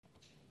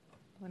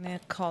I'm going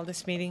to call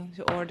this meeting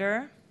to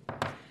order.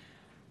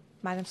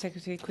 Madam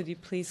Secretary, could you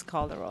please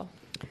call the roll?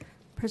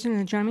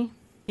 President Ajami?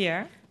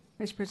 Here.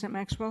 Vice President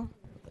Maxwell?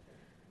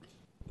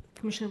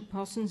 Commissioner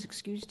Paulson's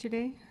excused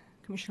today.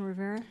 Commissioner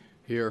Rivera?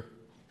 Here.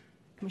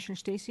 Commissioner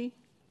Stacy?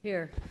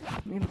 Here.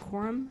 We have a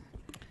quorum.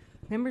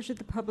 Members of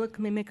the public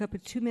may make up to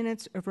 2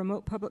 minutes of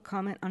remote public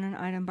comment on an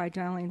item by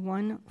dialing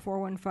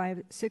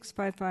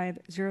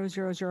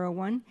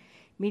 1-415-655-0001,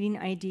 meeting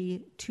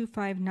ID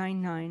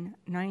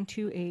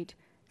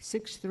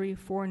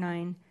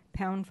 2599-928-6349,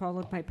 pound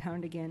followed by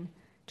pound again.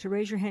 To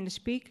raise your hand to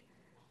speak,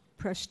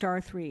 press star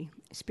 3.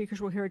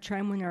 Speakers will hear a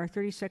chime when there are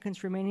 30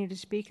 seconds remaining to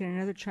speak and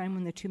another chime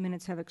when the 2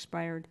 minutes have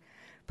expired.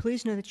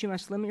 Please know that you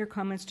must limit your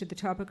comments to the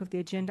topic of the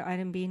agenda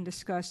item being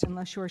discussed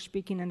unless you are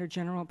speaking under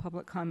general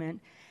public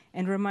comment.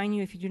 And remind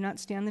you, if you do not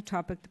stay on the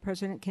topic, the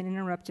President can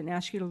interrupt and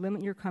ask you to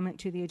limit your comment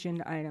to the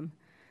agenda item.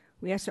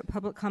 We ask that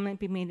public comment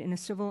be made in a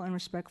civil and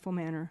respectful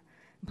manner.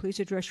 And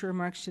please address your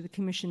remarks to the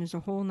Commission as a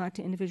whole, not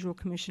to individual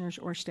commissioners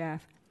or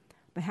staff.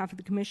 On behalf of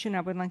the Commission,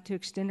 I would like to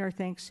extend our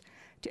thanks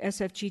to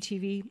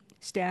SFGTV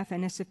staff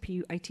and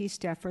SFPU IT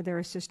staff for their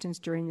assistance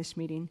during this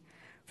meeting.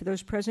 For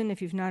those present,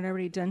 if you've not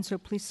already done so,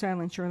 please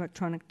silence your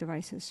electronic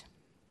devices.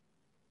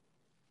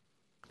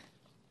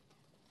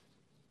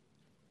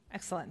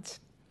 Excellent.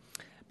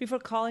 Before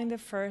calling the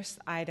first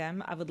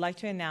item, I would like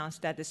to announce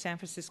that the San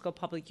Francisco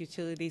Public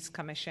Utilities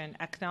Commission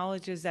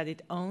acknowledges that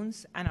it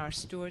owns and are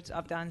stewards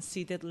of the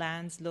unceded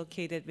lands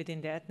located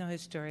within the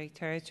ethnohistoric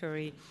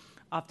territory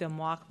of the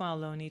Muwekma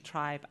Ohlone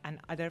tribe and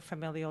other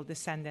familial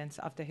descendants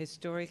of the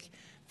historic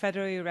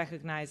federally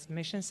recognized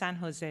Mission San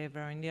Jose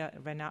Verona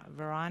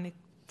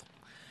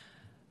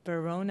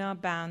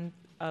Band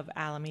of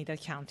Alameda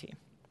County.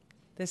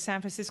 The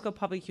San Francisco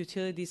Public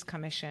Utilities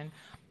Commission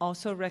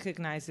also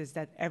recognizes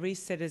that every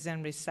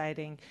citizen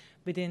residing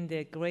within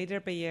the Greater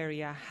Bay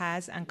Area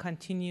has and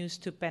continues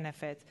to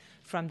benefit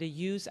from the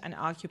use and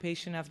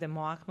occupation of the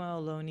Muwekma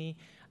Ohlone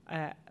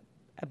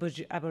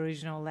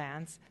Aboriginal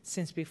lands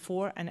since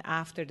before and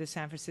after the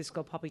San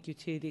Francisco Public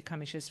Utility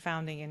Commission's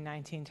founding in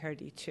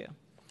 1932.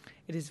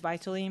 It is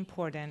vitally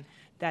important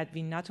that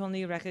we not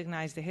only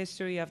recognize the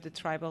history of the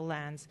tribal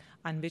lands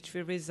on which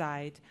we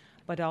reside,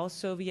 but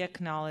also we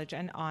acknowledge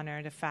and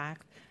honor the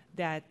fact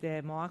that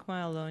the Muwekma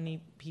Ohlone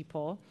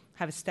people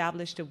have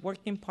established a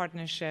working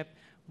partnership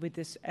with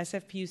the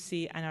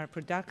SFPUC and are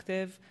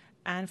productive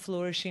and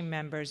flourishing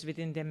members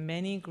within the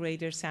many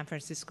greater San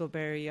Francisco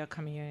Bay Area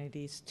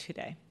communities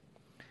today.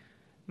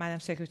 Madam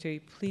Secretary,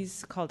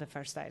 please call the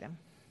first item.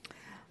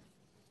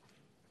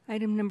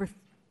 Item number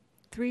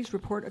 3 is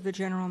report of the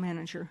General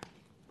Manager.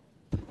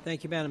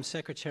 Thank you, Madam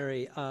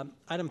Secretary.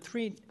 Item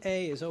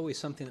 3A is always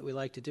something that we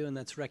like to do, and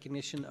that's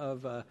recognition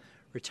of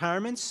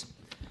retirements.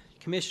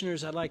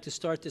 Commissioners, I'd like to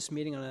start this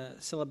meeting on a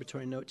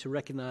celebratory note to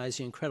recognize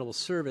the incredible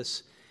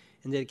service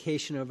and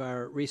dedication of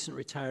our recent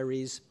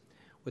retirees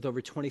with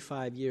over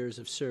 25 years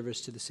of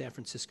service to the San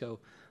Francisco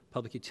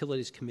Public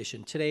Utilities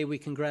Commission. Today, we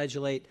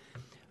congratulate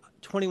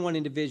 21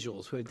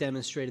 individuals who have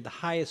demonstrated the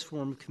highest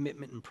form of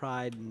commitment and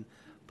pride in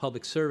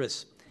public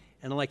service.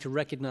 And I'd like to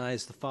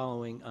recognize the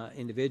following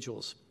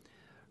individuals.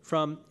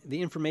 From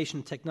the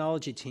Information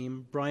Technology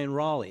Team, Brian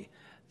Raleigh,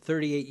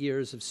 38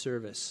 years of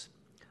service.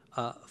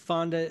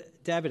 Fonda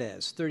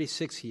Davidez,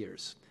 36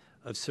 years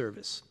of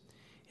service.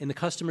 In the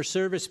Customer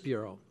Service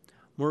Bureau,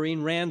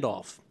 Maureen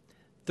Randolph,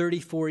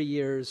 34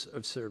 years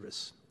of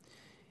service.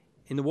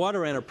 In the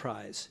Water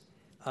Enterprise,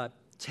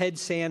 Ted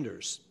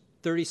Sanders,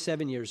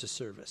 37 years of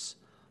service.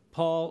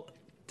 Paul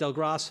Del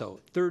Grasso,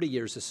 30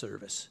 years of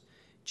service.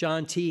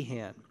 John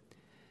Tehan,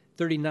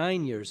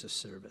 39 years of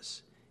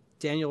service.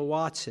 Daniel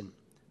Watson,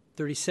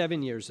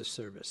 37 years of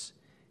service.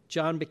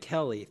 John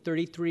McKelly,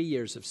 33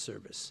 years of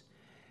service.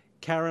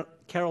 Carol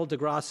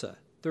DeGrassa,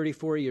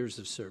 34 years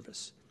of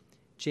service.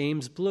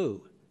 James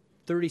Blue,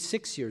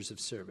 36 years of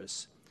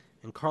service.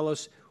 And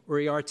Carlos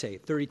Uriarte,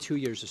 32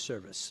 years of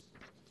service.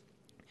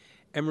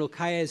 Emerald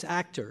Caez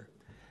Actor,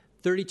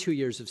 32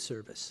 years of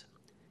service.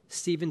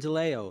 Stephen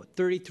DeLeo,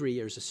 33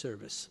 years of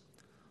service.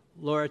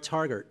 Laura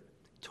Targert,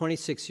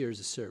 26 years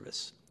of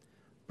service.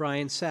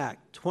 Brian Sack,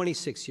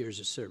 26 years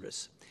of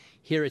service.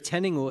 Here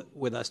attending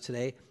with us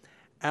today,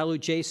 Alu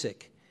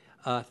Jasik,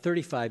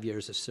 35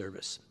 years of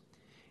service.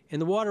 In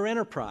the Water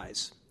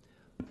Enterprise,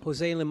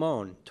 Jose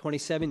Limon,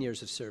 27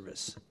 years of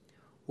service.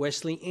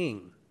 Wesley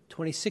Ng,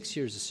 26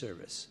 years of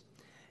service.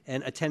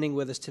 And attending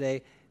with us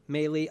today,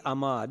 Meili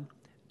Ahmad,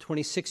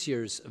 26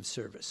 years of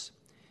service.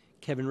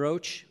 Kevin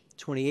Roach,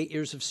 28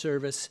 years of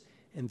service.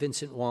 And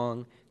Vincent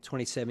Wong,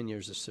 27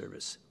 years of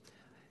service.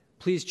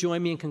 Please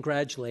join me in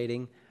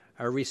congratulating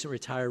our recent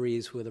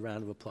retirees with a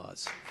round of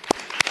applause.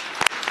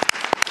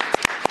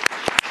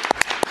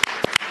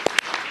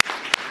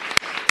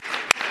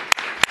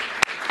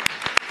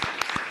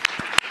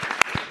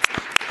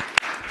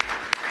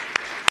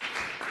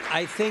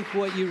 I think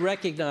what you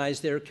recognize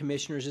there,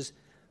 Commissioners, is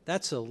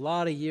that's a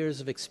lot of years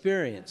of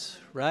experience,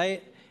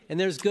 right? And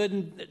there's good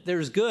in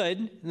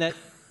that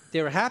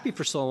they were happy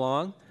for so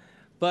long,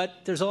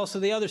 But there's also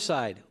the other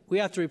side. We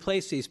have to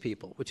replace these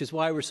people, which is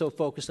why we're so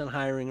focused on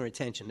hiring and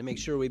retention, to make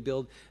sure we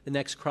build the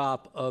next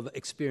crop of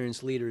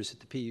experienced leaders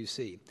at the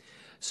PUC.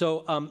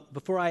 So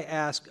before I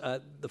ask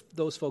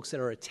those folks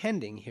that are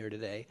attending here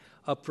today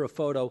up for a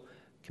photo,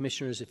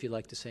 commissioners, if you'd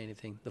like to say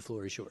anything, the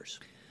floor is yours.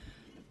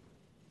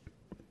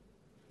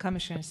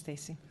 Commissioner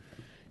Stacy.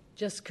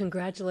 Just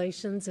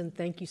congratulations and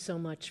thank you so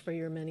much for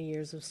your many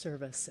years of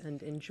service,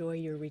 and enjoy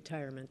your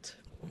retirement.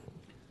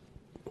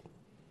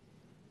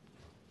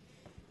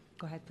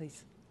 Go ahead,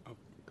 please.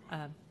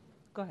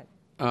 Go ahead.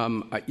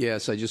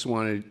 Yes, I just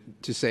wanted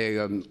to say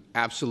I'm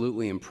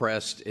absolutely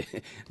impressed.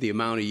 The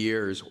amount of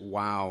years,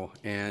 wow.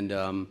 And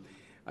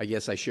I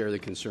guess I share the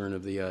concern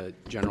of the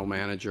general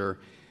manager.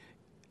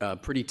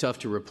 Pretty tough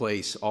to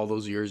replace all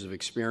those years of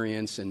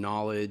experience and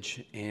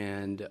knowledge.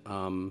 And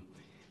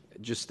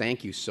just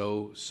thank you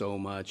so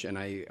much. And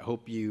I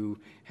hope you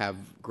have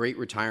great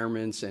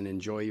retirements and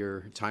enjoy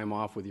your time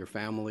off with your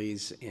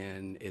families.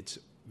 And it's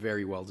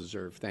very well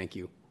deserved. Thank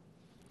you.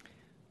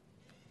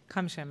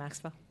 Commissioner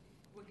Maxwell.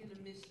 We're going to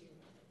miss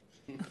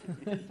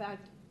you. In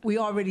fact, we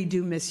already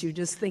do miss you.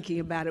 Just thinking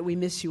about it, we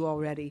miss you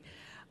already.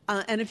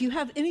 And if you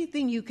have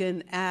anything you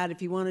can add,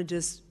 if you want to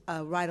just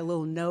write a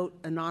little note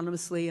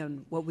anonymously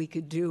on what we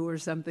could do or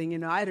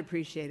something, I'd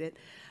appreciate it.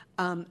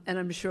 And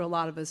I'm sure a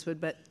lot of us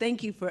would. But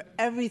thank you for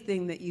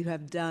everything that you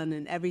have done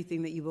and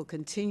everything that you will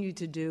continue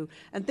to do.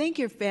 And thank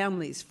your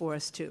families for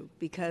us, too,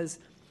 because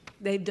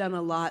they've done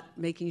a lot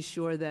making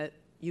sure that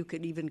you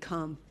could even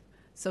come.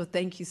 So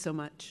thank you so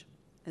much.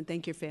 And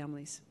thank your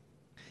families.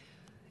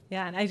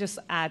 Yeah, and I just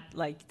add,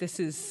 this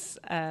is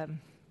a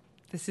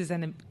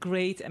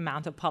great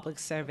amount of public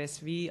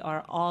service. We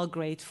are all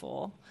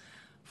grateful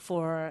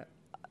for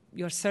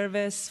your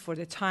service, for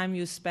the time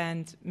you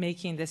spend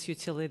making this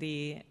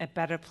utility a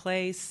better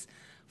place,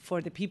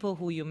 for the people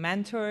who you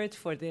mentored,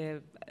 for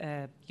the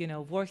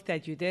work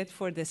that you did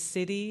for the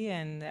city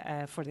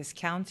and for this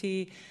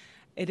county.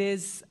 It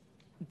is,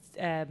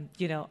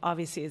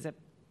 obviously, is a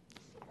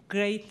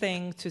great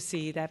thing to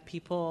see that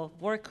people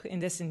work in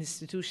this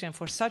institution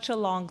for such a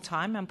long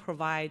time and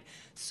provide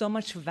so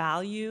much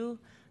value.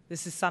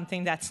 This is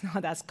something that's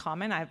not as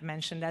common. I've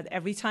mentioned that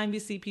every time we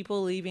see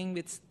people leaving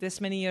with this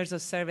many years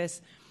of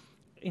service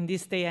in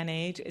this day and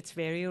age, it's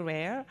very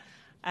rare.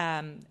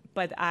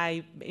 But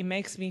it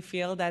makes me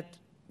feel that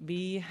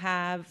we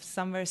have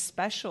somewhere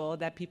special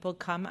that people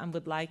come and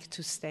would like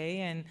to stay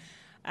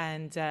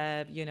and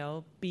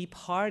be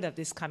part of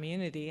this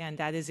community, and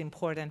that is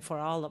important for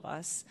all of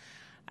us.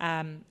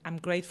 I'm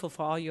grateful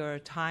for all your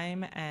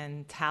time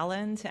and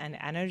talent and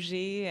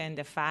energy, and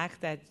the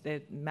fact that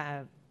the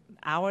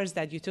hours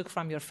that you took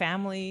from your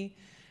family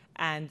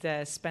and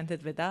spent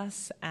it with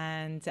us.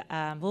 And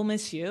we'll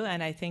miss you.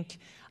 And I think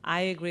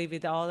I agree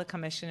with all the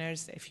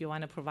commissioners. If you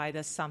want to provide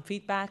us some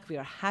feedback, we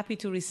are happy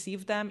to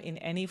receive them in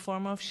any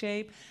form of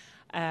shape.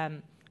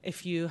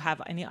 If you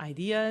have any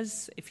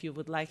ideas, if you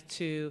would like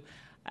to,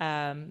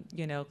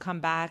 come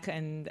back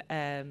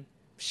and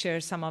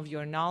share some of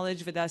your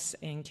knowledge with us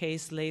in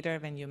case later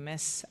when you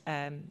miss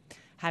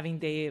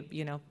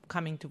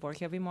coming to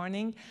work every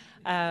morning.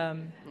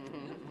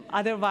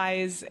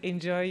 Otherwise,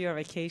 enjoy your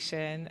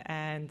vacation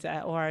and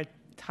or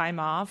time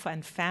off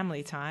and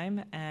family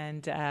time.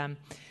 And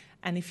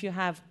if you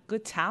have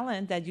good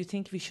talent that you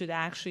think we should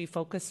actually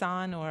focus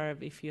on, or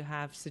if you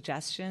have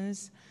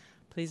suggestions,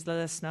 please let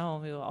us know.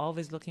 We're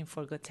always looking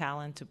for good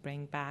talent to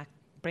bring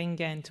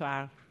into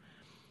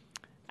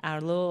our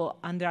little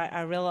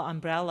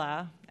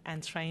umbrella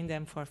and train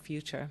them for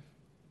future.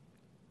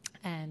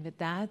 And with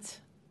that,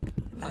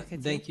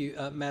 thank you,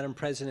 Madam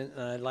President.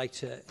 I'd like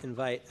to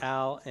invite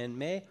Al and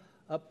May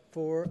up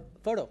for a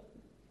photo.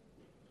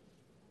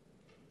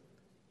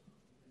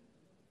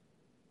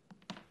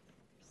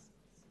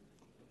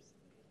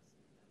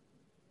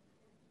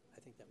 I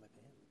think that might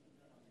be him.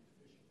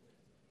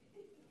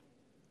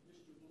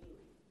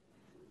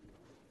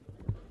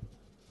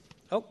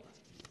 Oh,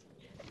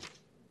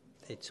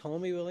 they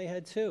told me we only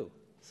had two.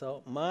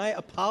 So my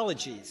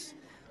apologies.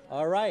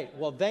 All right.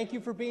 Well, thank you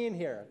for being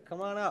here.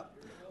 Come on up.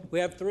 We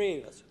have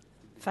three of us.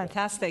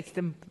 Fantastic.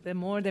 The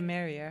more, the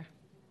merrier.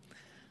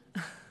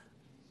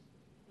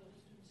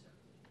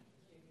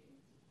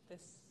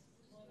 This.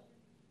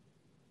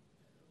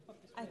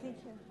 I think.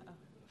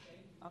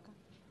 Oh, okay.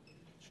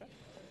 Sure.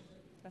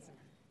 Doesn't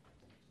matter.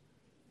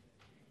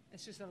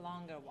 It's just a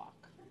longer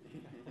walk.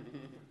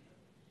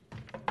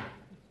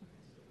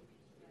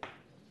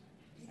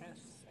 Yes,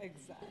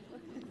 exactly.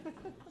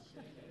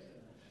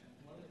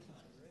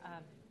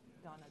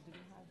 Donna, do you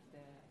have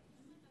the?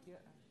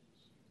 Yeah.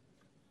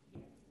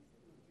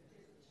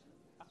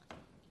 Okay.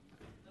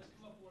 Let's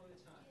come up one at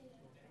a time.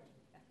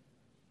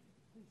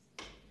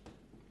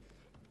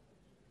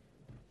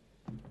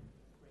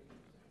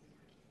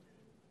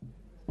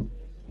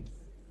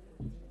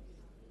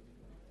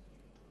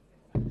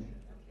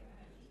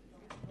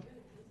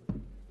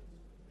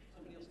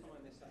 Somebody else come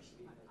on this side.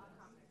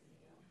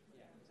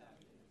 Yeah,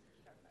 exactly.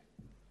 Perfect.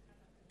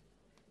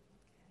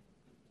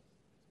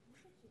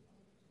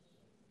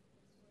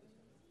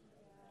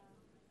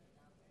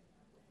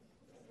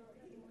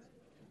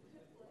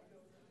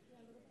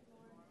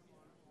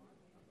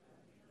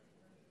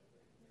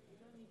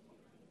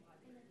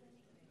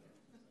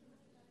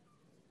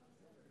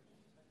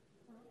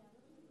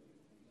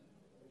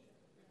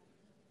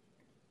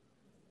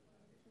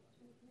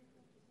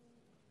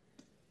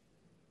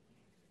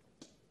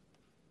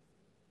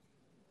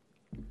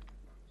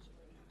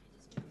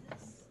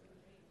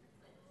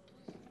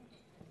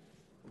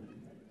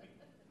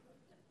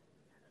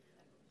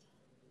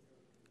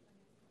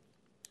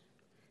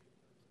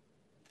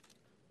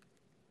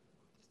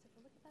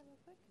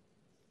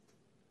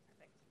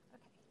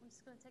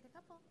 just going to take a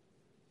couple.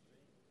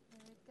 There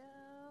we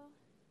go.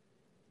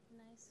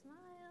 Nice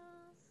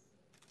smiles.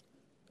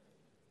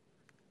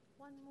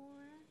 One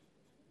more.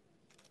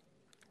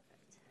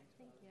 Perfect.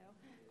 Thank you.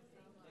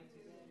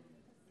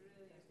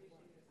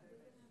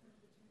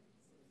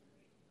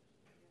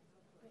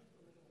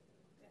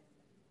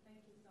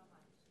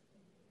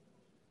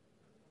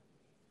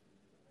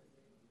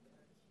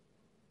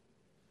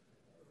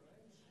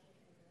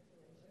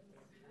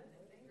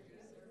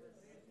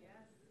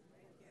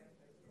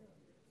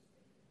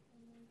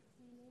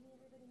 Maybe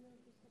everybody move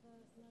just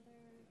about another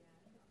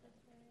quick this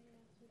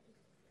way. So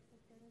just the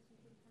photos you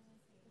can have.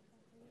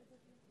 Yeah,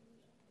 that looks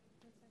great.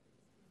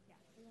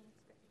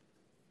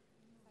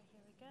 All right,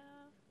 here we go.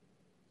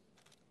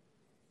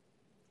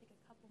 Take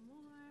a couple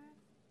more.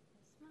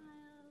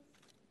 Smiles.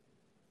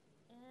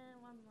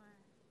 And one more.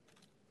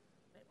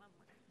 Wait, one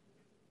more.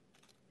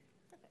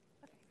 Perfect.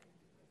 Okay.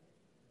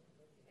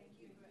 Thank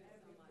you so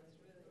much.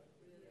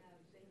 Really,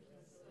 thank you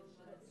so much.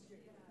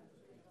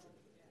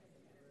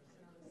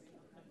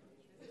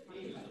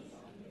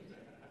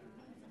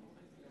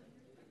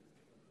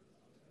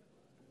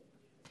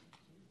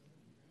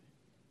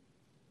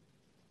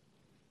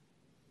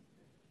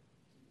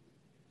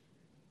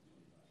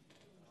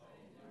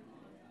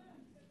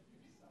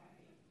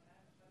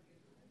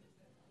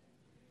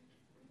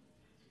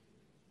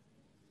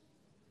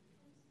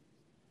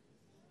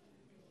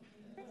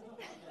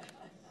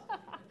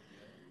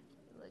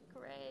 Look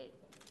great.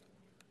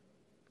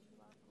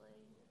 Lovely.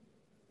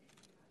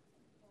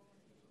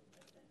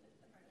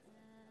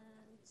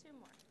 And two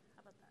more.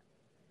 How about that?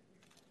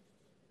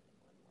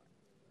 One more.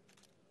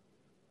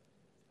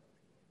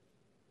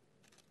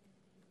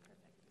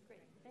 Perfect.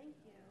 Great. Thank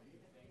you.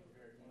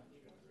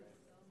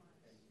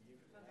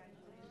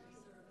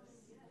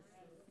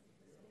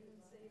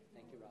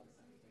 Thank you, Rob.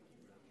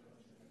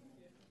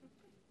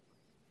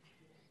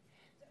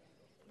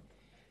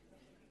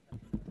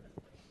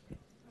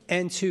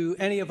 And to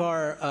any of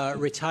our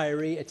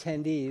retiree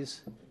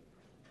attendees,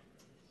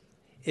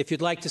 if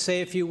you'd like to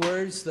say a few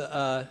words,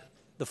 the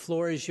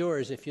floor is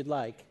yours if you'd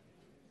like.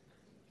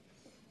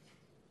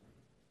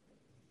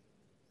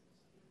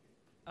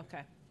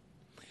 Okay.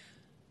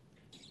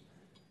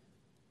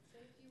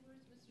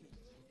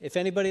 If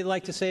anybody would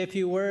like to say a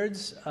few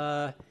words,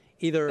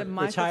 either The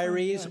microphone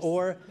retirees first.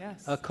 or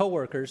Yes.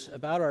 coworkers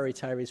about our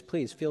retirees,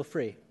 please feel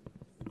free.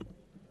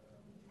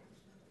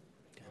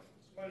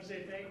 I want to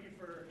say thank you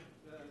for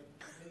the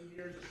many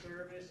years of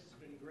service. It's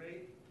been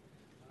great.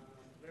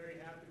 Very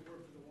happy to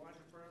work for the water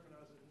department.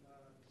 I was in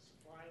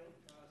supply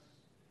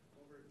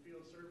over at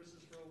field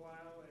services for a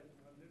while and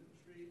on Newton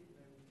Street,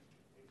 and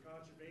in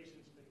conservation.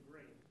 It's been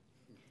great.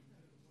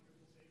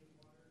 Wonderful saving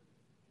water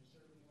and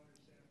serving water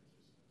in San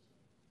Francisco.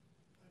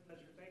 So, my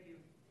pleasure. Thank you.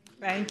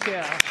 Thank you.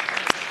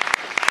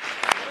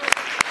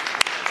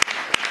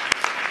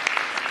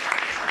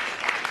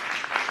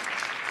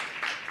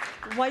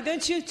 Why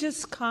don't you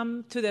just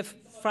come to the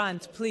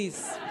front,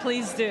 please?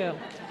 Please do.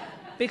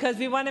 Because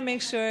we want to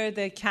make sure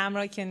the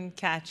camera can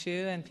catch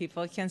you and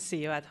people can see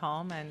you at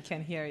home and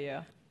can hear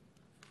you.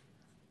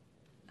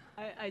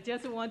 I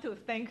just want to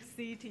thank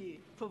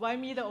City provide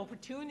me the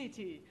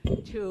opportunity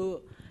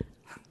to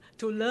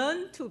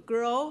learn, to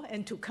grow,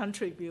 and to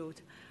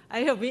contribute. I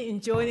have been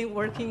enjoying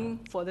working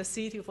for the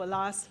city for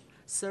last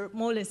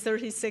more than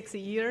 36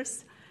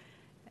 years,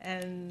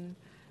 and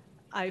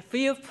I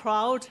feel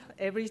proud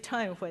every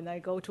time when I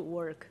go to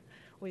work.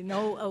 We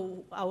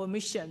know our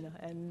mission,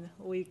 and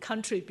we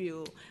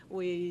contribute.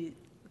 We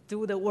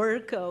do the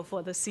work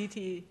for the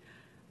city,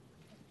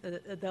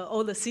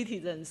 all the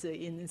citizens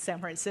in San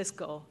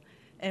Francisco,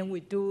 and we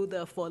do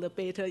for the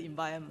better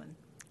environment.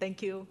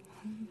 Thank you.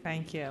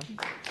 Thank you.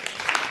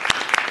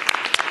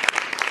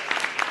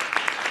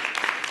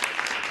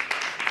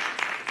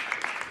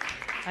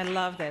 I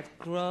love that.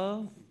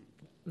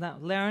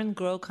 Learn,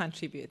 grow,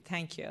 contribute.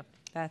 Thank you.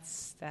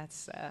 That's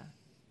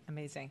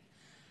amazing.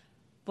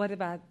 What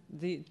about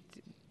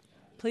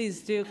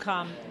please do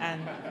come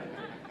and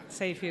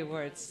say a few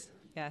words.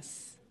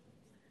 Yes.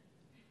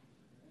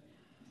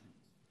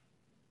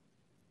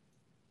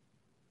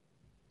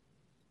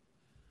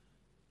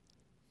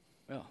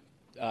 Well,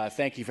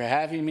 thank you for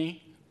having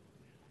me.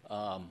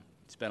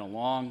 It's been a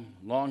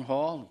long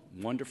haul,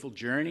 wonderful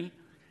journey.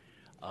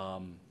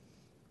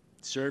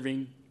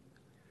 Serving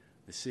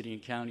the city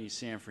and county of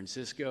San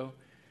Francisco,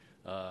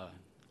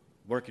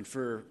 working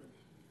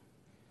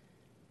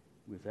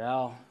with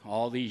Al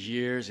all these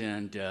years,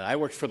 and I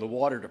worked for the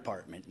water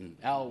department, and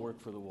Al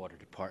worked for the water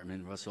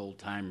department. Us old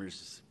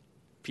timers,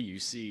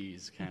 PUC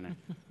is kind of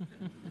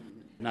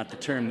not the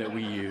term that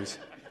we use.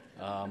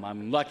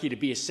 I'm lucky to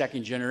be a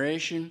second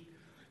generation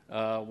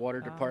water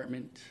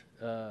department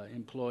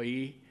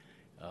employee,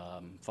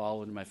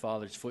 followed in my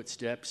father's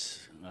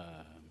footsteps.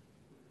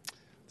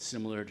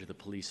 Similar to the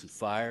police and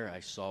fire, I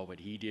saw what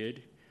he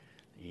did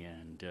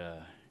and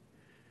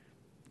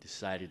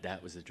decided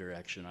that was the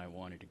direction I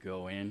wanted to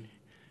go in,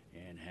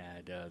 and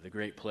had the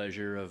great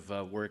pleasure of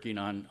working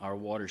on our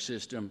water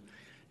system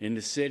in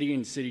the city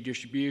and city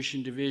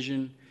distribution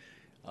division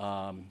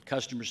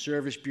Customer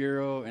Service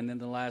Bureau, and then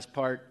the last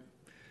part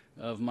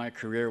of my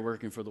career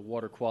working for the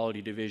Water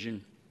Quality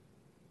Division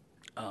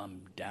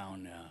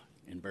down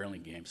in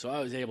Burlingame. So I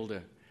was able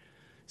to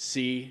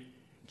see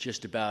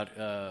just about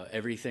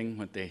everything,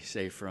 what they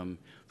say from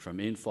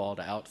infall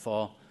to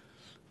outfall,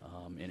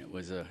 and it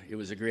was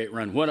a great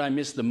run. What I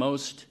miss the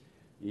most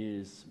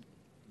is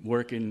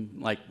working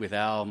like with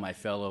Al, my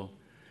fellow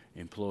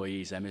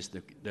employees. I miss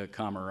the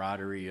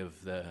camaraderie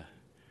of the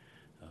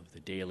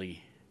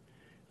daily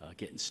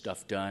getting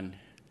stuff done,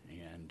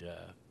 and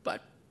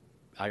but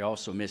I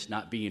also miss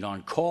not being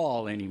on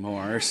call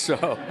anymore.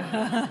 So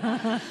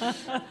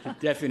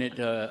definite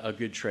a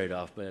good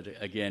trade-off. But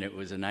again, it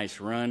was a nice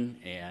run,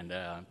 and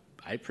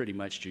I pretty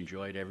much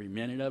enjoyed every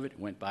minute of it. It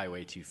went by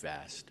way too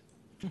fast.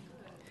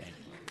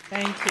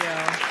 Thank you.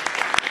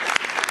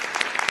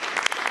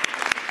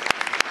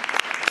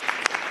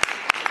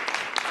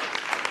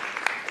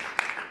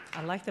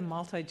 I like the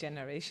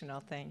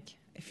multi-generational thing.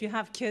 If you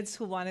have kids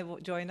who want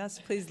to join us,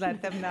 please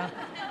let them know.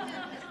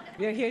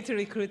 We are here to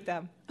recruit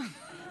them.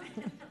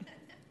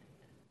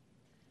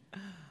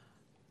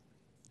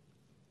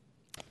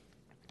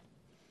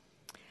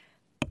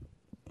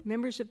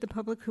 Members of the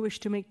public who wish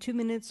to make 2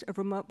 minutes of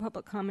remote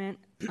public comment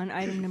on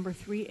item number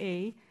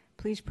 3A,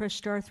 please press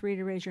star 3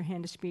 to raise your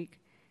hand to speak.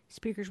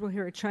 Speakers will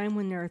hear a chime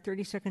when there are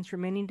 30 seconds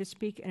remaining to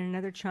speak and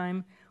another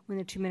chime when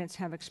the 2 minutes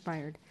have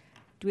expired.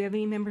 Do we have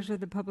any members of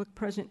the public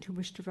present who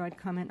wish to provide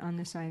comment on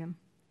this item?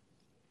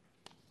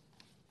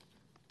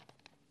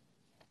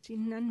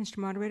 Seeing none, Mr.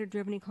 Moderator, do you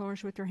have any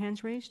callers with their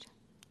hands raised?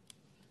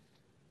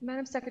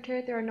 Madam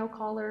Secretary, there are no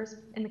callers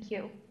in the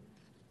queue.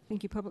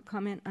 Thank you. Public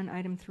comment on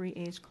item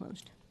 3A is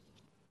closed.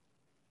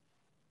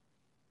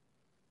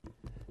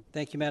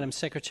 Thank you, Madam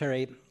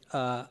Secretary.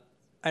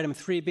 Item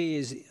 3B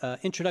is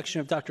introduction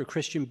of Dr.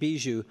 Christian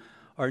Bijou,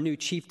 our new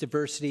Chief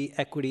Diversity,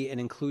 Equity, and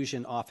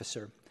Inclusion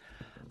Officer.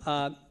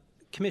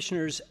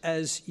 Commissioners,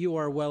 as you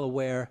are well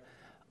aware,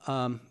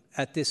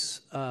 at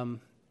this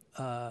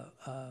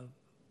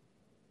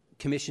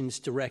Commission's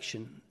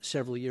direction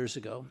several years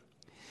ago,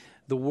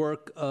 the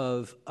work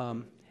of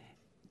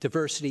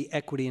diversity,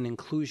 equity, and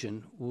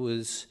inclusion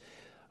was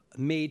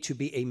made to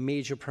be a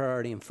major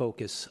priority and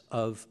focus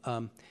of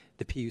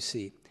the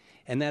PUC.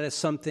 And that is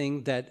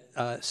something that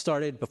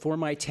started before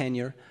my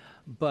tenure,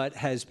 but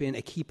has been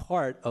a key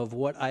part of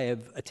what I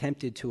have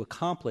attempted to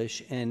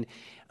accomplish and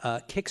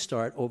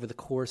kickstart over the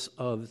course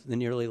of the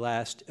nearly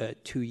last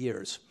 2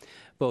 years,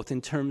 both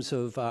in terms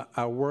of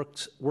our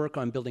work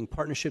on building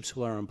partnerships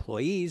with our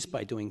employees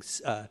by doing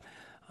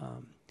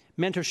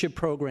mentorship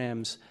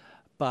programs,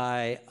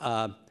 by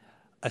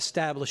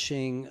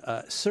establishing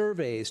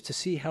surveys to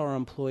see how our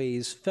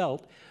employees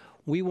felt.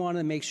 We want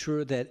to make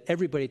sure that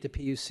everybody at the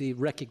PUC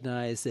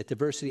recognize that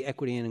diversity,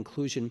 equity, and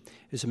inclusion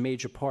is a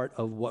major part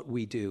of what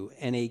we do.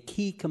 And a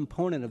key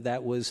component of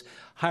that was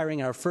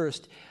hiring our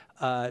first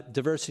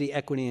diversity,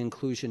 equity, and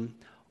inclusion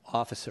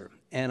officer.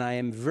 And I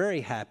am very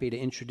happy to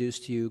introduce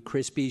to you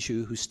Chris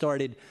Bijou, who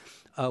started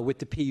with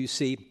the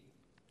PUC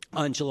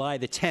on July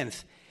the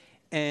 10th.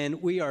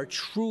 And we are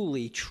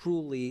truly,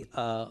 truly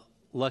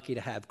lucky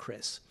to have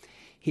Chris.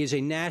 He is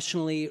a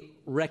nationally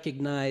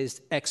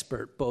recognized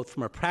expert, both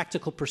from a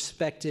practical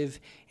perspective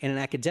and an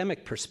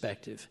academic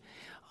perspective,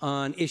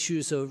 on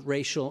issues of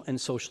racial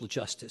and social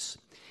justice.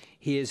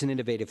 He is an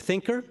innovative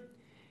thinker.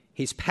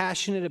 He's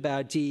passionate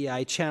about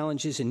DEI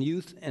challenges in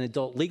youth and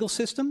adult legal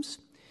systems,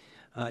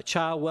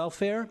 child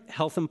welfare,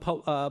 health and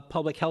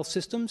public health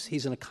systems.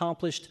 He's an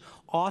accomplished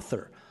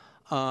author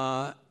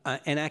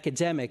an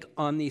academic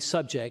on these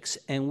subjects,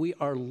 and we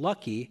are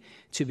lucky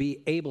to be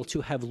able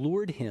to have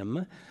lured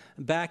him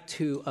back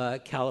to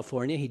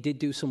California. He did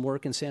do some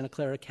work in Santa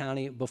Clara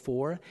County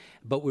before,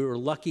 but we were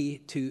lucky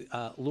to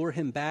lure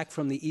him back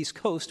from the East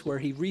Coast, where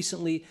he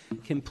recently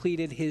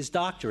completed his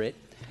doctorate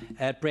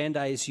at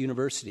Brandeis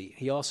University.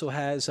 He also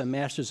has a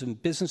Master's in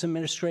Business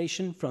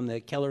Administration from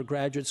the Keller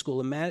Graduate School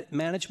of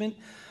Management,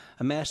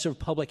 a Master of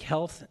Public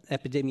Health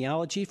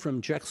Epidemiology from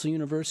Drexel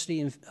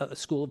University and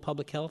School of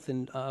Public Health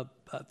in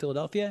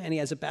Philadelphia, and he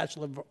has a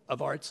Bachelor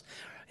of Arts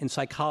in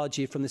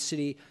Psychology from the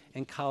City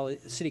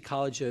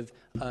College of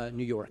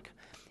New York.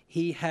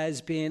 He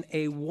has been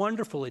a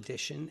wonderful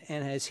addition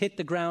and has hit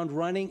the ground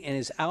running and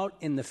is out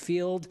in the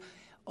field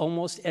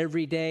almost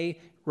every day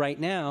right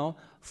now,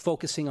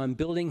 focusing on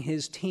building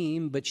his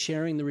team, but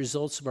sharing the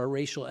results of our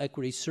racial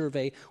equity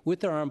survey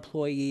with our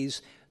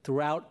employees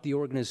throughout the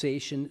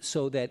organization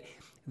so that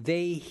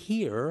they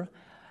hear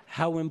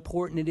how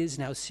important it is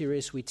and how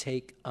serious we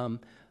take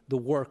the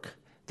work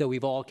that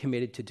we've all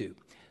committed to do.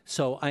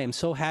 So I am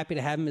so happy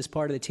to have him as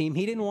part of the team.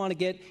 He didn't want to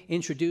get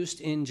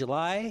introduced in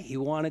July. He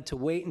wanted to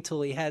wait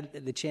until he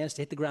had the chance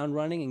to hit the ground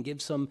running and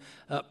give some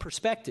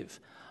perspective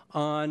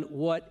on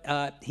what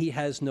he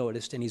has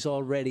noticed, and he's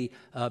already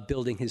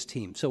building his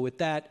team. So with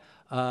that,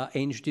 I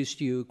introduce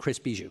to you Chris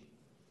Bijou.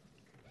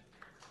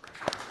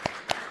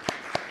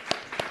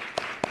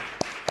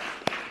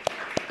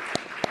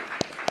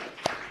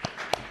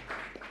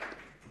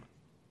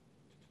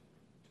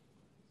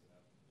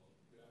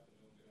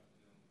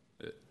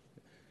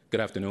 Good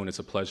afternoon. It's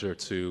a pleasure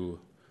to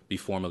be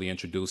formally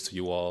introduced to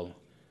you all.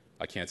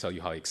 I can't tell you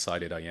how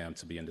excited I am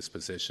to be in this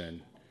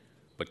position,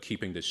 but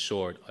keeping this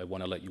short, I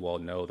want to let you all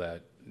know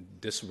that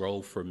this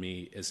role for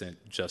me isn't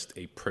just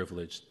a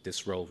privilege.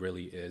 This role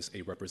really is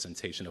a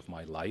representation of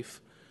my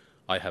life.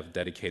 I have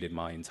dedicated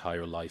my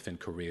entire life and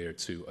career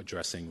to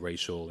addressing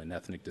racial and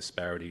ethnic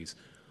disparities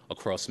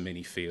across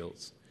many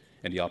fields.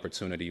 And the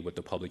opportunity with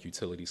the Public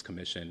Utilities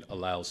Commission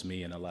allows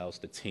me and allows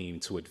the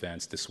team to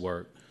advance this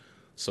work.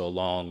 So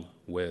along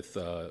with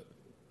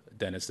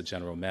Dennis, the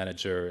general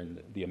manager,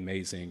 and the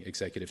amazing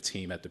executive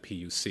team at the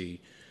PUC,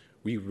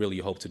 we really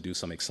hope to do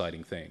some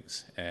exciting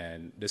things.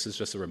 And this is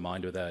just a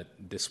reminder that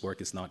this work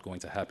is not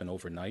going to happen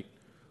overnight.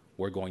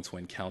 We're going to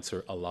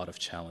encounter a lot of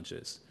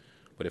challenges.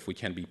 But if we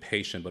can be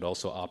patient but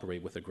also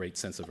operate with a great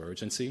sense of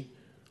urgency,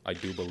 I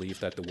do believe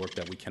that the work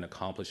that we can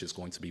accomplish is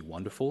going to be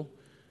wonderful.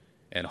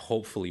 And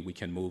hopefully we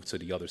can move to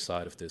the other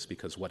side of this,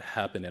 because what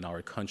happened in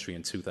our country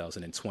in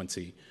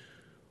 2020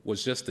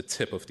 was just the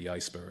tip of the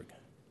iceberg.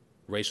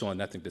 Racial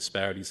and ethnic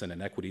disparities and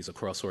inequities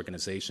across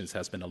organizations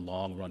has been a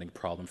long-running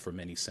problem for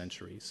many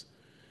centuries.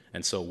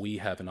 And so we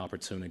have an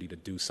opportunity to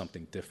do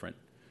something different.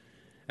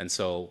 And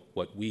so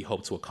what we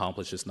hope to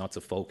accomplish is not to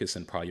focus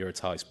and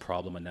prioritize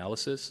problem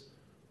analysis,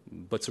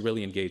 but to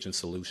really engage in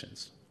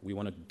solutions. We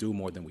want to do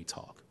more than we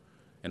talk.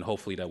 And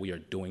hopefully that we are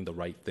doing the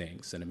right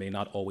things. And it may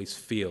not always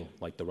feel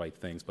like the right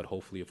things, but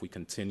hopefully if we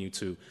continue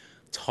to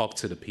talk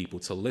to the people,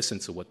 to listen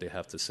to what they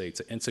have to say,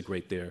 to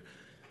integrate their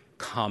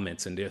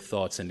comments and their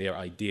thoughts and their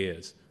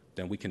ideas,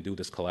 then we can do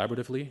this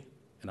collaboratively.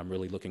 And I'm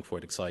really looking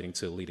forward, exciting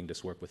to leading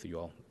this work with you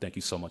all. Thank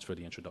you so much for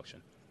the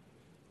introduction.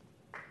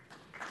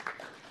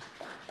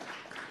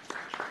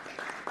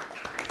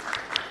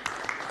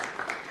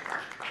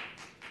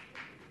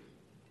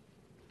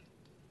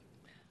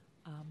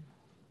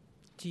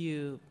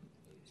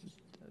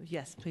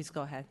 Yes, please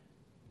go ahead.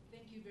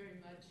 Thank you very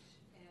much.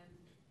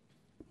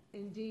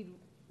 And indeed,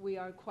 we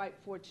are quite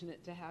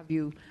fortunate to have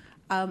you.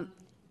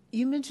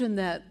 You mentioned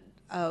that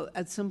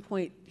at some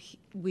point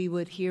we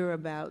would hear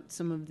about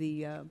some of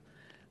the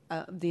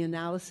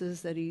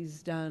analysis that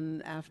he's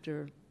done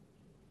after,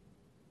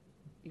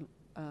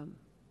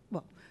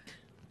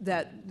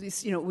 that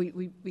this,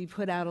 we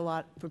put out a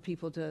lot for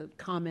people to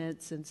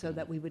comments, and so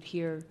that we would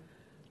hear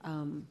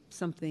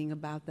something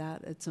about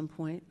that at some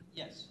point.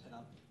 Yes.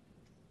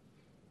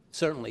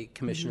 Certainly,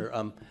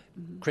 Commissioner.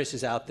 Chris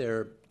is out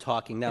there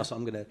talking now, so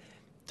I'm going to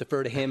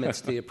defer to him.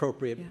 It's the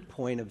appropriate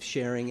point of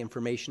sharing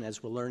information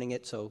as we're learning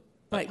it. So,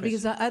 right,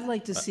 Chris. because I'd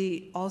like to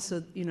see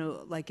also,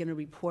 like in a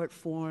report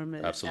form,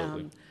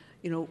 Absolutely.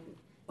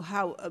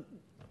 How,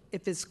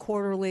 if it's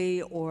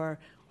quarterly or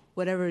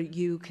whatever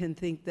you can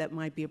think that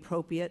might be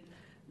appropriate,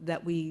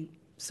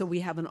 so we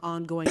have an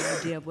ongoing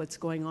idea of what's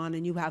going on,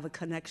 and you have a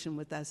connection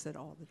with us at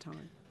all the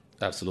time.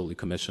 Absolutely,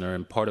 Commissioner.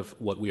 And part of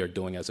what we are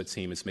doing as a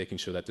team is making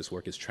sure that this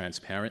work is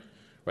transparent,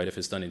 right? If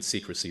it's done in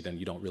secrecy, then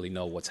you don't really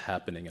know what's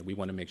happening, and we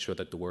want to make sure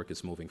that the work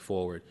is moving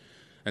forward.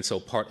 And so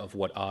part of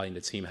what I and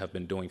the team have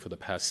been doing for the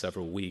past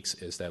several weeks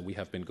is that we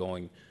have been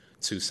going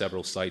to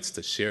several sites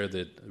to share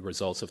the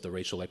results of the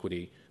racial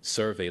equity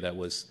survey that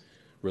was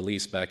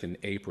released back in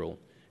April.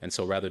 And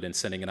so rather than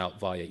sending it out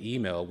via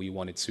email, we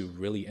wanted to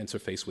really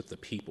interface with the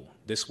people.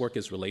 This work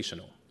is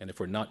relational. And if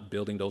we're not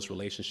building those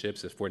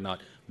relationships, if we're not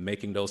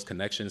making those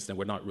connections, then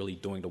we're not really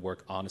doing the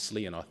work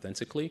honestly and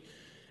authentically.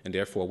 And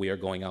therefore, we are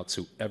going out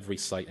to every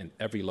site and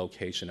every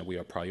location, and we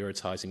are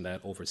prioritizing that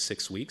over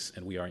 6 weeks,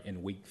 and we are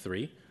in week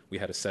 3. We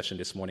had a session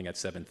this morning at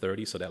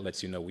 7:30, so that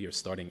lets you know we are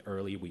starting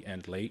early, we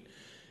end late.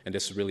 And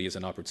this really is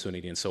an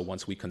opportunity. And so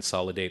once we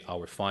consolidate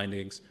our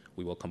findings,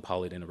 we will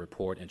compile it in a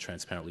report and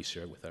transparently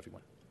share it with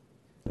everyone.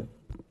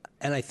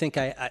 And I think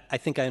I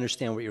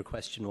understand what your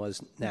question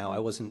was now. I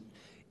wasn't.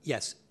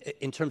 Yes,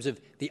 in terms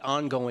of the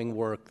ongoing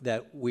work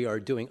that we are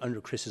doing under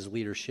Chris's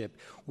leadership,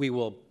 we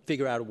will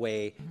figure out a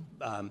way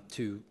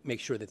to make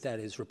sure that that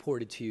is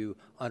reported to you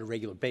on a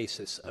regular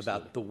basis. Absolutely.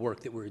 About the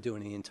work that we're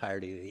doing in the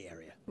entirety of the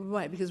area.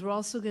 Right, because we're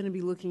also going to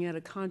be looking at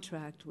a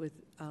contract with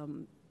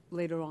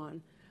later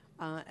on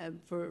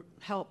for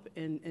help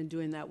in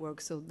doing that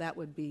work. So that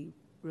would be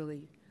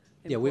really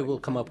important. Yeah, we will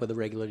come up with a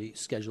regularly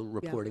scheduled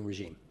reporting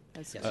regime.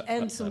 Yes. And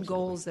some absolutely.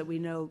 Goals that we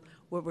know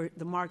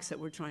the marks that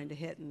we're trying to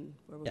hit and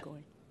where we're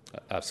going.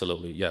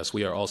 Absolutely, yes.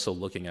 We are also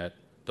looking at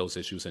those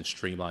issues and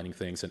streamlining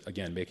things, and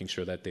again, making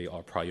sure that they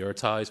are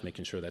prioritized,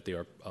 making sure that they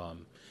are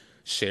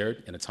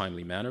shared in a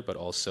timely manner, but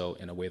also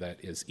in a way that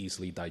is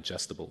easily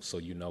digestible, so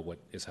you know what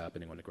is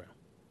happening on the ground.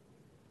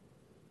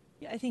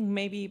 Yeah, I think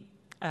maybe,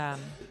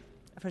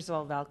 first of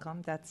all,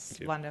 welcome. That's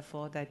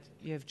wonderful that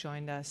you have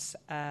joined us.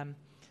 I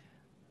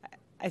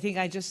think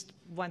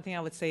one thing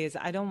I would say is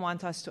I don't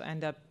want us to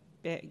end up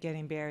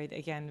getting buried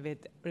again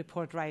with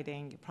report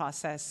writing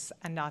process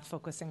and not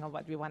focusing on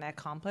what we want to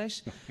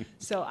accomplish.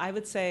 So I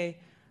would say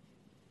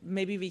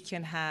maybe we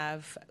can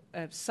have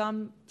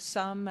some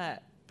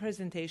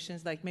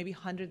presentations, like maybe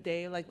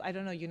 100-day, like, I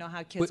don't know, you know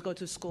how kids go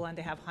to school and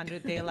they have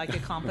 100-day like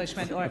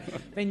accomplishment, or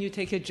when you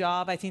take a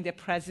job, I think the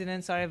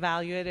presidents are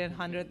evaluated in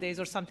 100 days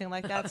or something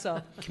like that.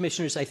 So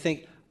Commissioners, I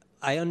think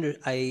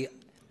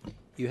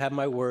You have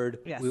my word.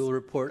 Yes. We will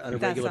report on a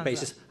That regular sounds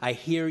basis. I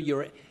hear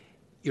your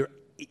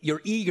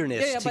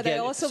eagerness Yeah, to but get I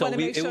also so want to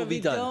make it sure will be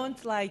we done.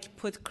 don't like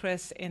put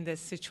Chris in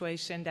this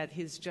situation that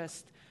he's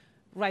just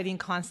writing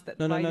constant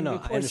No, writing I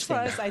reports for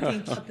understand us. that. I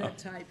think That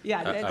type.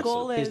 yeah, the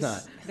goal He's is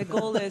not. the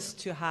goal is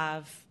to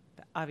have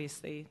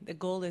obviously the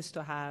goal is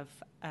to have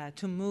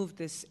to move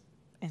this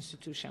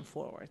institution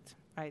forward,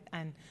 right,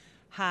 and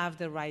have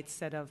the right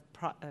set of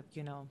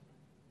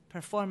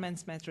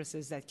performance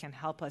matrices that can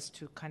help us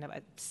to kind of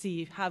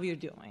see how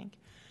you're doing,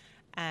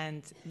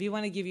 and we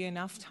want to give you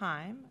enough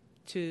time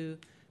to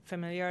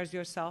familiarize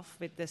yourself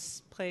with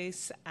this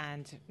place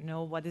and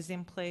know what is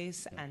in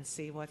place and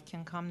see what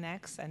can come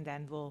next, and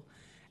then we'll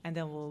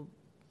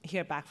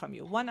hear back from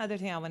you. One other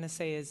thing I want to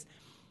say is,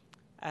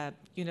 I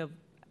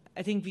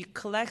think we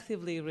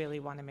collectively really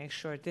want to make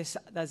sure this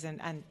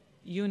doesn't, and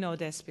you know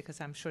this because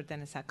I'm sure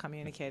Dennis had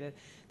communicated,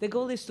 the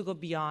goal is to go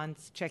beyond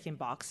checking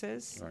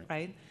boxes,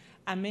 right?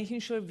 And making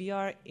sure we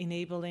are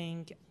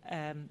enabling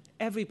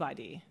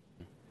everybody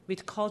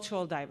with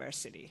cultural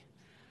diversity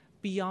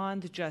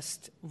beyond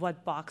just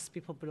what box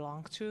people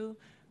belong to,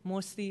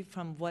 mostly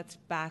from what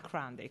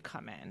background they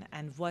come in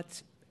and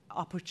what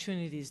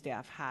opportunities they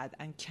have had,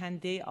 and can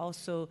they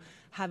also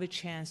have a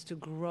chance to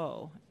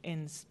grow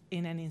in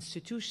an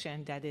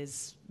institution that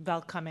is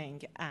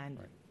welcoming and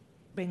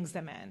brings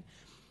them in.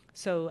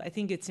 So I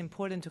think it's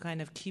important to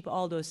kind of keep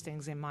all those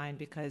things in mind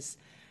because,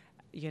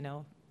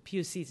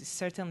 PUC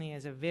certainly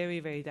is a very,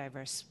 very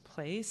diverse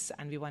place,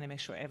 and we want to make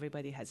sure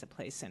everybody has a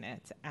place in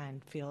it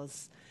and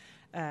feels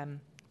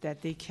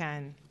that they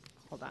can,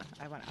 hold on,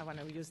 I want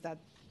to use that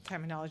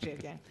terminology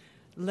again,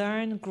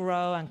 learn,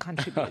 grow, and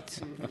contribute.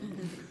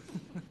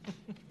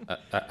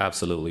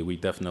 Absolutely. We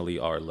definitely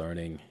are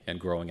learning and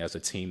growing as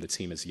a team. The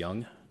team is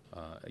young,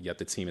 yet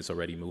the team is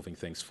already moving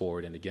things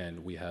forward. And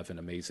again, we have an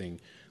amazing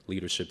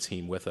leadership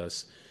team with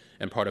us.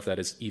 And part of that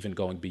is even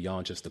going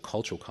beyond just the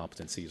cultural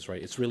competencies,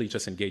 right? It's really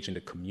just engaging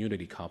the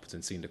community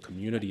competency and the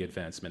community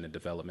advancement and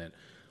development.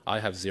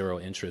 I have zero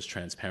interest,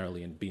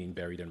 transparently, in being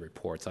buried in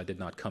reports. I did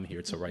not come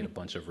here to write a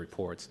bunch of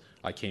reports.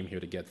 I came here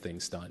to get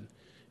things done.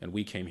 And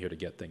we came here to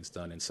get things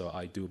done. And so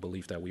I do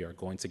believe that we are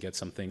going to get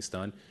some things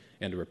done.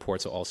 And the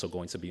reports are also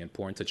going to be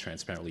important to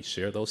transparently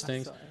share those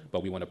things. Absolutely.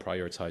 But we want to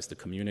prioritize the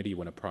community,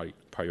 we want to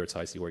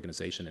prioritize the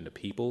organization and the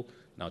people,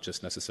 not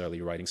just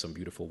necessarily writing some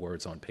beautiful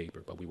words on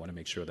paper, but we want to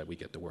make sure that we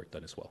get the work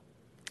done as well.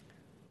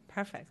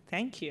 Perfect.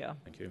 Thank you.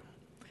 Thank you.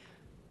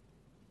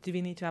 Do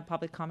we need to have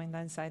public comment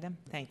on this item?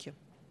 Thank you.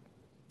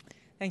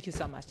 Thank you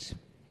so much.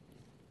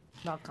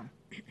 Welcome.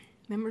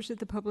 Members of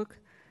the public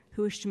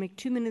who wish to make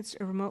 2 minutes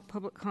of remote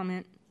public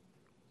comment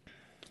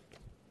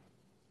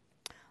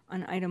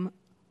on item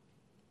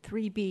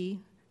 3B,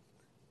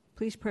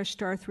 please press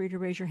star 3 to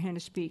raise your hand to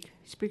speak.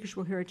 Speakers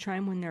will hear a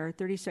chime when there are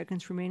 30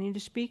 seconds remaining to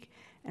speak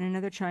and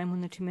another chime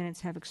when the 2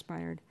 minutes have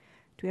expired.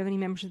 Do we have any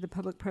members of the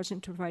public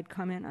present to provide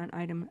comment on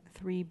item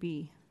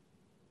 3B?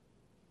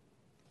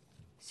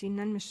 Seeing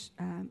none,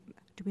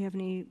 do we have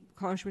any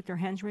callers with their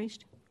hands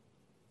raised?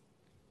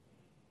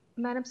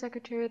 Madam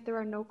Secretary, there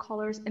are no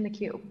callers in the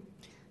queue.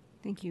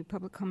 Thank you.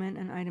 Public comment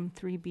on item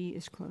 3B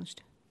is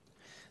closed.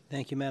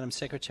 Thank you, Madam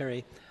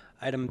Secretary.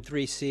 Item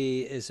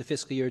 3C is the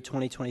fiscal year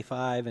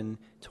 2025 and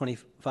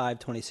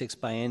 25-26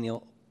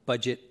 biennial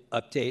budget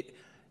update.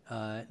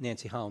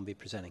 Nancy Hall will be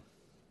presenting.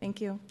 Thank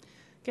you.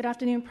 Good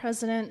afternoon,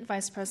 President,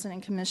 Vice President,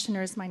 and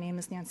Commissioners. My name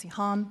is Nancy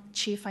Hom,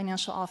 Chief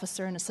Financial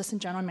Officer and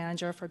Assistant General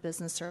Manager for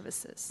Business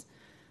Services.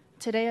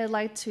 Today, I'd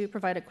like to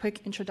provide a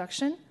quick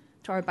introduction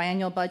to our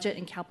biennial budget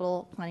and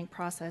capital planning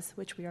process,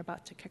 which we are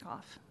about to kick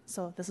off.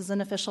 So this is an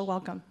official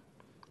welcome.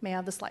 May I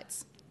have the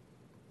slides?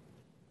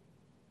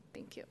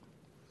 Thank you.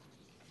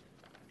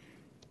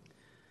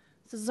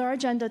 This is our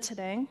agenda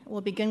today.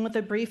 We'll begin with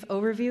a brief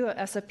overview of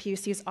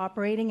SFPUC's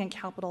operating and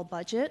capital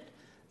budget,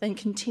 then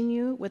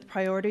continue with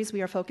priorities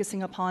we are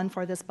focusing upon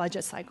for this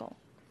budget cycle.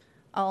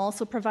 I'll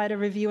also provide a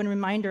review and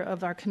reminder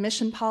of our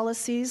commission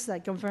policies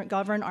that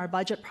govern our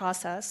budget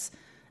process.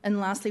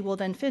 And lastly, we'll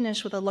then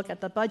finish with a look at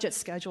the budget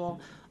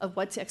schedule of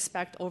what to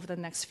expect over the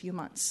next few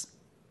months.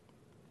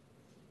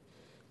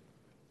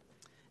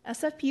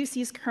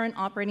 SFPUC's current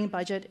operating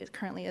budget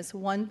currently is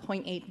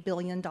 $1.8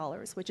 billion,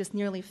 which is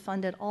nearly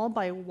funded all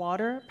by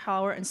water,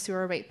 power, and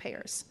sewer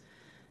ratepayers.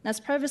 And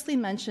as previously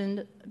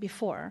mentioned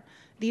before,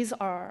 there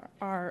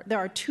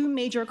are two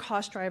major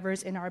cost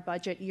drivers in our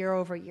budget year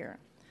over year.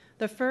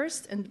 The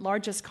first and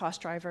largest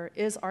cost driver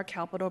is our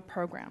capital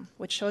program,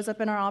 which shows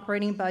up in our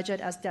operating budget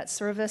as debt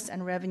service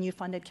and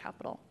revenue-funded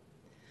capital.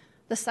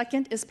 The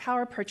second is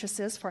power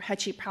purchases for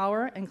HECI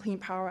Power and Clean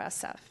Power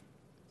SF.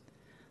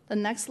 The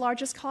next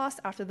largest cost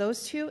after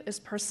those two is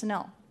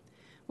personnel.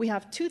 We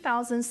have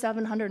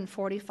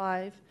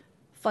 2,745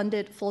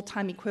 funded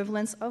full-time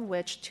equivalents, of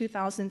which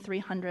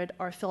 2,300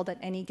 are filled at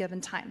any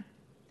given time.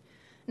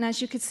 And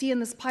as you can see in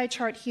this pie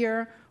chart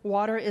here,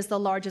 water is the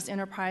largest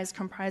enterprise,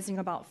 comprising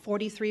about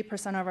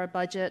 43% of our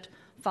budget,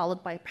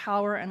 followed by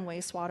power and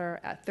wastewater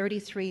at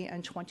 33%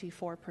 and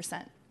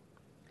 24%.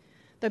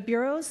 The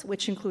bureaus,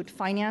 which include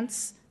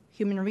finance,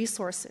 human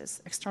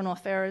resources, external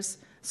affairs,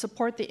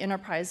 support the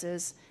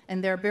enterprises,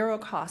 and their bureau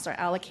costs are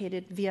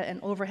allocated via an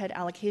overhead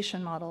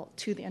allocation model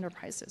to the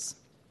enterprises.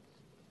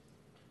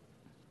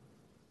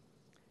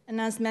 And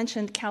as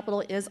mentioned,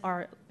 capital is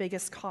our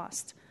biggest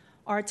cost.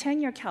 Our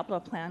 10-year capital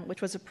plan,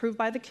 which was approved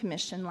by the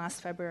Commission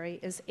last February,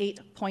 is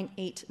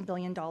 $8.8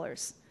 billion,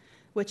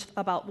 which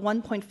about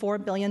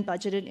 $1.4 billion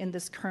budgeted in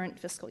this current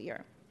fiscal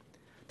year.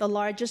 The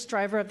largest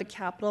driver of the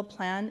capital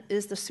plan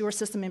is the Sewer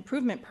System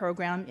Improvement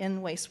Program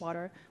in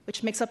wastewater,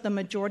 which makes up the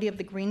majority of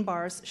the green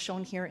bars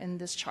shown here in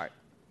this chart.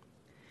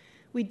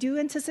 We do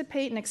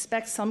anticipate and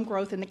expect some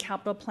growth in the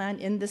capital plan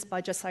in this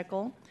budget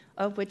cycle,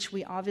 of which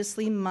we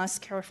obviously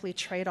must carefully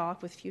trade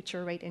off with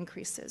future rate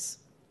increases.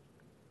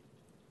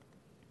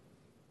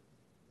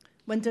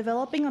 When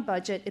developing a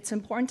budget, it's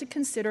important to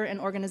consider an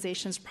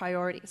organization's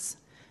priorities.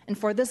 And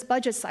for this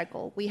budget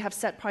cycle, we have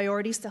set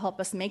priorities to help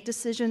us make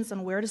decisions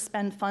on where to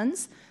spend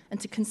funds and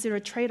to consider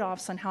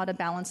trade-offs on how to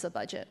balance the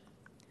budget.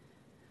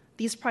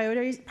 These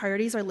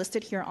priorities are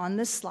listed here on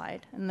this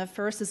slide, and the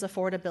first is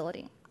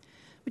affordability,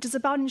 which is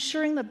about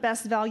ensuring the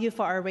best value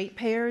for our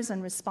ratepayers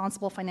and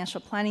responsible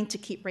financial planning to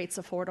keep rates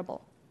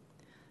affordable.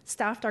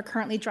 Staff are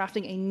currently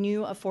drafting a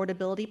new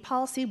affordability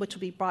policy, which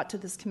will be brought to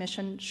this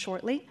commission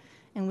shortly,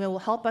 and will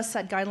help us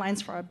set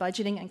guidelines for our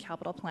budgeting and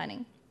capital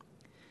planning.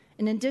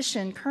 In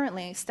addition,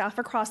 currently, staff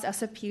across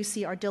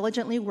SFPUC are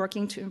diligently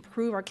working to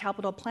improve our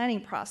capital planning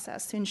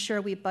process to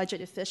ensure we budget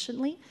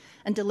efficiently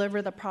and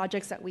deliver the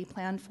projects that we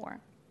plan for.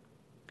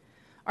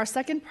 Our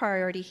second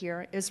priority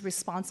here is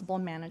responsible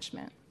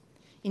management.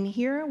 In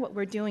here, what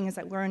we're doing is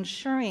that we're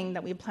ensuring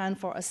that we plan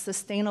for a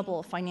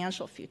sustainable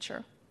financial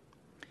future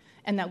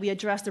and that we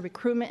address the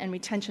recruitment and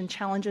retention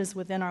challenges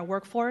within our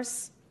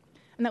workforce,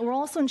 and that we're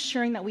also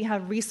ensuring that we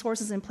have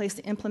resources in place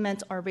to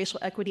implement our racial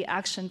equity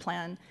action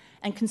plan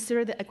and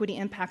consider the equity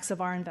impacts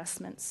of our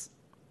investments.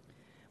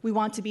 We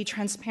want to be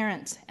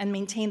transparent and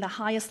maintain the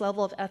highest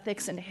level of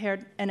ethics and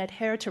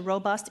adhere to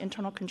robust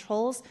internal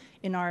controls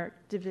in our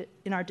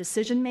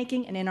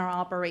decision-making and in our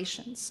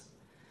operations.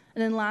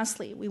 And then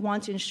lastly, we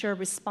want to ensure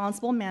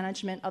responsible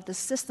management of the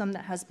system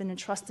that has been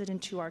entrusted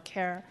into our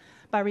care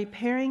by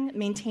repairing,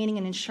 maintaining,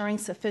 and ensuring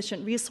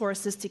sufficient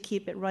resources to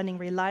keep it running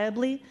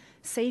reliably,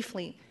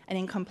 safely, and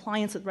in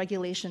compliance with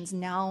regulations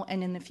now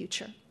and in the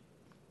future.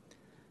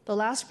 The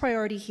last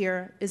priority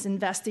here is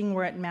investing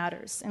where it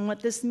matters. And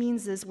what this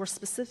means is we're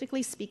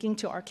specifically speaking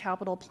to our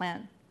capital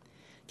plan.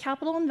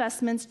 Capital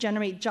investments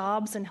generate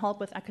jobs and help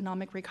with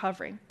economic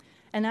recovery.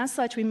 And as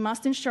such, we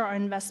must ensure our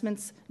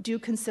investments do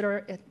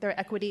consider their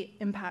equity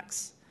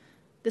impacts.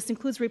 This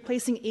includes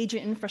replacing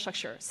aging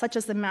infrastructure, such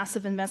as the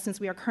massive investments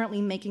we are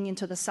currently making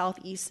into the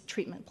Southeast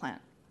Treatment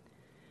Plant.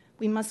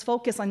 We must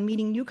focus on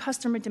meeting new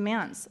customer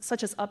demands,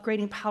 such as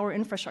upgrading power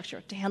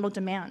infrastructure to handle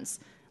demands,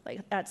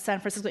 like at San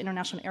Francisco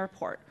International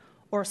Airport,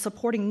 or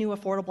supporting new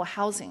affordable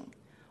housing,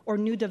 or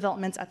new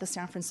developments at the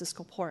San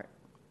Francisco Port.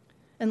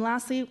 And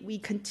lastly, we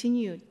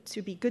continue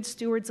to be good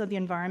stewards of the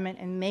environment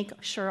and make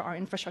sure our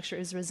infrastructure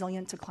is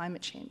resilient to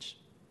climate change.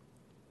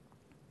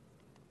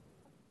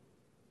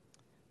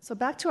 So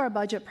back to our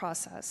budget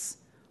process.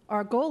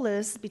 Our goal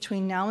is,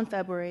 between now and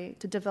February,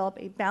 to develop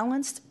a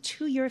balanced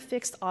 2-year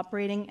fixed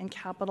operating and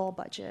capital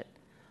budget,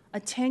 a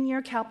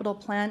 10-year capital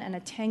plan, and a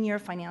 10-year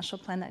financial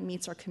plan that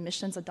meets our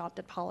Commission's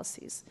adopted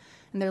policies.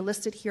 And they're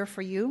listed here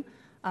for you.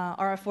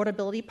 Our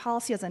affordability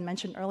policy, as I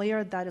mentioned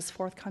earlier, that is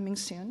forthcoming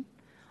soon.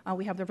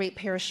 We have the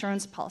ratepayer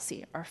assurance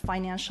policy, our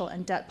financial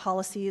and debt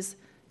policies,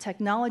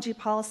 technology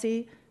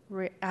policy,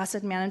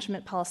 asset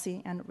management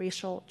policy, and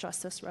racial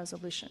justice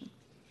resolution.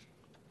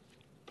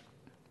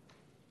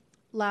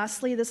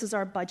 Lastly, this is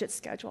our budget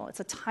schedule.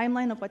 It's a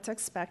timeline of what to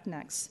expect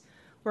next.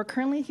 We're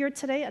currently here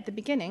today at the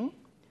beginning,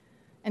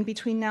 and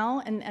between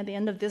now and at the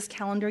end of this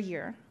calendar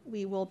year,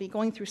 we will be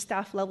going through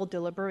staff-level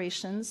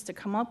deliberations to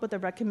come up with a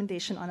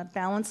recommendation on a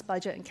balanced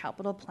budget and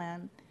capital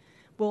plan.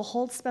 We'll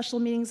hold special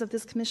meetings of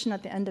this commission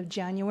at the end of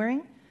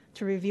January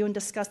to review and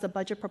discuss the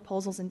budget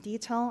proposals in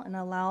detail and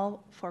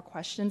allow for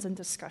questions and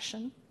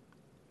discussion.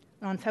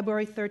 And on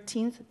February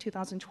 13th,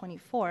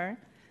 2024,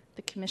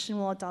 the commission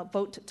will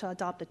vote to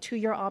adopt the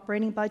 2-year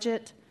operating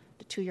budget,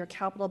 the 2-year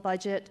capital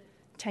budget,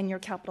 10-year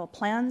capital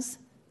plans,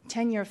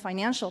 10-year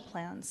financial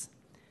plans.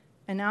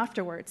 And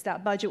afterwards,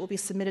 that budget will be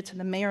submitted to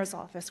the mayor's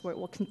office, where it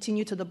will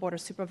continue to the Board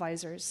of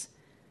Supervisors.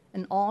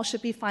 And all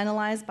should be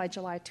finalized by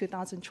July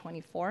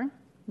 2024,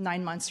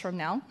 9 months from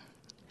now.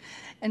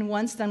 And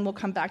once done, we'll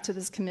come back to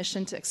this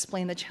commission to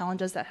explain the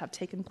challenges that have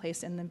taken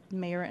place in the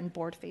mayor and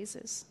board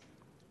phases.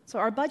 So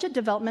our budget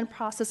development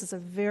process is a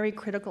very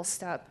critical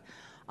step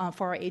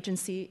for our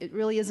agency. It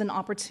really is an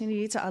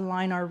opportunity to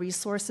align our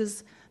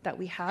resources that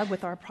we have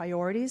with our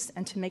priorities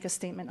and to make a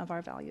statement of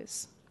our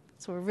values.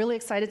 So we're really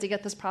excited to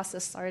get this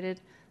process started.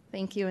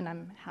 Thank you, and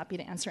I'm happy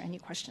to answer any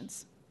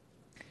questions.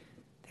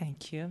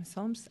 Thank you, Ms.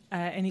 Holmes.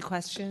 Any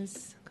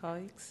questions,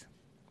 colleagues?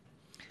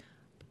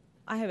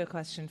 I have a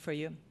question for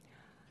you.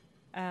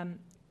 Can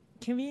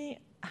we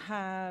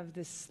have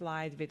this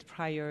slide with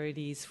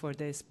priorities for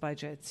this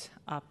budget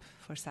up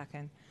for a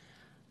second?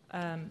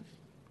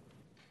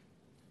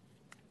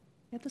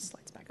 Yeah, the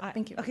slides back up.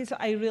 Thank you. Okay, so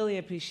I really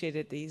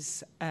appreciated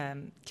these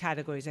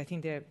categories. I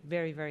think they're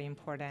very, very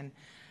important.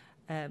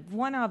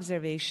 One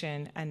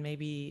observation and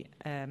maybe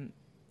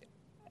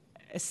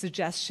a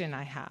suggestion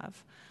I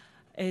have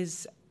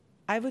is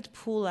I would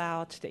pull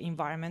out the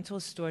environmental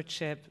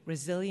stewardship,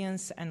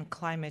 resilience, and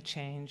climate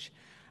change,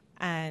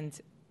 and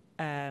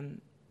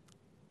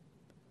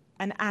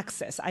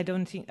access. I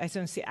don't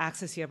see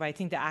access here, but I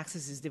think the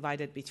access is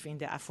divided between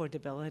the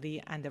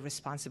affordability and the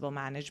responsible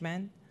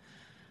management,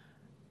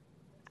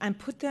 and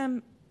put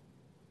them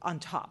on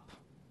top,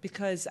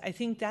 because I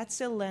think that's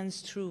the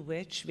lens through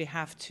which we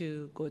have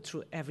to go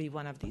through every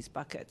one of these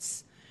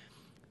buckets.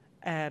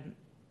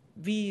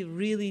 We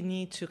really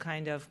need to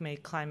kind of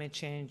make climate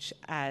change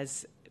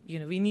as,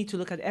 we need to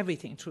look at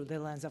everything through the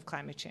lens of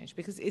climate change,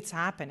 because it's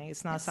happening.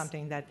 It's not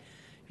something that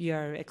we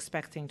are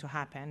expecting to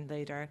happen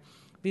later.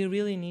 We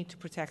really need to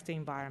protect the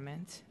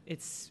environment.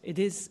 It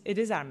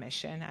is our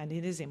mission, and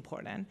it is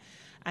important.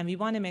 And we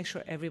want to make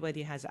sure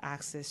everybody has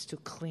access to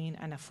clean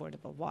and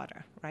affordable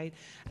water, right?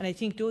 And I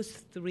think those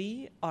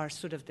three are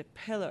sort of the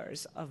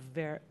pillars of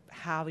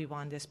how we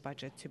want this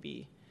budget to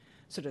be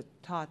sort of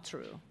thought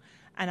through.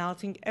 And I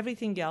think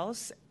everything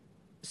else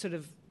sort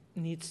of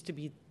needs to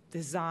be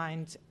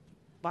designed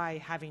by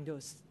having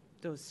those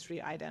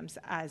three items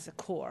as a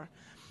core.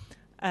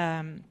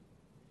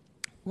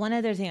 One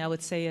other thing I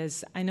would say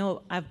is, I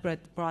know I've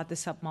brought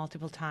this up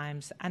multiple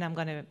times, and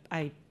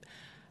I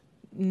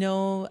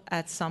know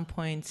at some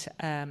point,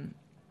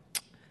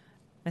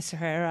 Mr.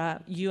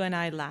 Herrera, you and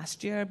I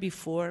last year,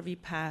 before we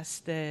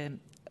passed the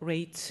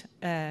rate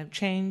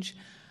change,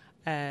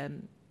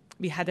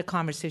 we had a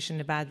conversation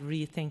about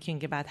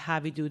rethinking about how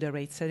we do the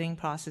rate setting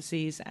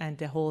processes and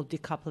the whole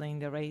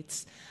decoupling the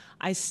rates.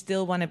 I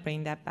still want to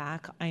bring that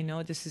back. I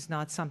know this is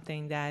not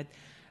something that,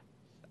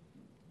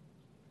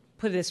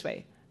 put it this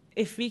way,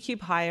 if we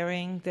keep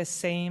hiring the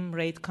same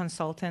rate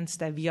consultants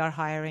that we are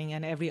hiring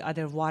and every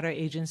other water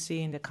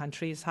agency in the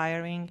country is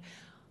hiring,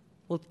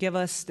 will give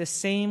us the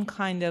same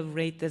kind of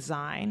rate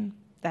design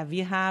that we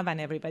have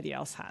and everybody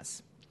else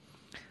has.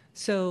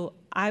 So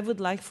I would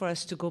like for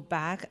us to go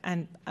back,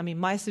 and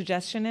my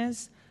suggestion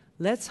is,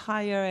 let's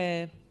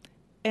hire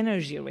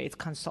energy rate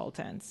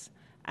consultants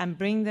and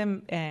bring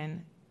them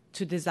in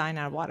to design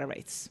our water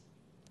rates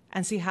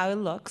and see how it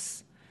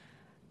looks.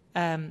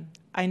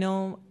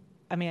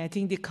 I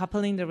think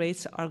decoupling the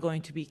rates are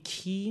going to be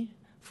key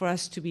for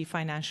us to be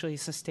financially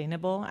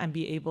sustainable and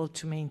be able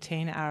to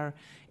maintain our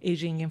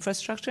aging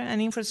infrastructure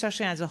and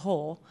infrastructure as a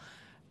whole,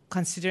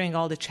 considering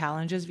all the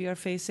challenges we are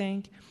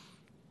facing.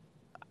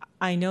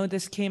 I know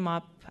this came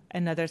up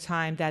another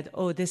time that,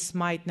 this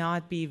might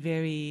not be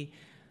very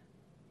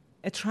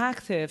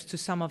attractive to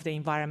some of the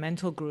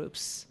environmental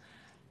groups.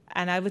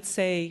 And I would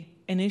say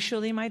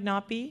initially might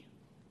not be,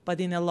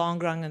 but in the long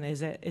run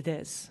it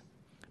is.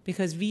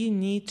 Because we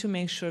need to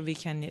make sure we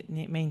can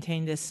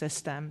maintain this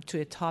system to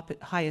the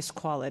highest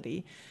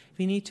quality.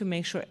 We need to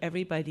make sure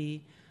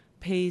everybody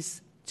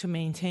pays to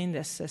maintain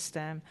this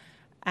system.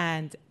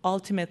 And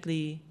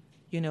ultimately,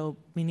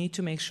 we need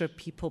to make sure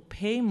people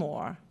pay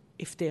more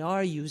if they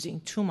are using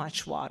too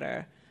much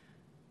water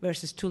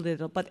versus too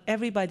little. But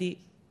everybody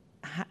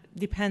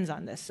depends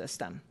on this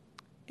system.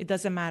 It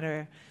doesn't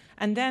matter.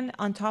 And then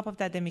on top of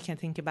that, then we can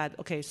think about,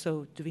 okay,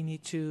 so do we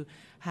need to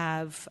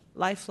have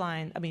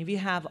Lifeline? We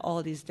have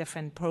all these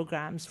different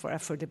programs for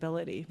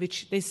affordability,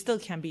 which they still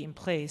can be in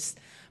place,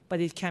 but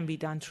it can be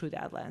done through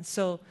that lens.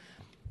 So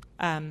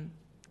I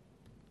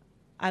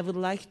would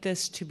like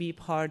this to be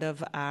part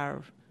of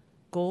our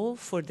goal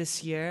for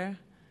this year,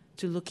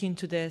 to look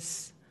into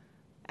this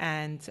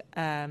and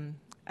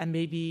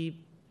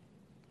maybe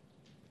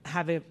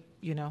have a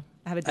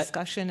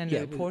discussion and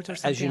a report or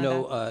something. As you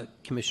know,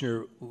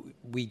 Commissioner,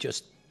 we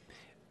just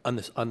on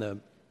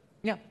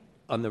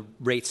the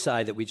rate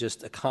side that we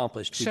just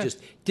accomplished, we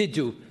just did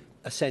do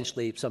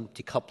essentially some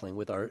decoupling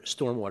with our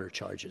stormwater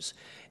charges,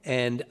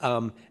 and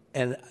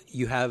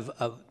you have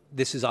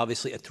this is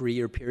obviously a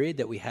 3-year period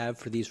that we have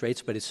for these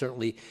rates, but it's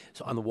certainly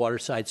on the water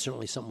side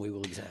certainly something we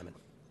will examine.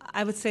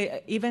 I would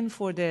say even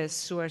for the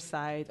sewer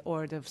side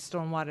or the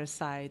stormwater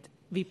side,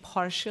 we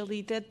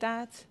partially did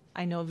that.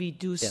 I know we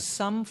do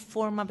some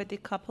form of a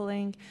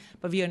decoupling,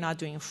 but we are not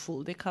doing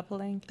full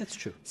decoupling. That's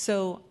true.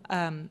 So,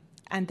 and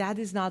that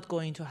is not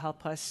going to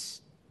help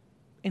us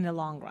in the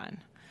long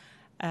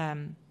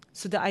run.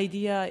 So the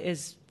idea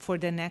is for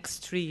the next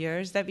 3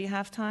 years that we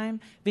have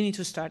time, we need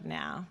to start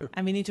now. Sure.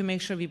 And we need to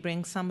make sure we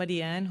bring somebody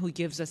in who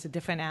gives us a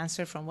different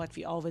answer from what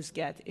we always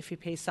get if we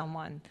pay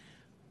someone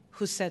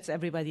who sets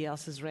everybody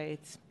else's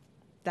rates.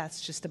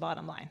 That's just the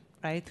bottom line.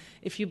 Right?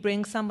 If you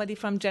bring somebody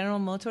from General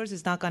Motors,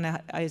 it's not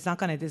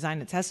gonna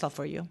design a Tesla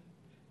for you.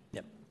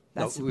 Yep.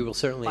 No, we will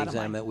certainly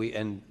examine that.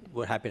 And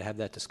we're happy to have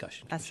that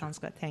discussion. That sounds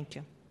good. Thank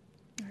you.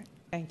 All right.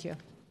 Thank you.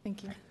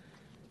 Thank you.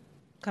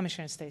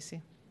 Commissioner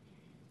Stacy.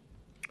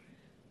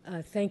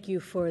 Thank you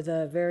for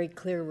the very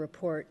clear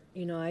report.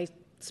 I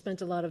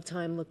spent a lot of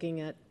time looking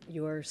at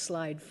your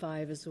slide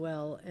 5 as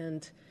well,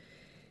 and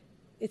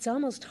it's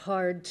almost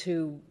hard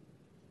to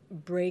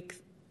break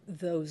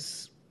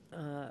those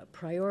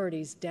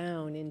priorities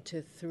down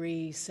into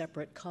 3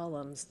 separate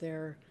columns.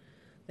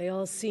 They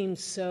all seem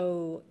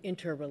so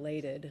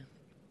interrelated,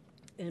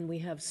 and we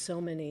have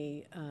so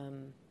many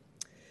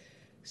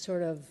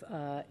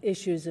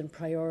issues and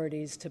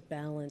priorities to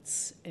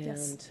balance and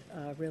Yes.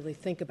 really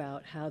think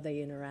about how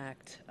they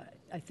interact.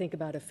 I think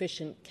about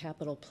efficient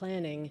capital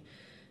planning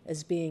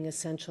as being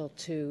essential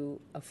to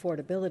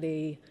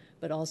affordability,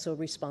 but also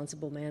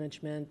responsible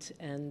management,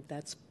 and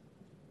that's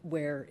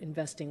where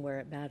investing where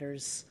it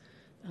matters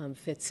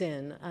fits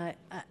in.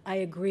 I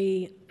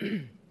agree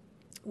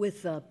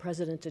with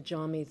President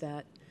Ajami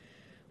that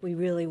we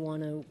really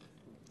want to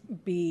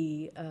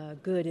be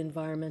good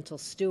environmental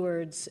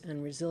stewards,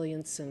 and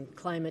resilience and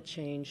climate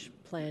change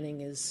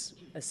planning is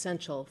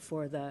essential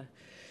for the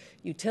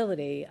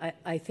utility.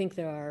 I think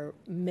there are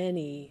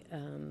many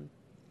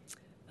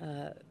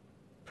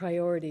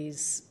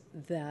priorities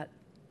that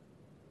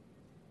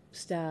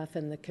staff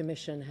and the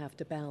commission have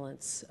to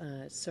balance.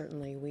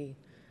 Certainly,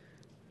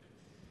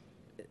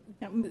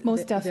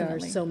 Most there are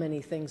definitely. so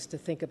many things to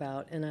think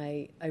about, and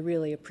I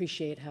really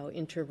appreciate how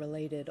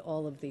interrelated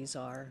all of these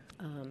are,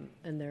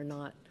 and they're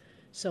not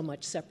so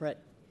much separate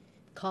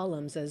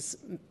columns as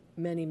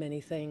many, many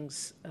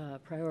things,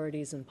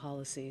 priorities and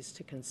policies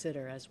to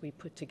consider as we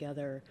put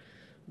together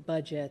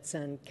budgets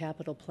and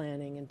capital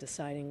planning and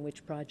deciding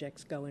which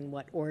projects go in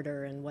what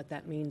order and what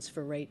that means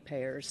for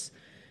ratepayers.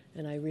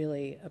 And I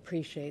really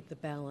appreciate the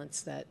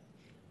balance that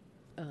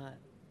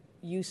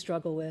you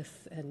struggle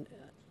with, and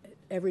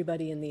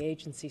everybody in the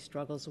agency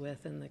struggles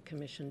with, and the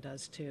commission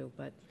does too.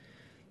 But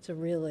it's a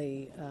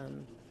really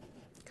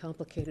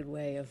complicated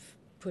way of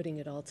putting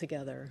it all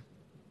together.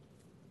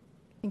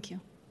 Thank you.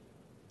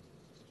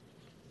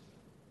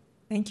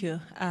 Thank you.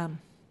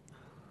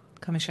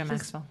 Commissioner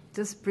Maxwell.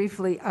 Just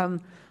briefly,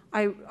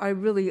 I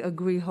really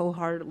agree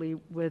wholeheartedly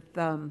with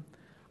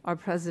our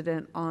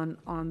president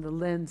on the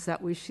lens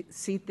that we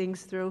see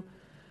things through.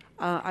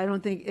 I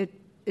don't think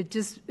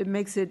it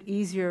makes it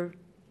easier,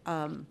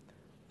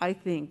 I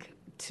think,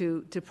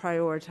 to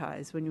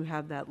prioritize when you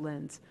have that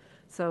lens.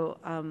 So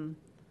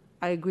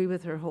I agree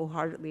with her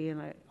wholeheartedly, and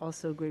I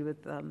also agree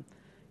with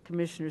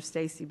Commissioner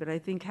Stacy, but I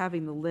think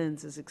having the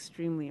lens is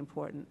extremely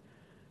important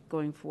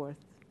going forth.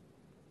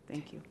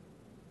 Thank you.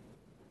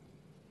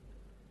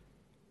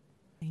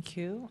 Thank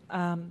you.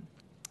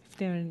 If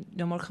there are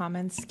no more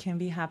comments, can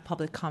we have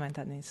public comment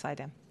on this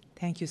item?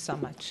 Thank you so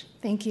much.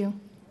 Thank you.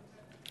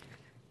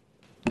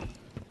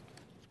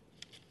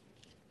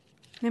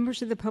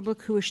 Members of the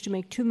public who wish to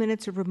make 2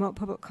 minutes of remote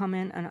public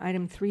comment on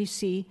item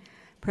 3C,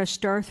 press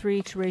star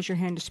 3 to raise your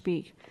hand to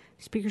speak.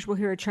 Speakers will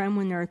hear a chime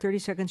when there are 30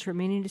 seconds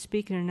remaining to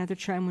speak, and another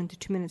chime when the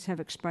 2 minutes have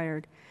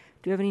expired.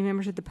 Do you have any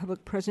members of the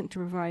public present to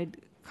provide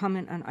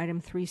comment on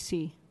item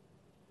 3C?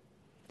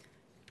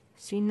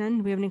 Seeing none,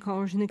 do we have any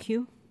callers in the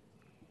queue?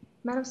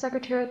 Madam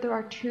Secretary, there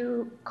are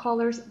 2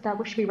 callers that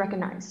wish to be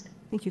recognized.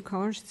 Thank you,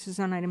 callers. This is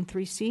on item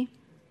 3C.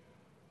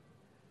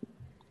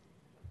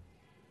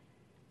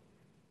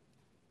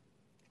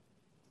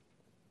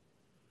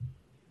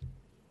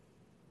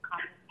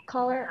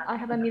 Caller, I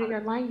have unmuted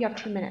your line. You have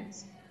 2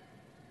 minutes.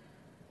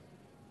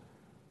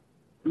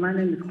 My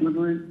name is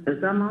Gwendolyn.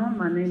 Is I'm on?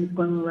 My name is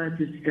Gwendolyn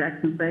Rogers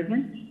Jackson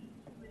Fagan.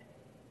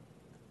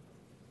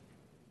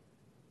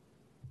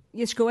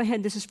 Yes, go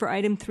ahead. This is for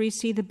item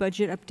 3C, the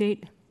budget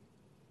update.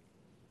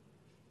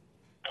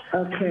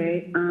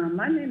 Okay.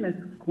 My name is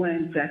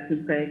Gwen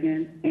Jackson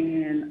Fagan,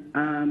 and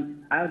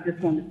I just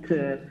wanted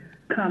to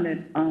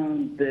comment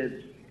on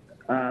this,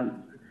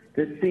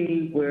 to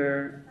see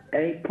where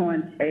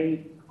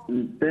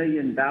 $8.8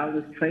 billion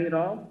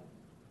trade-off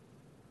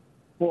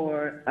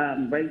for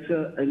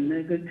racial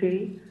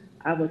inequity.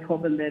 I was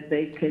hoping that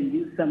they can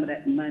use some of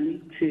that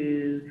money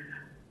to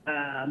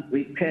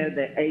repair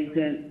the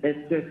agent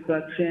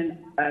infrastructure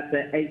at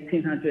the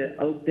 1800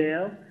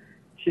 Oakdale,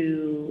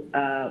 to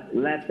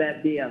let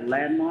that be a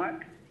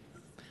landmark.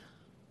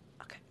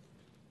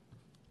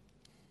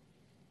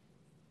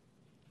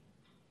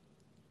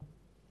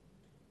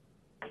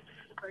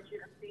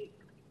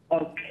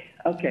 Okay.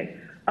 Okay.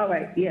 All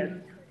right. Yes.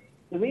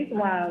 The reason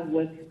why I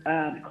was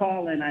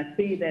calling, I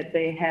see that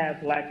they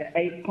have like an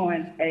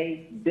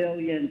 $8.8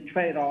 billion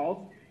trade-off,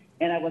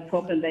 and I was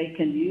hoping they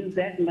can use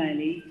that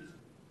money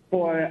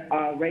for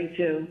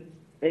racial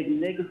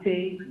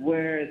inequity,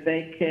 where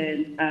they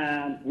can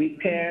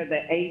repair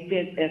the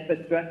aging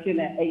infrastructure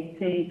at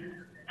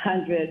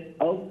 1800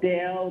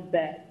 Oakdale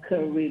that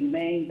could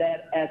remain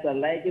that as a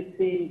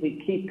legacy.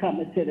 We keep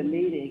coming to the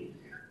meeting,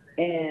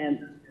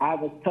 and I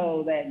was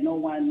told that no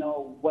one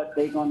knows what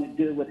they're going to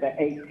do with the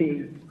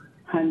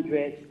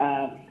 1800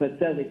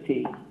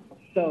 facility.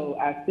 So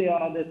I see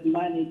all this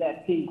money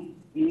that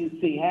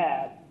PUC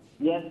has.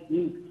 Yes,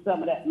 use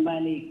some of that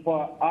money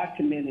for our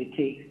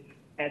community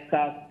at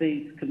South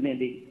Seas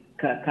Community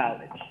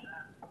College.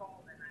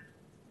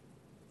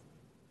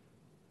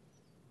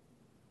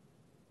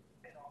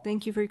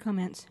 Thank you for your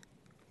comments.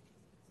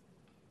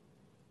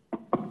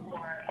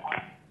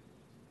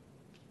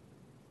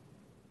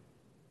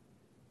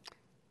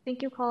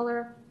 Thank you,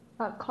 caller.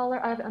 Caller,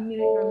 I've unmuted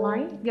your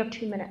line. You have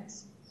 2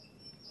 minutes.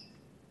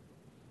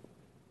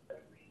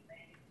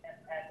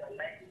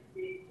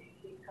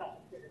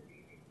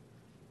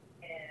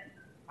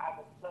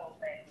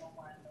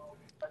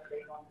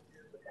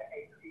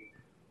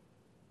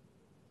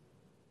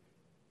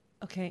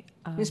 Okay.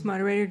 Ms.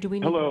 Moderator, do we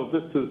need... Hello,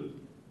 this is,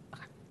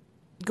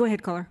 Go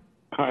ahead, caller.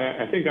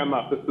 hi, I think I'm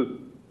up. This is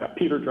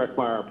Peter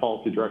Dreckmeyer,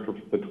 Policy Director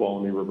for the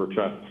Tuolumne River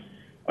Trust.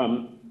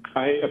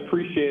 I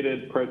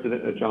appreciated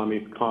President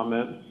Ajami's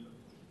comments.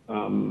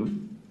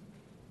 Decoupling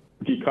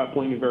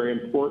very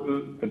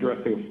important,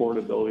 addressing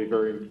affordability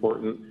very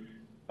important.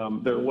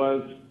 There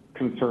was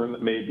concern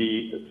that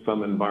maybe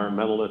some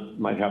environmentalists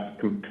might have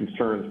some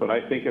concerns, but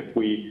I think if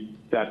we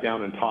sat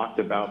down and talked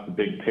about the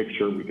big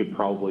picture, we could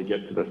probably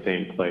get to the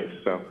same place.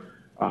 So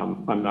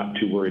I'm not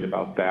too worried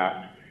about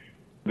that.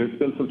 There's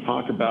been some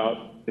talk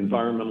about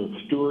environmental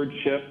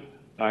stewardship.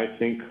 I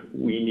think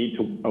we need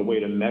a way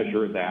to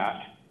measure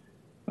that.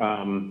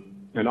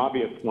 An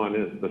obvious one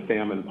is the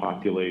salmon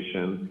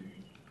population.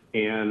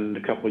 And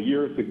a couple of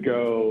years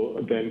ago,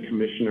 then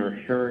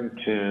Commissioner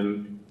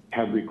Harrington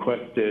had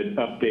requested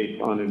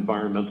updates on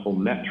environmental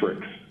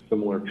metrics,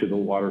 similar to the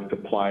water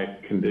supply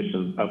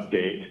conditions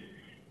update.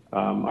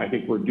 I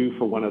think we're due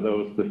for one of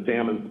those. The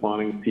salmon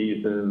spawning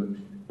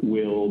season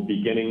will be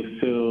beginning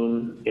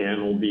soon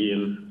and will be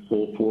in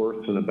full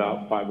force in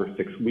about 5 or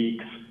 6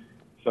 weeks.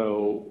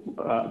 So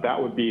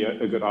that would be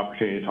a good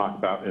opportunity to talk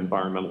about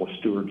environmental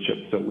stewardship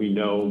so we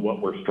know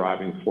what we're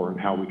striving for and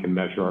how we can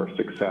measure our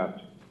success.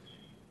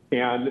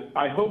 And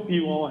I hope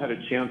you all had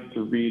a chance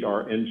to read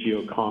our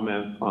NGO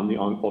comments on the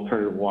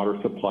alternative water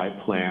supply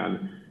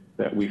plan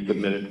that we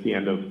submitted at the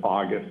end of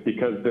August,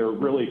 because they're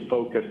really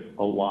focused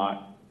a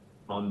lot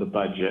on the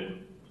budget.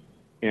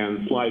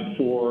 And slide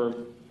 4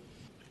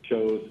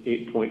 shows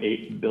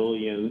 $8.8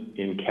 billion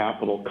in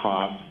capital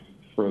costs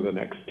for the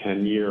next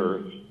 10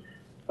 years.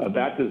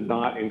 That does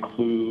not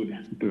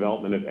include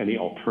development of any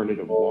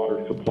alternative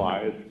water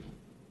supplies,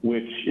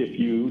 which if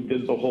you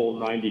did the whole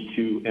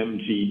 92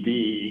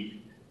 MGD,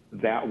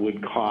 that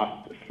would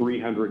cost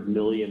 $300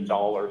 million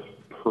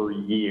per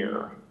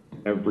year,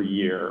 every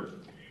year.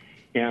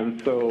 And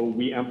so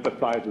we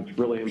emphasize it's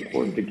really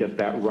important to get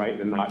that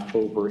right and not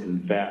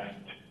over-invest.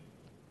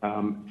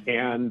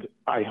 And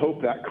I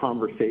hope that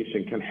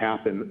conversation can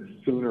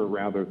happen sooner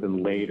rather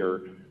than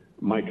later.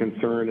 My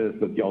concern is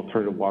that the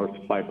alternative water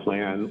supply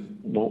plan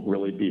won't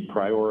really be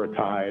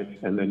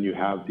prioritized, and then you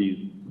have these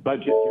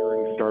budget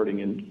hearings starting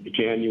in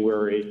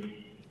January,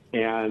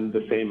 and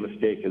the same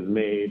mistake is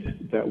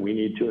made that we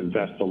need to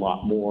invest a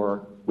lot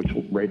more, which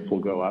rates will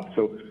go up.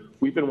 So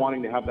we've been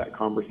wanting to have that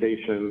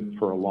conversation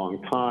for a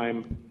long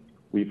time.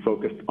 We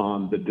focused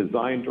on the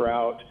design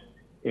drought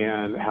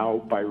and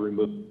how by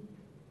removing...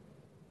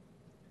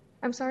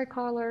 I'm sorry,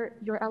 caller,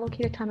 your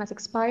allocated time has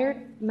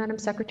expired. Madam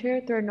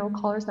Secretary, there are no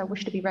callers that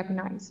wish to be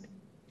recognized.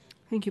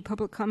 Thank you.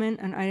 Public comment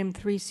on item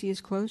 3C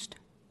is closed.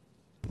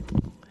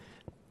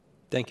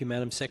 Thank you,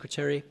 Madam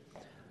Secretary.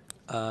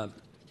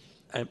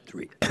 Item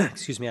 3,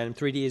 excuse me, item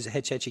 3D is a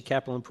Hetch Hetchy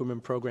Capital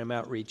Improvement Program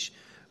Outreach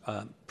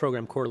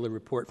Program Quarterly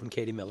Report from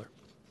Katie Miller.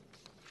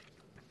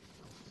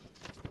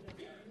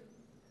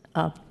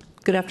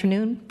 Good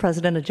afternoon,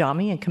 President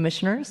Ajami and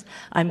Commissioners.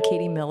 I'm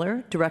Katie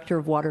Miller, Director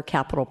of Water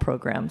Capital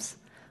Programs.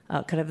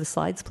 Could I have the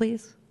slides,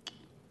 please?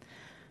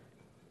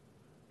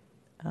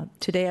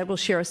 Today I will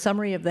share a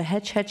summary of the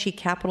Hetch Hetchy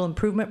Capital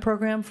Improvement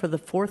Program for the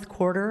fourth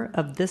quarter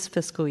of this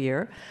fiscal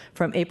year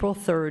from April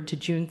 3rd to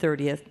June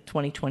 30th,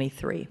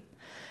 2023.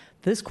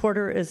 This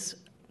photo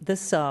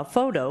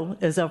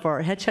is of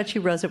our Hetch Hetchy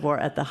Reservoir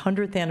at the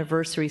 100th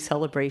anniversary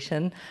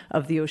celebration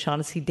of the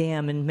O'Shaughnessy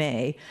Dam in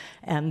May.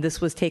 And this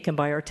was taken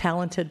by our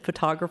talented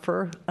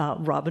photographer,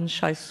 Robin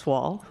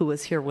Scheiswall, who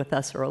was here with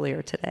us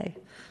earlier today.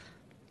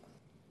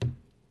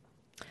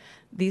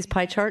 These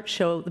pie charts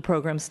show the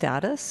program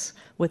status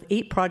with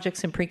 8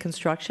 projects in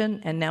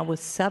pre-construction and now with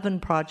 7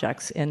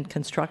 projects in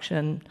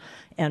construction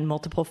and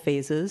multiple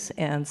phases,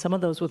 and some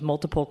of those with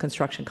multiple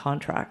construction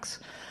contracts.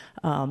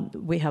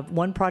 We have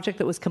 1 project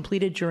that was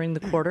completed during the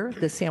quarter,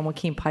 the San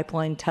Joaquin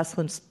Pipeline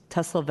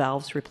Tesla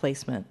valves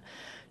replacement.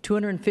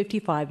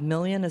 $255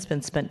 million has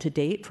been spent to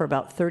date for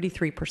about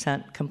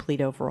 33% complete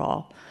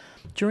overall.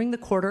 During the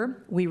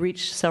quarter, we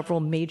reached several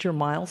major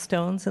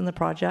milestones in the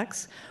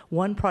projects.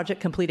 1 project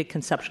completed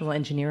conceptual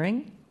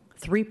engineering,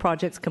 3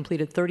 projects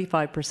completed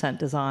 35%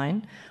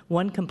 design,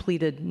 1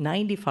 completed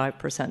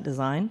 95%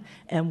 design,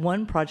 and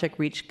 1 project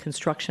reached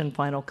construction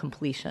final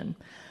completion.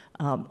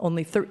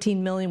 Only $13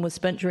 million was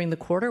spent during the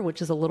quarter,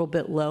 which is a little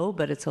bit low,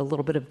 but it's a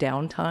little bit of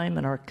downtime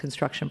in our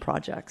construction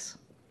projects.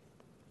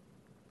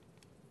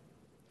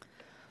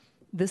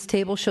 This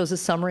table shows a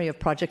summary of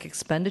project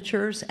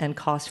expenditures and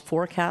cost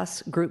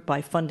forecasts grouped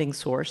by funding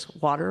source,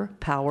 water,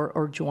 power,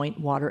 or joint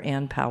water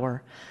and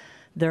power.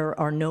 There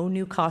are no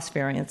new cost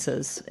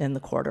variances in the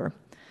quarter.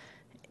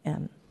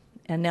 And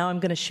now I'm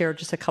going to share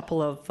just a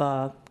couple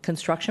of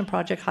construction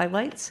project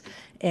highlights.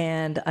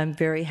 And I'm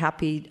very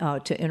happy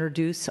to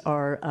introduce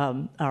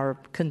our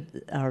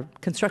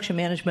Construction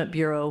Management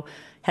Bureau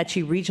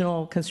Hetchy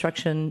Regional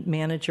Construction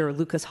Manager,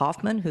 Lucas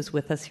Hoffman, who's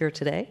with us here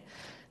today.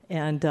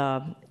 And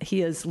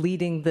he is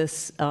leading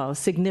this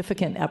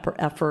significant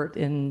effort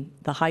in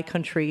the high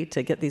country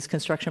to get these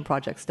construction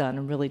projects done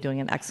and really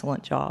doing an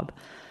excellent job.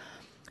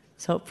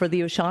 So for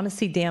the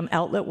O'Shaughnessy Dam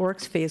Outlet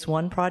Works Phase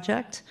 1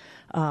 project,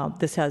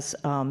 this has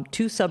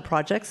 2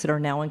 sub-projects that are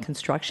now in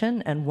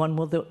construction and one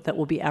that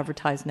will be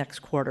advertised next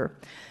quarter.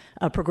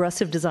 A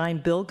Progressive Design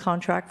build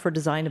contract for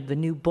design of the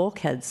new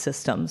bulkhead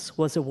systems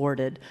was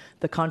awarded.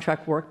 The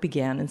contract work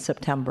began in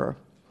September.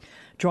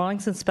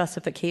 Drawings and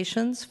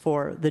specifications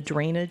for the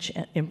drainage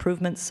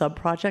improvement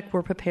sub-project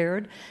were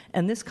prepared,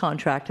 and this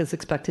contract is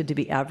expected to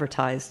be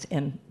advertised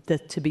and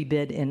to be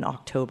bid in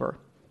October.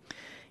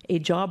 A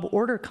job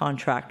order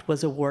contract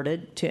was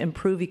awarded to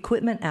improve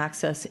equipment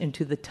access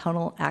into the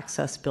tunnel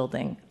access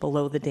building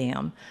below the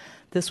dam.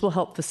 This will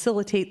help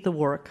facilitate the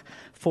work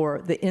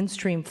for the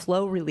in-stream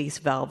flow release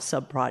valve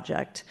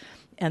sub-project,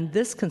 and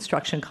this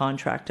construction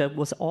contract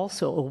was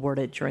also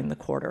awarded during the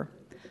quarter.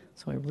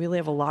 So we really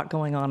have a lot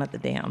going on at the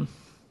dam.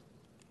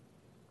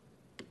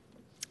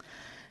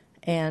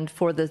 And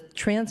for the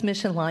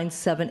transmission line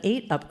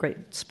 7-8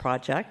 upgrades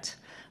project,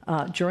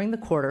 during the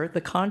quarter,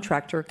 the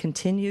contractor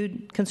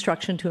continued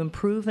construction to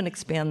improve and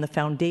expand the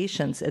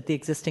foundations at the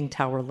existing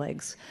tower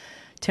legs.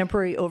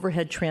 Temporary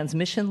overhead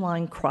transmission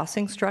line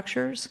crossing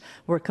structures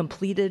were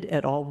completed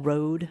at all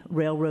road,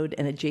 railroad,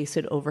 and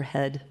adjacent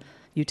overhead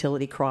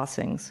utility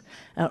crossings.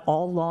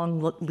 All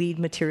long lead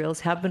materials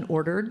have been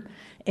ordered,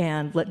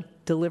 and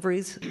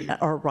deliveries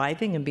are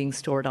arriving and being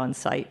stored on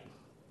site.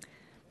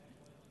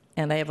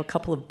 And I have a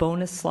couple of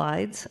bonus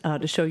slides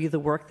to show you the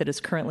work that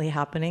is currently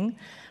happening.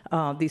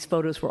 These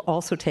photos were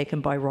also taken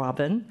by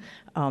Robin.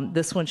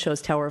 This one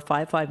shows Tower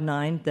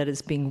 559 that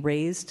is being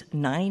raised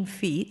 9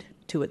 feet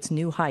to its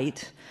new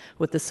height,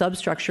 with the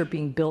substructure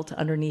being built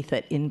underneath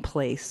it in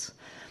place.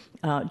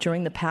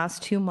 During the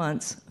past 2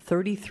 months,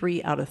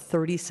 33 out of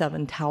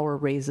 37 tower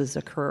raises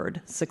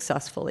occurred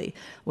successfully,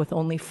 with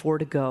only 4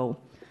 to go.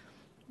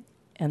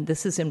 And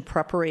this is in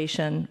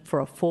preparation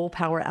for a full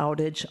power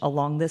outage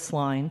along this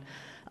line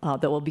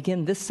that will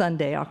begin this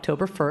Sunday,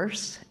 October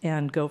 1st,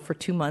 and go for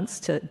 2 months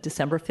to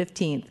December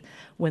 15th,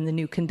 when the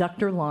new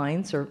conductor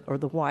lines, or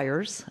the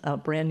wires,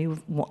 brand new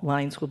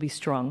lines will be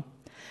strung.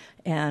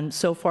 And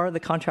so far, the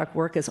contract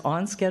work is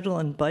on schedule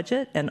and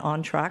budget and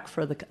on track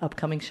for the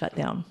upcoming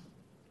shutdown.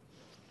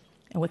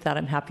 And with that,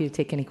 I'm happy to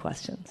take any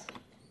questions.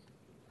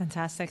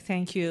 Fantastic.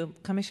 Thank you.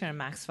 Commissioner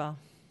Maxwell.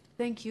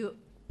 Thank you.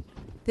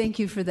 Thank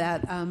you for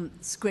that.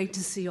 It's great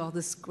to see all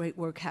this great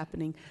work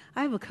happening.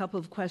 I have a couple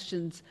of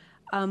questions.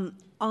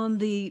 On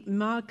the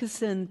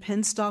moccasin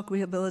penstock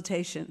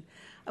rehabilitation,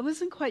 I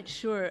wasn't quite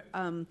sure.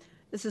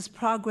 This is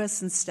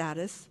progress and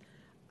status,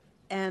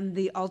 and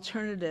the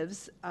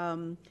alternatives.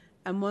 And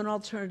one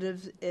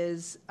alternative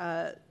is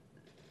a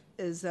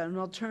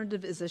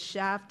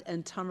shaft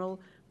and tunnel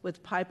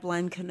with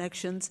pipeline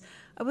connections.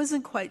 I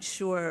wasn't quite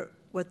sure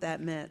what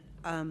that meant.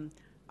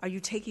 Are you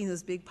taking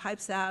those big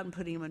pipes out and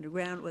putting them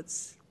underground?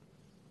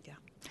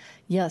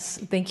 Yes,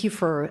 thank you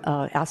for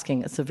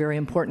asking. It's a very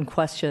important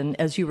question.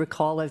 As you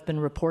recall, I've been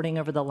reporting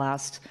over the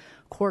last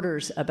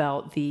quarters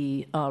about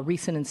the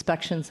recent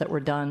inspections that were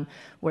done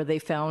where they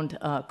found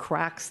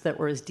cracks that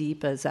were as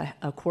deep as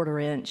a quarter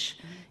inch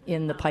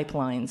in the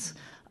pipelines.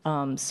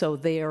 So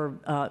they are,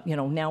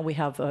 now we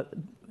have a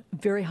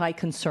very high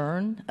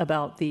concern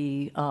about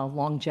the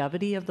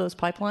longevity of those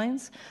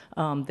pipelines.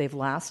 They've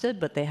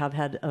lasted, but they have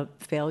had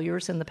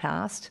failures in the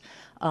past.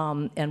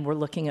 And we're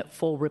looking at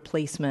full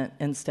replacement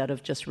instead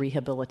of just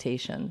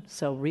rehabilitation.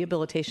 So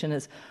rehabilitation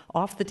is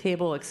off the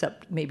table,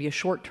 except maybe a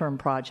short-term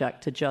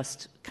project to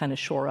just kind of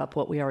shore up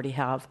what we already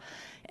have.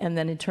 And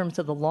then in terms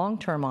of the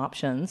long-term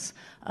options,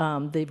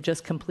 they've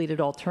just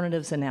completed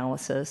alternatives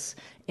analysis,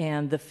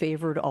 and the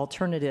favored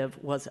alternative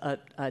was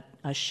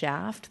a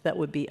shaft that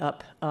would be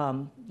up,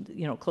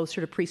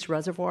 closer to Priest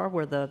Reservoir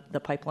where the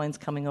pipeline's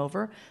coming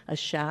over, a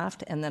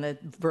shaft, and then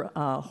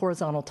a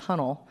horizontal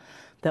tunnel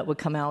that would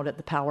come out at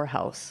the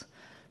powerhouse.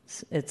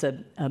 It's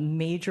a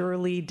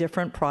majorly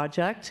different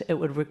project. It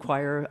would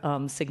require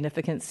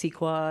significant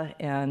CEQA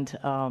and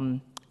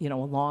a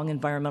long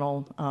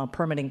environmental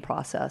permitting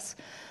process.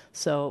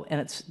 So, and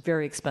it's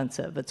very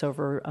expensive. It's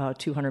over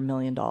 $200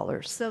 million.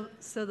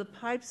 So the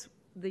pipes,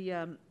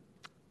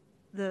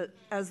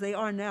 as they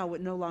are now,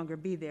 would no longer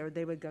be there.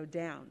 They would go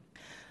down.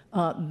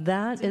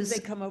 As they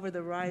come over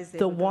the rise,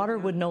 the water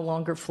would no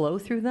longer flow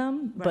through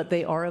them, but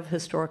they are of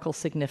historical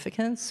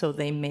significance, so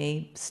they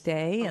may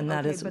stay, and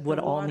that would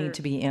all need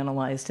to be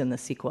analyzed in the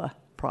CEQA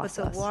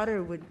process. But the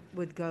water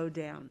would go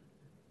down.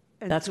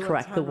 That's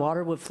correct. The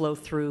water would flow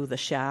through the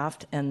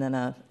shaft and then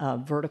a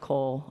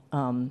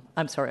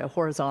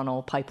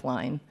horizontal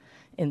pipeline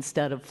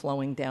instead of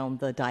flowing down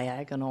the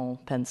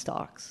diagonal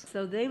penstocks.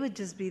 So they would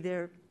just be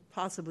there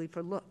possibly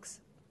for looks.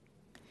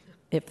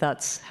 If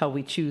that's how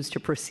we choose to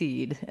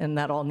proceed, and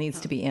that all needs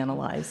to be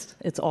analyzed.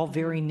 It's all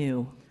very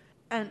new.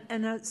 And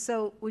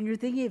so when you're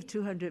thinking of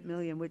 $200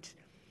 million, which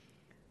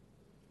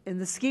in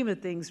the scheme of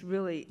things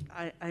really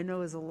I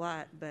know is a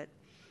lot, but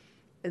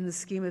in the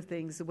scheme of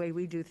things, the way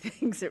we do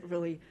things, it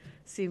really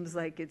seems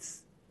like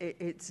it's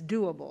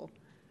doable.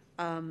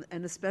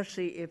 And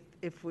especially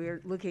if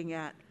we're looking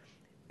at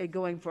it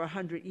going for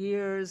 100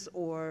 years,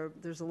 or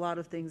there's a lot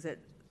of things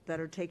that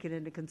are taken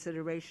into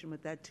consideration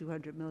with that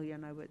 $200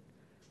 million,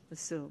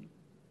 assume?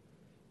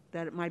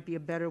 That it might be a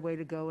better way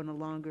to go and a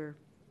longer?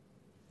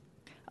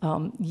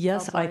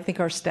 Yes, I life? think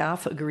our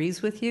staff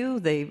agrees with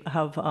you. They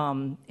have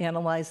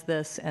analyzed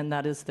this, and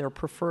that is their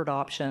preferred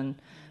option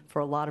for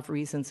a lot of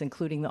reasons,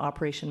 including the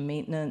operation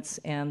maintenance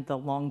and the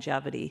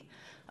longevity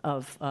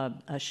of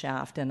a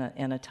shaft and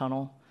a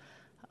tunnel.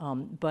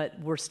 But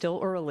we're still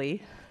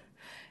early,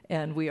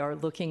 and we are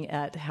looking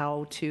at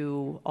how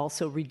to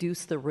also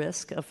reduce the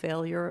risk of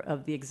failure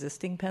of the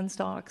existing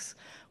penstocks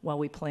while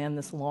we plan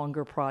this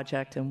longer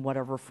project in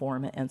whatever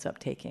form it ends up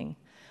taking.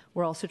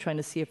 We're also trying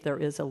to see if there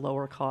is a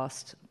lower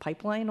cost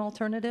pipeline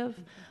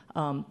alternative,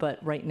 but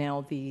right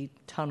now the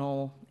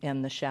tunnel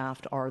and the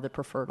shaft are the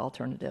preferred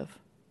alternative.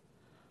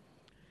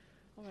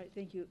 All right,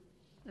 thank you.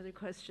 Another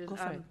question. Go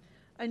for it.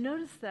 I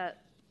noticed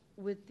that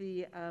with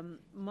the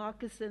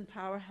Moccasin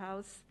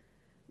Powerhouse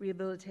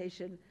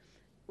rehabilitation,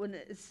 when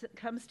it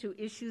comes to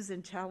issues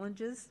and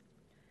challenges,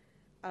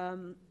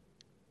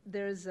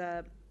 there's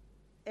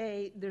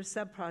there's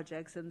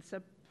sub-projects, and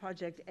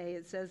sub-project A,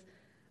 it says,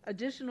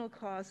 additional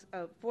costs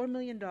of $4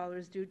 million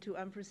due to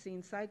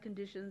unforeseen site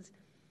conditions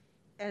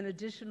and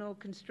additional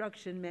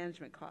construction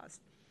management costs.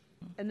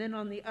 And then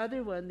on the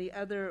other one, the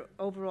other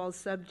overall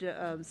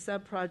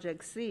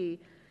sub-project C,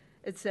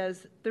 it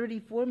says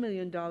 $34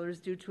 million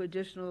due to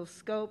additional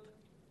scope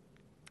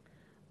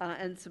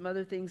and some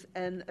other things,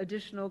 and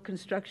additional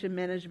construction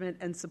management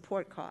and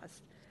support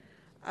costs.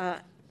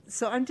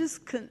 So I'm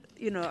just,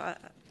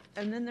 and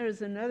then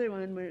there's another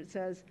one where it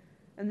says,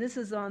 and this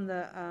is on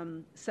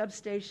the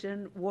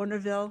substation,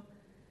 Warnerville.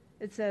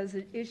 It says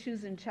that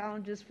issues and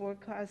challenges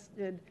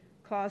forecasted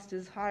cost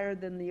is higher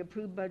than the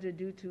approved budget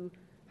due to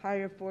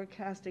higher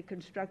forecasted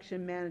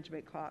construction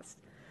management costs.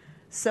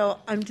 So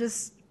I'm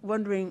just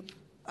wondering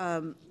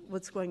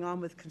what's going on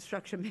with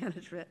construction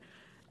management,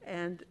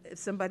 and if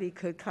somebody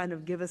could kind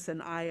of give us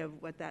an eye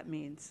of what that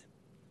means.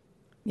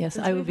 Yes,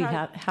 Since I would we've be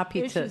had happy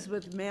to. Issues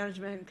with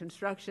management and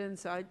construction,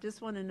 so I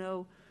just want to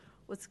know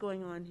what's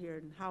going on here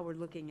and how we're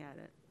looking at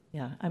it.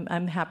 Yeah,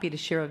 I'm happy to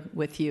share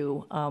with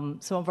you.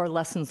 Some of our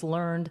lessons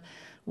learned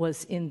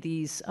was in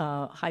these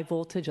high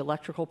voltage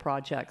electrical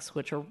projects,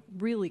 which are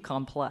really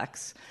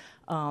complex.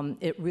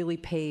 It really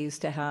pays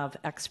to have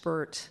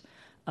expert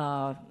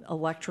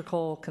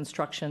electrical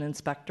construction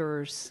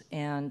inspectors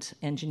and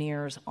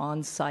engineers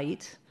on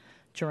site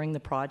during the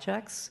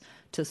projects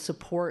to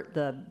support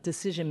the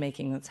decision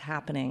making that's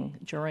happening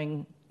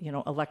during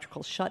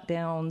electrical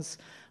shutdowns,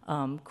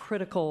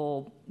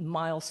 critical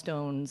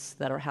milestones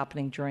that are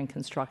happening during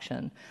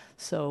construction.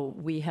 So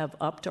we have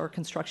upped our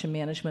construction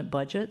management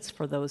budgets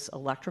for those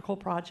electrical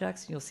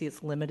projects. You'll see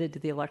it's limited to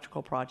the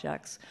electrical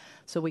projects,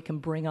 so we can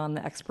bring on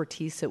the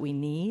expertise that we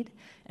need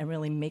and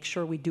really make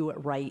sure we do it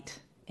right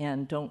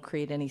and don't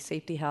create any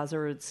safety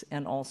hazards,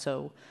 and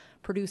also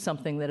produce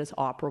something that is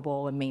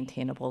operable and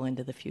maintainable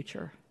into the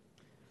future.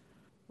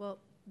 Well,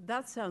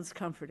 that sounds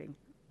comforting.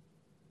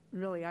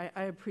 Really, I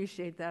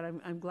appreciate that.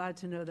 I'm glad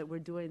to know that we're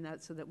doing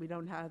that so that we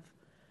don't have,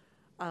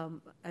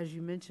 as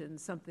you mentioned,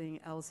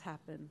 something else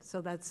happen. So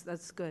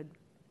that's good.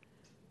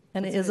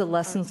 And it is a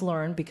lessons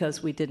learned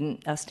because we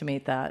didn't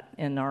estimate that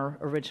in our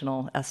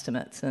original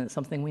estimates, and it's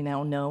something we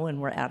now know and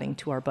we're adding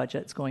to our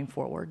budgets going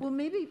forward. Well,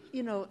 maybe,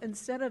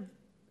 instead of,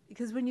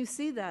 because when you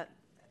see that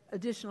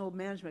additional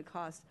management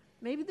cost,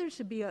 maybe there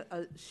should be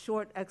a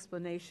short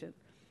explanation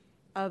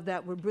of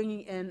that we're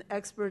bringing in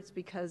experts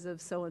because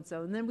of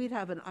so-and-so, and then we'd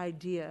have an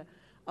idea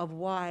of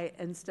why,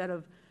 instead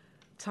of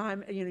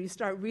time, you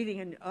start reading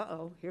and,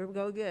 here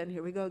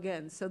we go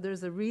again. So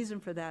there's a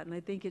reason for that, and I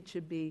think it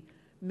should be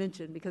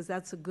mentioned because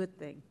that's a good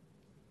thing.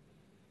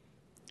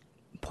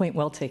 Point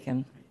well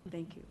taken.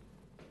 Thank you.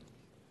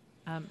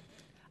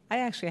 I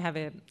actually have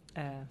a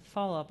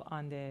follow-up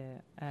on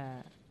the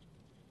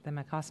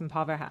Moccasin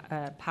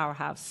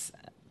Powerhouse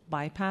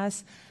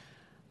bypass.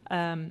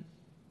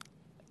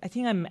 I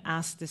think I'm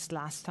asked this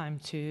last time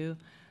too.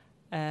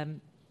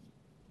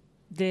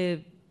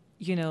 The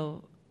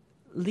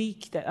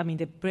leak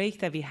the break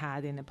that we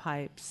had in the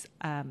pipes,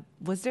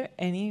 was there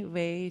any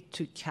way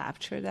to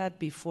capture that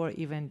before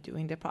even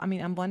doing the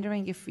I'm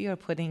wondering if we are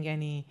putting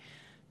any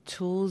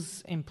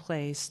tools in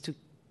place to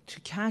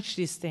catch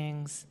these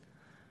things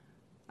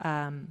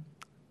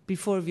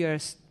before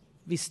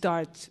we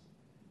start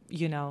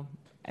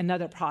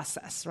another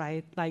process,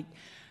 right? Like,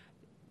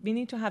 we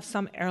need to have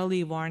some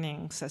early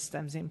warning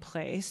systems in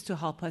place to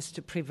help us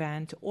to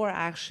prevent or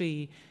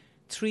actually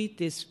treat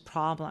these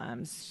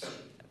problems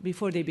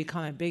before they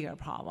become a bigger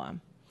problem.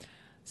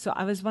 So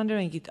I was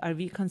wondering, are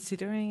we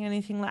considering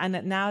anything?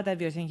 And now that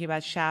we're thinking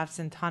about shafts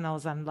and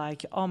tunnels, I'm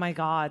like, oh my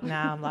God,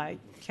 now I'm like,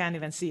 can't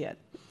even see it.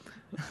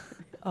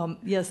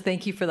 Yes,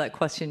 thank you for that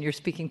question. You're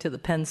speaking to the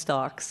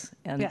penstocks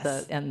and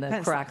Yes,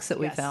 the cracks that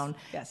we yes, found.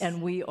 yes. And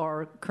we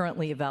are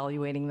currently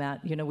evaluating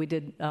that. We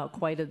did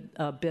quite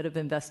a bit of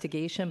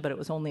investigation, but it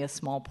was only a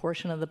small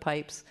portion of the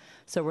pipes.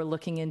 So we're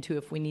looking into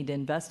if we need to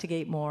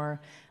investigate more.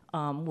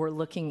 We're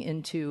looking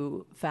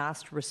into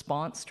fast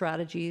response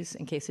strategies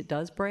in case it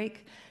does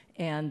break,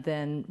 and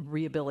then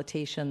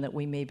rehabilitation that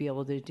we may be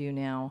able to do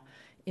now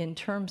In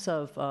terms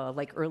of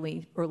like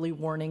early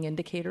warning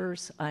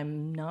indicators,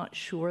 I'm not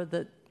sure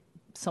that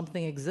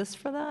something exists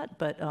for that,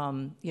 but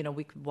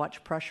we could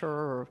watch pressure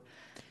or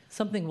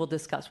something we'll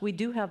discuss. We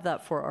do have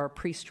that for our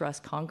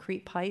pre-stressed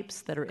concrete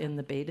pipes that are in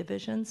the Bay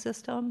Division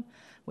system.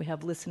 We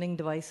have listening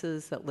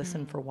devices that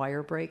listen for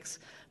wire breaks,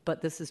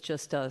 but this is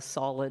just a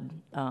solid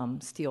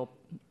steel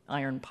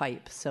iron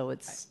pipe, so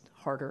it's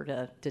harder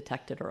to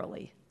detect it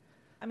early.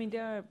 I mean,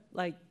 there are,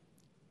 like,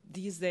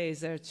 these days,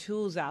 there are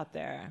tools out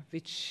there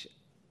which,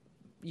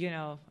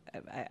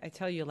 I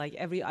tell you, like,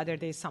 every other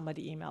day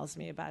somebody emails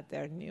me about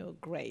their new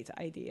great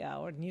idea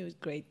or new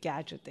great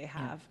gadget they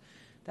have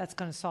that's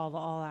going to solve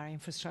all our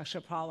infrastructure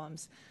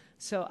problems.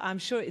 So I'm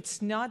sure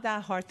it's not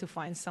that hard to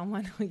find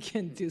someone who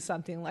can do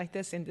something like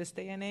this in this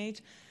day and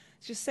age.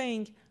 Just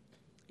saying,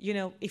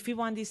 if we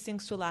want these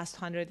things to last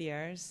 100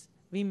 years,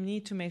 we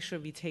need to make sure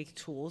we take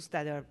tools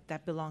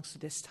that belongs to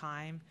this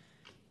time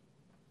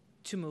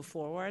to move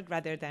forward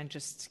rather than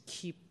just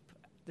keep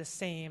the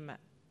same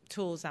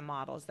tools and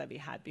models that we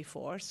had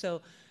before.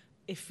 So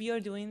if we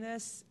are doing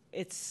this,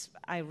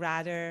 I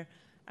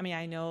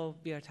know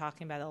we are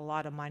talking about a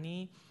lot of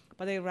money,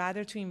 but I'd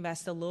rather to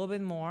invest a little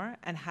bit more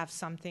and have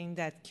something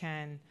that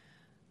can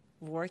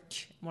work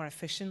more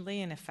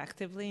efficiently and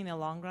effectively in the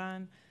long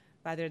run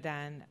rather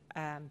than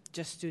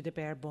just do the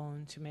bare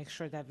bone to make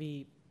sure that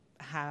we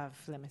have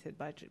limited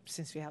budget,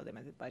 since we have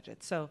limited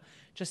budget. So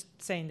just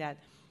saying that.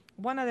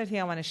 One other thing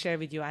I want to share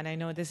with you, and I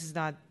know this is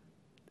not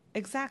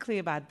exactly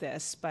about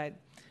this, but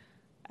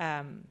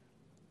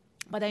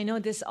I know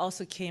this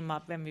also came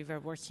up when we were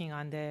working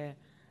on the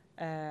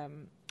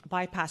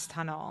bypass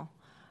tunnel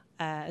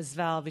as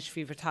well, which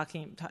we were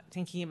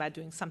thinking about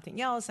doing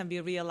something else, and we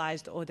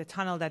realized, the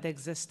tunnel that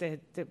existed,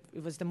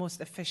 it was the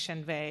most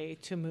efficient way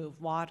to move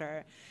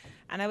water.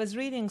 And I was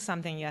reading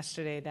something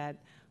yesterday that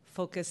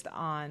focused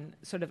on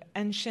sort of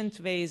ancient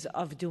ways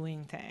of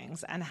doing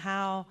things and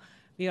how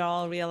we are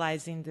all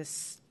realizing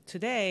this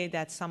today,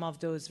 that some of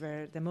those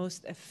were the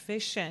most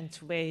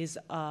efficient ways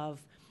of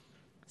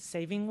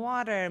saving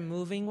water,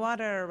 moving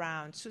water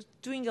around, so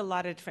doing a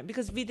lot of different,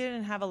 because we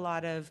didn't have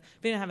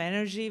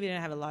energy, we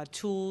didn't have a lot of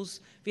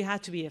tools, we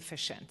had to be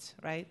efficient,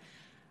 right?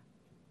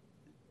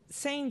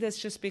 Saying this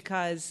just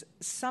because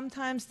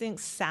sometimes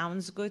things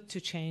sounds good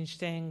to change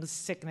things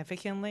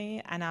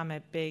significantly, and I'm a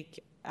big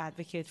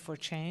advocate for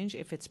change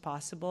if it's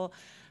possible.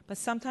 But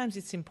sometimes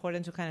it's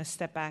important to kind of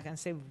step back and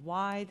say,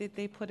 why did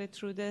they put it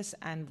through this?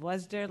 And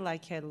was there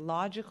like a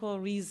logical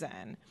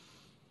reason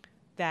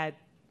that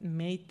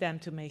made them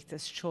to make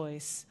this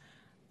choice?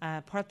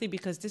 Partly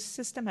because this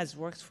system has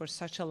worked for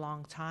such a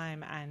long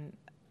time.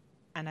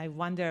 And I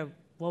wonder,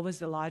 what was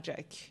the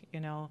logic,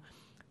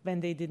 when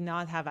they did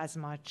not have as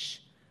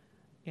much,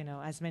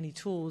 as many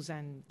tools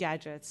and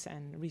gadgets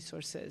and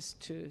resources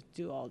to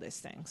do all these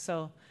things.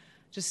 So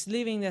just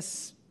leaving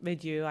this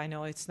with you, I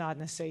know it's not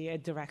necessarily a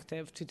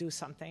directive to do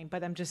something,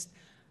 but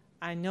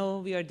I know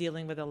we are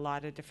dealing with a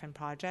lot of different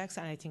projects,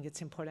 and I think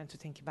it's important to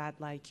think about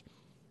like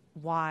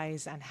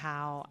whys and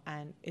how,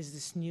 and is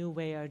this new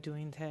way of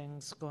doing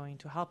things going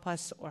to help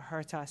us or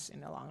hurt us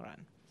in the long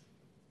run?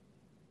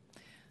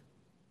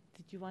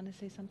 Did you want to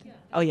say something? Yeah.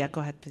 Oh yeah,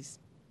 go ahead, please.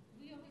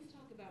 We always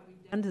talk about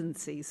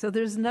redundancy, so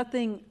there's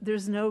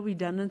no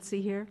redundancy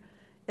here.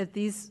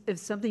 If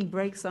something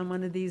breaks on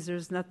one of these,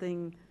 there's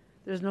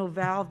no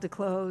valve to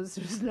close.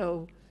 There's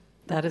no.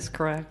 That is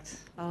correct.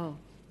 Oh.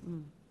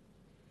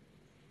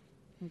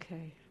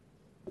 Okay.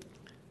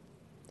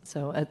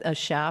 So a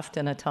shaft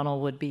and a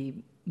tunnel would be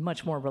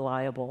much more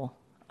reliable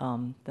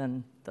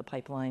than the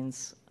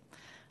pipelines.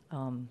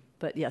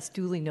 But yes,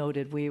 duly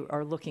noted, we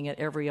are looking at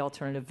every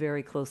alternative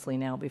very closely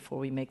now before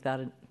we make that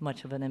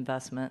much of an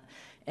investment.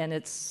 And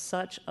it's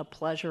such a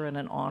pleasure and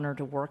an honor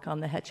to work on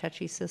the Hetch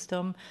Hetchy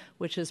system,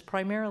 which is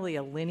primarily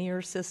a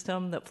linear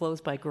system that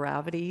flows by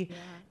gravity. Yeah.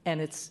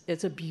 And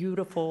it's a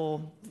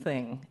beautiful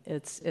thing.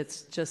 It's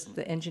just,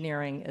 the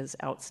engineering is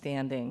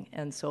outstanding.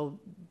 And so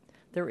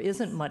there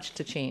isn't much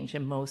to change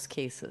in most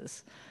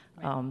cases.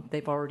 Right.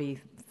 They've already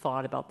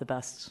thought about the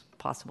best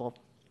possible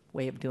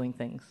way of doing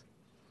things.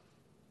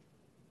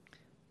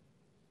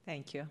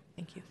 Thank you.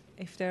 Thank you.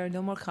 If there are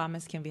no more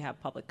comments, can we have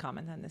public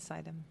comment on this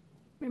item?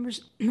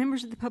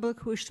 Members of the public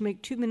who wish to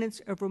make 2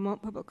 minutes of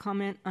remote public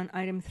comment on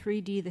item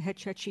 3D, the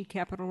Hetch Hetchy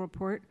Capital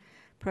Report,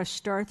 press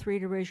star 3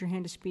 to raise your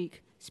hand to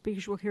speak.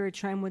 Speakers will hear a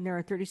chime when there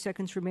are 30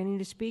 seconds remaining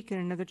to speak, and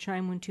another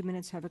chime when 2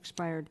 minutes have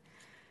expired.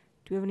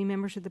 Do we have any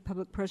members of the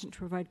public present to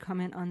provide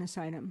comment on this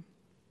item?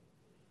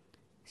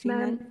 Seeing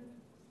none,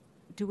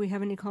 do we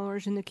have any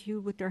callers in the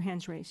queue with their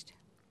hands raised?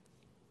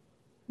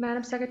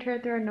 Madam Secretary,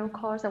 there are no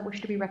callers that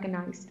wish to be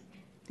recognized.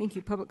 Thank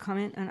you. Public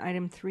comment on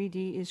item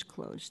 3D is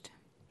closed.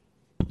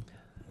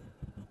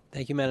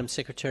 Thank you, Madam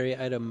Secretary.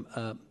 Item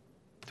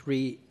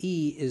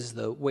 3E is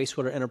the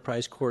Wastewater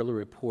Enterprise Quarterly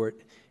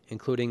Report,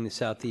 including the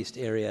Southeast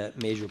Area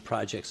Major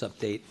Projects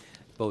Update,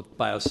 both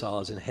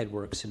biosolids and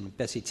headworks, and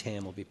Bessie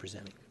Tam will be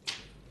presenting.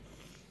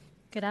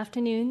 Good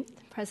afternoon,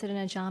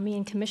 President Ajami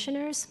and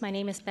Commissioners. My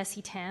name is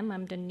Bessie Tam.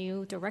 I'm the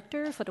new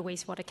Director for the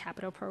Wastewater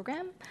Capital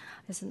Program.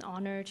 It's an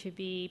honor to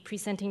be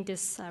presenting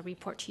this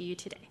report to you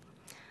today.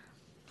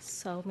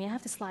 So may I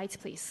have the slides,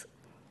 please?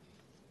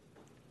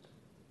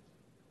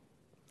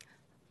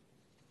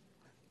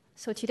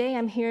 So today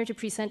I'm here to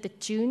present the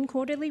June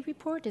quarterly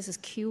report. This is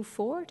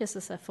Q4. This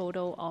is a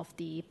photo of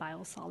the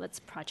biosolids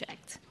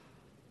project.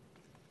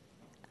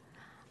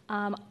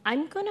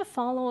 I'm going to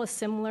follow a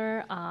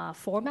similar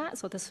format,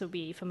 so this will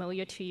be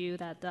familiar to you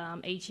that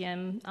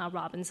AGM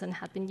Robinson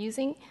had been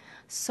using.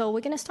 So we're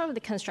going to start with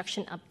the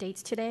construction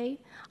updates today.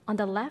 On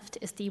the left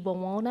is the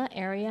Wawona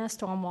Area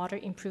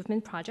Stormwater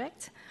Improvement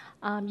Project.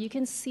 You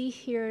can see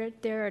here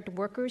there are the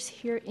workers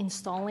here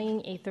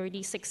installing a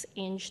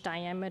 36-inch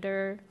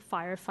diameter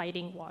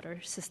firefighting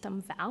water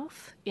system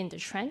valve in the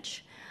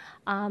trench.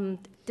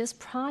 This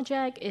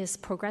project is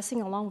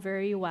progressing along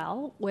very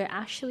well. We're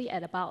actually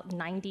at about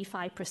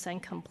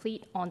 95%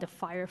 complete on the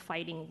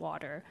firefighting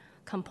water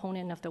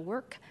component of the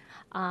work.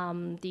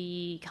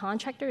 The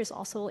contractor is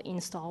also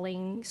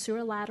installing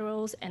sewer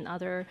laterals and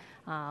other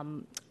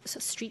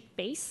street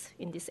base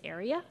in this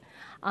area.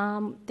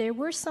 There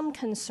were some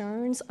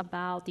concerns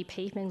about the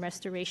pavement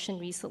restoration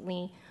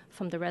recently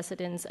from the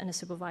residents and the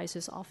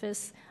supervisor's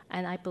office,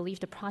 and I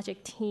believe the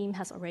project team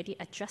has already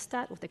addressed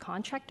that with the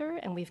contractor,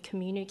 and we've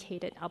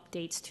communicated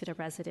updates to the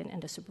resident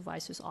and the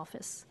supervisor's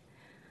office.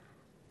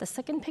 The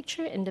second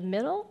picture in the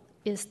middle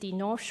is the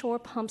North Shore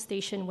Pump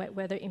Station Wet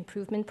Weather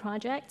Improvement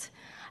Project,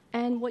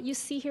 and what you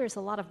see here is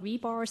a lot of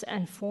rebars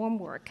and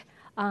formwork.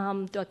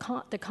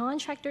 The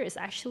contractor is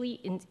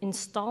actually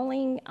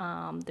installing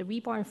the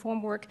rebar and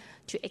formwork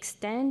to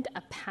extend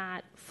a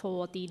pad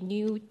for the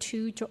new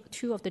two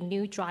of the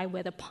new dry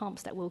weather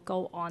pumps that will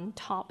go on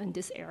top in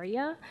this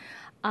area.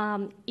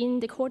 In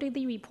the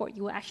quarterly report,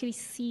 you will actually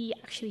see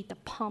the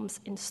pumps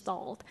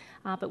installed.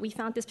 But we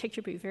found this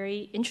picture to be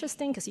very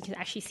interesting because you can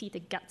actually see the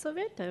guts of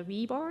it, the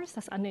rebars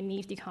that's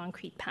underneath the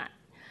concrete pad.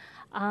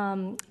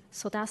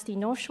 So that's the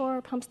North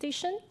Shore Pump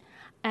Station.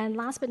 And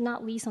last but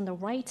not least, on the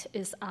right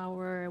is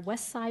our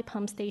West Side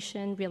Pump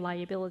Station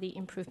Reliability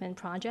Improvement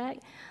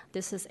Project.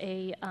 This is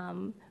a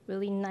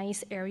really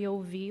nice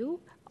aerial view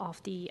of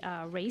the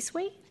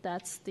raceway.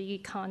 That's the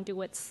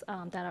conduits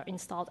that are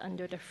installed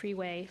under the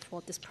freeway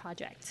for this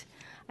project.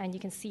 And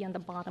you can see on the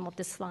bottom of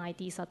the slide,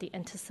 these are the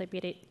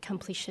anticipated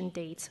completion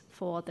dates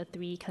for the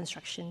 3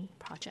 construction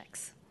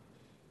projects.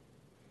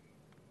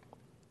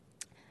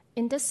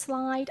 In this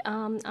slide,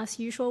 as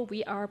usual,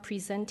 we are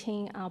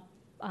presenting a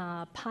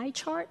pie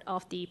chart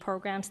of the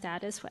program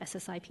status for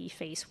SSIP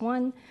Phase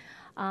 1.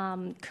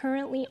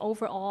 Currently,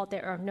 overall,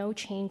 there are no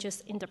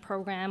changes in the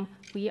program.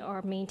 We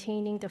are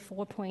maintaining the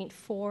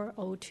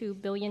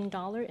 $4.402 billion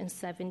in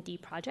 70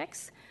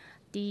 projects.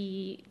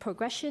 The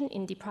progression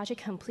in the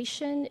project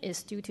completion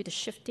is due to the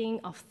shifting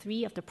of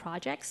 3 of the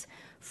projects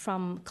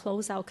from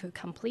closeout to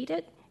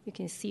completed. You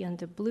can see on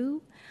the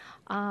blue.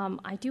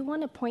 I do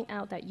want to point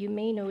out that you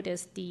may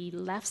notice the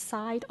left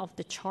side of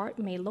the chart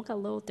may look a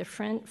little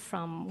different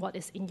from what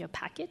is in your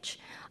package.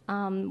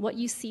 What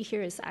you see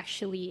here is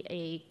actually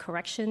a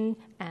correction,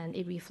 and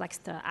it reflects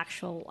the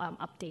actual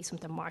updates from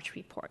the March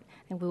report.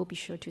 And we'll be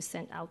sure to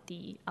send out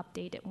the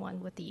updated one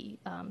with the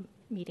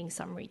meeting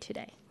summary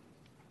today.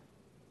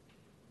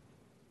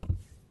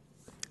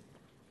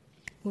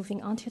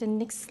 Moving on to the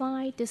next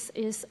slide, this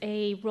is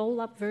a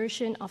roll-up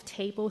version of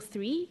Table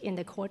 3 in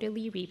the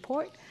quarterly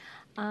report.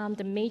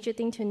 The major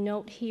thing to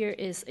note here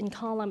is in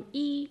column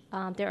E,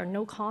 there are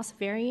no cost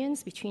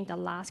variance between the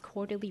last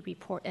quarterly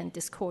report and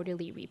this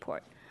quarterly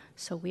report.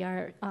 So we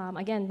are,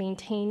 again,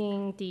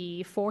 maintaining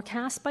the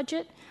forecast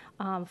budget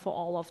for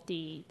all of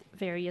the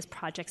various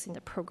projects in the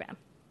program.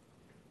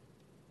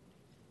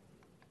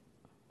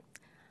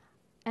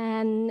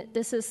 And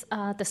this is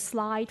the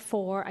slide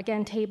for,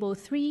 again, Table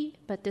 3,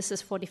 but this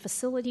is for the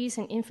Facilities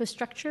and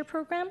Infrastructure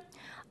Program.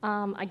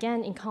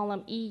 Again, in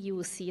column E, you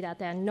will see that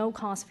there are no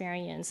cost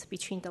variance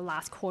between the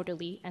last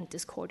quarterly and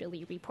this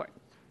quarterly report.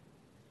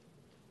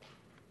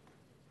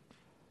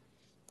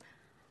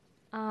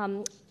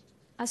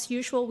 As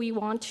usual, we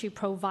want to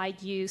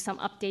provide you some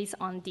updates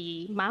on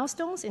the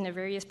milestones in the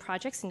various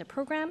projects in the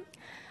program.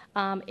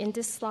 In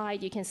this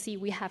slide, you can see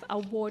we have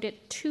awarded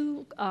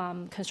 2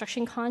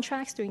 construction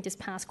contracts during this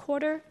past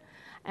quarter.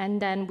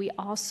 And then we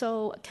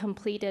also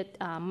completed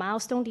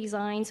milestone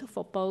designs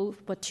for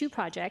 2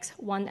 projects,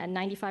 one at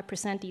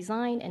 95%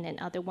 design and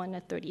another one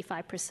at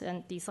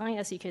 35% design,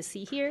 as you can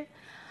see here.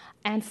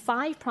 And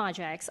 5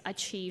 projects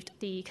achieved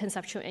the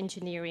conceptual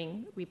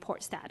engineering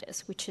report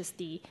status, which is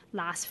the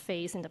last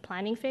phase in the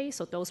planning phase.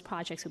 So those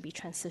projects will be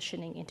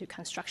transitioning into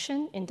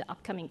construction in the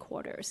upcoming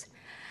quarters.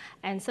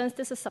 And since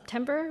this is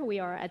September, we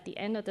are at the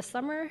end of the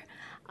summer,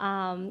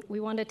 we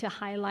wanted to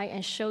highlight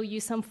and show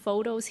you some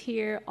photos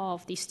here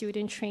of the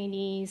student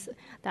trainees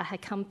that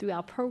had come through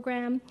our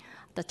program.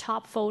 The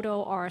top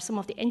photo are some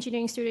of the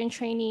engineering student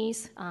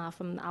trainees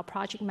from our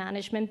project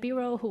management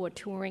bureau who were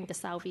touring the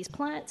Southeast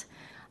plant.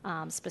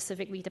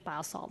 specifically the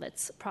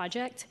biosolids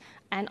project.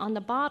 And on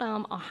the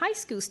bottom are high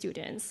school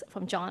students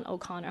from John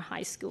O'Connor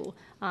High School,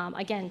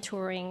 again,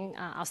 touring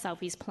our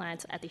Southeast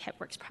plant at the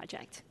Headworks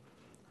project.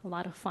 A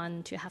lot of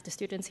fun to have the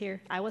students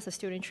here. I was a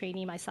student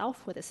trainee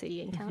myself with the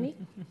city and county.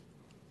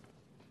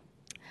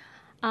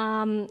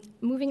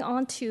 Moving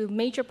on to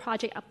major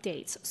project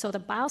updates. So the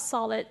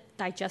biosolid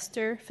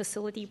digester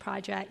facility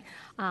project,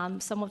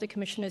 some of the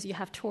commissioners, you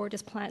have toured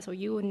this plant, so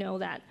you will know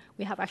that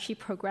we have actually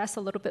progressed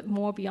a little bit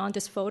more beyond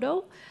this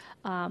photo.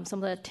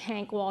 Some of the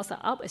tank walls are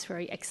up. It's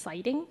very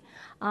exciting.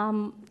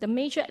 The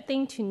major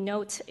thing to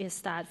note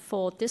is that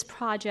for this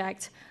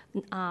project,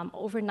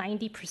 over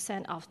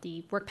 90% of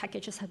the work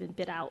packages have been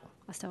bid out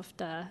as of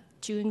the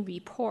June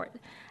report.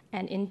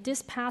 And in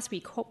this past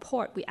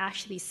report, we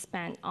actually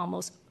spent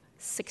almost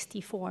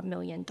 $64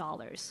 million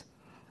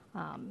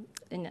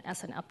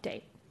as an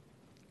update.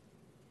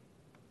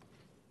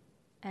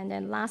 And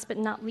then last but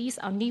not least,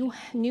 our new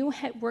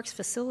Headworks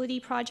facility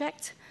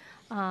project.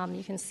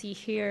 You can see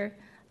here,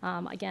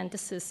 again,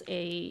 this is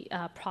a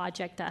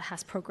project that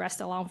has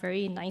progressed along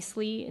very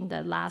nicely in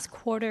the last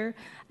quarter,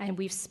 and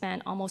we've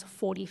spent almost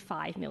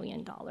 $45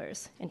 million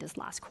in this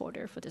last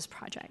quarter for this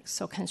project.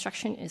 So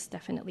construction is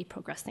definitely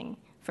progressing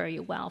very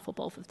well for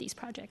both of these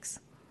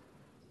projects.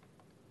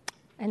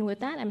 And with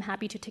that, I'm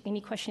happy to take any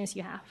questions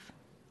you have.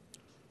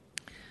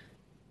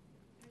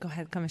 Go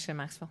ahead, Commissioner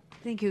Maxwell.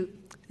 Thank you.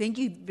 Thank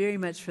you very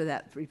much for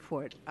that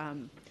report.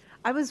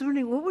 I was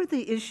wondering, what were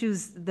the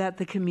issues that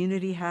the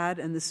community had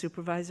and the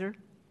supervisor?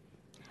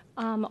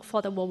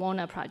 For the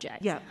Wawona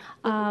project. Yeah.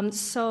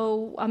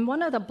 So on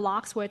one of the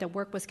blocks where the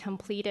work was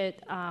completed,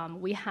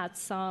 we had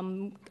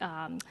some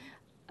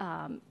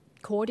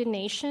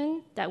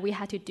coordination that we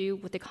had to do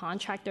with the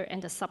contractor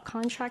and the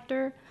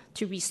subcontractor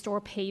to restore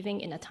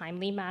paving in a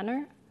timely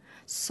manner.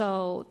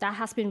 So that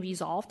has been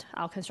resolved.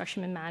 Our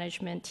construction and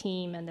management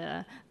team and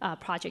the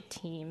project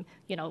team,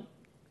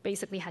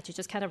 basically had to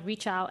just kind of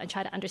reach out and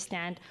try to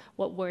understand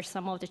what were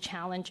some of the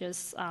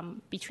challenges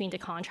between the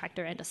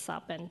contractor and the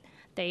sub, and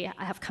they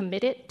have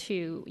committed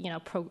to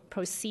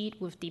proceed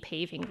with the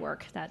paving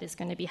work that is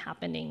going to be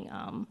happening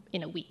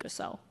in a week or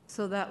so.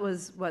 So that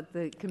was what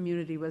the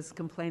community was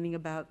complaining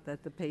about,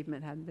 that the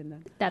pavement hadn't been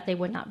done? That they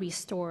were not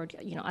restored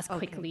as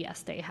quickly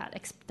as they had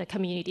the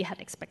community had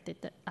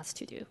expected us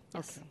to do.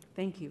 Yes. Okay,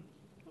 thank you.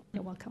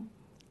 You're welcome.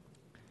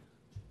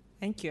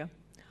 Thank you.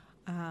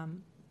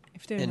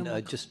 If there are no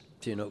more just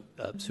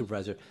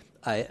Supervisor,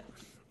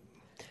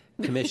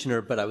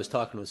 Commissioner, but I was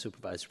talking to a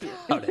supervisor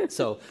about it.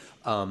 So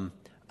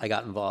I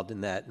got involved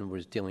in that and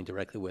was dealing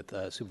directly with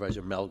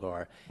Supervisor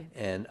Melgar,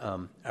 and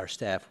our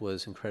staff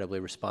was incredibly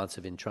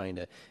responsive in trying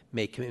to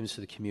make commitments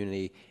to the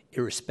community,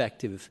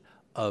 irrespective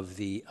of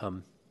the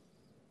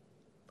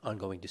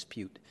ongoing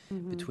dispute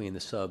between the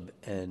sub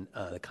and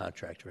the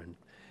contractor. And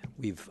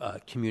we've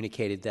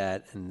communicated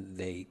that, and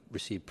they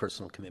received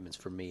personal commitments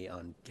from me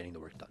on getting the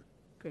work done.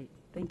 Great,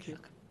 thank you.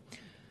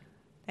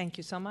 Thank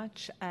you so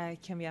much.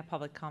 Can we have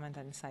public comment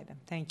on this item?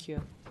 Thank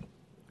you.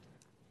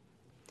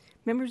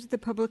 Members of the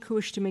public who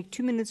wish to make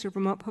 2 minutes of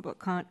remote public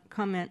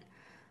comment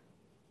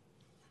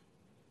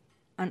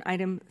on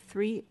item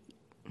 3E,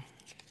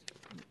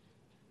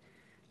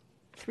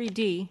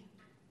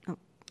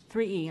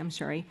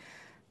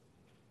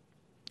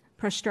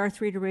 press star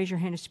 3 to raise your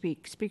hand to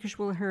speak. Speakers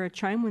will hear a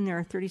chime when there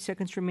are 30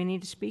 seconds remaining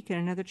to speak and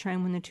another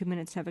chime when the 2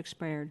 minutes have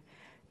expired.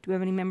 Do we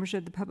have any members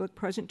of the public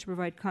present to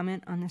provide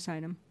comment on this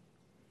item?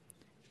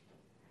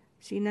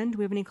 See none. Do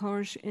we have any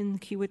callers in the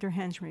queue with their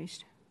hands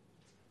raised?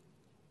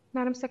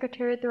 Madam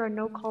Secretary, there are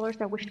no callers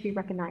that wish to be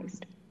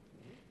recognized.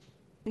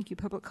 Thank you.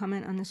 Public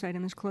comment on this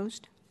item is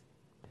closed.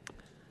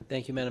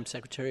 Thank you, Madam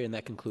Secretary, and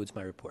that concludes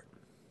my report.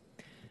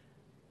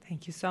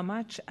 Thank you so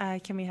much.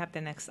 Can we have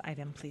the next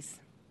item, please?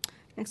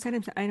 Next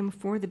item is item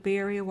 4, the Bay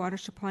Area Water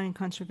Supply and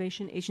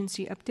Conservation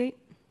Agency update.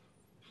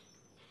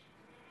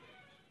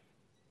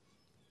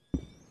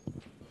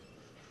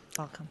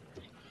 Welcome.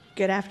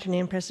 Good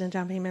afternoon, President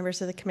Dumpy,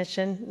 members of the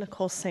Commission.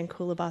 Nicole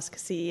Sankula Bosca,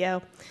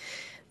 CEO.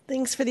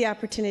 Thanks for the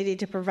opportunity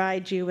to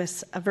provide you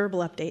with a verbal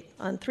update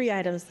on 3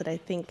 items that I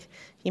think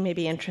you may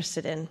be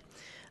interested in.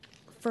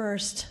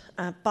 First,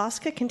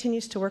 BOSCA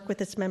continues to work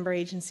with its member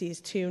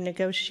agencies to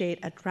negotiate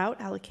a drought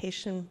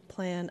allocation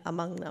plan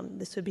among them.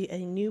 This would be a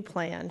new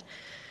plan.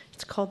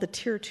 It's called the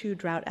Tier 2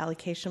 Drought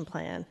Allocation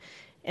Plan,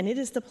 and it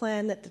is the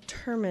plan that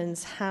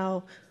determines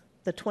how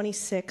the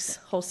 26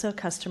 wholesale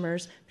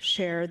customers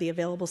share the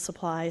available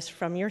supplies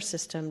from your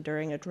system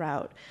during a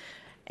drought.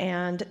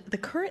 And the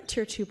current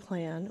Tier 2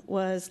 plan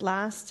was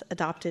last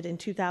adopted in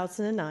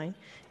 2009.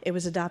 It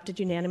was adopted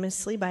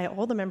unanimously by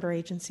all the member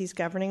agencies'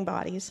 governing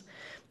bodies,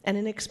 and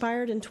it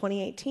expired in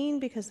 2018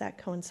 because that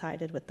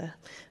coincided with a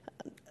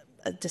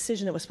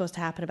decision that was supposed to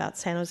happen about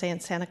San Jose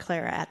and Santa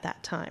Clara at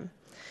that time.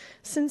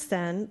 Since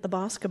then, the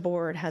BOSCA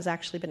board has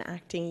actually been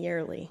acting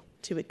yearly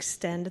to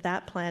extend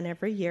that plan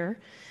every year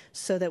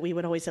so that we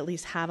would always at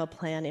least have a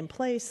plan in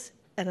place,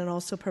 and then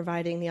also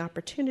providing the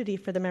opportunity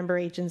for the member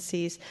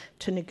agencies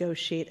to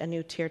negotiate a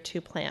new Tier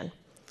 2 plan.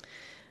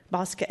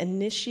 BOSCA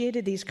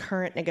initiated these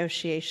current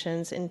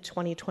negotiations in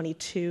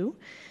 2022.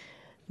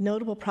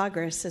 Notable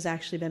progress has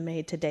actually been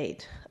made to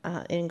date.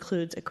 It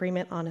includes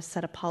agreement on a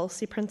set of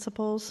policy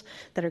principles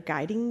that are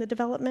guiding the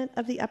development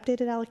of the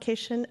updated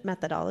allocation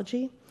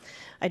methodology,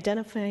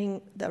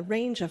 identifying the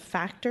range of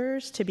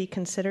factors to be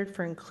considered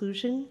for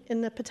inclusion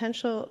in the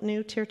potential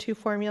new Tier 2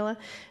 formula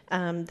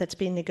that's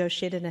being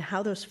negotiated and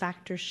how those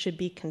factors should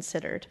be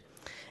considered.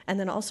 And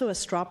then also a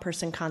straw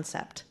person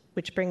concept,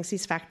 which brings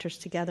these factors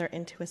together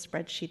into a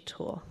spreadsheet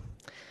tool.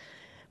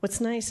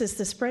 What's nice is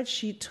the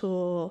spreadsheet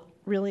tool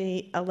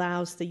really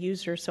allows the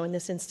user, so in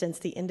this instance,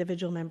 the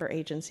individual member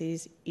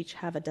agencies each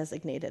have a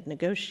designated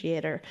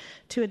negotiator,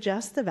 to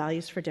adjust the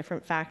values for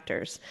different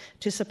factors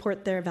to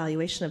support their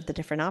evaluation of the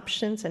different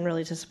options and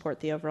really to support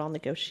the overall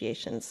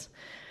negotiations.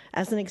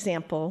 As an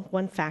example,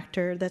 one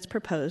factor that's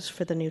proposed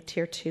for the new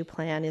Tier 2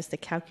 plan is the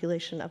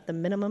calculation of the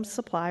minimum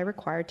supply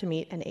required to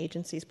meet an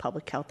agency's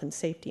public health and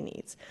safety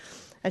needs.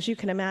 As you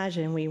can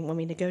imagine, when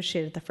we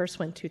negotiated the first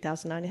one in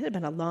 2009, it had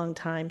been a long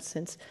time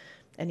since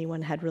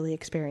anyone had really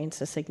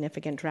experienced a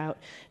significant drought.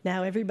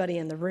 Now everybody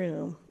in the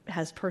room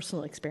has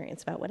personal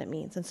experience about what it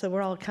means. And so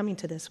we're all coming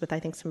to this with, I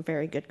think, some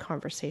very good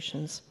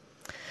conversations.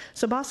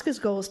 So BOSCA's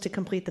goal is to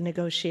complete the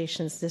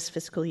negotiations this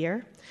fiscal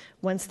year.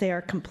 Once they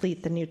are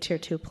complete, the new Tier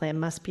 2 plan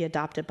must be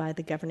adopted by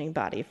the governing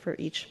body for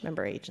each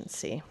member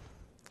agency.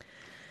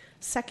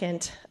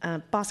 Second,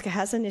 BOSCA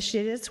has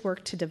initiated its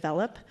work to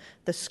develop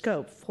the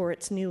scope for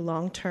its new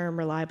long-term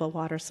reliable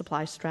water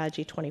supply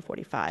strategy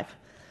 2045.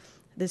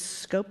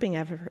 This scoping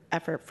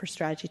effort for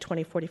Strategy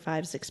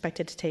 2045 is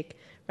expected to take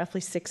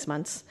roughly 6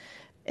 months.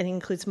 It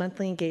includes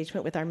monthly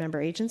engagement with our member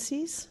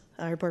agencies,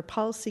 our board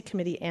policy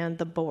committee, and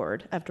the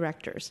board of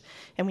directors.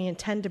 And we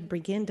intend to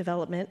begin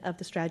development of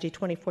the Strategy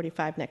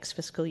 2045 next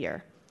fiscal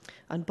year.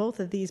 On both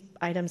of these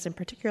items in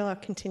particular, I'll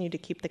continue to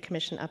keep the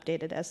commission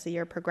updated as the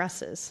year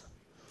progresses.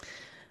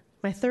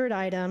 My third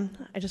item,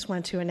 I just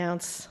want to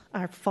announce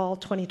our fall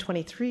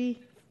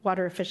 2023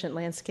 Water Efficient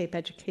Landscape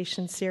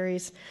Education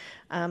Series.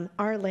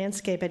 Our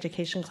landscape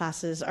education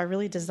classes are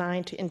really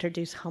designed to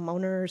introduce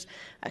homeowners,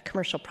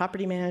 commercial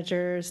property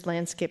managers,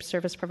 landscape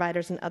service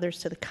providers, and others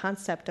to the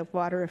concept of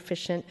water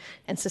efficient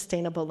and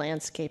sustainable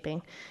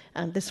landscaping.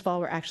 This fall,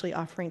 we're actually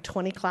offering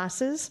 20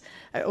 classes,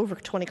 over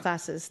 20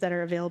 classes that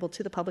are available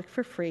to the public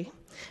for free.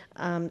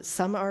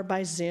 Some are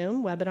by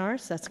Zoom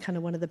webinars. That's kind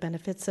of one of the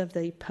benefits of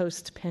the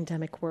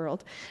post-pandemic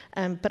world.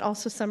 But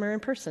also some are in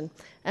person.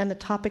 And the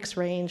topics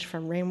range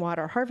from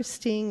rainwater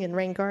harvesting and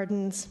rain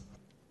gardens,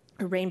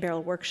 a rain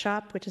barrel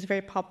workshop, which is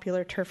very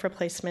popular, turf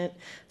replacement,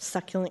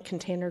 succulent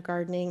container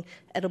gardening,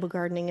 edible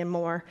gardening, and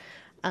more.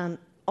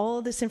 All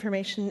of this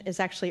information is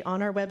actually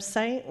on our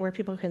website where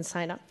people can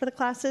sign up for the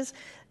classes.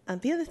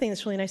 The other thing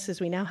that's really nice is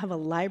we now have a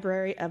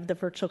library of the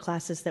virtual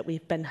classes that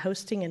we've been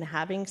hosting and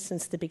having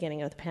since the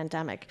beginning of the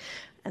pandemic.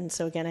 And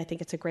so again, I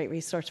think it's a great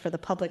resource for the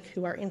public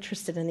who are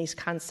interested in these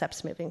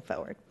concepts moving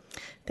forward.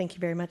 Thank you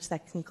very much.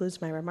 That concludes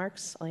my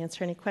remarks. I'll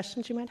answer any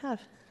questions you might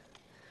have.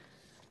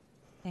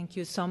 Thank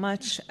you so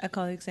much.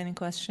 Colleagues, any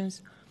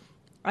questions?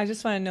 I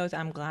just want to note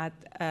I'm glad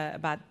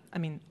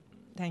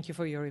thank you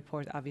for your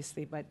report,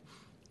 obviously, but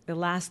the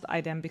last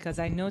item, because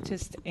I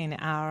noticed in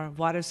our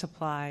water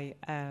supply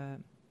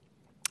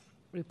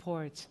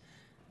report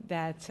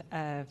that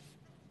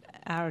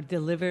our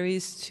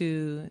deliveries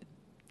to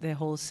the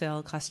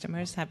wholesale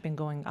customers have been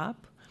going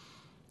up.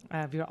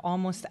 We're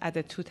almost at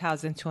the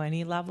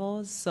 2020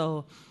 levels,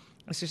 so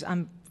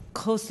I'm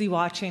closely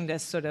watching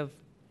this, sort of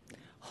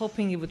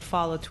hoping it would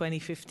follow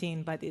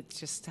 2015, but it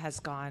just has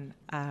gone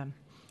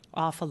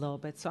off a little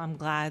bit. So I'm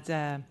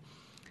glad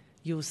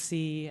you'll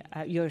see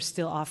you're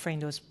still offering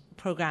those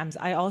programs.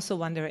 I also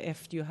wonder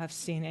if you have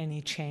seen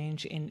any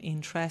change in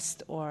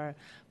interest or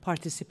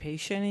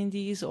participation in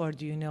these, or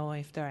do you know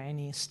if there are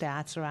any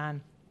stats around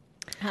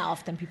how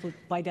often people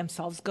by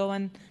themselves go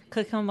and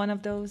click on one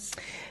of those?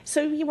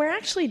 So we're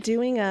actually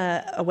doing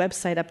a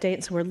website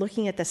update, so we're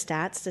looking at the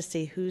stats to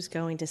see who's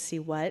going to see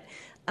what.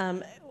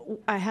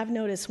 I have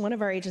noticed one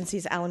of our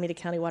agencies, Alameda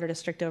County Water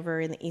District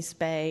over in the East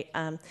Bay,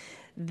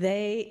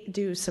 they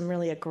do some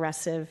really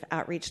aggressive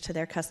outreach to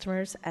their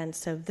customers, and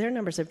so their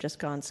numbers have just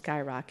gone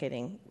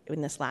skyrocketing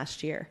in this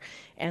last year.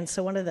 And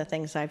so one of the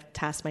things I've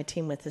tasked my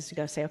team with is to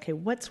go say, okay,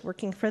 what's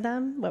working for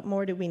them? What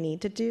more do we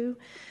need to do?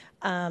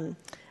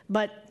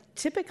 But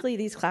typically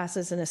these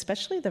classes, and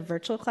especially the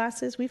virtual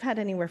classes, we've had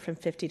anywhere from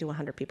 50 to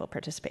 100 people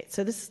participate.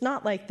 So this is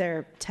not like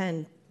they're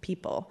 10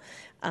 people.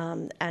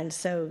 And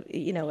so,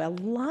 a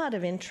lot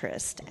of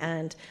interest.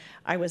 And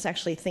I was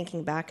actually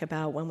thinking back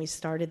about when we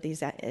started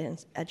these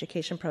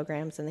education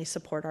programs, and they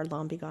support our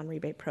Long Be Gone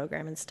rebate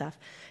program and stuff.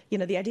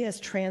 The idea is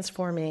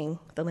transforming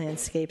the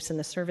landscapes in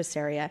the service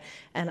area.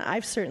 And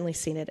I've certainly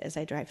seen it as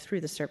I drive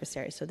through the service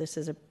area. So this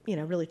is,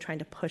 really trying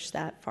to push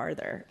that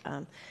farther.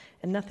 And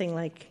nothing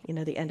like,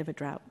 the end of a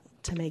drought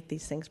to make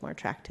these things more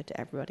attractive to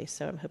everybody.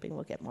 So I'm hoping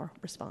we'll get more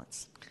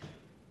response.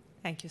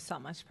 Thank you so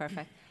much.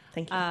 Perfect.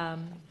 Thank you.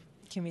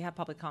 Can we have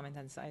public comment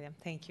on this item?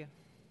 Thank you.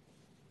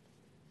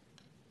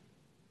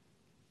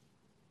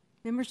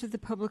 Members of the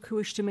public who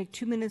wish to make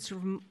 2 minutes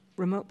of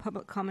remote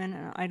public comment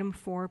on item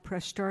 4,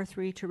 press star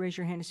 3 to raise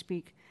your hand to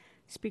speak.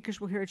 Speakers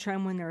will hear a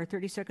chime when there are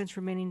 30 seconds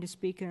remaining to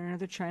speak and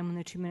another chime when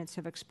the 2 minutes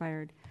have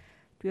expired.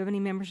 Do we have any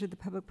members of the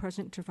public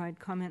present to provide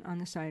comment on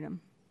this item?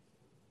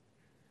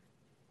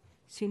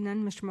 Seeing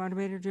none, Mr.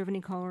 Moderator, do you have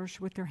any callers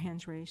with their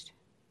hands raised?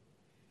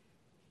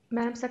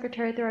 Madam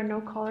Secretary, there are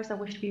no callers that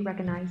wish to be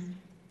recognized.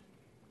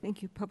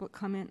 Thank you. Public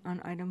comment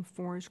on item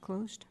 4 is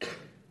closed.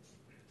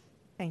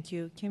 Thank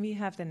you. Can we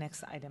have the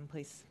next item,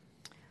 please?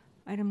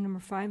 Item number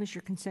 5 is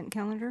your consent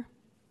calendar.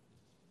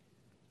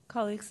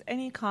 Colleagues,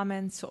 any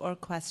comments or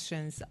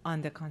questions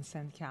on the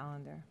consent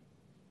calendar?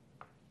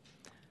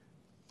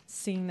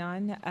 Seeing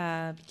none,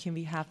 can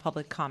we have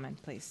public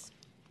comment, please?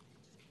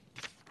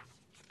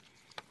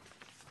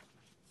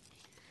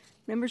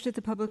 Members of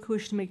the public who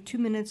wish to make 2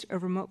 minutes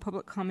of remote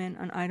public comment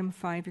on item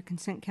 5, your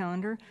consent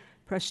calendar,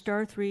 press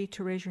star 3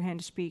 to raise your hand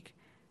to speak.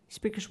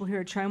 Speakers will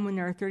hear a chime when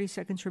there are 30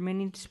 seconds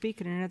remaining to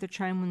speak and another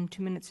chime when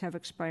 2 minutes have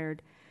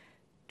expired.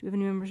 Do we have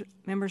any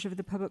members of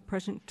the public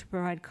present to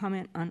provide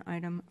comment on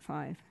item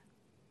 5?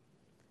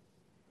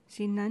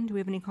 Seeing none, do we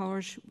have any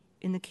callers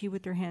in the queue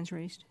with their hands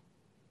raised?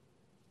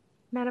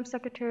 Madam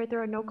Secretary,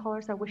 there are no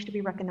callers that wish to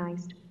be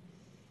recognized.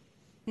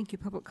 Thank you.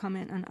 Public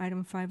comment on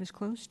item 5 is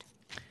closed.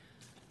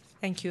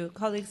 Thank you.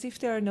 Colleagues, if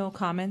there are no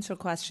comments or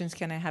questions,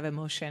 can I have a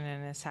motion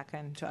and a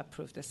second to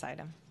approve this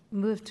item?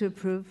 Move to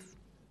approve.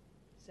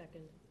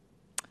 Second.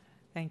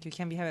 Thank you.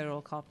 Can we have a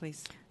roll call,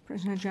 please?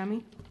 President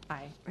Ajami?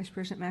 Aye. Vice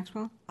President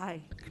Maxwell?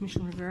 Aye.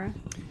 Commissioner Rivera?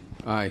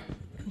 Aye.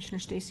 Commissioner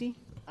Stacy?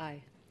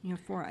 Aye. You have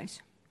 4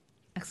 ayes.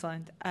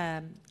 Excellent.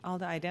 All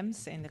the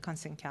items in the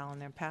consent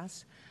calendar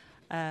pass.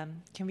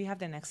 Can we have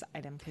the next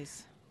item,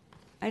 please?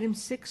 Item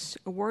 6,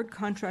 award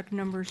contract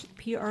numbers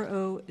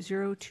PRO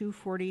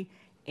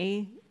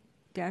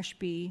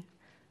 0240A-B,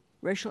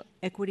 Racial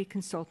Equity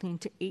Consulting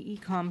to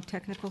AECOM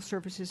Technical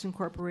Services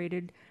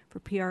Incorporated for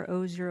PRO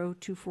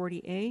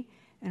 0240A,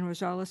 and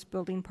Rosales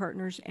Building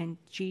Partners and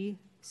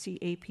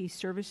GCAP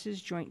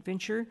Services Joint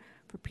Venture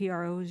for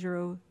PRO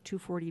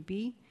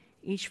 0240B,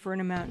 each for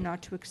an amount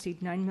not to exceed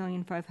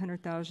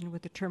 $9,500,000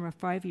 with a term of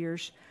 5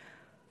 years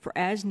for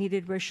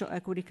as-needed racial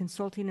equity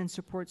consulting and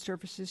support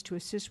services to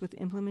assist with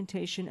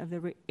implementation of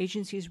the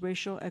agency's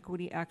Racial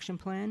Equity Action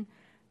Plan,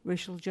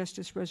 Racial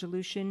Justice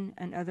Resolution,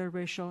 and other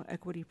racial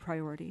equity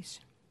priorities.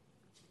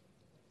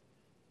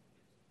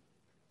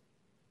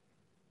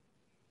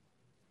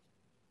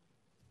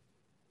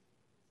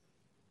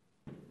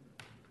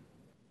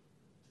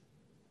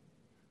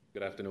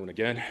 Good afternoon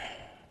again.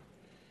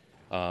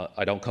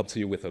 I don't come to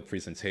you with a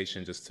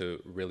presentation just to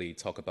really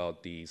talk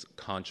about these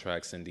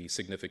contracts and the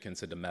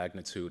significance and the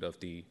magnitude of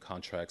the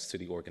contracts to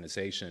the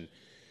organization.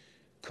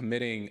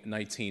 Committing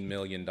 $19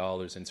 million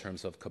in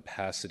terms of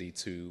capacity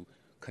to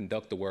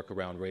conduct the work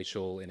around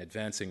racial and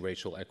advancing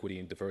racial equity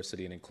and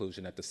diversity and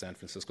inclusion at the San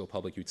Francisco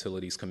Public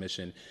Utilities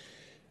Commission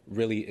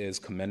really is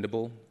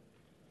commendable.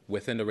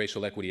 Within the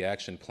Racial Equity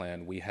Action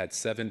Plan, we had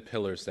 7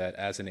 pillars that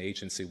as an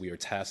agency we are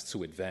tasked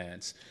to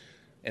advance,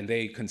 and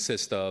they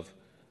consist of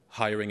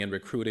hiring and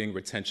recruiting,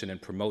 retention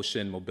and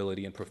promotion,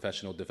 mobility and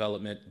professional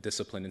development,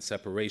 discipline and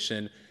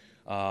separation,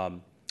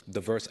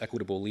 diverse,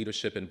 equitable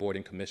leadership, and board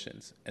and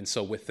commissions. And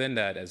so within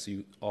that, as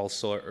you all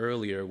saw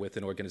earlier, with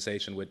an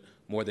organization with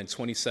more than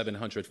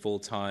 2,700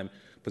 full-time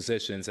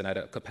positions and at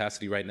a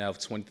capacity right now of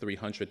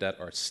 2,300 that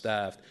are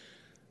staffed,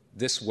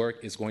 this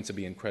work is going to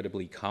be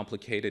incredibly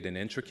complicated and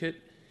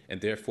intricate, and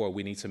therefore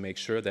we need to make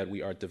sure that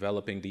we are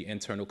developing the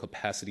internal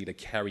capacity to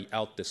carry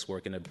out this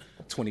work in a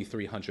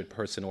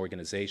 2,300-person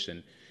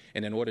organization.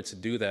 And in order to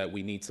do that,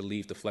 we need to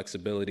leave the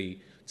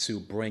flexibility to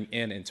bring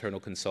in internal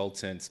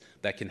consultants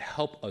that can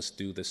help us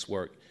do this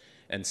work.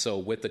 And so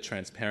with the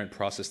transparent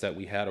process that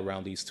we had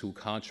around these 2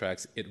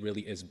 contracts, it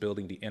really is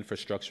building the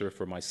infrastructure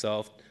for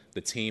myself,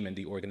 the team, and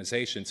the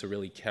organization to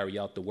really carry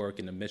out the work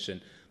and the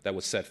mission that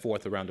was set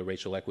forth around the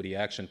Racial Equity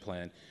Action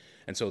Plan.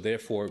 And so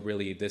therefore,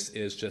 really, this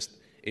is just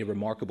a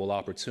remarkable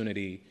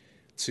opportunity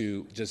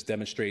to just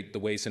demonstrate the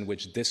ways in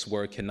which this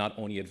work can not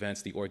only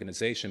advance the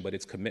organization, but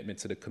its commitment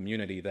to the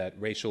community, that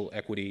racial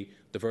equity,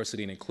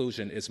 diversity, and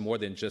inclusion is more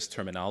than just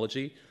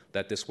terminology,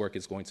 that this work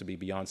is going to be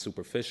beyond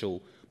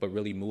superficial, but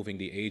really moving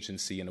the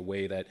agency in a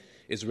way that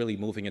is really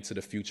moving into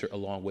the future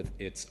along with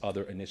its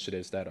other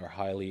initiatives that are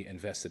highly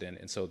invested in.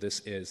 And so this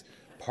is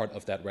part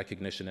of that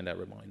recognition and that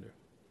reminder.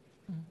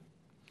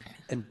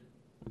 And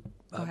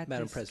ahead,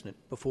 Madam please. President,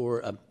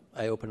 before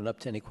I open it up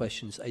to any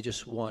questions, I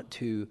just want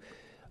to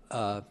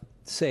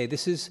say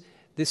this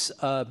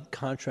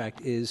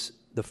contract is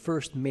the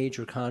first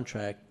major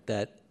contract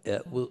that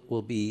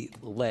will be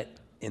let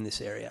in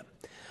this area.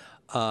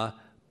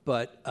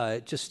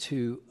 But just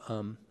to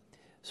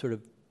sort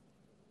of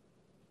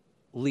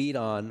lead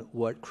on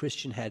what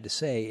Christian had to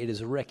say, it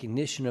is a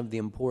recognition of the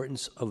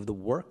importance of the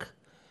work,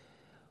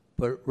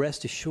 but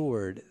rest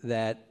assured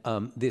that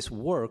this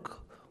work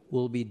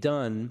will be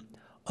done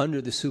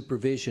under the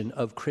supervision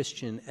of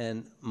Christian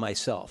and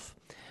myself.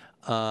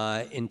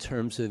 In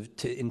terms of,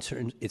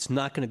 it's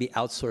not going to be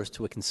outsourced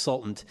to a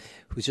consultant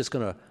who's just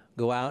going to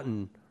go out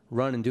and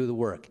run and do the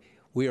work.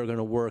 we are going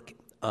to work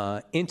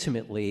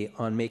intimately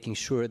on making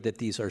sure that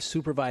these are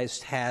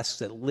supervised tasks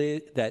that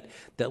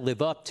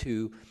live up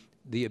to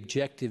the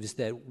objectives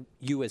that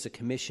you as a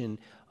commission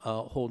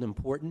hold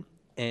important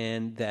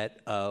and that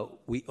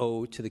we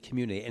owe to the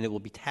community. And it will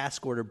be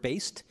task order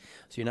based,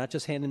 so you're not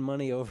just handing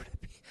money over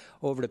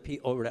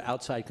to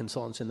outside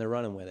consultants and they're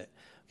running with it.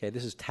 Okay,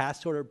 this is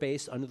task order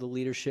based under the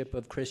leadership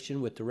of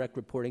Christian with direct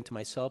reporting to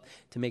myself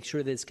to make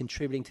sure that it's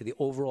contributing to the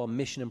overall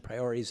mission and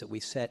priorities that we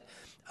set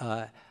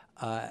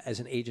as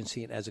an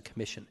agency and as a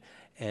commission.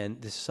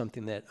 And this is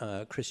something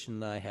that Christian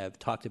and I have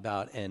talked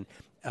about, and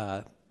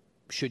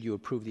should you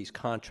approve these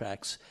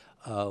contracts,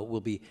 we'll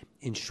be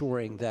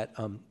ensuring that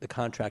the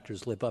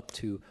contractors live up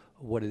to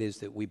what it is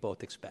that we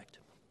both expect.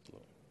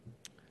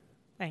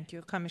 Thank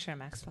you. Commissioner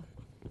Maxwell.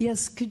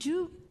 Yes, could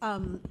you,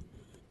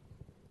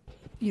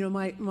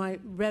 my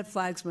red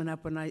flags went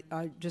up when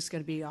I'm just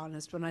going to be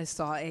honest, when I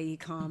saw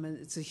AECOM, and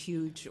it's a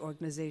huge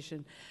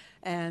organization,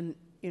 and,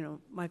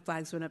 my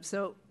flags went up.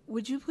 So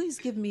would you please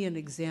give me an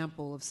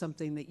example of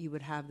something that you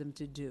would have them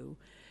to do,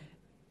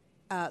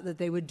 that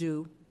they would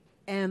do,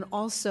 and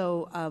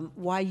also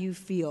why you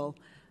feel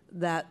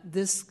that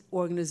this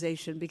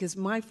organization, because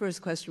my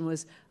first question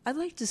was, I'd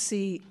like to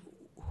see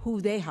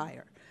who they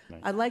hire. Right.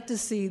 I'd like to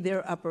see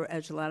their upper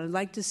echelon. I'd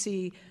like to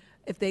see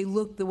if they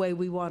look the way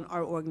we want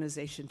our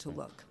organization to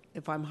look,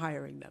 if I'm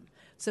hiring them.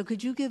 So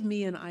could you give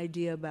me an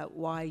idea about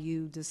why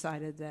you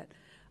decided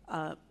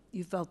that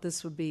you felt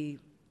this would be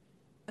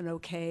an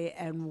okay,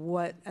 and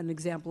what an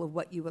example of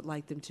what you would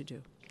like them to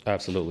do?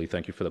 Absolutely.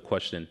 Thank you for the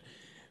question.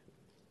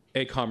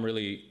 AECOM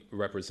really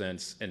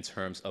represents in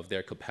terms of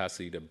their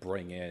capacity to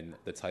bring in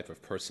the type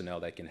of personnel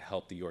that can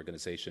help the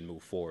organization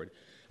move forward.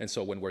 And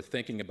so when we're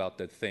thinking about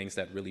the things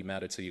that really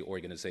matter to the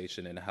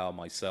organization and how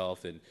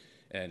myself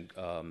and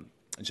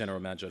General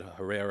Manager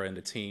Herrera and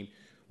the team,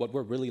 what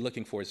we're really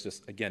looking for is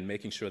just, again,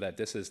 making sure that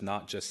this is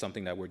not just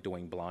something that we're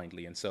doing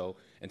blindly. And so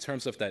in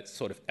terms of that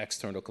sort of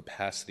external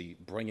capacity,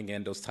 bringing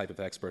in those type of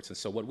experts. And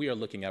so what we are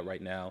looking at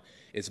right now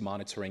is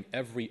monitoring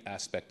every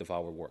aspect of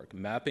our work,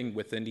 mapping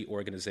within the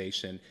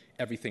organization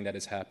everything that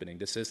is happening.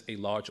 This is a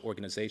large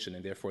organization,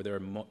 and therefore there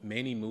are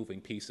many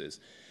moving pieces.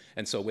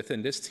 And so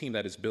within this team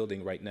that is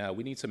building right now,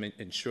 we need to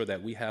ensure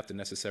that we have the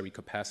necessary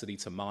capacity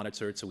to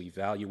monitor, to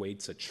evaluate,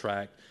 to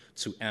track,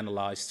 to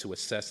analyze, to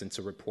assess, and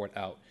to report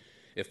out.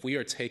 If we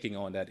are taking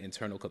on that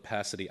internal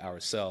capacity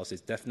ourselves,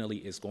 it definitely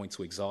is going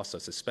to exhaust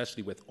us,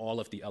 especially with all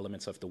of the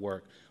elements of the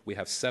work. We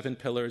have 7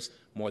 pillars,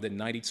 more than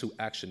 92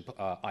 action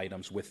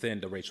items within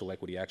the Racial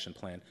Equity Action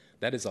Plan.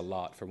 That is a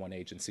lot for one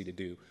agency to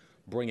do.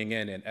 Bringing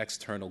in an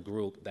external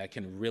group that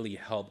can really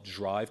help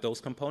drive those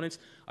components,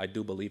 I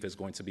do believe is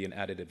going to be an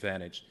added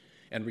advantage.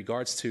 In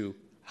regards to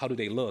how do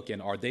they look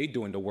and are they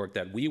doing the work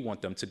that we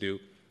want them to do,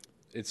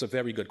 it's a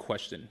very good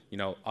question.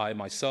 I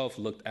myself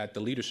looked at the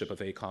leadership of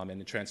AECOM,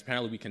 and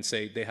transparently we can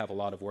say they have a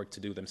lot of work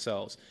to do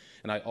themselves.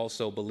 And I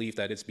also believe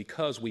that it's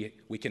because we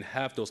can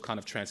have those kind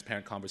of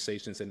transparent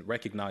conversations and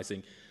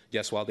recognizing,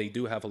 yes, while they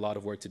do have a lot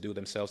of work to do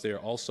themselves, they are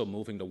also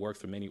moving the work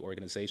for many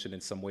organizations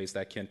in some ways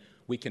that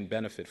we can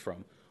benefit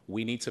from.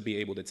 We need to be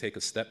able to take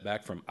a step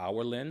back from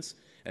our lens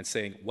and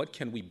saying, what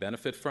can we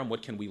benefit from?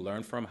 What can we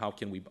learn from? How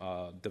can we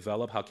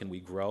develop? How can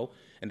we grow?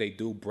 And they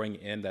do bring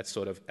in that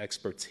sort of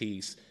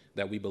expertise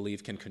that we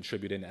believe can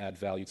contribute and add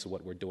value to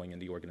what we're doing in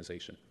the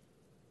organization.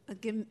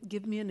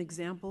 Give me an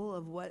example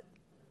of what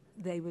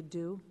they would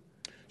do.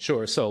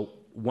 Sure. So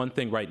one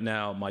thing right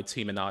now my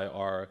team and I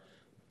are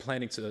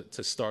planning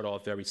to start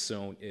off very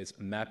soon is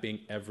mapping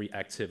every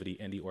activity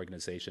in the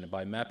organization. And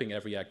by mapping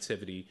every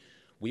activity,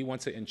 we want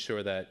to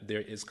ensure that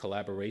there is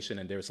collaboration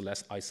and there's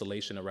less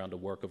isolation around the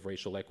work of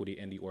racial equity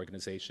in the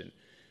organization.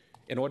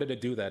 In order to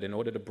do that, in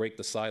order to break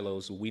the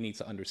silos, we need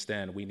to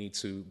understand, we need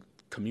to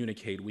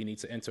communicate, we need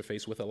to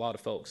interface with a lot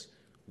of folks.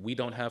 We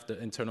don't have the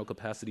internal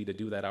capacity to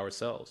do that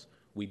ourselves.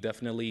 We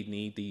definitely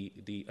need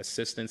the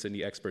assistance and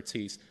the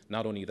expertise.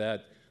 Not only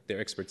that, their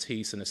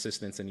expertise and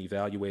assistance in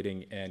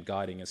evaluating and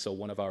guiding. And so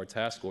one of our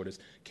task orders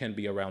can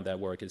be around that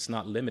work. It's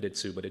not limited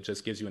to, but it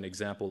just gives you an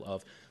example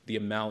of the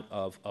amount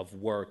of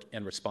work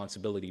and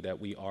responsibility that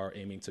we are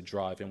aiming to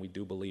drive. And we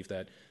do believe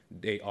that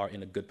they are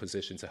in a good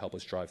position to help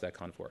us drive that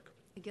kind of work.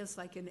 I guess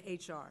like in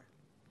HR.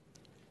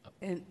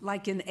 And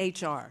like in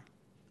HR,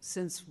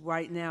 since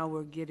right now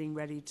we're getting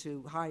ready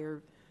to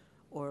hire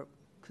or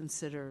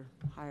consider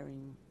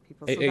hiring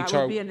people. So that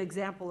would be an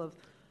example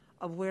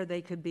of where they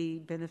could be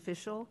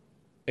beneficial?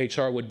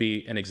 HR would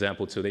be an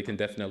example too. They can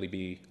definitely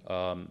be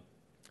an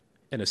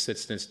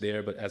assistance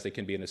there, but as they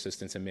can be an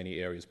assistance in many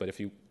areas. But if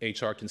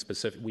HR can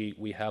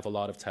we have a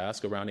lot of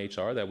tasks around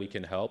HR that we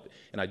can help.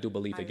 And I do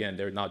believe, again,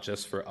 they're not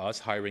just for us.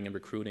 Hiring and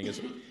recruiting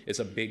is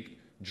a big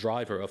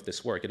driver of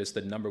this work. It is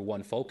the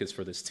 #1 focus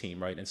for this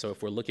team, right? And so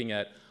if we're looking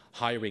at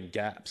hiring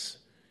gaps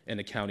in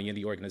the county, in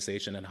the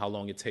organization, and how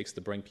long it takes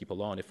to bring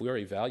people on, if we are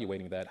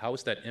evaluating that, how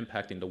is that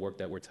impacting the work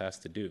that we're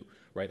tasked to do,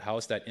 right? How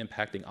is that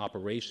impacting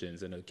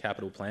operations and the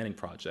capital planning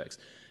projects?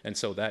 And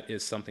so that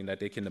is something that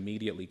they can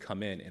immediately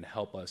come in and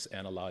help us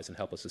analyze and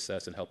help us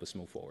assess and help us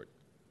move forward.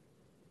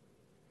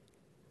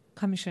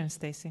 Commissioner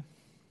Stacy.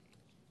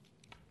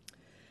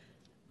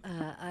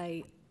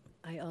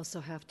 also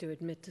have to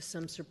admit to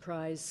some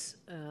surprise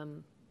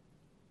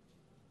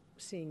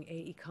seeing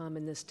AECOM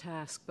in this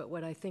task, but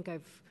what I think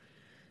I've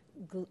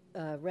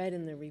read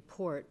in the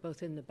report,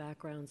 both in the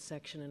background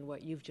section and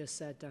what you've just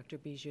said, Dr.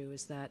 Bijou,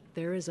 is that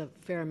there is a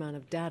fair amount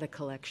of data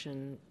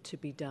collection to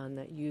be done,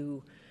 that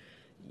you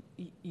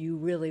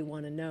really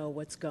want to know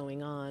what's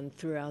going on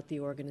throughout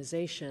the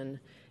organization.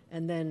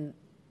 And then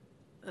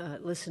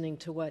listening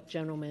to what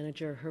General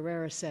Manager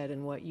Herrera said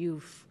and what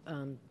you've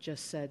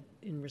just said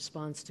in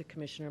response to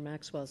Commissioner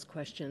Maxwell's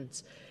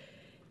questions,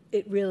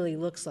 it really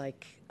looks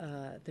like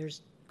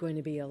there's going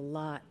to be a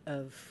lot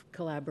of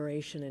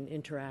collaboration and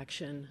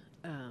interaction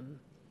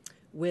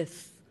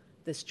with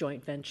this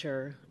joint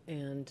venture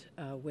and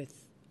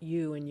with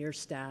you and your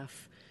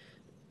staff.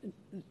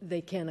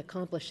 They can't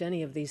accomplish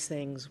any of these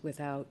things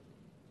without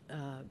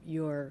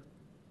your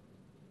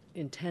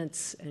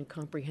intense and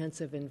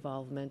comprehensive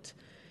involvement,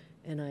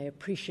 and I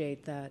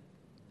appreciate that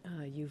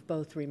you've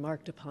both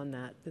remarked upon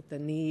that the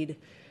need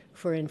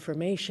for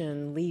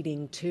information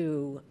leading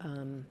to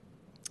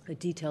a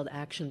detailed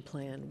action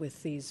plan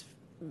with these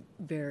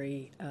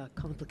very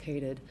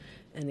complicated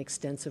and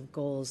extensive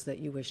goals that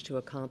you wish to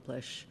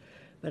accomplish.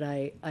 But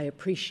I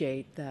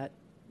appreciate that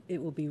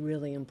it will be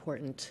really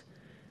important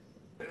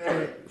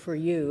for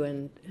you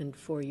and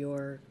for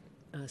your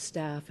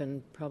staff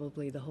and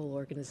probably the whole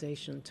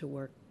organization to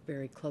work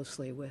very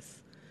closely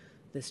with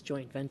this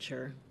joint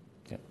venture.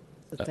 Yeah.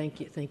 So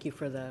thank you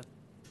for the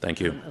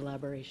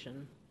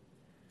elaboration.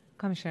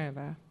 Commissioner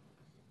Rivera.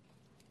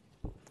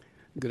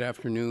 Good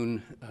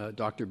afternoon,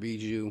 Dr.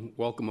 Bijou.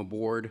 Welcome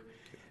aboard.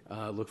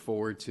 Look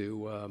forward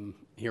to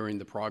hearing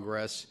the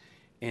progress.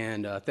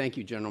 And thank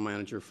you, General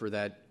Manager, for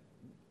that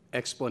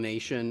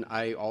explanation.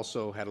 I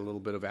also had a little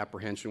bit of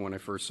apprehension when I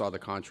first saw the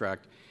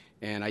contract,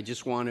 and I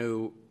just want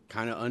to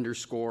kind of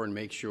underscore and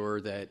make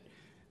sure that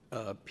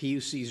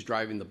PUC is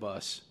driving the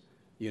bus.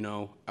 You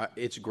know,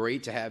 it's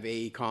great to have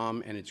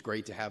AECOM and it's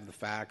great to have the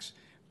facts,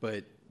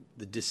 but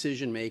the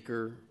decision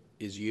maker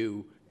is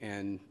you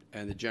and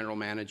the General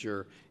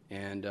Manager,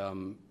 and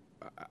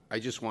I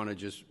just want to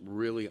just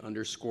really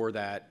underscore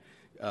that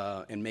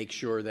and make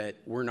sure that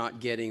we're not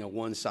getting a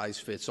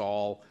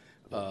one-size-fits-all.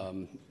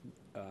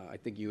 I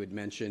think you had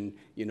mentioned,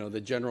 you know,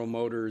 the General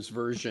Motors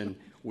version.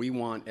 We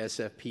want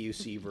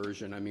SFPUC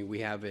version. I mean, we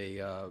have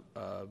a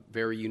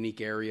very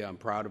unique area. I'm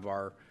proud of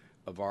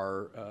our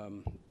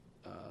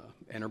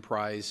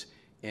enterprise,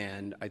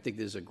 and I think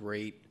there's a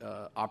great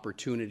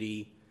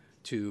opportunity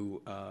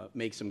to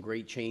make some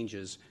great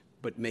changes,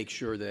 but make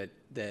sure that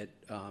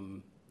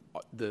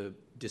the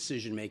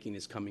decision making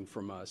is coming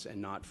from us and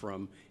not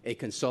from a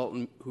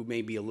consultant who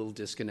may be a little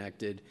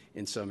disconnected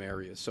in some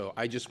areas. So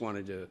I just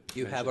wanted to.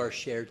 You have our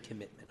shared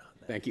commitment on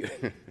that. Thank you.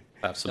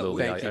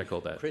 Absolutely, Thank I you.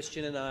 echo that.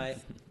 Christian and I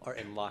are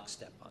in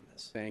lockstep on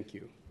this. Thank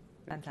you.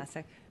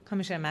 Fantastic.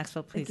 Commissioner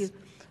Maxwell, please.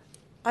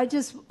 Thank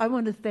you. I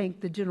want to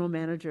thank the General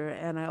Manager,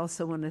 and I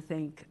also want to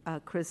thank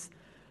Chris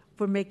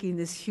for making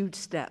this huge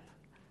step.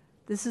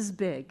 This is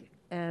big,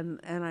 and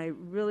I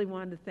really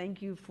want to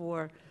thank you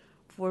for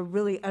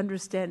really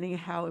understanding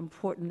how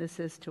important this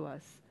is to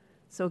us.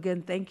 So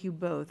again, thank you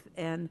both.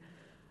 And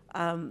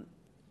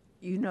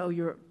you know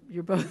you're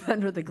both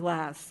under the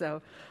glass,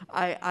 so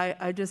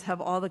I just have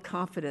all the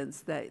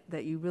confidence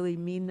that you really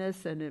mean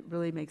this, and it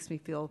really makes me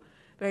feel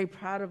very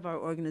proud of our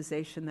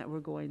organization that we're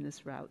going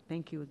this route.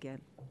 Thank you again.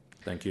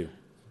 Thank you.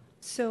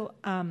 So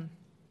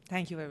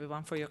thank you,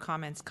 everyone, for your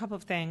comments. Couple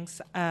of things.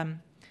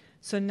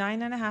 So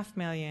 $9.5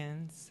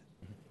 million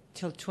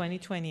till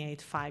 2028,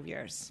 5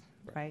 years,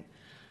 right?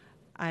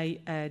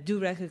 I do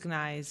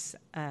recognize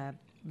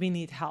we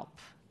need help.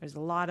 There's a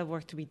lot of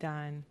work to be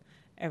done.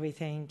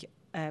 Everything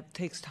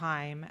takes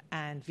time,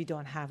 and we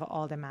don't have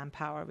all the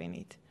manpower we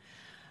need.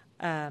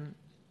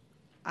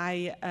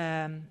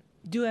 I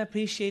do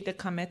appreciate the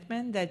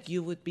commitment that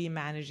you would be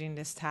managing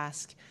this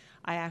task.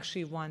 I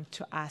actually want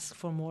to ask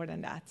for more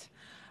than that.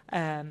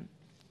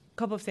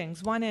 Couple of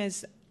things. One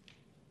is,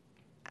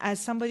 as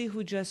somebody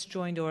who just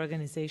joined the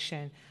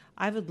organization,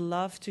 I would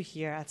love to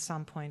hear at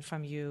some point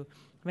from you,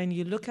 when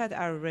you look at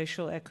our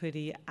racial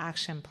equity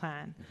action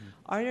plan,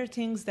 are there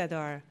things that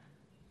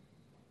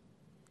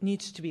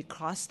needs to be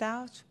crossed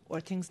out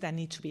or things that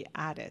need to be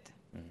added?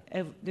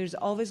 There's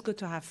always good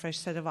to have fresh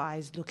set of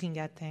eyes looking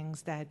at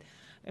things that,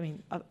 I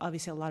mean,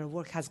 obviously a lot of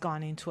work has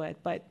gone into it,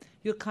 but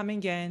you're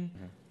coming in,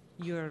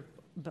 you're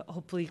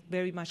hopefully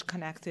very much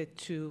connected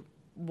to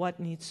what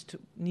needs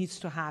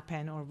to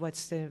happen, or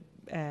what's the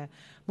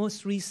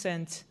most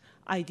recent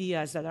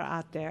ideas that are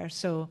out there.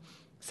 So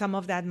some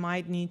of that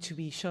might need to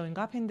be showing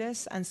up in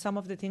this, and some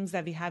of the things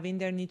that we have in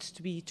there needs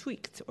to be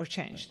tweaked or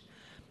changed.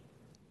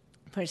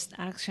 First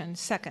action.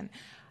 Second,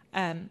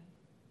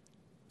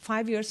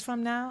 5 years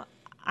from now,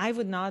 I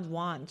would not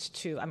want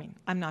to, I mean,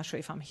 I'm not sure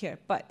if I'm here,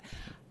 but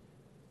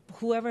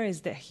whoever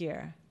is there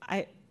here,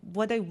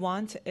 what I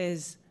want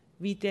is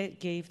we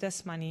gave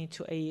this money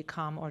to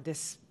AECOM or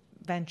this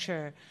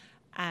venture,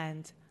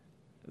 and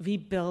we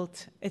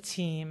built a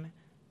team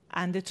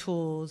and the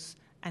tools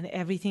and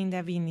everything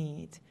that we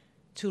need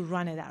to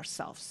run it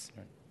ourselves.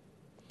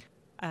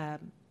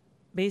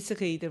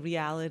 basically, the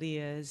reality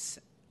is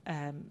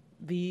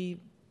we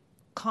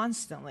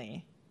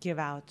constantly give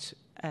out,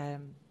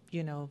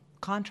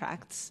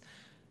 contracts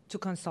to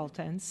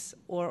consultants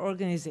or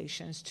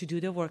organizations to do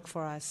the work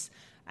for us.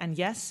 And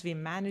yes, we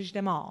manage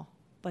them all.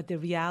 But the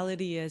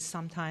reality is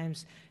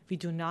sometimes we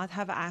do not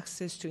have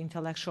access to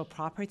intellectual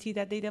property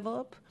that they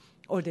develop,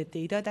 or the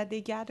data that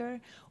they gather,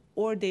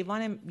 or they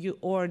want to,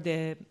 or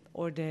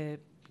the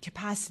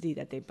capacity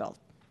that they built.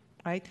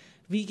 Right?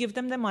 We give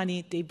them the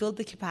money, they build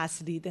the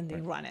capacity, then they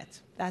run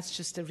it. That's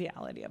just the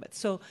reality of it.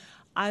 So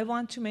I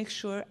want to make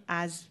sure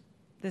as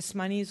this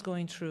money is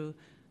going through,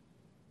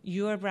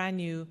 you are brand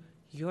new,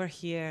 you're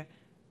here,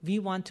 we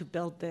want to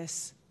build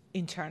this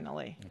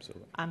internally.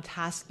 Absolutely. I'm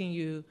tasking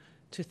you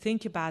to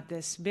think about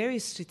this very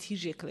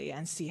strategically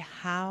and see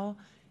how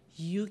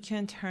you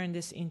can turn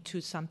this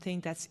into something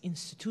that's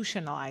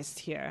institutionalized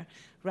here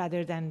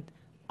rather than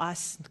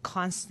us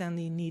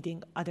constantly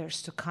needing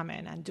others to come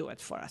in and do it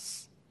for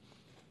us.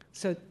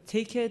 So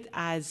take it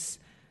as,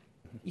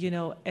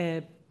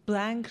 a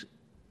blank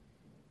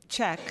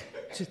check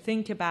to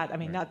think about. I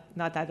mean,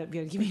 not that we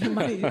are giving you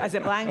money as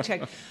a blank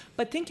check,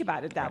 but think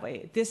about it that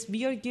way.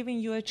 We are giving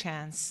you a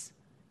chance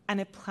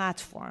and a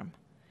platform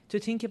to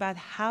think about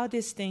how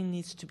this thing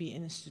needs to be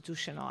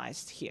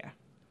institutionalized here.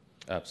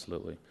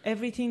 Absolutely.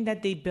 Everything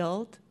that they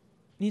build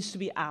needs to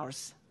be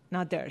ours,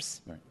 not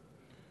theirs. Right.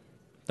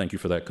 Thank you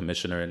for that,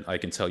 Commissioner. And I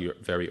can tell you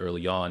very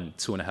early on,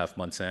 2.5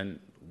 months in,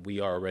 we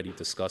are already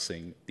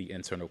discussing the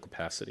internal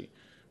capacity,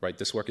 right?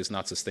 This work is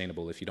not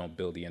sustainable if you don't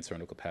build the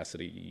internal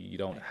capacity. You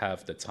don't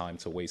have the time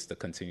to waste to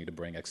continue to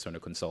bring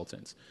external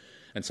consultants.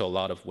 And so a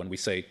lot of when we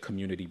say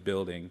community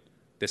building,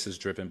 this is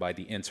driven by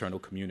the internal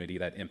community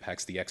that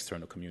impacts the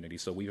external community.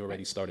 So we've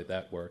already started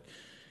that work.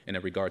 And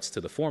in regards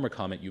to the former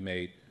comment you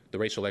made, the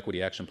Racial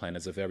Equity Action Plan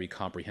is a very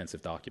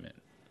comprehensive document.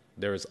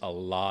 There's a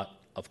lot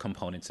of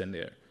components in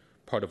there.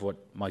 Part of what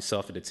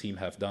myself and the team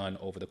have done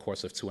over the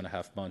course of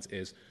 2.5 months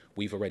is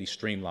we've already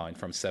streamlined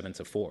from 7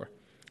 to 4,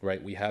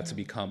 right? We had to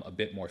become a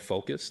bit more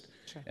focused.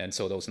 Sure. And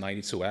so those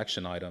 92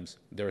 action items,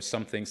 there are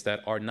some things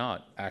that are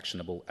not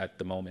actionable at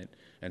the moment.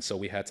 And so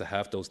we had to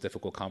have those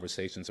difficult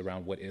conversations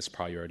around what is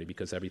priority,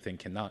 because everything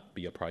cannot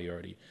be a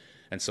priority.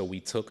 And so we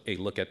took a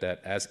look at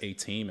that as a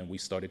team, and we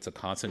started to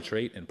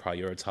concentrate and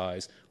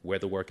prioritize where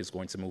the work is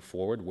going to move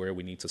forward, where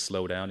we need to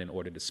slow down in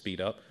order to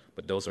speed up.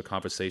 But those are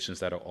conversations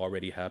that are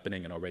already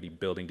happening and already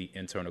building the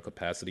internal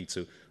capacity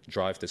to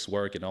drive this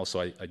work. And also,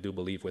 I do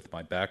believe with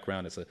my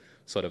background as a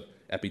sort of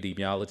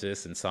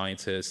epidemiologist and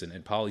scientist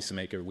and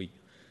policymaker,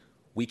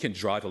 we can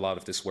drive a lot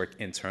of this work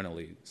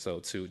internally. So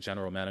to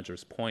General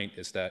Manager's point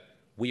is that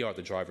we are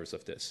the drivers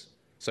of this.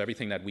 So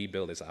everything that we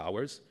build is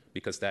ours,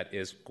 because that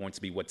is going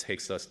to be what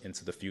takes us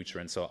into the future.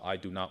 And so I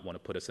do not want to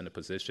put us in a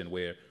position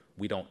where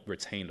we don't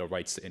retain the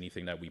rights to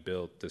anything that we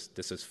build.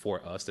 This is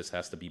for us. This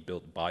has to be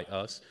built by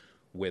us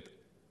with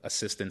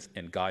assistance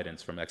and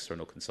guidance from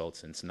external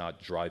consultants, not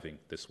driving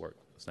this work.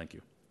 Thank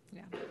you.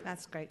 Yeah,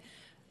 that's great.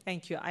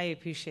 Thank you. I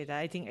appreciate that.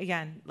 I think,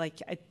 again,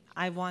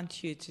 I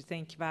want you to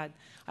think about,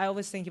 I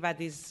always think about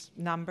these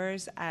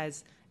numbers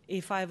as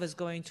if I was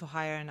going to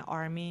hire an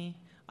army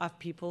of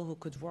people who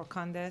could work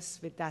on this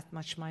with that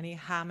much money,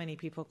 how many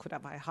people could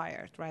have I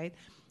hired, right?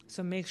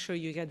 So make sure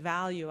you get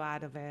value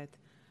out of it.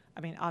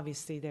 I mean,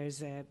 obviously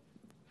there's a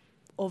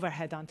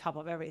overhead on top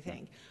of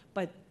everything,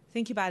 but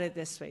think about it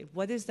this way.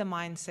 What is the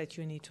mindset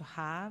you need to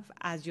have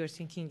as you're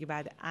thinking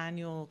about the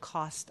annual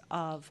cost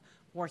of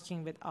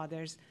working with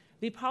others?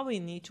 We probably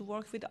need to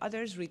work with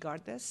others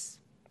regardless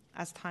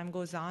as time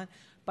goes on,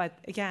 but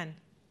again,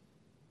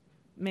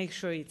 make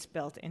sure it's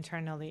built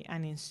internally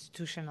and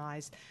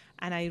institutionalized.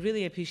 And I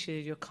really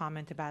appreciated your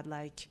comment about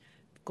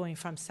going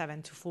from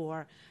 7 to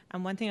 4.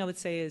 And one thing I would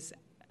say is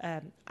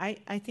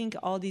I think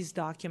all these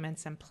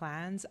documents and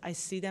plans, I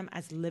see them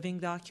as living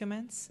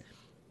documents.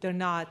 They're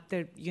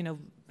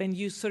when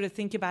you sort of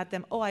think about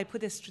them, I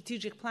put a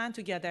strategic plan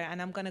together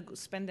and I'm going to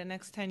spend the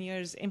next 10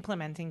 years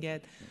implementing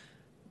it.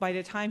 By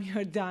the time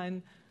you're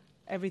done,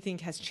 everything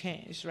has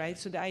changed, right?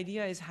 So the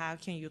idea is how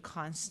can you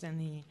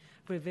constantly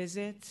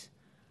revisit,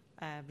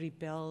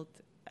 rebuild,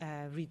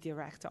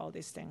 redirect all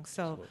these things.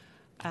 So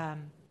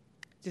I'm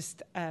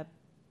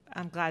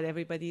glad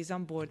everybody is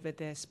on board with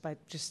this, but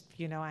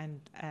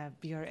and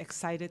we are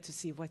excited to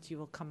see what you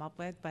will come up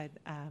with. But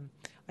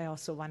I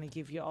also want to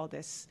give you all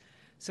this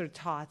sort of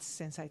thoughts,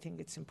 since I think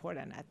it's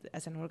important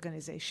as an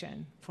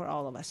organization for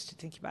all of us to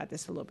think about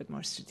this a little bit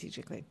more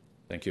strategically.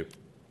 Thank you.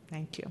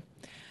 Thank you.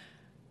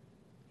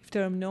 If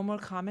there are no more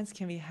comments,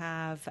 can we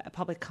have a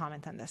public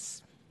comment on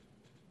this?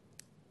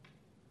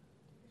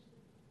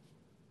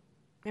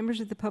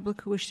 Members of the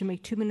public who wish to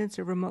make 2 minutes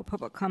of remote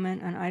public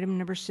comment on item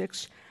number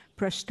 6,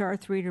 press star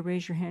 3 to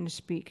raise your hand to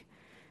speak.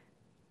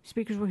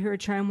 Speakers will hear a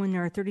chime when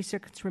there are 30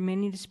 seconds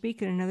remaining to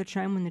speak and another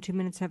chime when the 2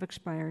 minutes have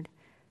expired.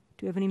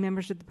 Do we have any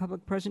members of the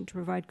public present to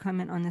provide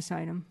comment on this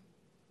item?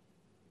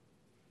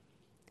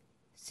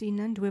 See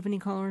none. Do we have any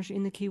callers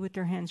in the queue with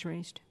their hands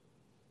raised?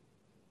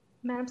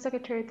 Madam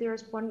Secretary, there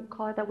is one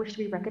caller that wishes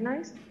to be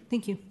recognized.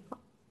 Thank you.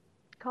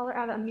 Caller,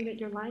 I've unmuted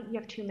your line. You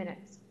have 2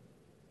 minutes.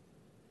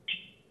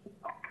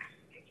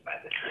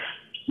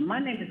 My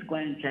name is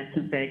Gwen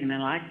Jackson Fagan,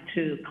 and I'd like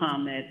to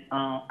comment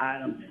on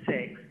item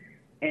 6.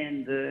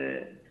 And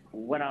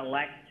what I'd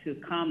like to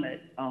comment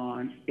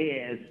on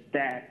is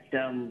that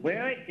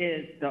where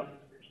is the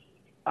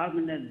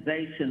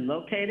organization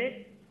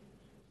located?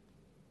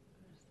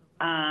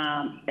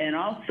 And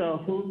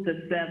also, who's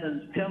the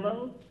 7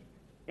 pillows?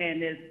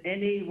 And is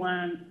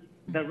anyone,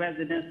 the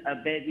residents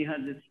of Baby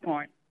Hunters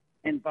Point,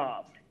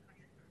 involved?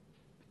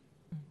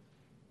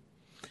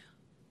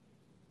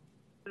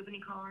 Any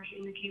callers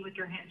in the queue with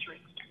your hands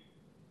raised.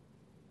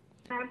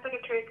 Madam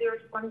Secretary, there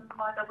is one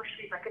caller that wishes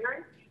to be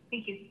recognized.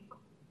 Thank you.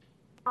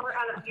 Caller,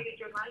 Adam, muted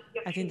your line.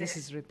 You have I think 2 this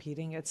minutes. is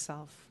repeating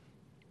itself.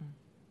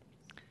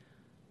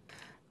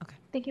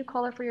 Thank you,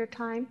 caller, for your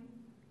time.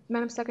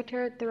 Madam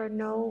Secretary, there are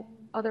no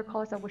other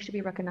callers that wish to be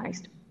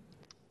recognized.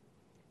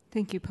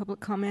 Thank you. Public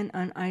comment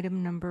on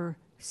item number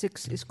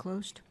 6 is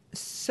closed.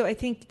 So I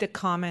think the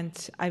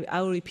comment,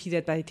 I'll repeat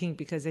it, but I think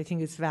because I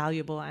think it's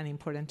valuable and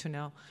important to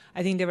know.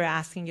 I think they were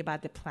asking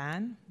about the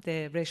plan,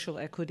 the racial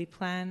equity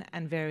plan,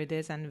 and where it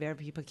is and where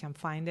people can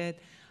find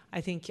it.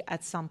 I think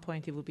at some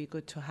point it would be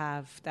good to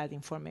have that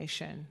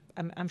information.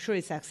 I'm sure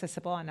it's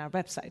accessible on our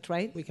website,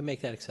 right? We can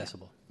make that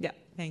accessible. Yeah,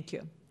 thank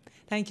you.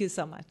 Thank you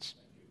so much.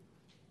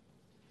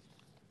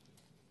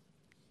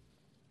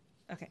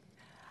 Okay.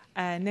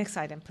 Next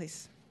item,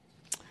 please.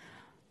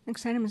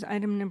 Next item is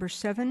item number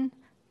 7.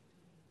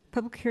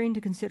 Public hearing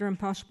to consider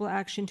impossible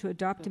action to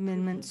adopt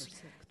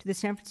amendments to the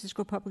San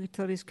Francisco Public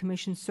Utilities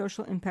Commission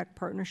Social Impact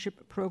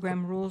Partnership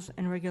Program Rules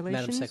and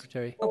Regulations. Madam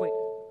Secretary? Oh, wait.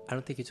 I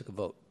don't think you took a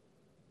vote.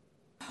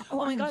 Oh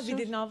my I'm God, we so-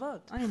 did not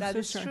vote. I am That so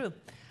is sorry. true.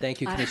 Thank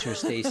you, Commissioner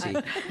Stacy,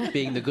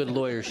 being the good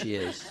lawyer she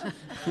is.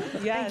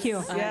 Yes,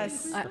 you.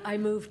 yes. I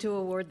move to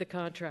award the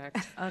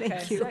contract. Okay.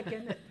 Thank you.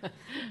 Second.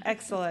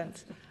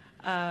 Excellent.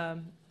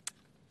 And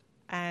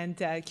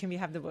can we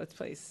have the vote,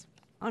 please?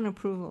 On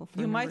approval.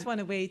 for You might number- want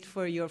to wait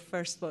for your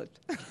first vote.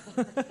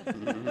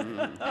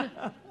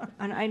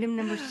 On item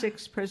number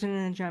 6,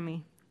 President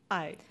Najami.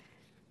 Aye.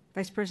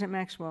 Vice President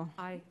Maxwell.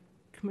 Aye.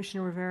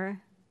 Commissioner Rivera.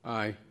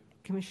 Aye.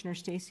 Commissioner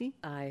Stacy.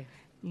 Aye.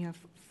 You have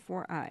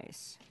 4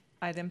 ayes.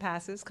 Item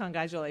passes.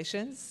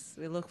 Congratulations.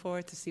 We look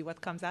forward to see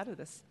what comes out of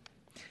this.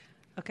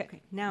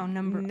 Okay. Now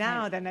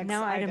the next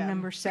item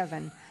number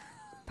 7.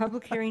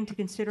 Public hearing to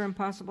consider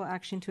impossible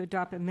action to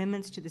adopt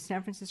amendments to the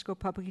San Francisco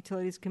Public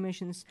Utilities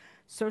Commission's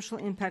Social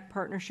Impact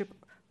Partnership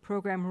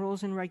Program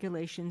Rules and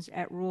Regulations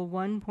at Rule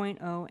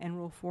 1.0 and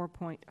Rule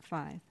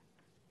 4.5.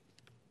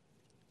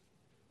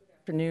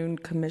 Afternoon,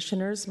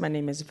 Commissioners. My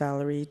name is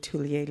Valerie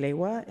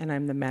Tullier-Lewa, and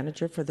I'm the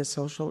manager for the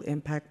Social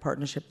Impact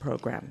Partnership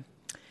Program.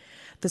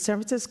 The San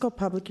Francisco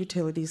Public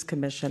Utilities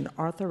Commission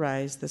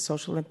authorized the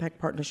Social Impact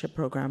Partnership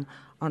Program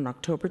on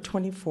October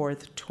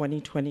 24th,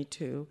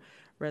 2022,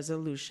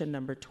 Resolution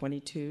number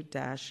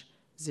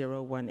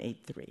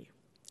 22-0183.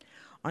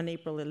 On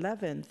April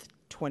 11th,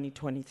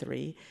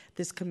 2023,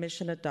 this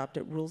commission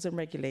adopted rules and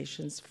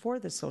regulations for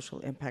the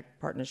Social Impact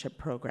Partnership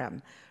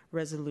Program,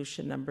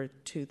 Resolution number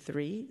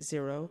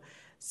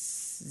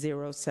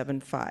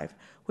 230075,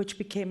 which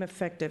became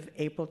effective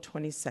April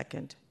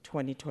 22nd,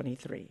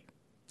 2023.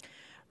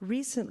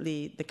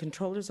 Recently, the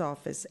Comptroller's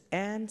Office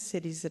and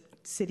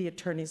City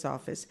Attorney's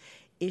Office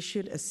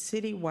issued a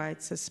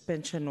citywide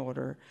suspension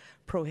order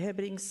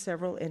prohibiting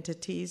several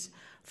entities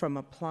from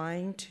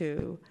applying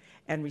to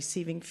and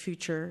receiving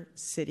future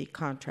city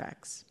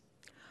contracts.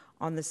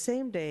 On the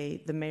same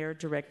day, the mayor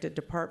directed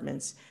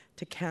departments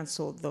to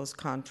cancel those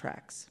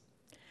contracts.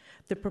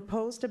 The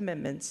proposed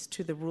amendments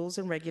to the rules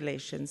and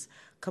regulations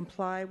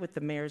comply with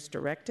the mayor's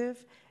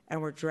directive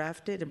and were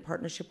drafted in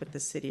partnership with the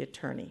city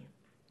attorney.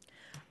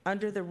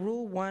 Under the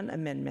Rule 1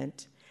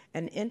 amendment,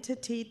 an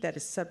entity that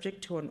is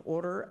subject to an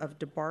order of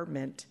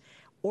debarment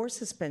or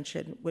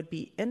suspension would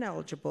be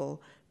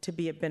ineligible to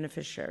be a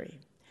beneficiary,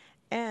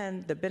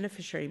 and the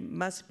beneficiary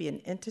must be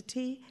an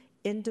entity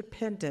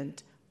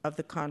independent of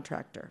the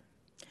contractor.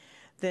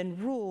 Then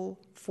Rule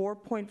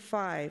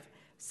 4.5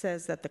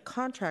 says that the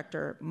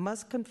contractor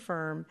must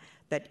confirm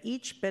that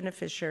each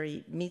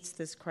beneficiary meets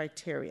this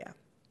criteria.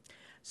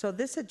 So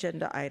this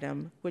agenda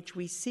item, which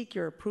we seek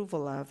your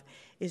approval of,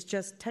 is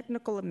just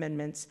technical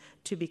amendments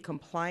to be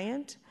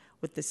compliant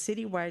with the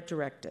citywide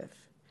directive.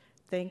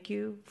 Thank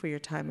you for your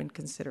time and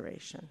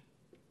consideration.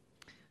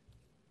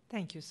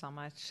 Thank you so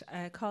much.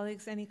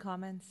 Colleagues, any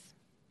comments?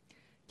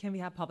 Can we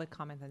have public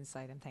comment on this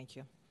item? Thank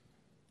you.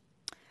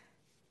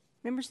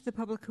 Members of the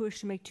public who wish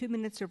to make 2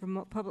 minutes of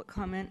remote public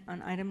comment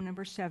on item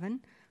number 7,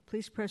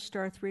 please press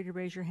 *3 to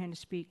raise your hand to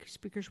speak.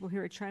 Speakers will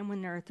hear a chime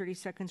when there are 30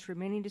 seconds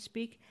remaining to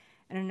speak,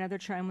 and another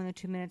chime when the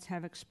 2 minutes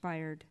have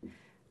expired. Do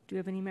you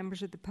have any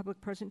members of the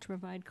public present to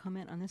provide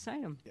comment on this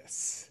item?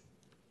 Yes.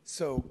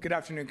 So, good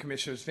afternoon,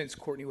 Commissioners. Vince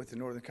Courtney with the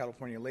Northern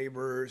California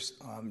Laborers.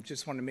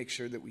 Just wanted to make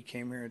sure that we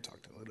came here and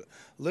talked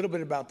a little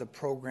bit about the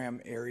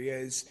program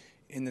areas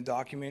in the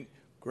document.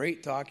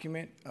 Great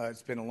document.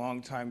 It's been a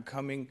long time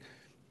coming.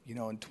 You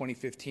know, in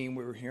 2015,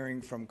 we were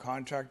hearing from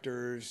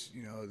contractors,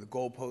 you know, the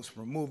goalposts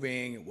were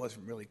moving. It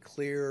wasn't really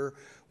clear.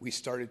 We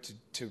started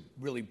to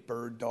really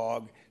bird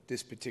dog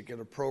this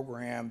particular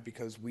program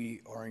because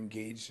we are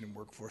engaged in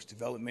workforce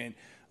development,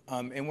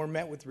 and we're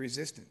met with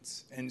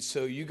resistance. And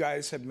so you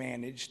guys have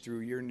managed through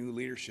your new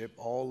leadership,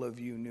 all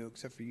of you knew,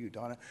 except for you,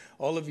 Donna,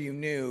 all of you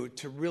knew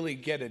to really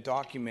get a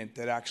document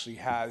that actually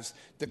has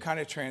the kind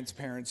of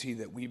transparency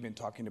that we've been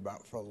talking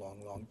about for a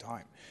long, long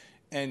time.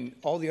 And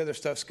all the other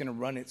stuff's going to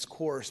run its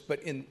course.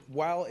 But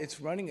while it's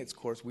running its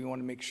course, we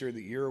want to make sure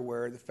that you're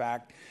aware of the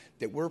fact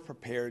that we're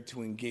prepared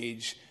to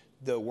engage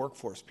the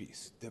workforce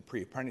piece, the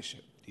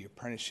pre-apprenticeship, the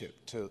apprenticeship,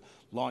 to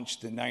launch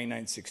the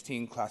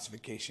 9916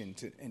 classification,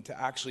 and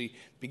to actually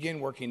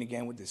begin working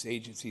again with this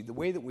agency the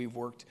way that we've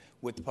worked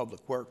with the Public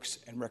Works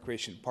and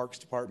Recreation and Parks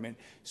Department.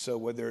 So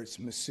whether it's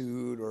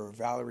Masood or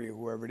Valerie or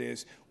whoever it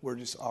is, we're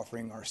just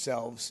offering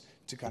ourselves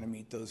to kind of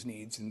meet those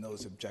needs and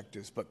those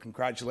objectives. But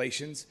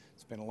congratulations.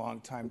 It's been a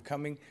long time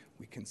coming.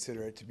 We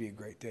consider it to be a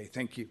great day.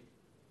 Thank you.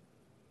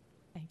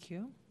 Thank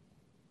you.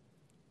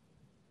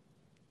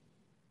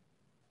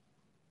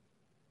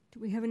 Do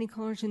we have any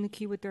callers in the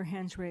queue with their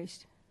hands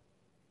raised?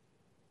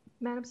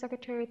 Madam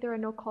Secretary, there are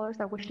no callers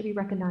that wish to be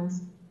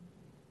recognized.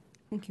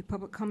 Thank you.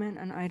 Public comment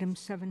on item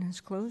 7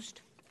 has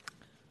closed.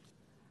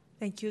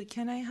 Thank you.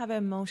 Can I have a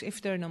motion,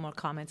 if there are no more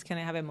comments, can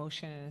I have a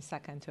motion and a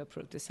second to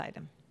approve this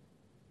item?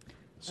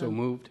 So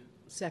moved.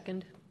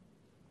 Second.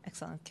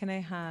 Excellent. Can I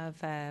have,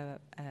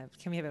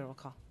 can we have a roll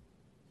call?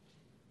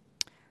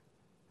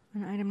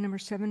 On item number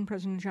 7,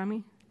 President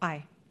Ajami?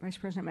 Aye. Vice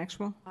President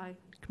Maxwell? Aye.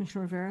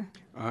 Commissioner Rivera?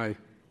 Aye.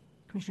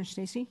 Commissioner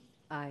Stacy?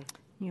 Aye.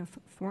 You have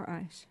 4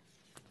 ayes.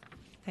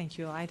 Thank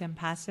you. Item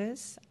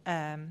passes.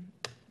 Can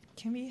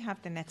we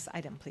have the next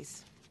item,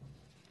 please?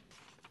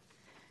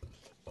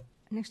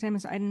 Next item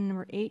is item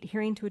number 8,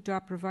 hearing to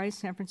adopt revised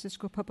San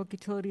Francisco Public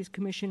Utilities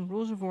Commission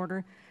Rules of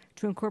Order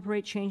to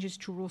incorporate changes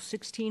to Rule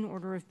 16,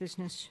 Order of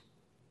Business.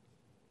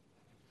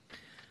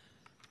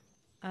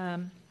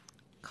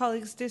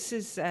 Colleagues, this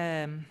is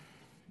the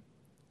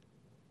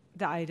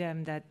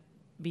item that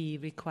we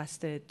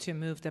requested to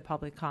move the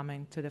public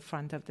comment to the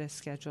front of the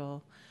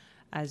schedule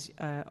as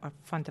or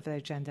front of the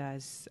agenda,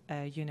 as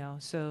you know.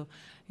 So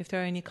if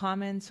there are any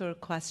comments or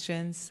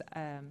questions,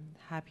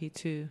 happy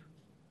to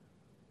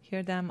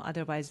hear them.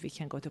 Otherwise, we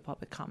can go to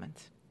public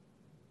comment.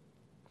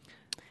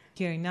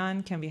 Hearing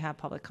none, can we have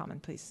public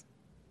comment, please?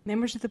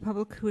 Members of the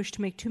public who wish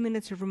to make 2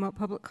 minutes of remote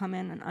public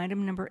comment on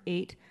item number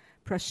 8,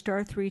 press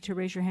star 3 to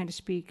raise your hand to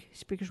speak.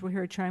 Speakers will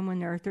hear a chime when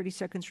there are 30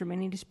 seconds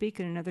remaining to speak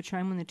and another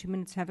chime when the 2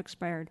 minutes have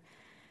expired.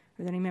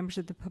 Are there any members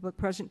of the public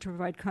present to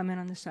provide comment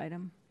on this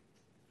item?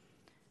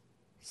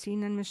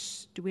 Seeing none,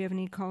 do we have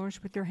any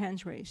callers with their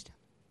hands raised?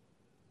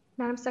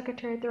 Madam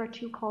Secretary, there are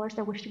 2 callers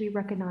that wish to be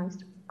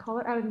recognized.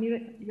 Caller, I will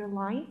mute your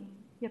line.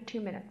 You have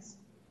 2 minutes.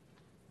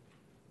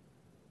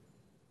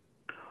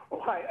 Oh,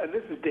 hi,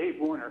 this is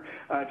Dave Warner.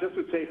 Just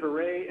would say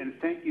hooray and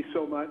thank you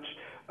so much.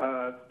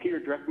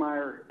 Peter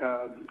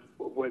Dreckmeyer,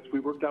 we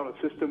worked out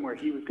a system where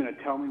he was going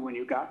to tell me when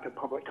you got to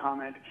public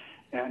comment,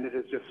 and it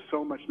is just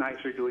so much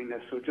nicer doing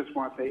this. So just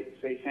want to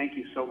say thank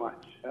you so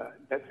much.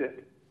 That's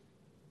it.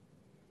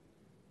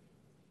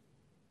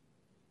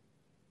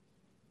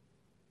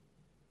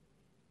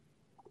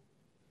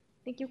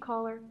 Thank you,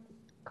 caller.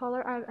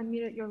 Caller, I've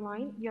unmuted your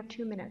line. You have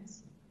 2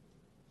 minutes.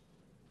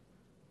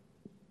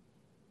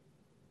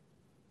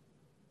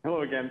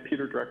 Hello again,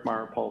 Peter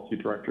Dreckmeyer, Policy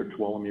Director,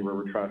 Tuolumne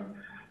River Trust.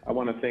 I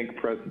want to thank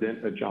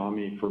President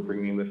Ajami for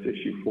bringing this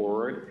issue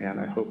forward, and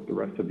I hope the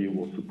rest of you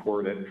will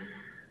support it.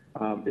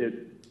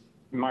 In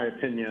my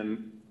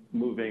opinion,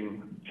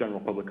 moving general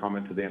public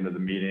comment to the end of the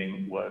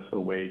meeting was a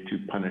way to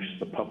punish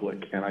the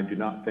public, and I do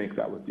not think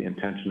that was the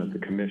intention of the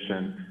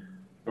Commission,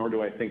 nor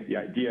do I think the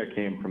idea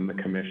came from the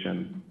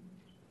Commission.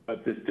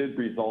 But this did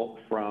result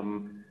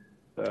from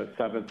the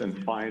 7th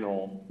and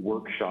final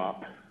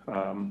workshop.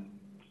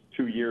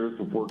 2 years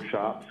of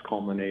workshops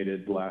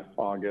culminated last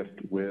August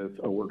with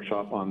a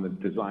workshop on the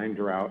design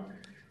drought.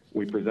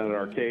 We presented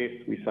our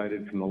case. We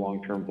cited from the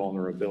long-term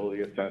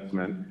vulnerability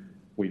assessment.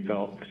 We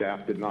felt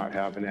staff did not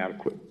have an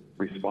adequate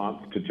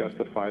response to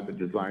justify the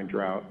design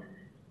drought,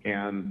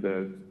 and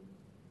the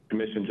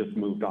Commission just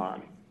moved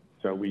on.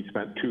 So we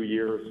spent 2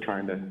 years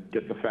trying to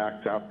get the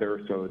facts out there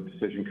so a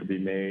decision could be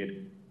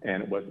made,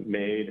 and it wasn't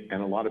made.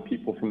 And a lot of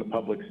people from the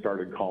public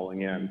started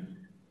calling in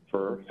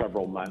for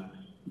several months.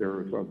 There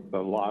was a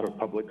lot of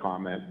public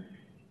comment,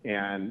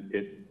 and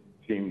it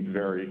seemed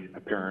very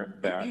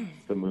apparent that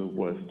the move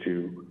was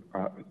to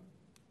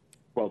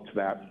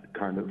that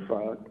kind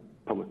of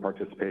public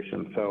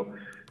participation. So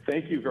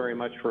thank you very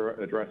much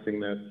for addressing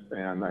this,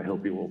 and I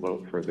hope you will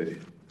vote for the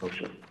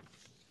motion.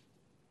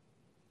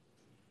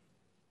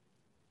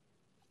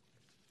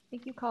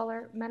 Thank you,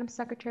 caller. Madam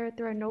Secretary,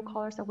 there are no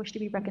callers that wish to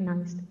be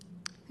recognized.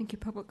 Thank you.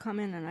 Public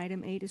comment on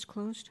item 8 is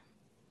closed.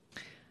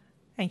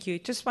 Thank you.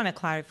 Just want to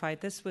clarify,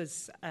 this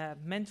was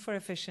meant for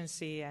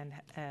efficiency and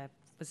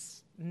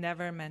was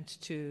never meant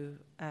to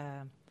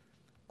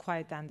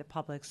quiet down the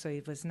public, so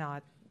it was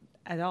not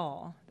at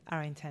all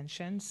our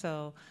intention.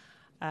 So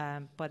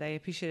But I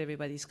appreciate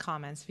everybody's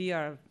comments. We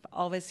are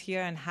always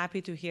here and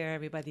happy to hear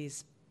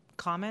everybody's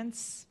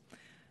comments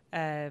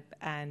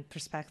and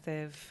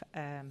perspective.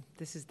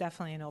 This is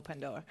definitely an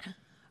open door.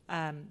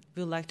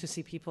 We'd like to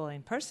see people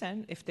in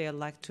person if they'd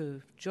like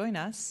to join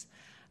us.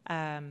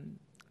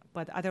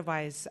 But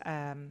otherwise,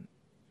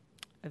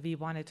 we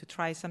wanted to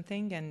try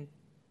something, and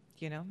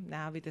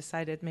now we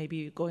decided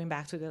maybe going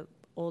back to the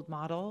old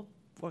model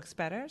works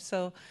better.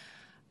 So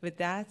with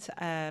that,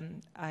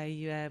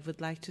 I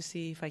would like to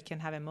see if I can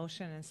have a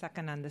motion and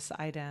second on this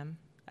item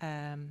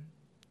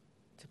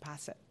to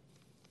pass it.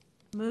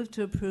 Move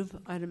to approve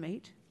item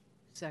 8.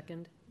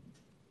 Second.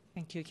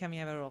 Thank you. Can we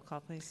have a roll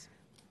call, please?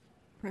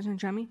 President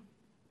Jami?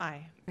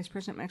 Aye. Vice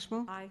President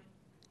Maxwell? Aye.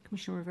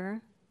 Commissioner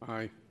Rivera?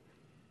 Aye.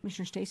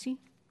 Commissioner Stacy?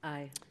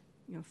 Aye.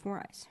 You have 4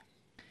 ayes.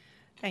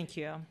 Thank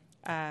you.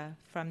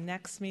 From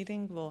next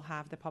meeting, we'll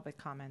have the public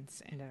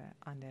comments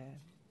on the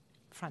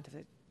front of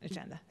the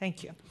agenda.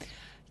 Thank you.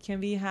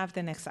 Can we have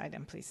the next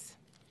item, please?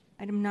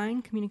 Item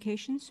 9,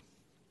 communications.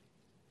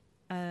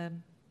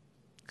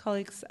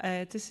 Colleagues,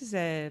 this is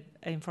a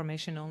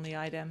information-only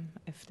item.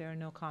 If there are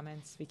no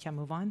comments, we can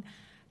move on.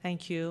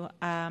 Thank you.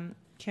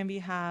 Can we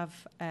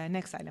have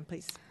next item,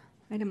 please?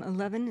 Item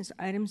 11 is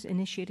items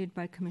initiated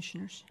by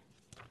commissioners.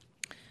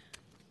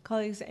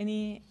 Colleagues,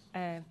 any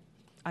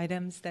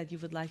items that you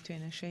would like to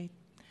initiate?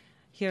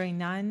 Hearing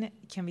none,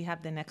 can we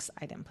have the next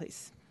item,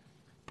 please?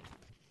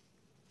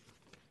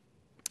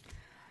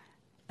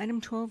 Item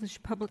 12 is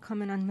public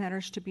comment on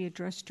matters to be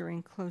addressed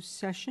during closed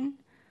session.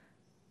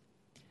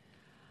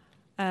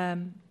 Yes,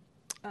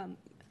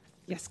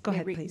 go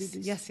ahead, please.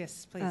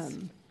 Yes,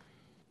 please.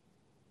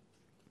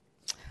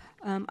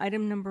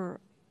 Item number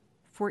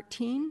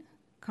 14,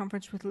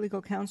 conference with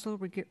legal counsel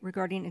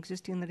regarding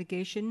existing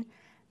litigation.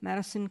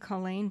 Madison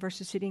Colleen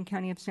versus City and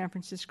County of San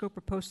Francisco,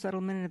 proposed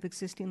settlement of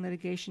existing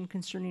litigation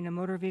concerning a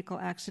motor vehicle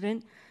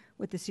accident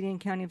with the City and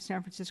County of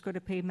San Francisco to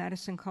pay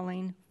Madison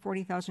Colleen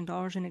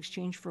 $40,000 in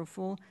exchange for a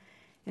full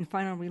and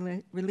final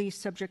release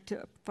subject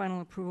to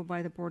final approval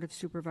by the Board of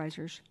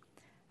Supervisors.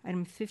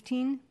 Item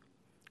 15,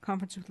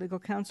 conference with legal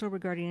counsel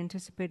regarding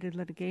anticipated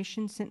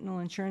litigation, Sentinel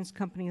Insurance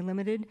Company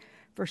Limited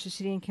versus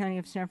City and County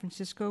of San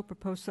Francisco,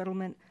 proposed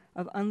settlement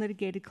of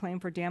unlitigated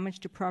claim for damage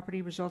to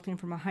property resulting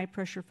from a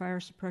high-pressure fire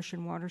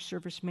suppression water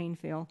service main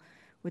fail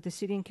with the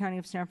City and County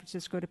of San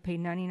Francisco to pay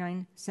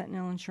 99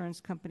 Sentinel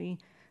Insurance Company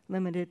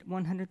Limited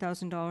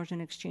 $100,000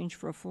 in exchange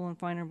for a full and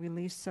final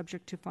release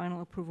subject to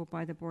final approval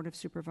by the Board of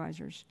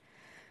Supervisors.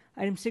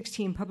 Item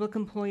 16, public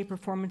employee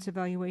performance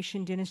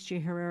evaluation, Dennis J.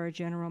 Herrera,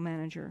 General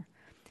Manager.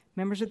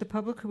 Members of the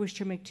public who wish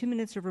to make 2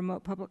 minutes of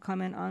remote public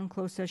comment on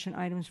closed session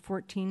items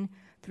 14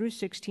 through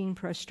 16,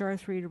 press star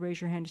 3 to raise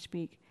your hand to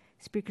speak.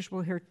 Speakers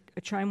will hear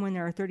a chime when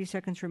there are 30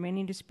 seconds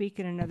remaining to speak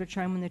and another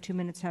chime when the 2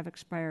 minutes have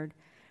expired.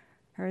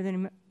 Are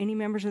there any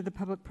members of the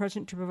public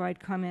present to provide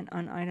comment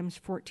on items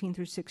 14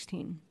 through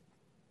 16?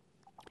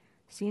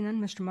 Seeing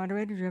none, Mr.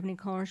 Moderator, do you have any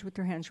callers with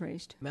their hands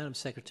raised? Madam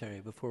Secretary,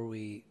 before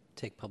we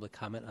take public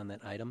comment on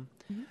that item,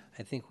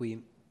 I think we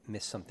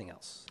missed something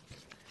else.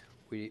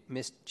 We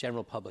missed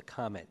general public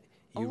comment.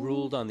 You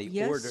ruled on the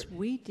order. Yes,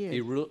 we did.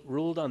 You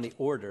ruled on the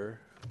order,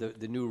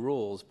 the new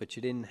rules, but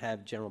you didn't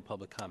have general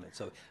public comment.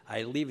 So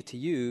I leave it to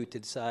you to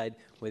decide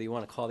whether you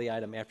want to call the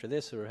item after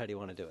this or how do you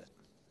want to do it?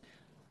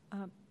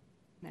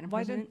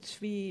 Why don't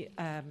we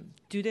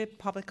do the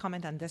public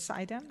comment on this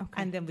item,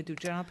 and then we do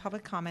general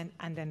public comment,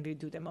 and then we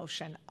do the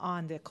motion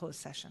on the closed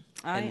session.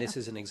 And this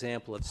is an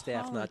example of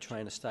staff not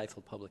trying to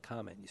stifle public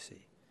comment, you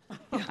see.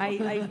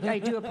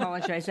 I do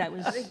apologize. That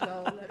was. Let it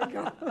go. Let it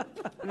go.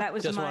 That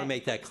was Just want to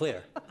make that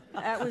clear.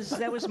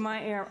 That was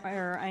my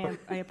error.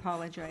 I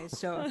apologize.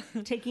 So,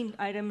 taking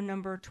item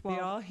number 12.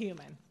 We're all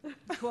human.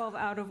 12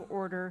 out of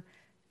order.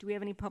 Do we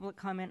have any public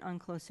comment on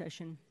closed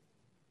session?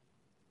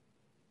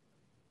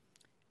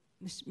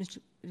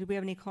 Do we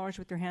have any callers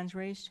with their hands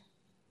raised?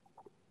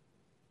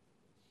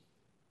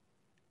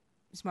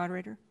 Ms.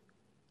 Moderator?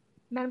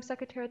 Madam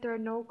Secretary, there are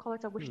no callers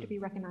that wish to be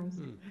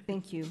recognized.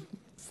 Thank you.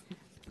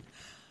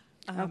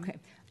 Okay.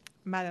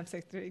 Madam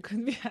Secretary,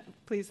 could we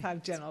please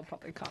have general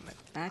public comment?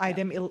 Back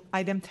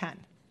Item 10.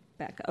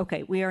 Back.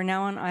 Okay, we are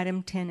now on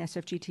item 10,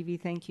 SFG TV.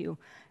 Thank you.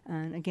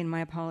 And again,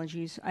 my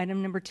apologies.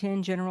 Item number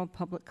 10, general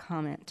public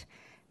comment.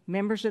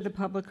 Members of the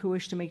public who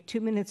wish to make 2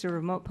 minutes of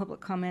remote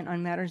public comment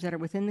on matters that are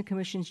within the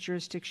Commission's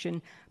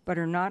jurisdiction but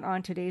are not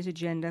on today's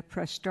agenda,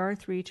 press star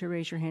 3 to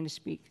raise your hand to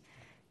speak.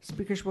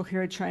 Speakers will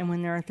hear a chime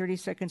when there are 30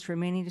 seconds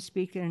remaining to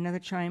speak and another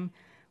chime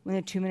when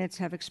the 2 minutes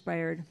have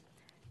expired.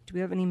 Do we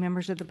have any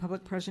members of the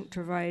public present to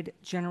provide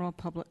general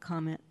public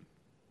comment?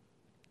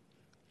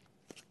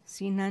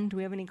 Seeing none, do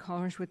we have any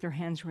callers with their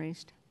hands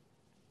raised?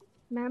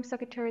 Madam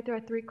Secretary, there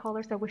are 3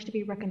 callers that wish to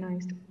be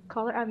recognized.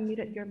 Caller, I've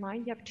muted your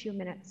line. You have 2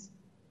 minutes.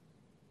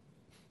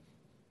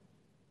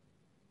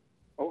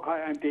 Oh,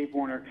 hi, I'm Dave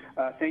Warner.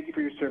 Thank you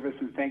for your service,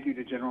 and thank you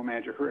to General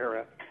Manager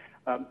Herrera.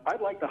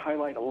 I'd like to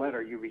highlight a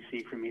letter you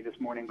received from me this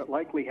morning, but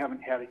likely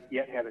haven't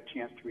yet had a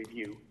chance to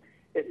review.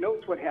 It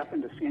notes what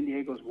happened to San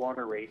Diego's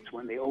water rates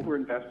when they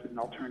overinvested in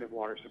alternative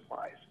water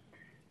supplies.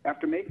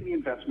 After making the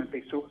investment,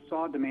 they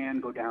saw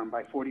demand go down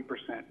by 40%,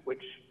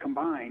 which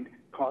combined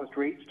caused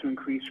rates to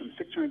increase from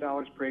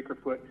 $600 per acre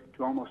foot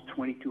to almost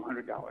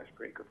 $2,200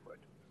 per acre foot.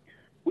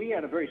 We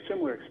had a very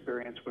similar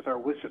experience with our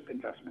WISIP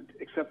investment,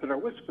 except that our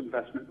WISIP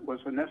investment was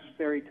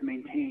necessary to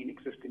maintain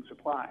existing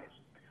supplies.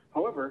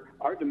 However,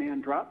 our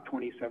demand dropped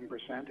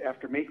 27%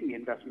 after making the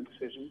investment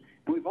decision,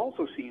 and we've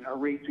also seen our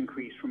rates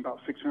increase from about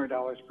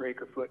 $600 per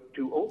acre foot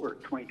to over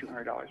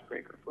 $2,200 per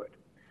acre foot.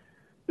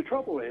 The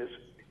trouble is,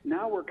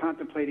 now we're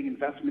contemplating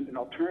investment in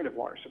alternative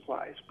water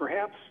supplies,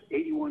 perhaps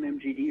 81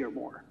 MGD or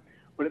more.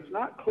 But it's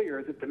not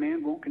clear that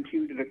demand won't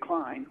continue to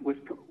decline,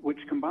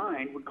 which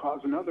combined would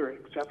cause another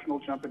exceptional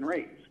jump in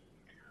rates.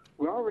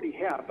 We already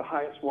have the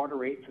highest water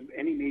rates of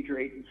any major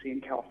agency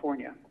in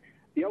California.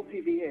 The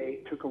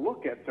LTVA took a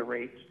look at the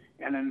rates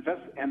and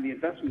the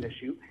investment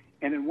issue,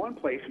 and in one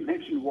place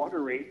mentioned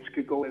water rates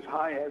could go as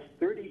high as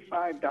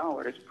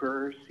 $35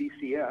 per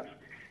CCF,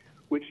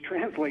 which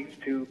translates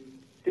to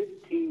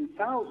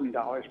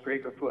 $15,000 per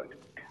acre foot.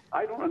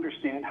 I don't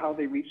understand how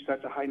they reached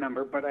such a high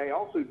number, but I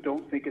also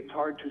don't think it's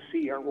hard to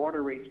see our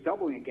water rates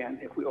doubling again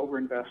if we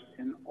overinvest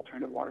in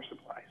alternative water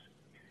supplies.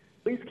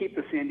 Please keep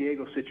the San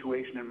Diego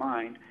situation in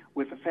mind,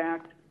 with the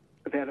fact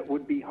that it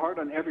would be hard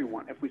on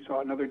everyone if we saw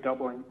another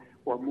doubling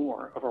or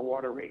more of our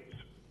water rates.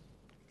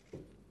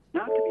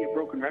 Not to be a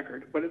broken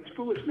record, but it's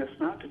foolishness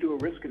not to do a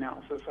risk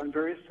analysis on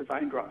various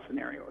design draw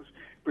scenarios,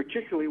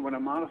 particularly when a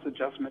modest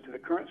adjustment to the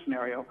current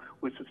scenario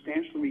would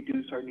substantially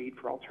reduce our need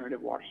for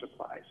alternative water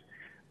supplies.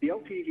 The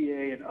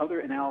LTVA and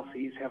other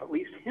analyses have at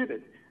least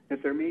hinted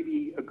that there may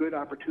be a good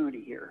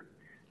opportunity here.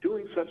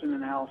 Doing such an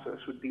analysis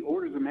would be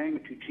orders of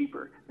magnitude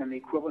cheaper than the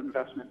equivalent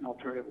investment in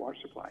alternative water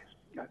supplies.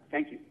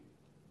 Thank you.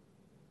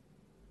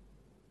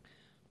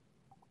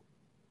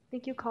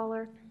 Thank you,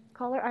 caller.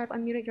 Caller, I have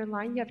unmuted your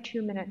line. You have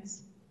 2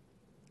 minutes.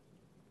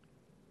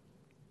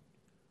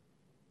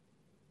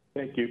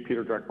 Thank you,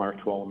 Peter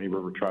Dreckmeyer, Tuolumne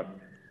River Trust.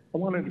 I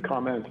wanted to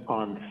comment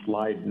on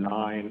slide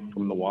 9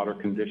 from the water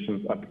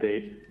conditions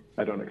update.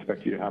 I don't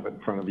expect you to have it in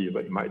front of you,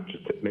 but you might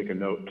just make a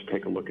note to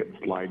take a look at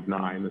slide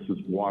 9. This is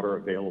water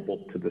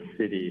available to the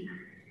city.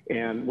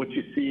 And what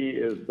you see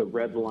is the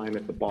red line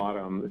at the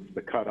bottom. It's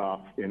the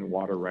cutoff in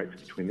water rights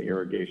between the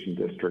irrigation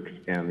districts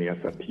and the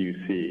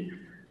SFPUC,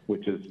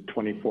 which is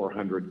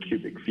 2,400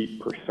 cubic feet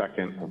per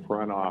second of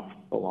runoff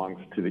belongs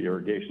to the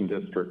irrigation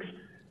districts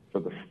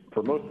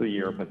for most of the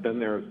year. But then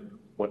there's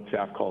what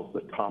staff calls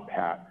the top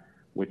hat,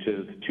 which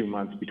is 2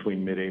 months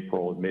between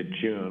mid-April and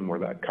mid-June, where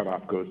that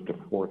cutoff goes to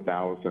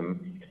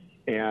 4,000.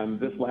 And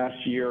this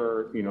last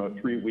year, a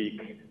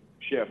 3-week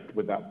shift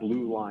with that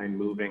blue line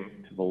moving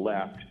to the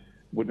left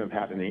wouldn't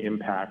have had any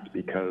impact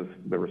because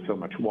there was so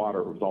much water.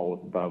 It was all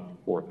above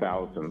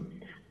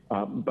 4,000.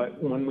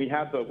 But when we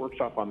had the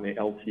workshop on the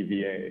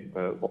LTVA,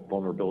 the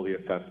vulnerability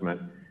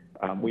assessment,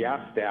 we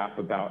asked staff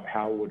about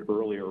how would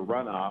earlier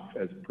runoff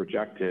as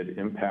projected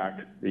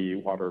impact the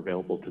water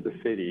available to the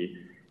city.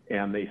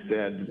 And they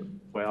said,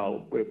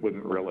 well, it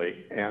wouldn't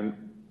really.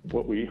 And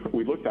what we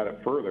looked at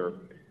it further,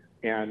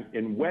 and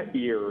in wet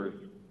years,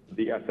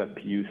 the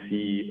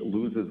SFPUC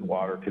loses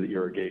water to the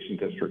irrigation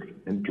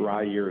district. In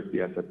dry years, the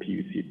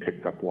SFPUC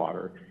picks up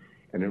water.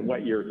 And in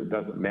wet years, it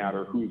doesn't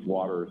matter whose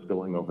water is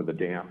spilling over the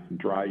dam. In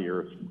dry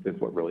years is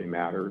what really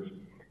matters.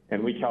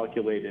 And we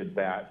calculated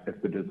that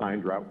if the design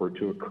drought were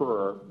to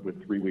occur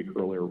with 3-week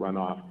earlier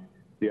runoff,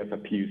 the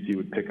SFPUC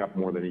would pick up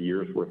more than a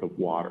year's worth of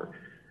water.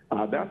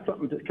 That's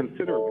something to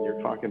consider when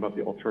you're talking about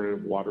the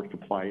alternative water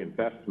supply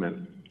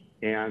investment.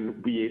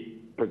 And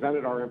we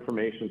presented our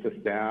information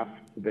to staff.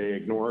 They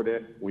ignored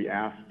it. We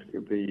asked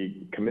the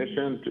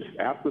commission, just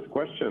ask this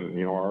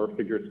question, are our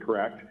figures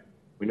correct?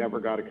 We never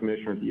got a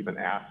commissioner to even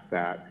ask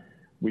that.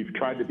 We've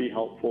tried to be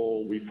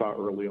helpful. We saw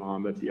early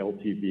on that the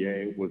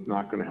LTVA was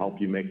not going to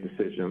help you make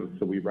decisions.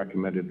 So we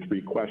recommended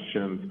 3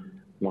 questions,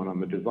 one on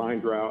the design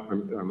drought,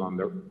 and on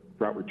the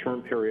drought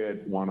return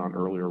period, one on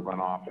earlier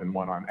runoff, and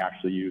one on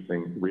actually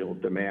using real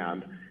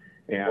demand.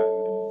 And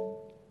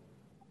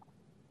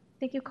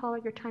thank you, caller.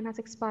 Your time has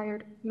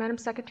expired. Madam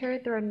Secretary,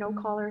 there are no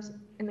callers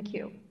in the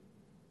queue.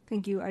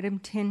 Thank you. Item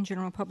 10,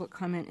 general public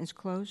comment is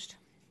closed.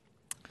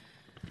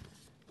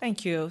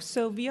 Thank you.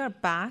 So we are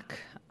back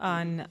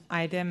on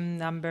item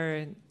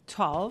number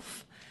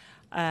 12,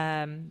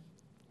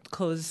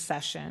 closed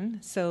session.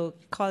 So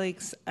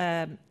colleagues,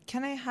 can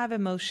I have a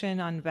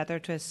motion on whether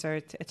to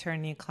assert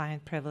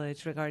attorney-client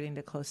privilege regarding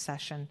the closed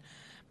session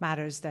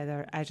matters that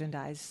are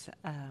agendized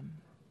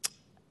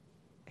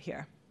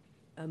here?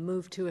 A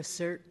move to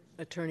assert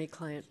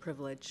attorney-client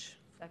privilege.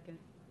 Second.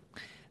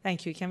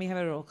 Thank you. Can we have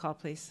a roll call,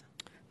 please?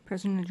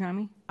 President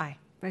Najami? Aye.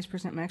 Vice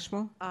President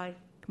Maxwell? Aye.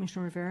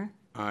 Commissioner Rivera?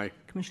 Aye.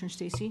 Commissioner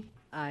Stacy?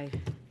 Aye.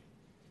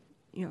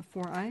 You have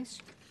 4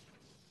 ayes.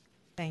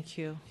 Thank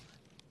you.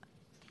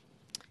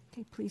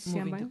 Okay, please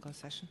stand Moving by. to closed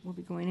session. We'll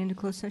be going into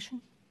closed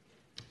session.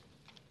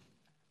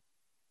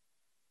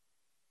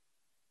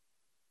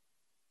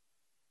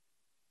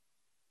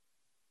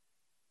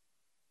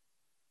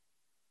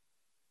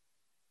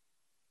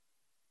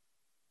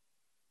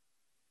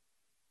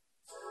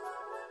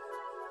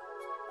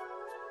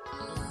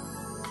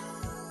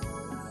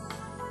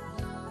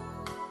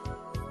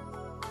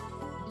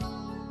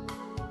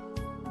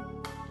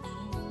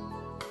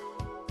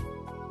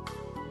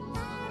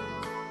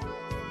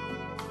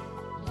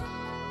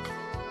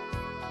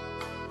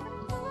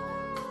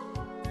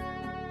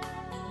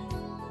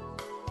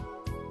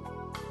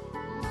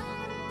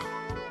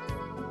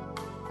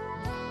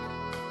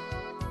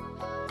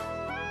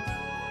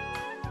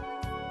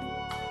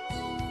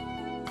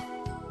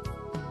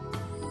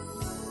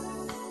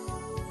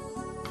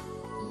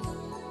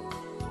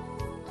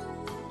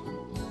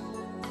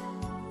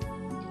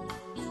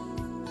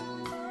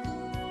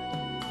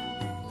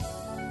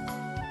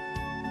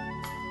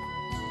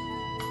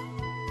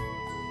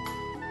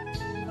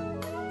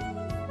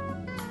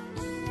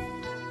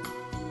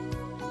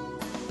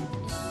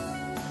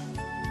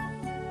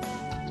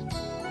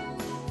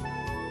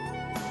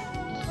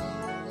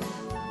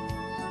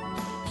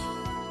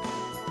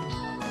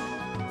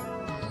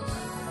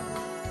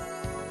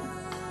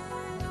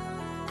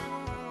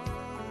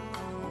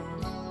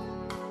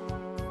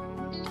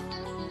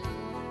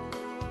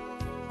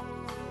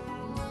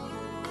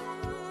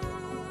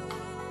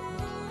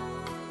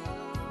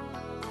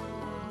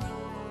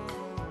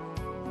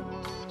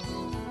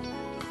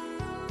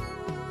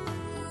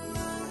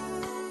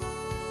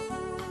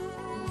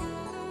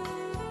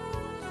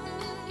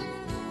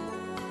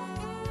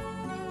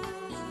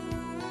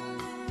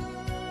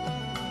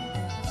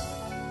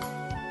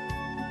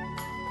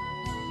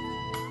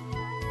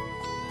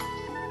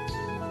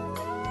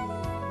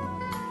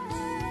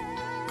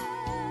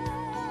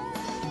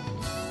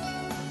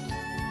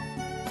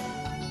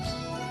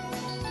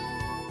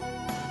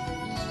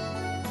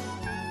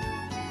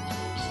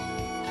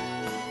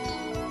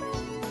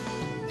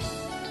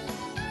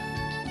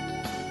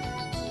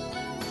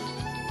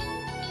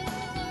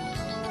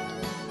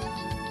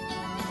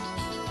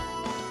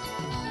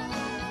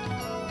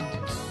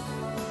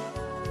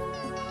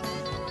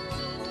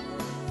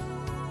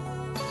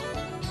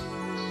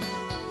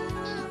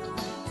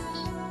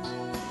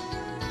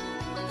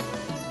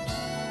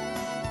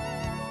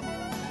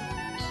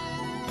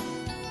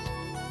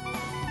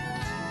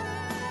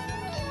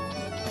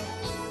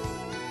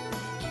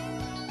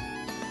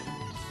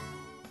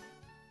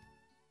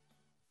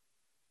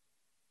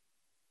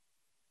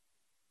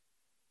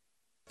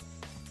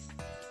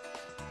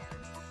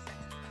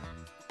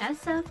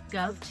 SF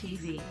Gov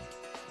TV,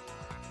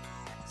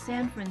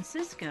 San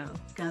Francisco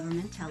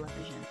Government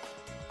Television.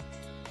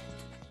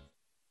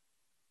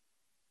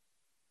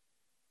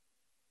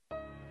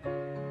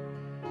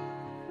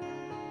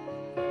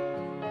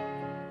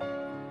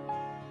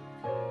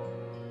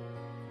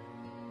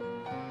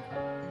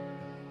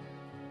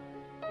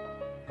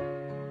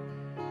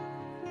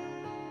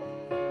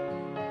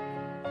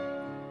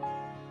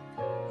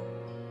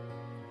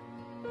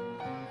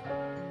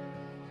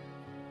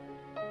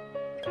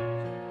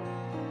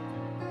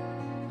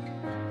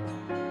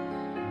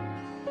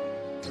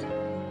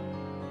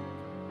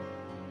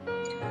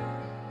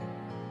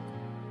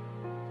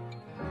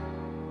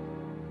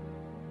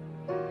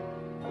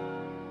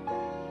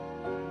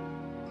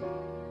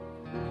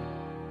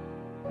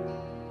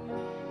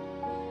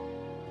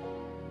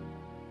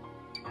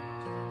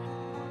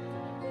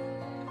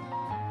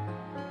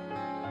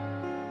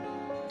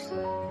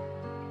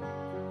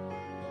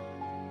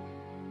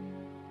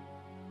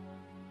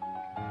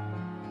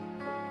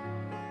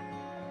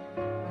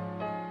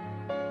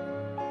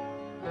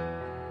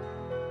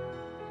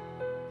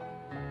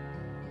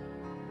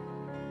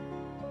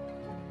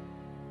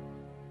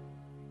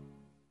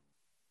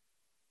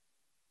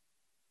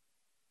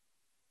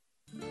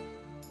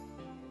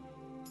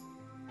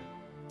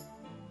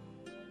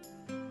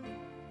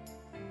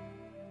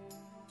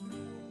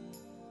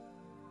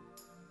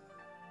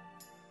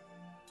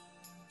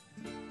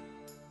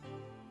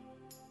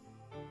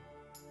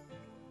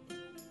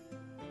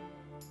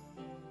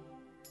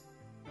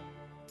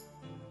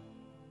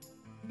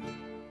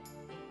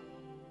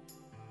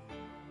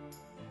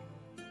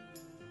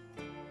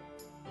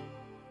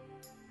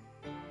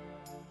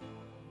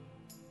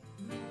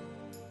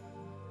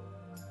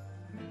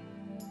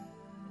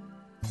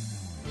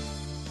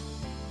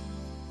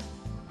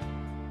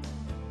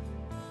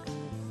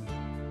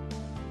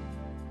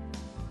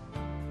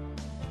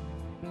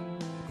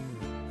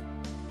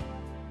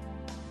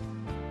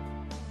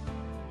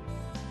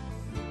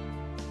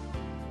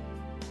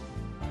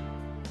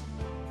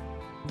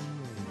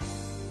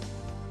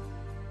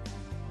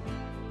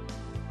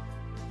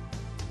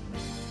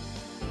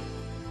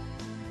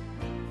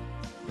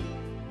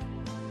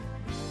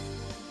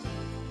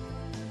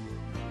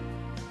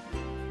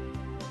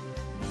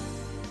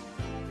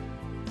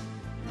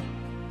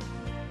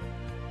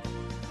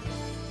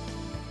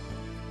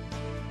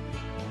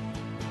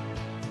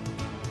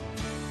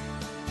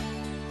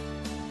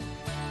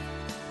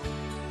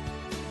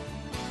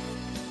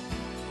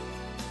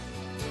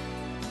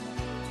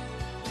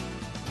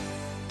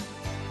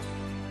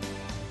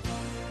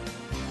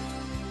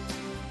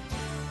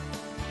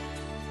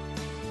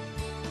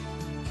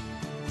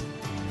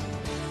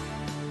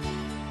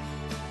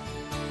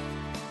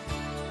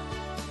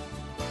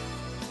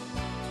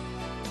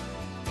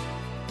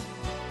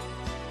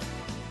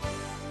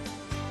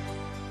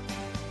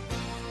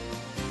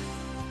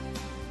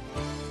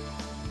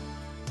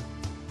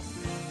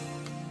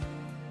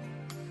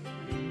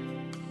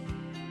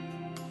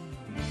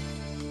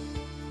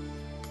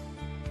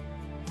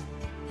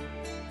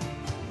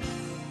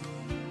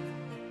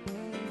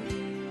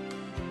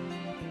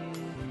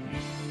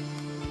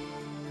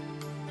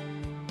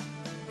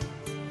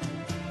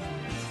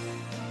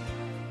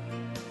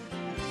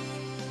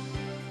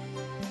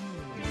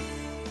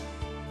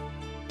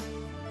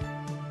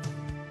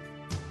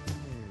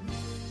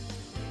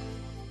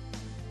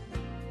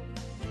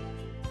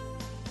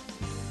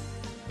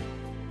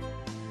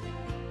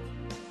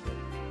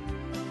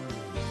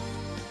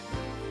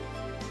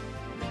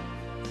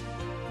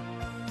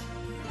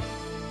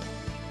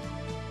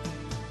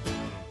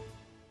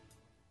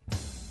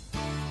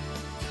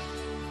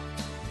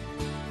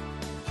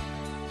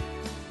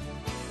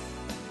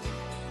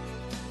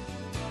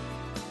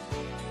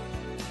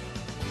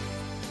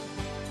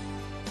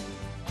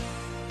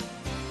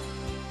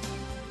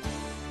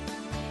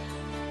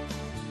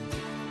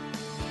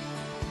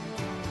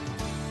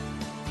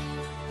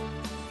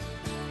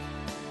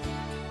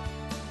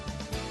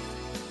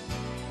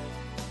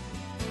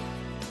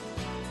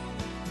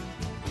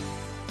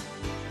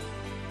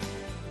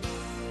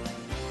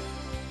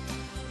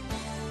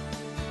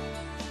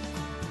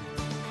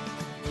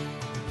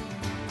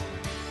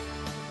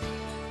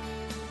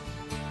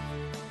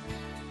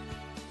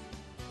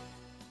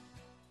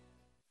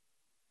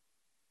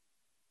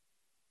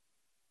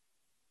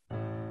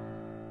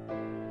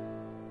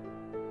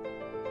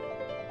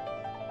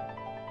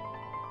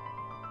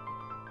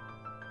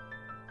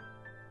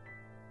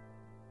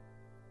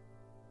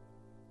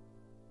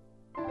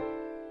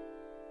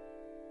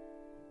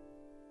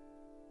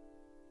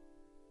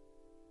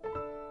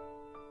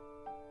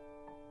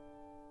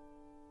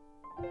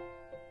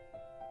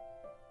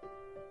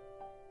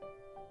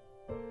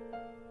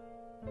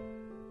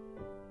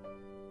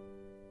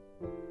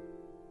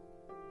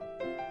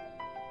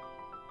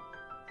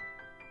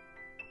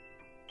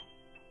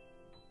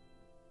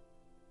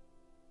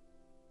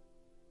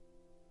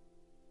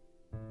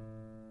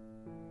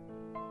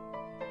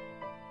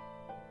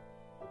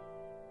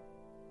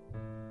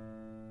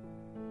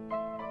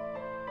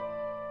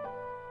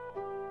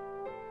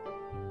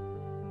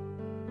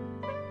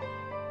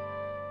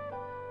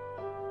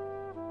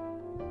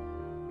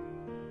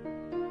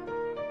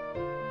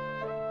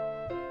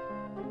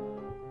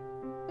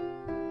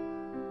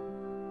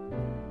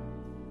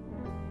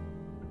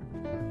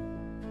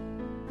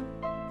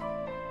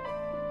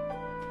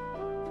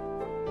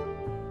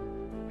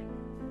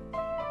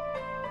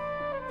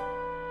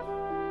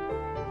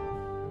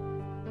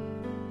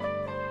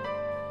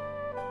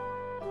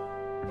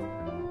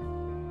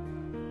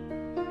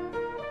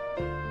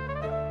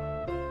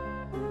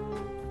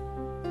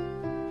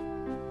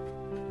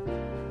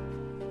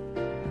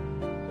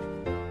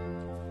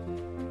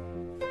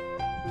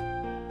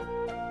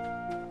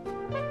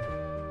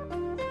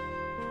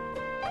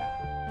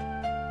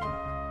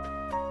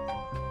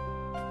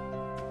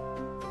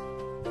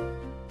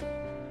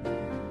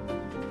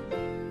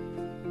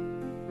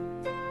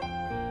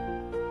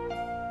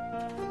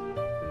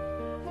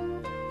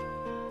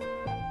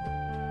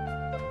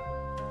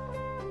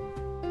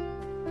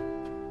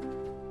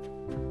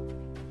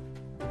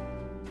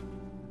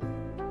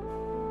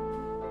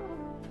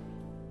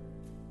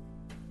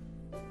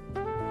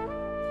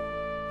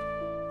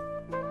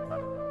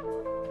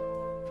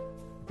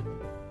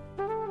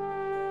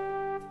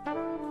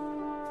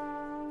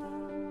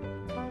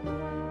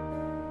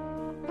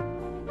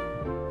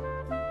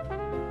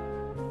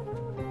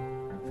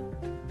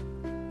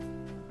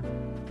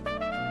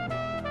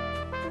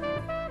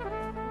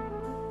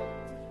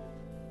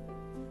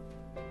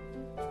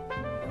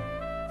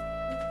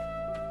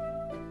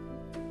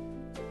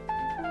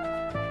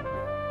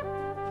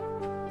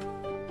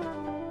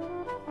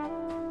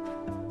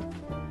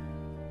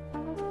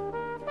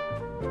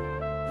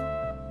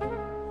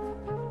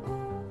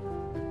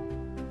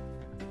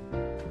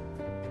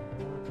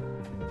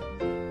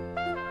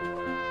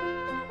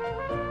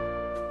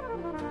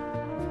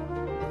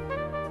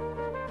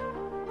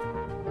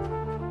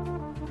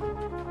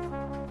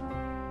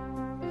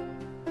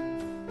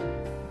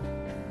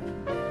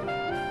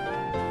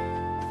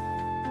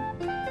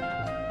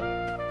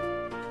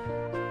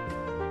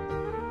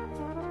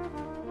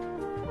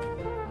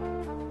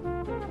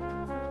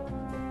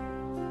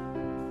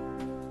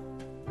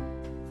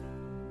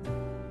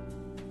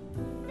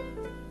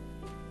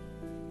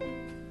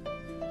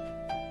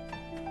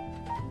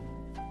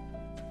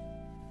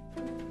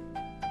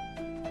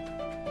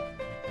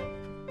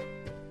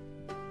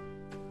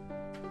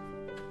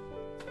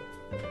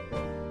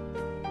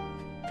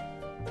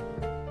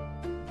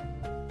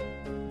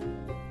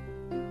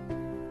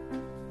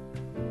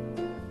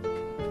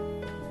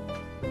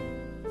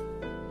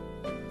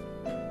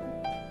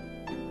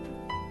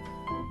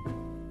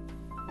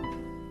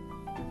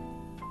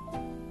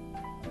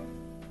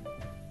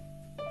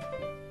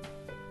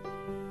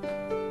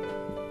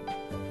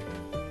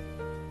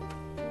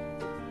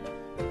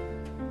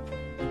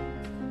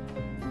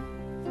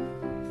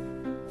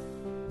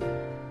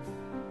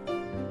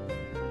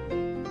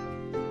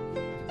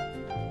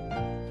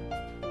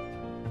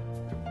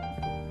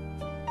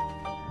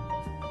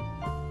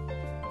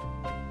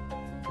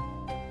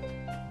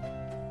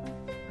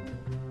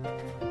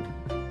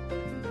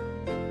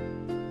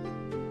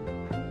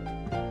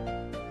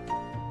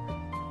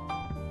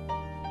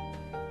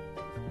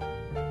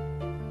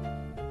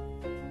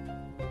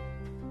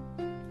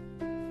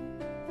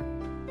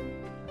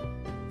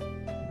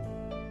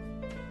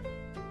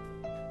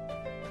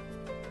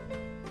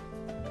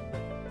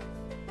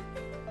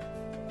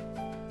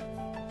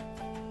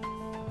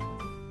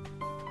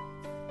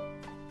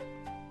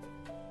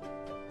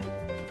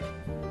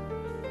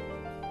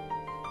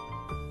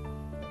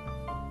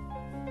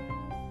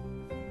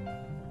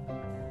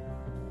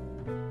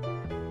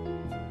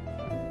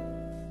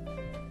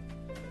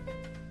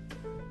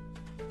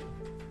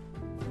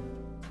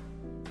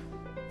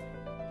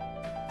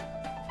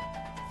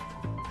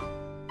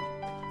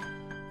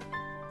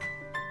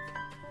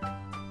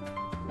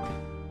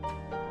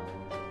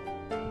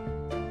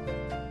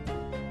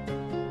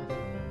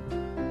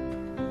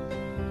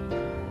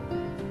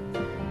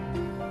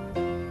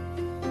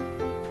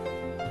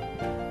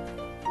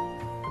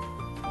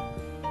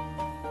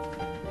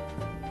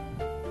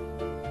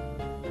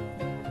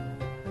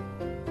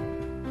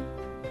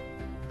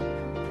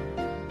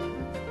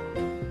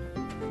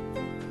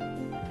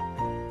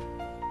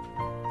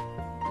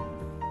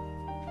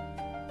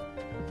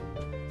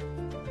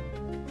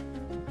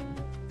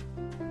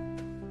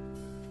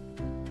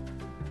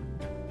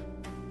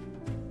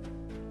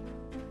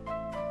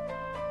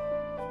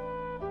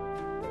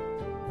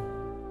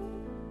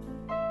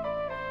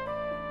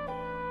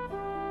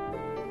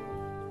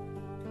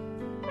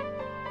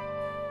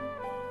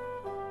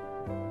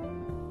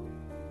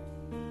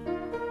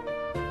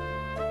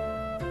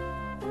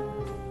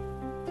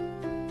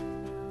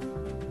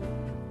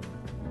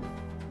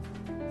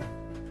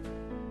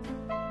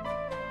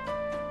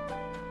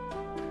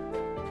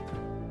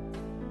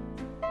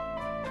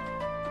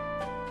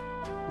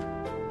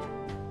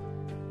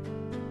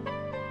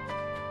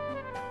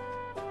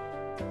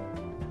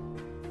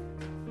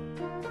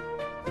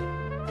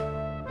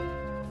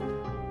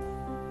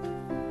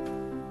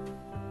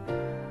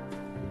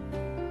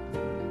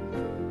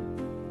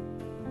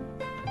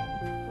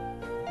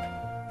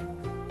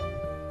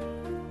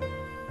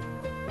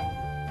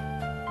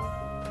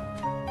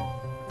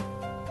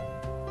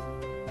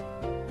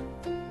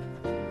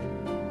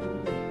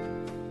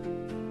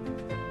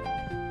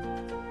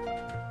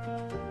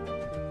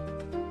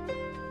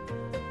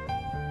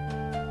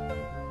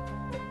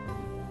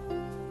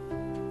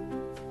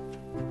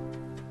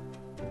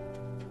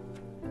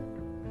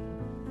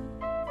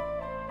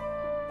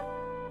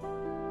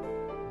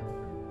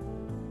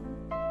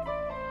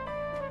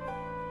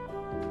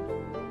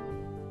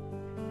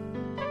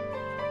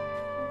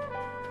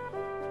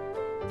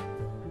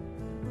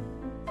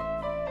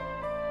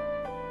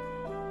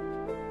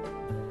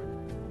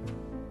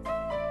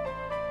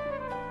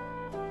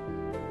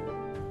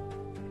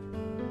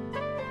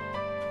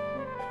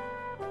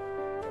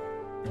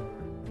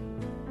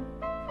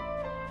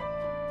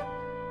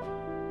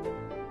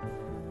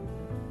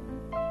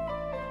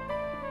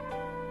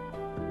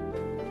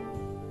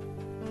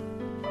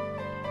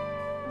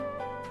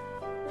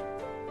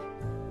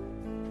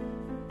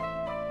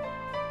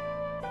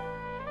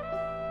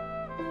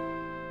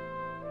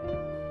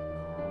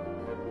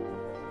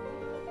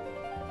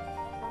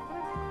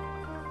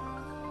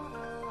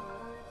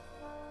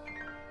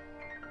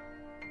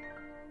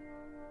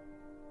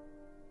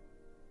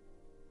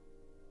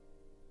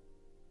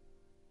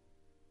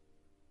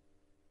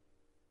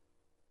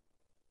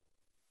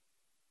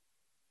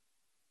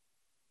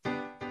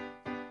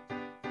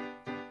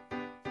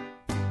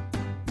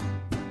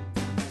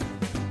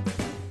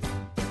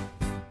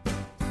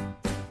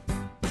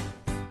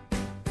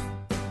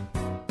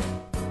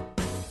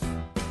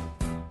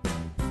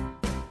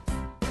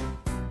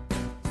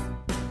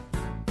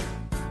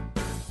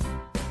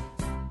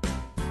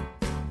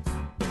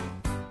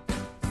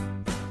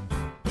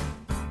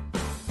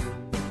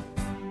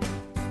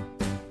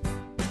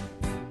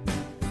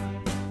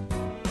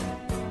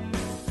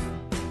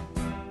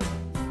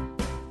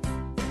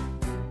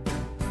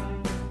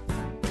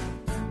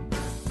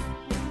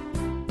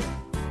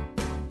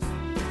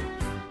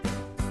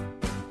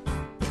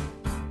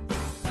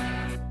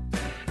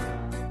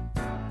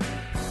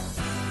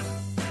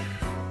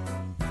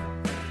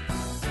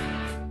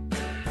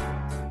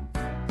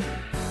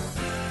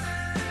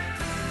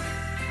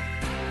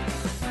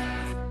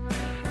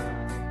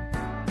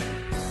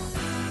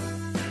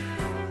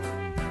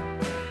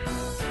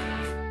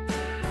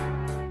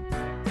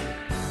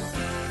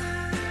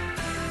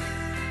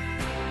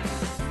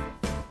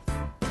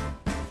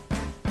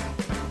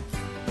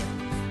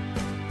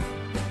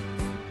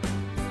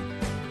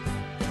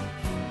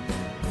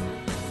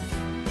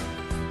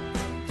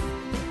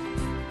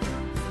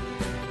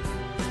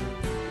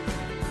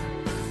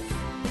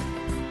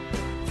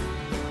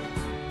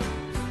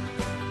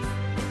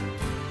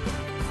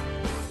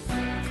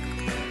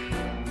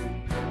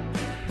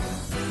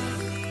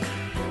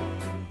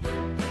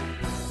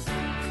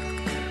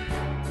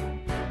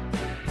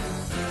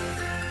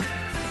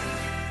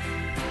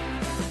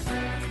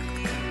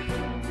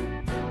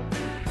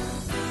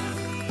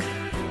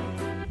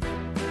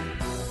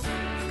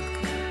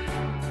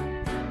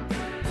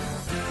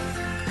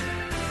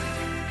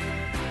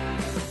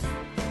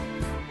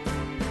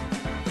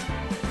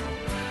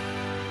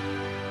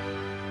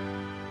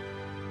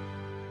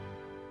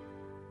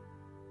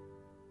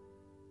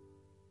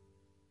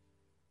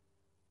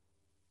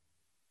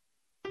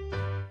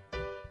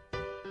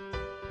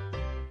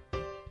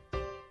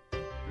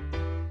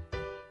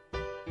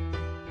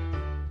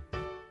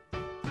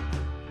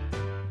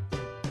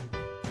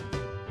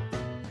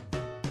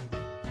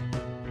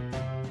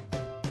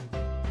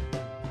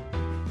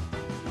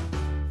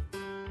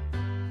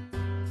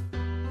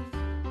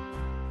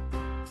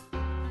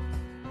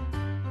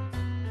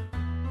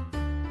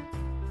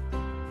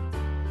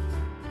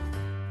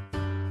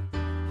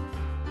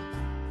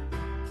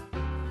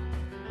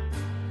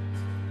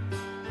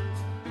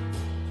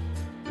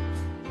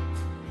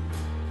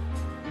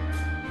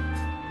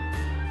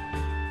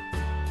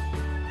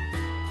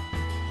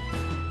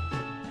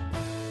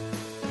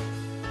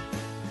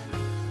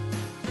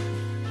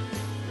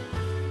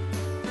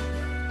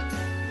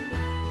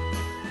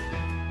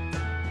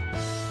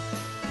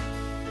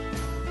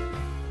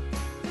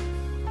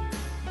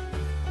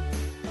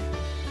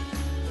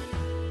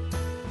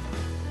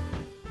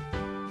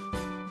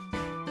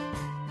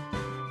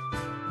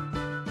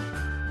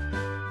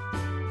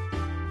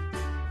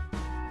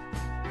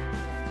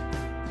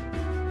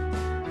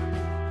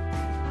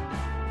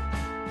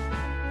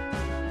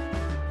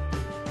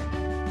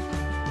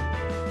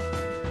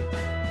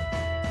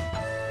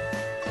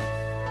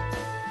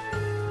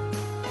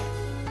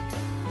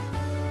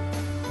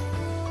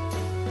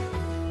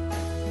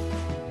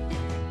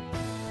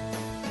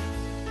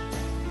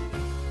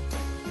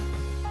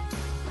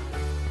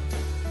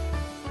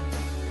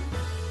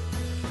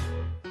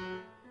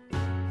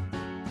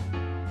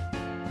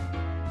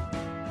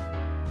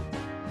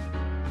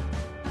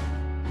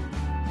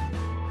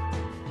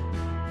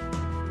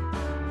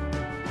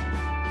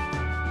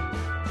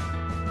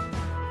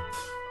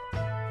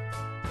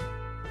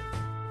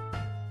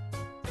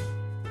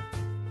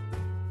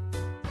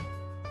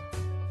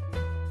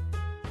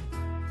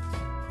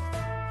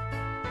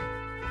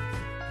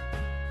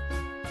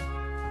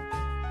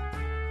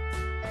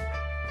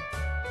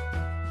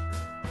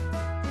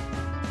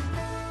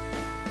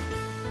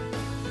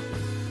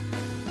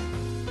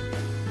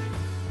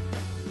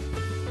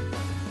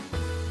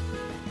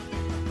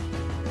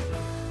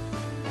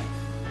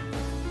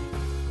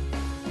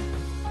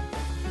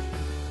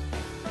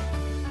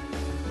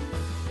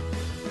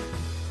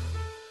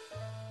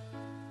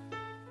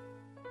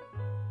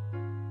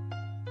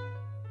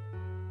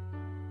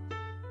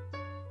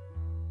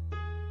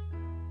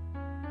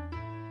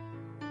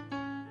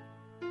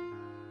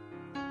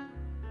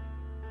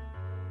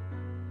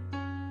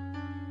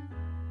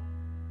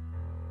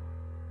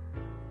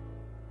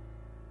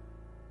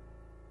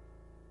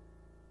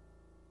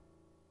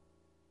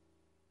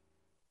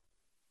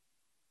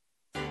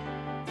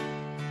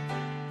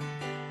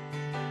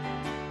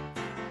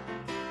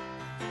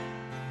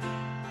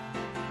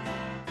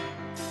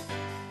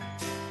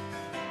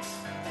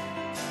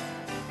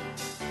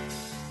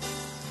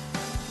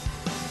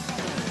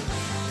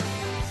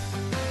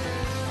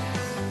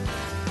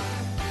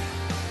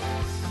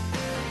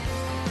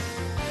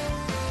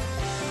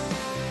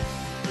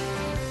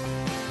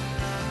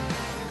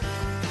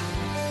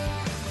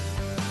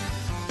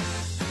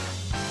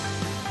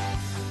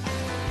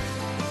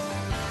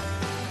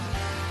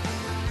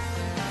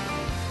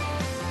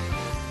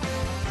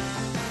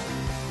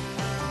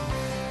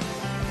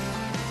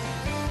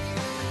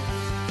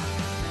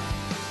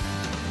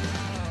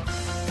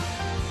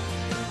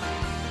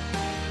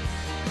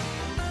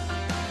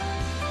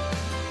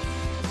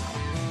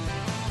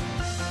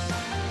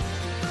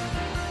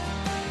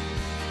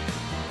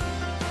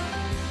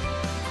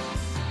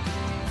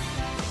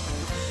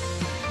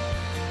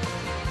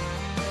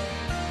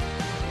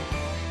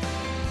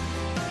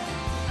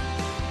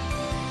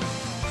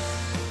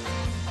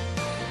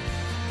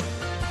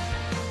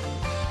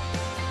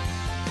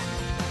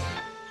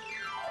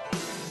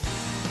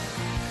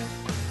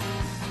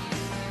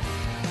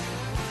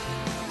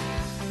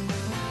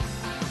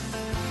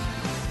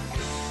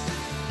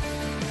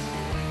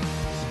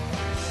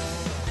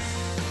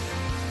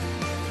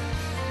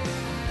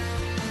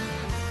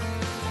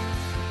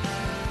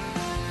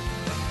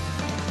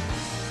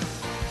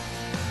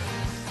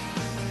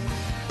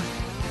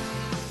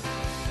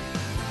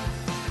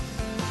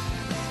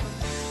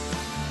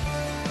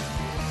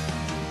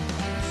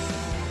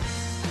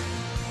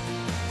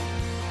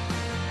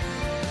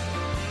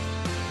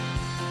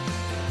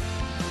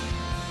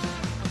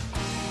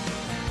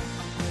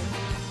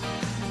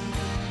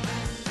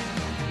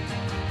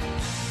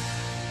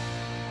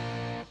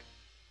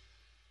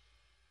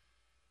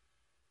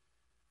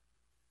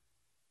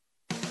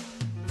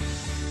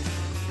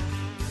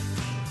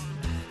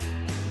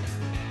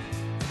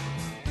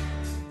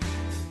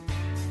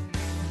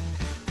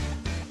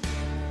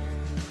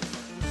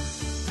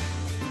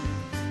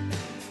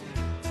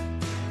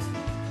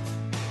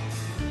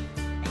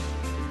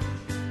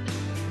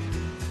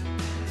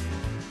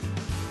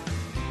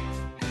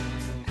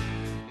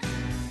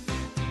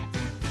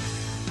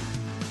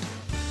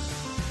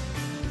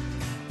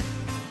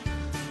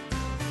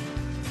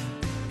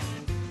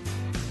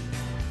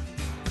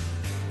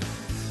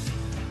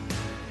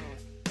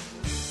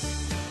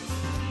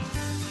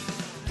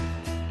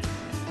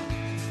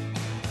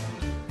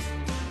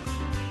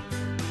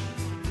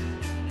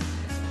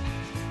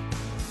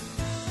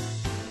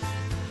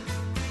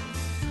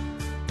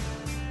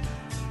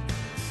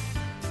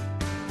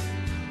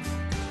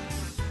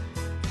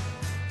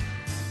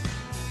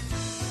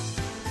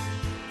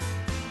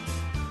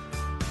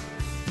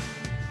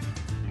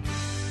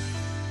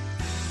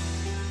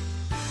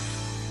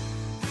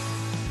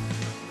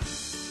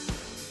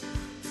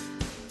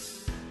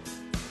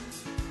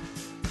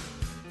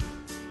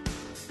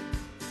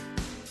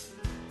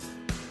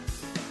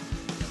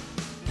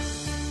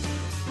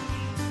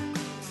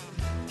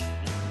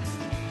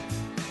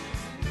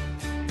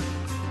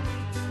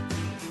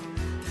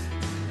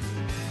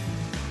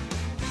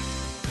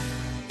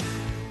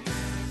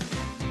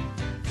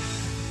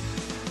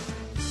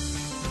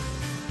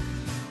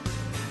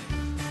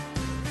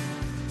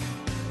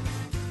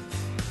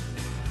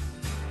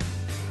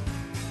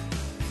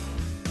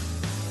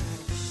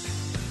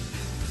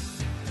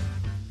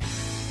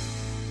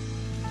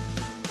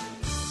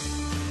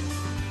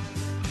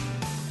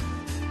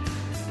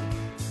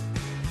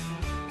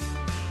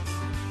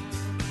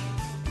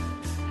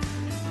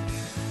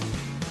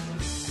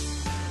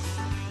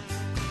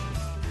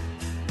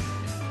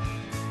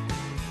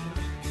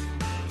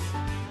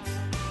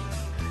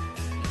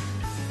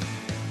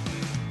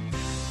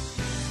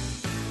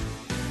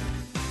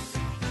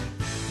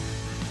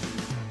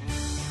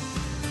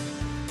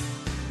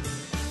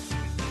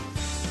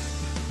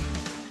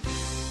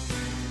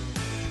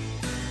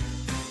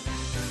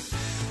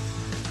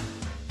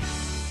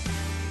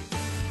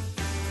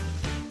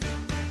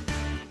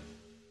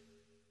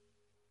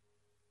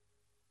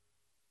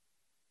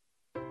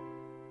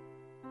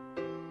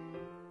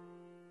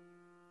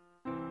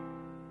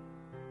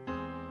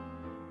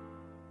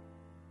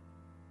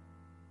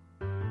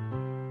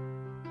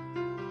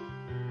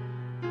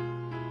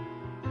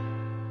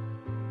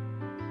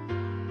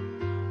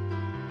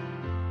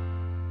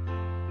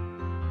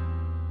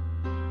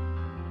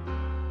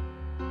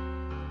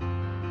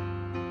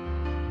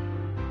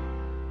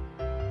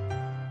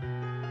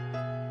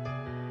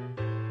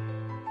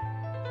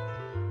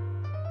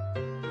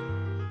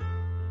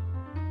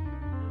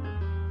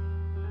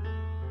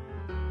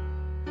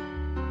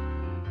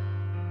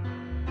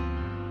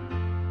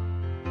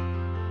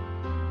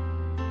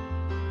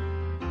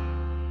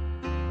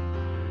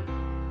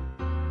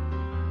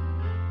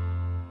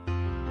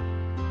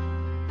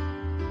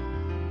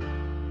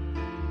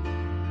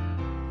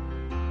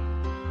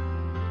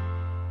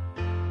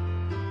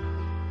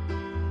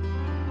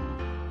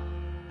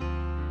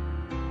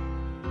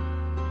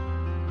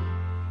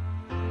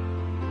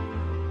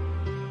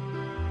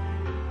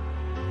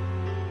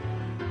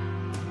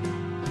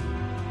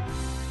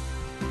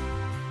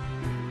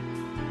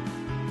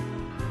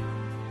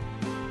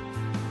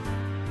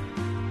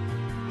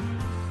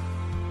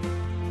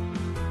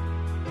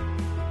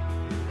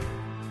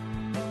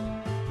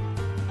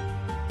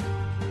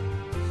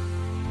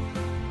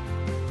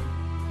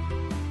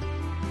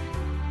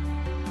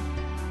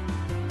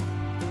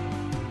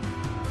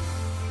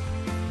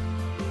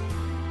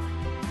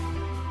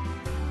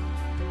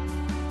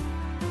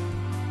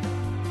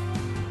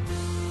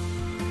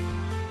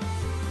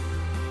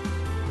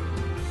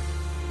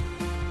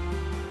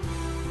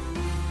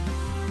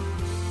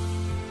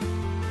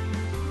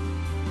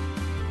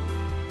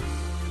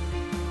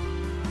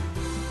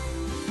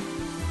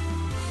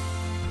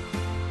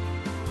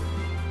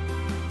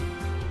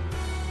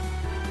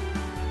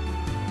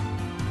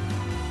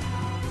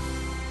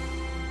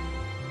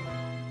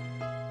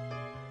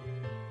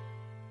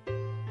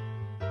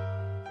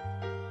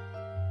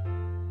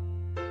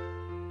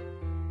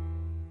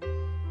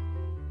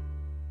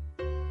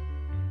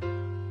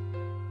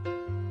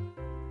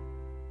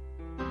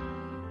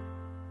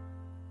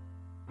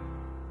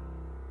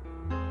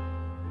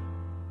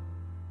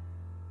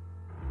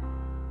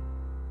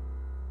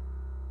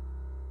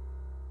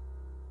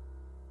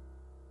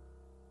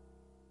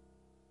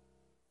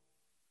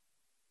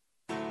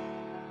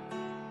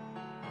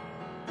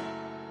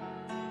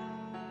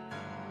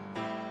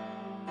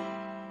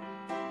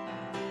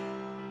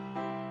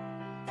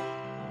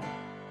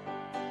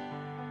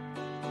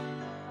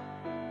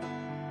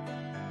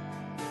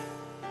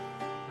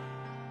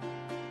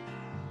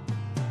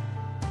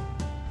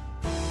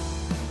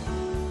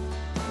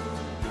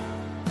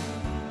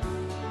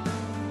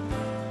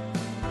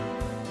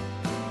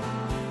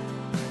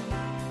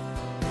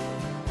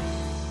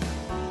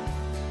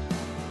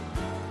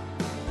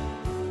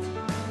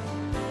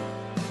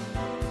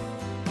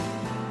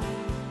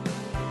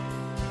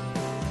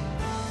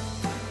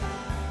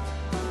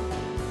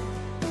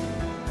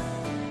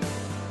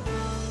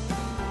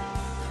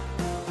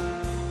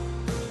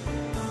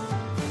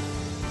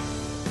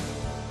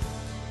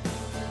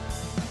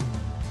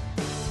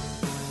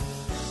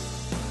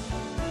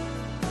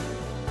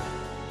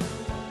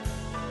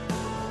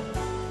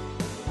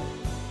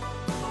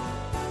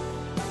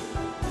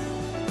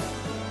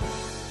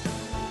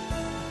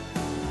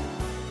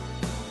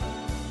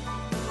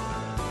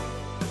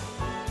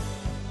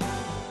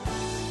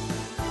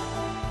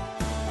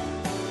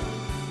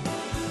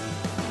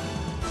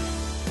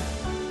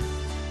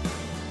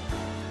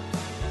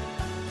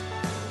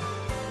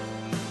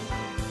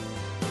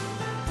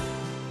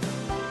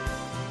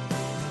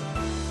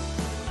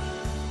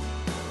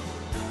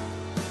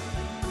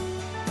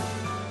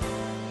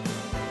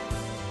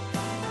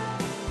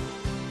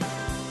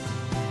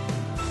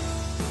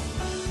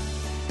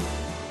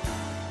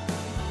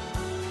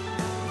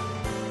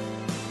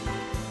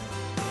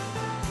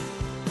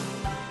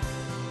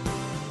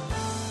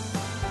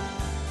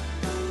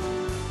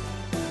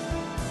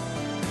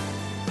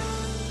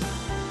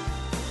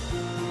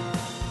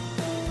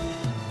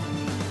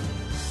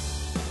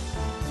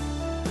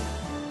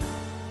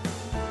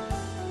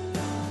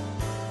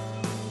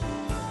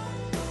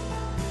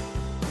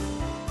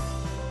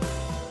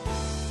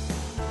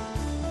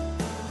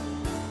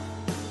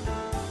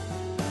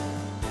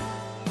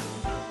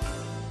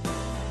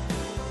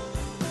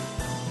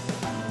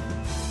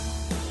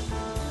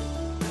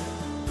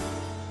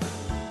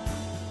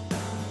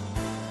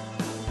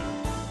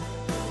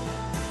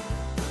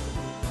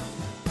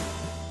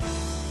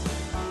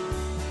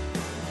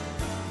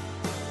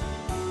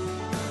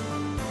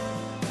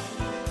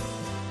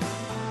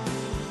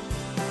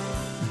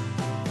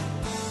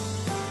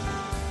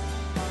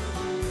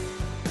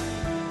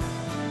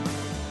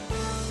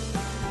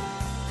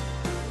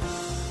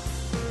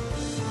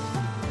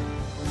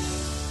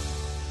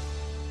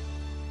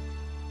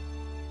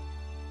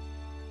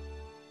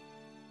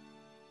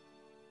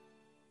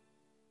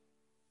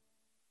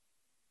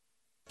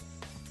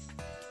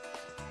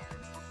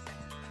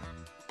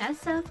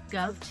 SF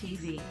Gov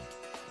TV,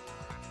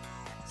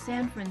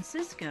 San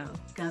Francisco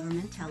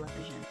Government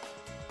Television.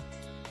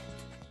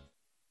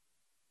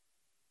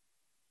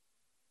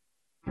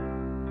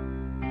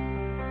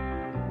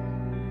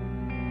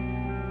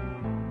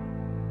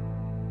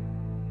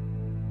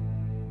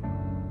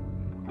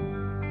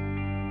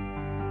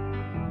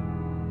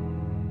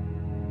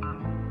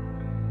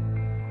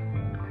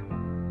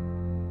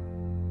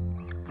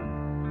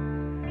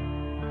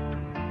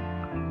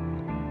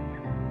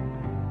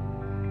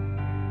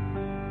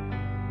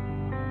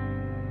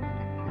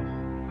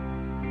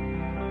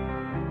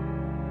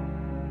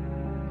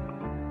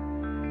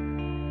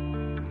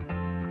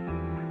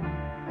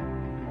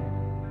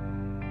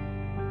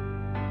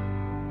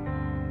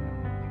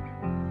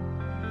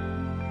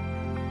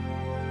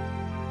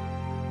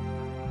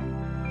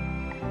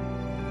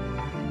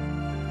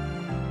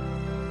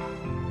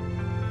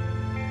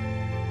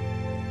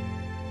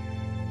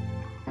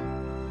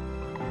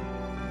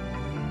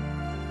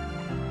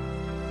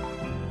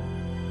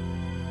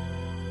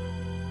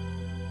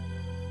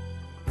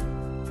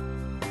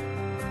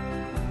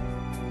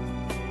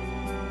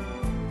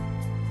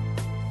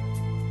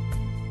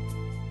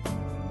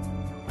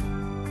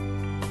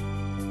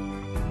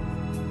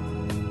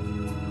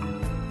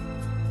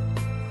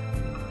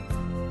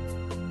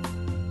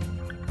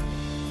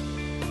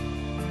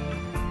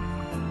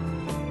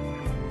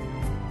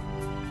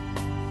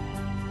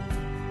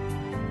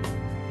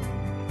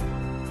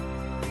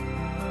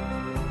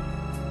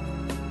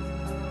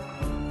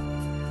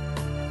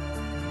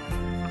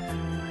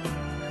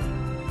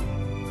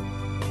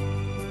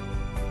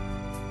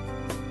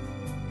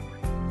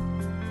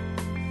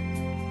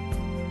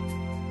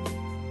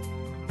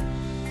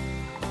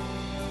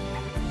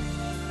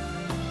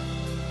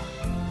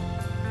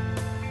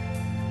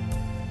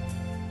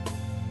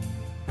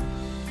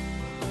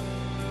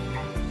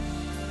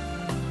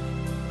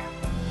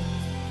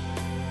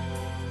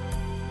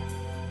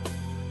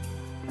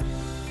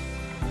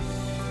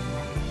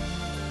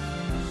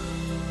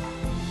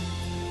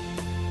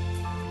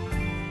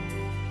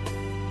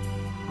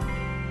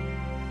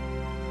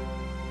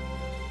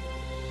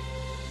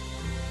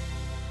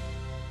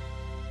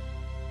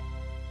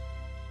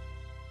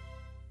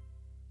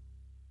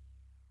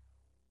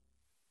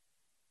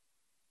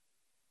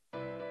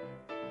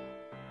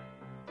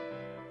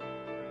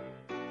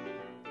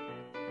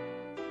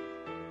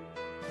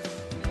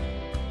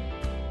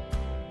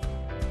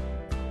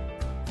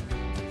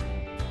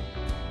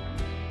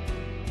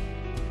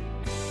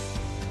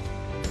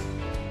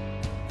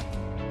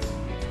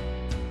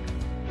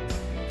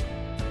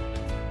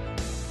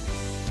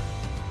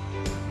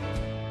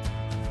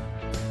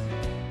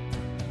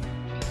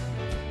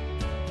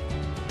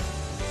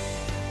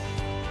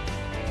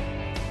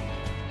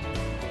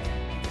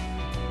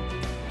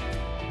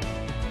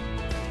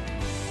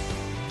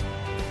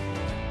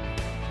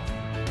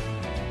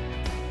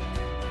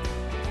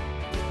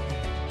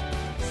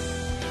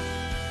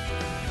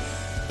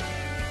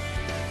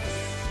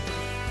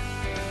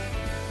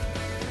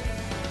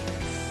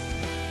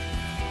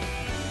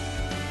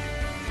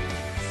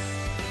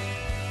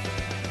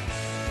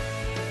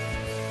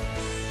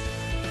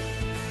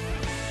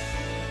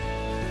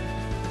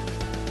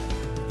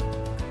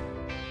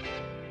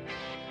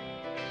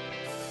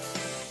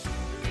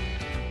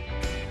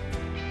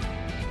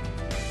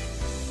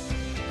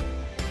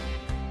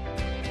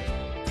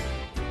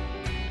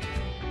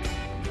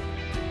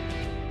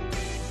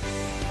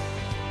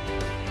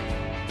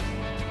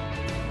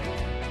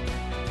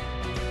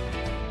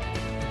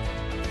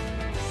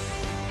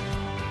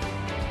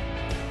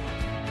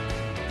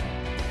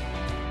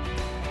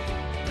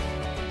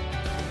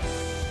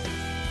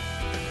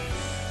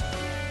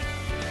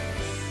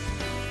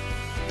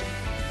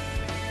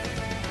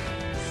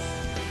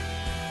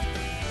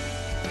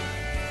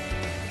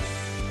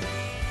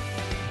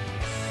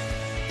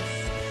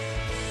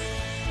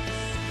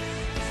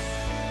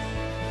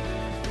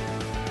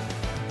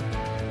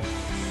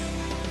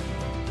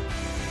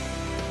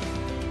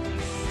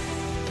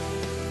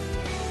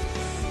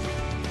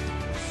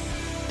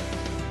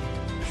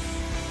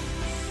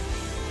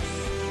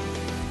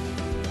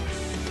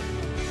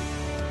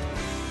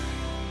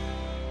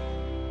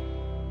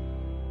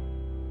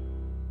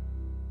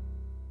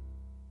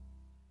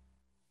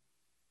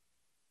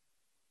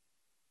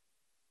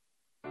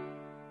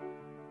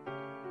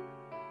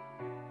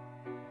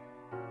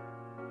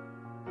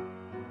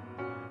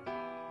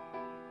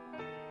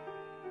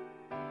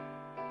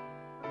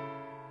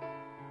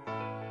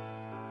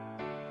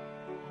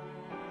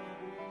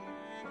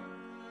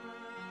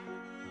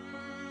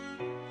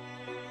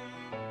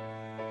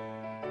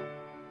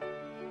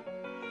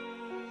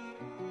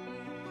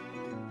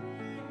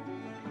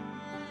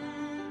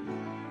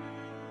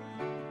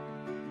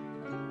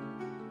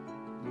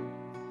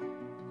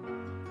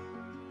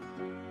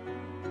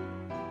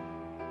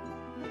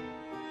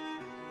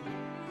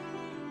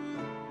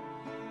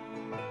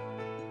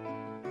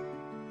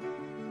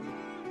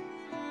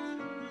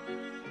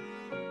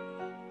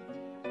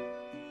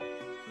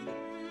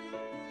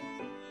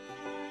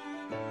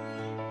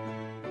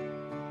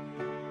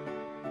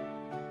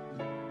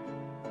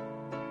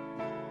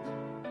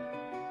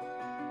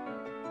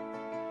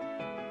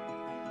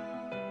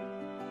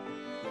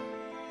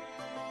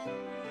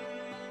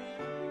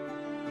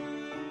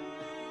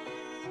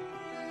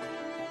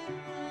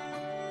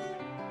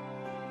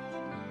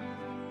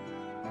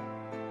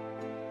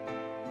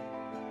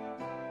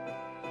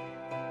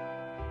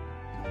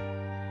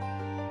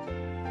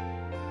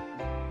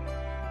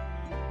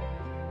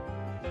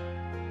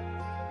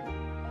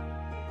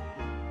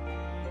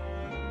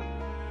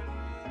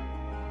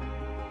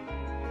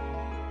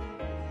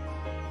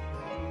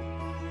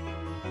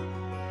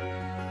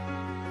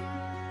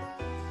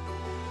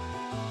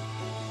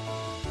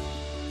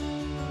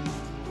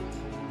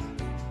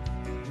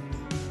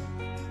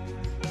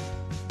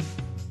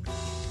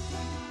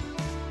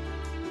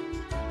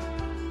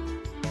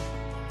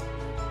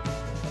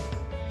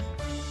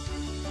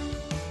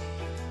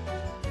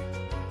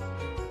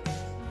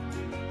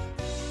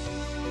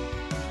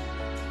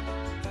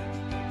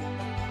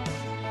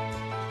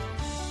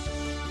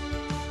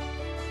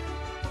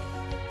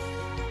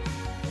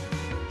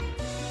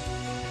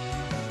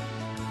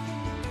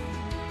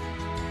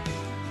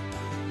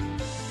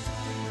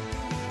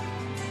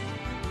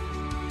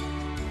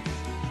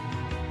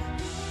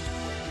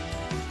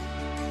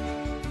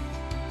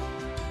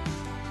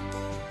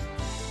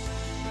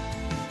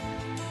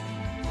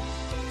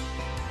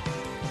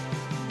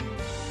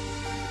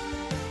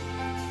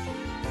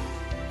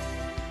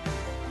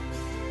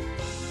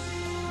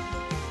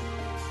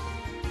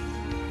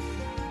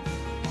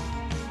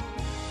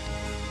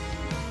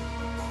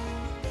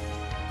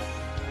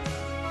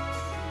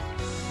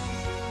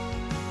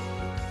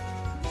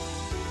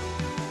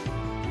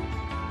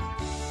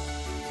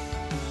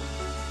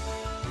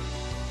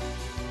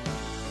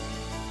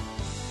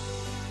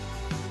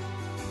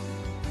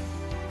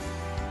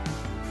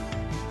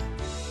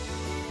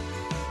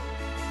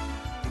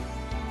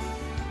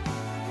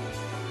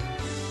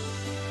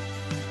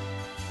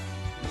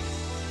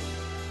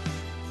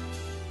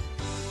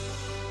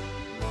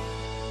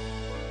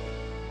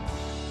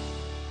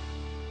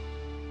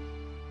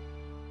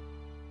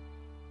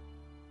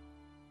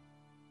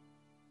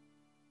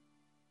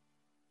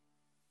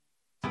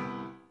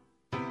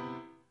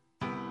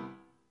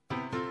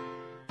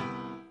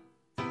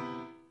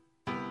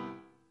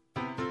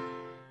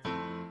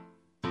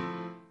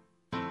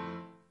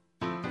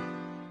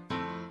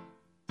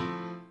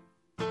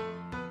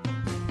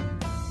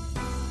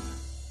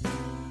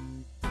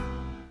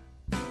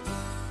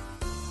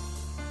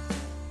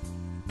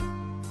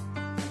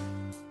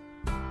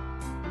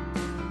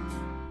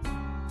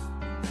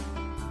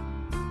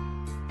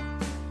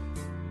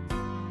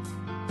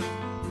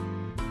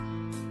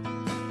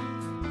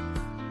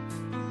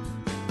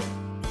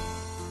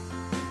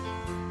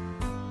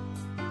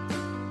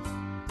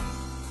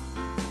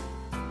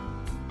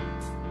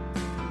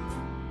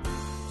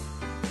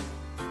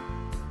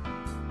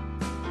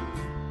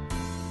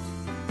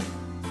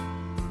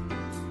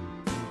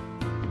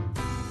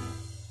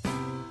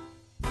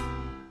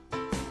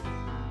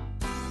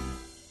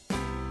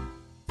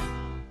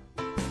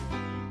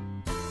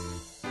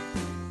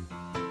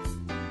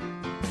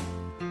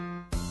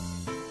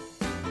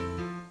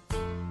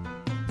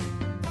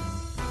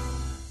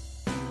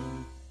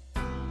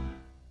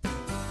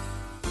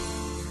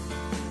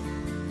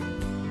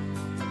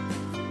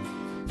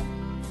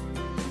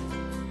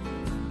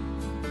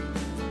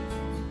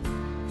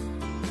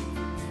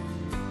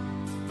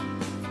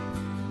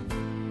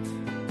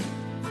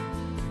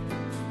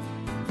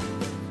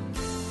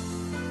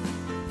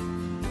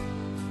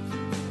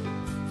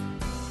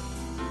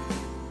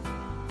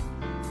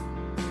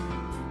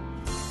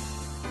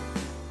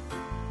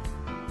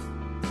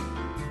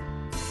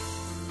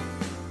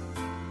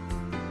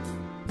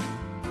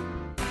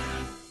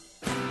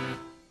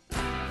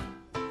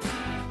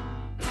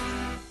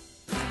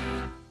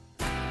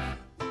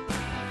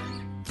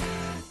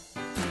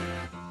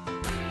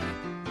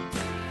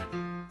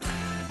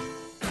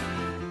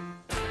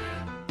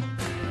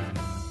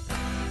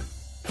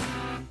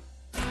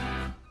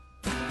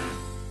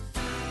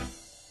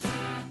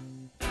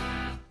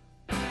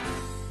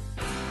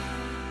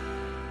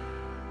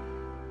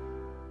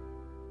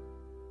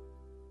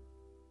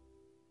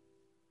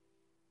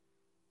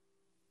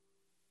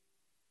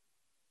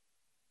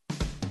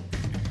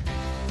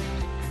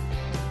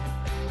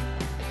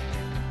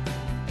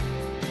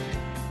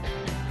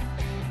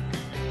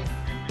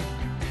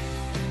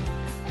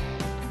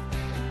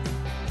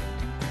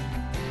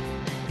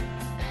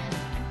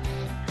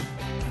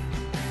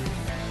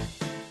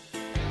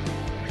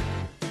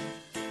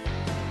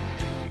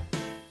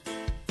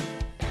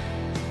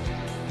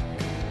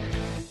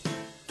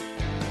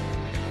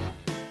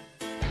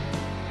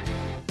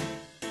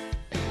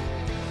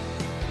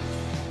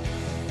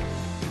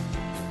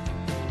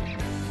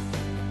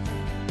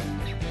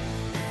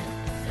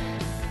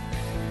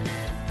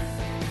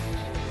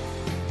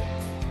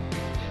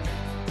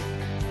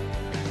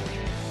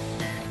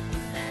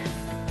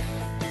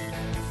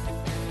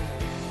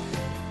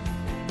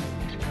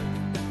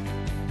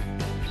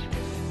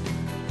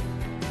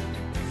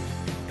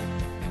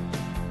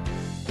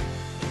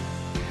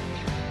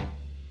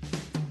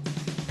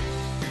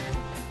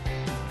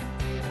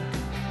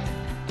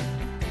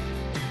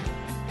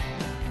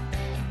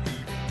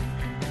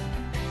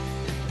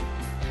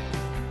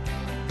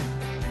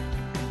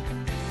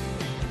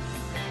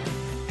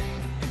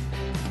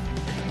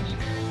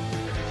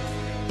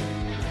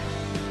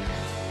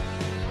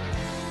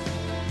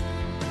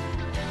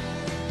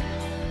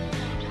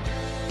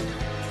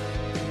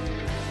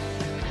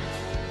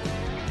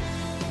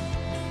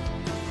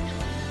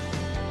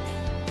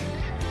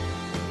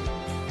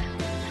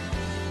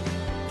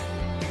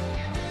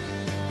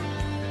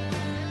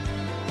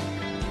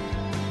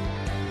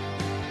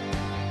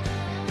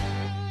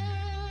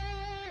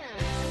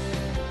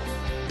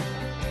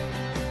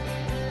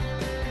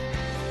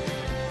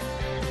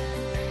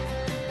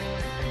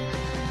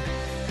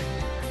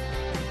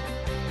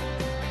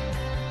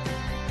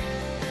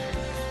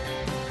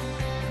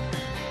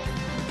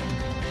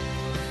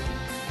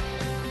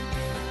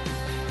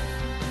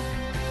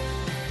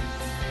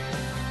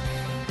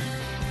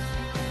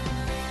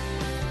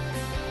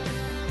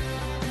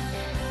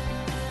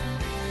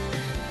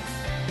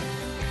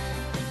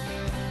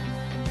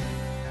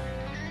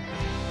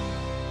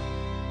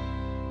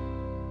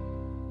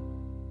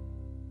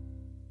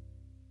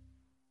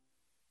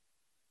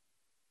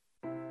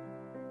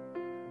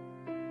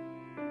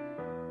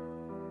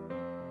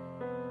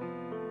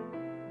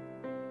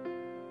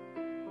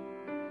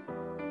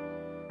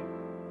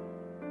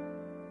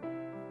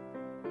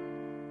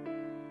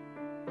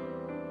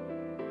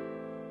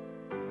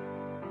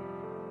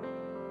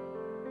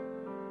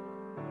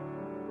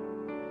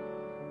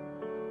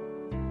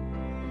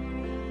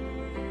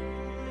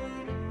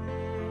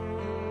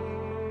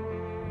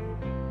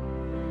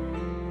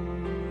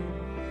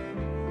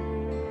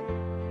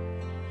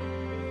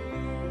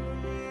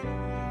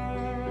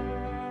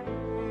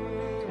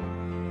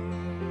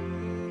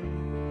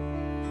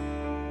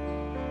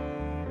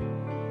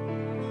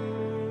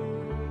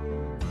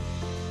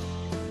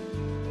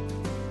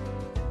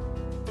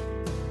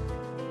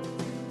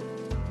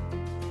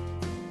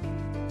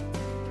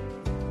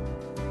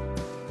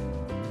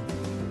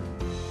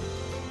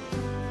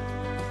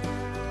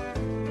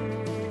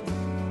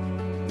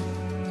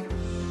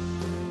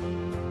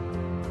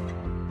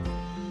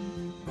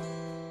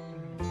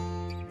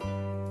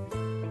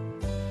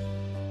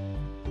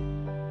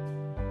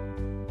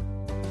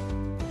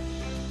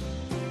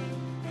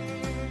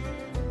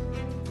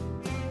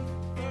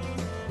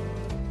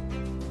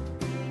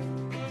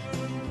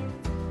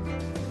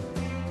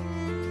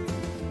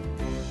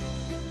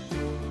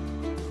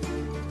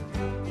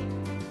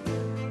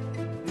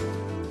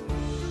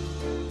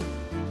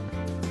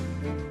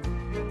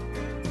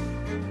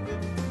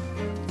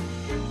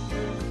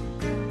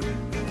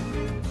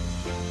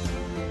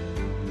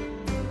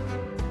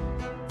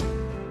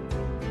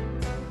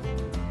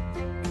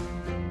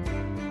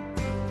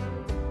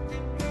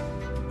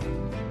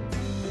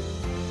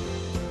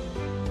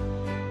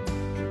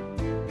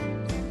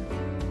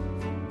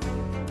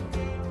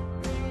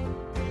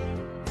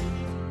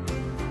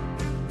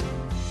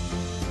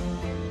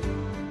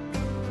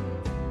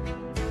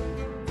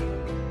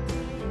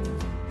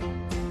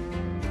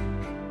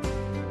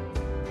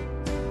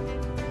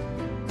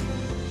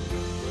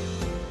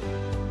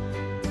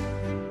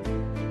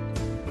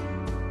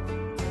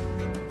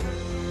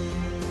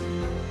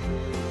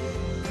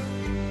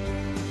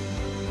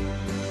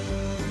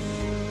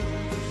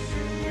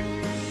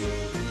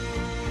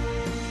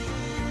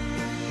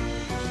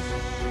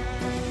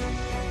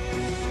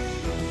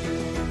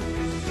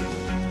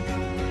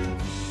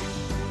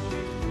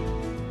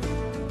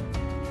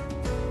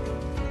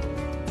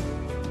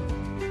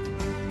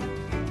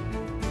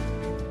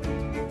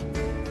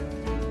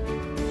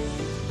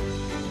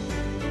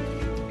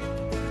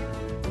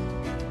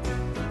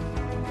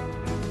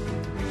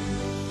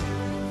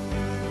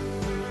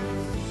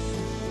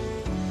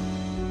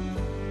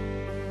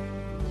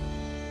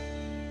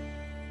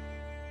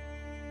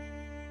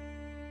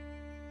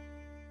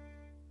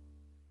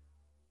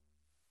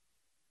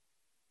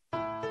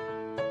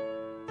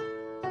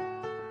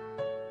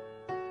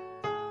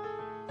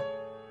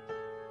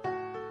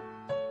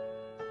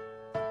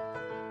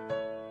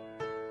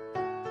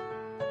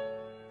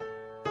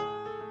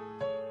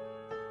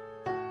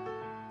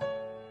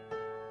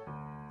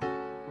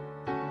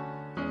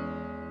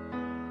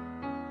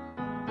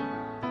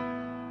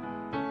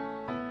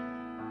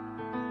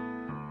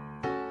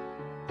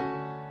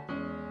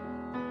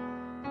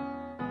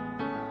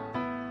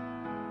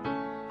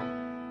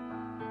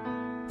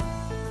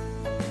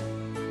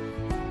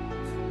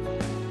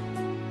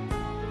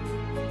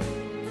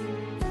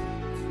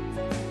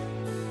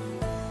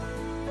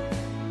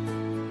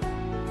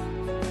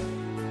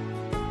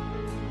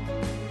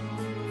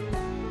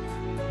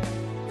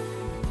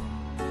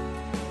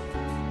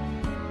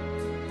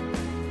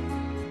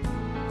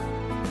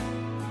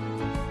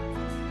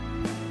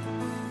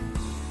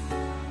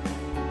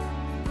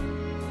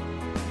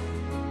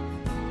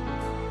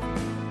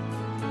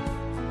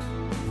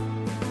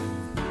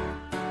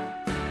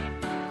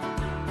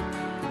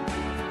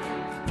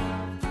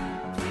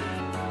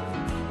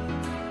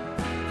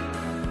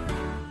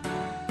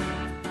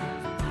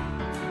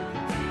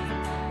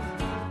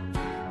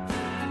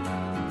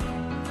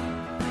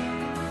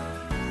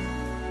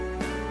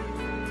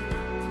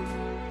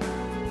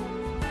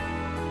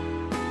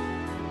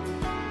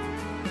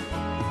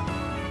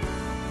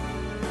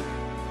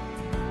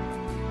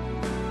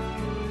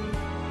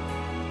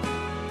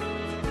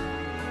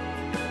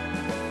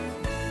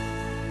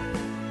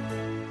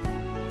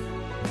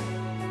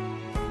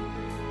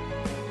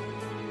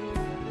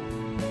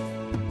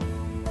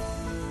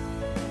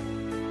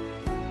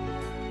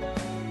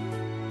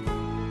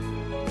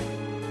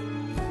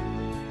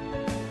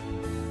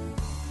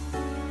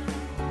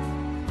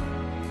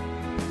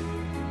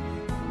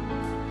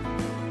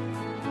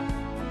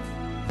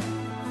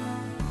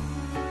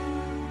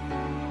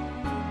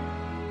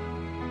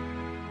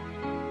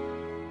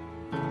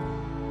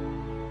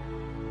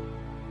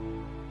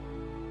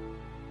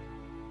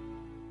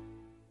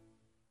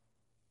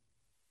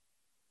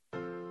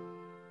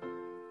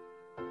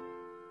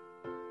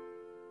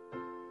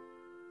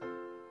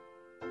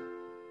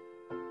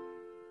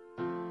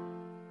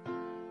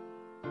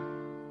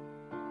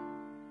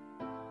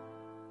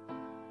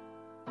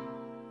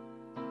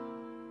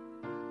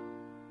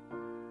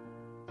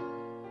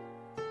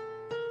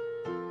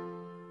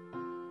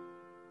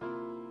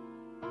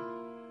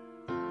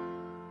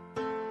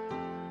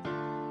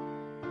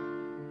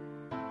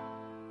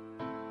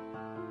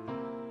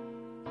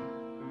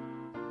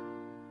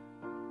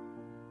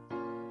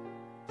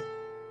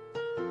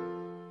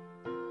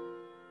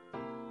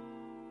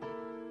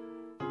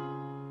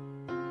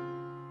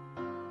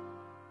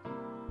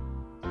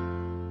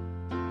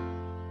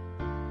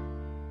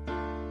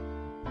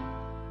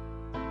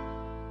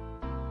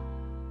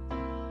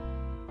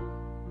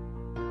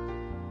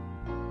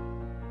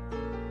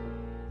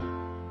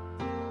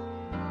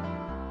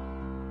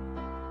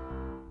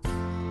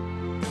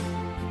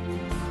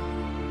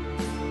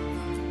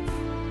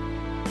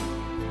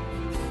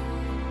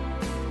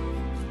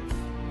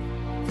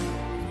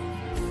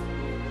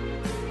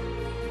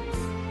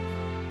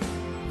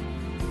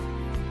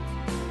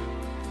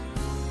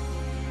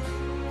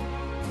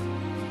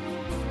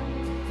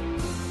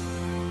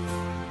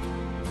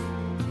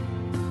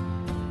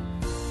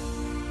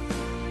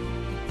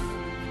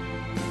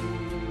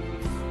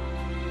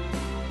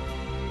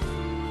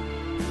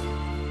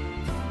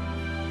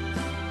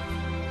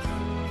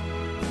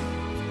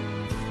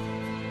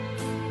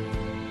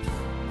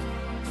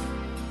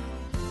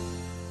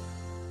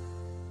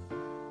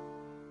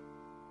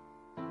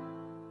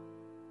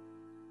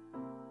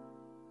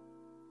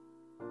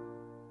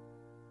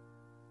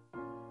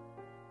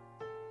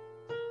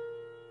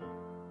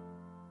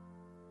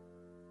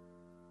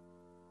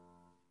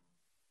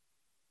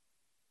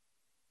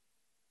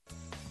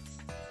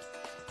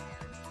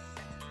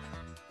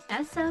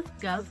 SF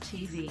Gov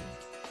TV,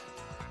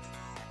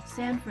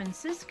 San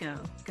Francisco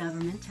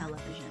Government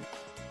Television.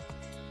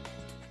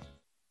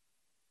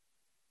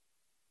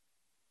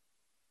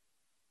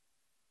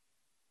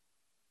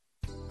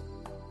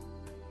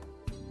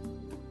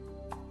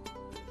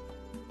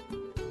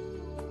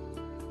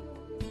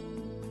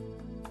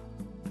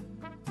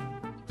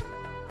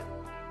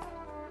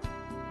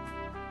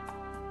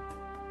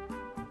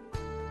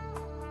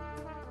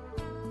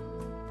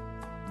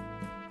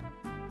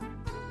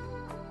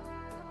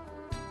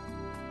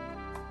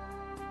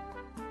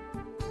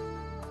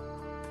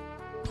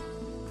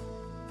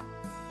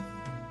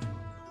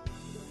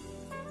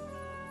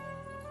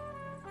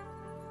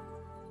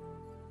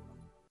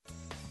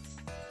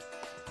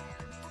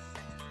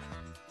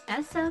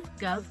 SF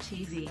Gov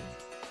TV,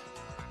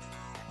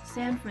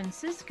 San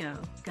Francisco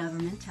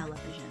Government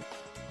Television.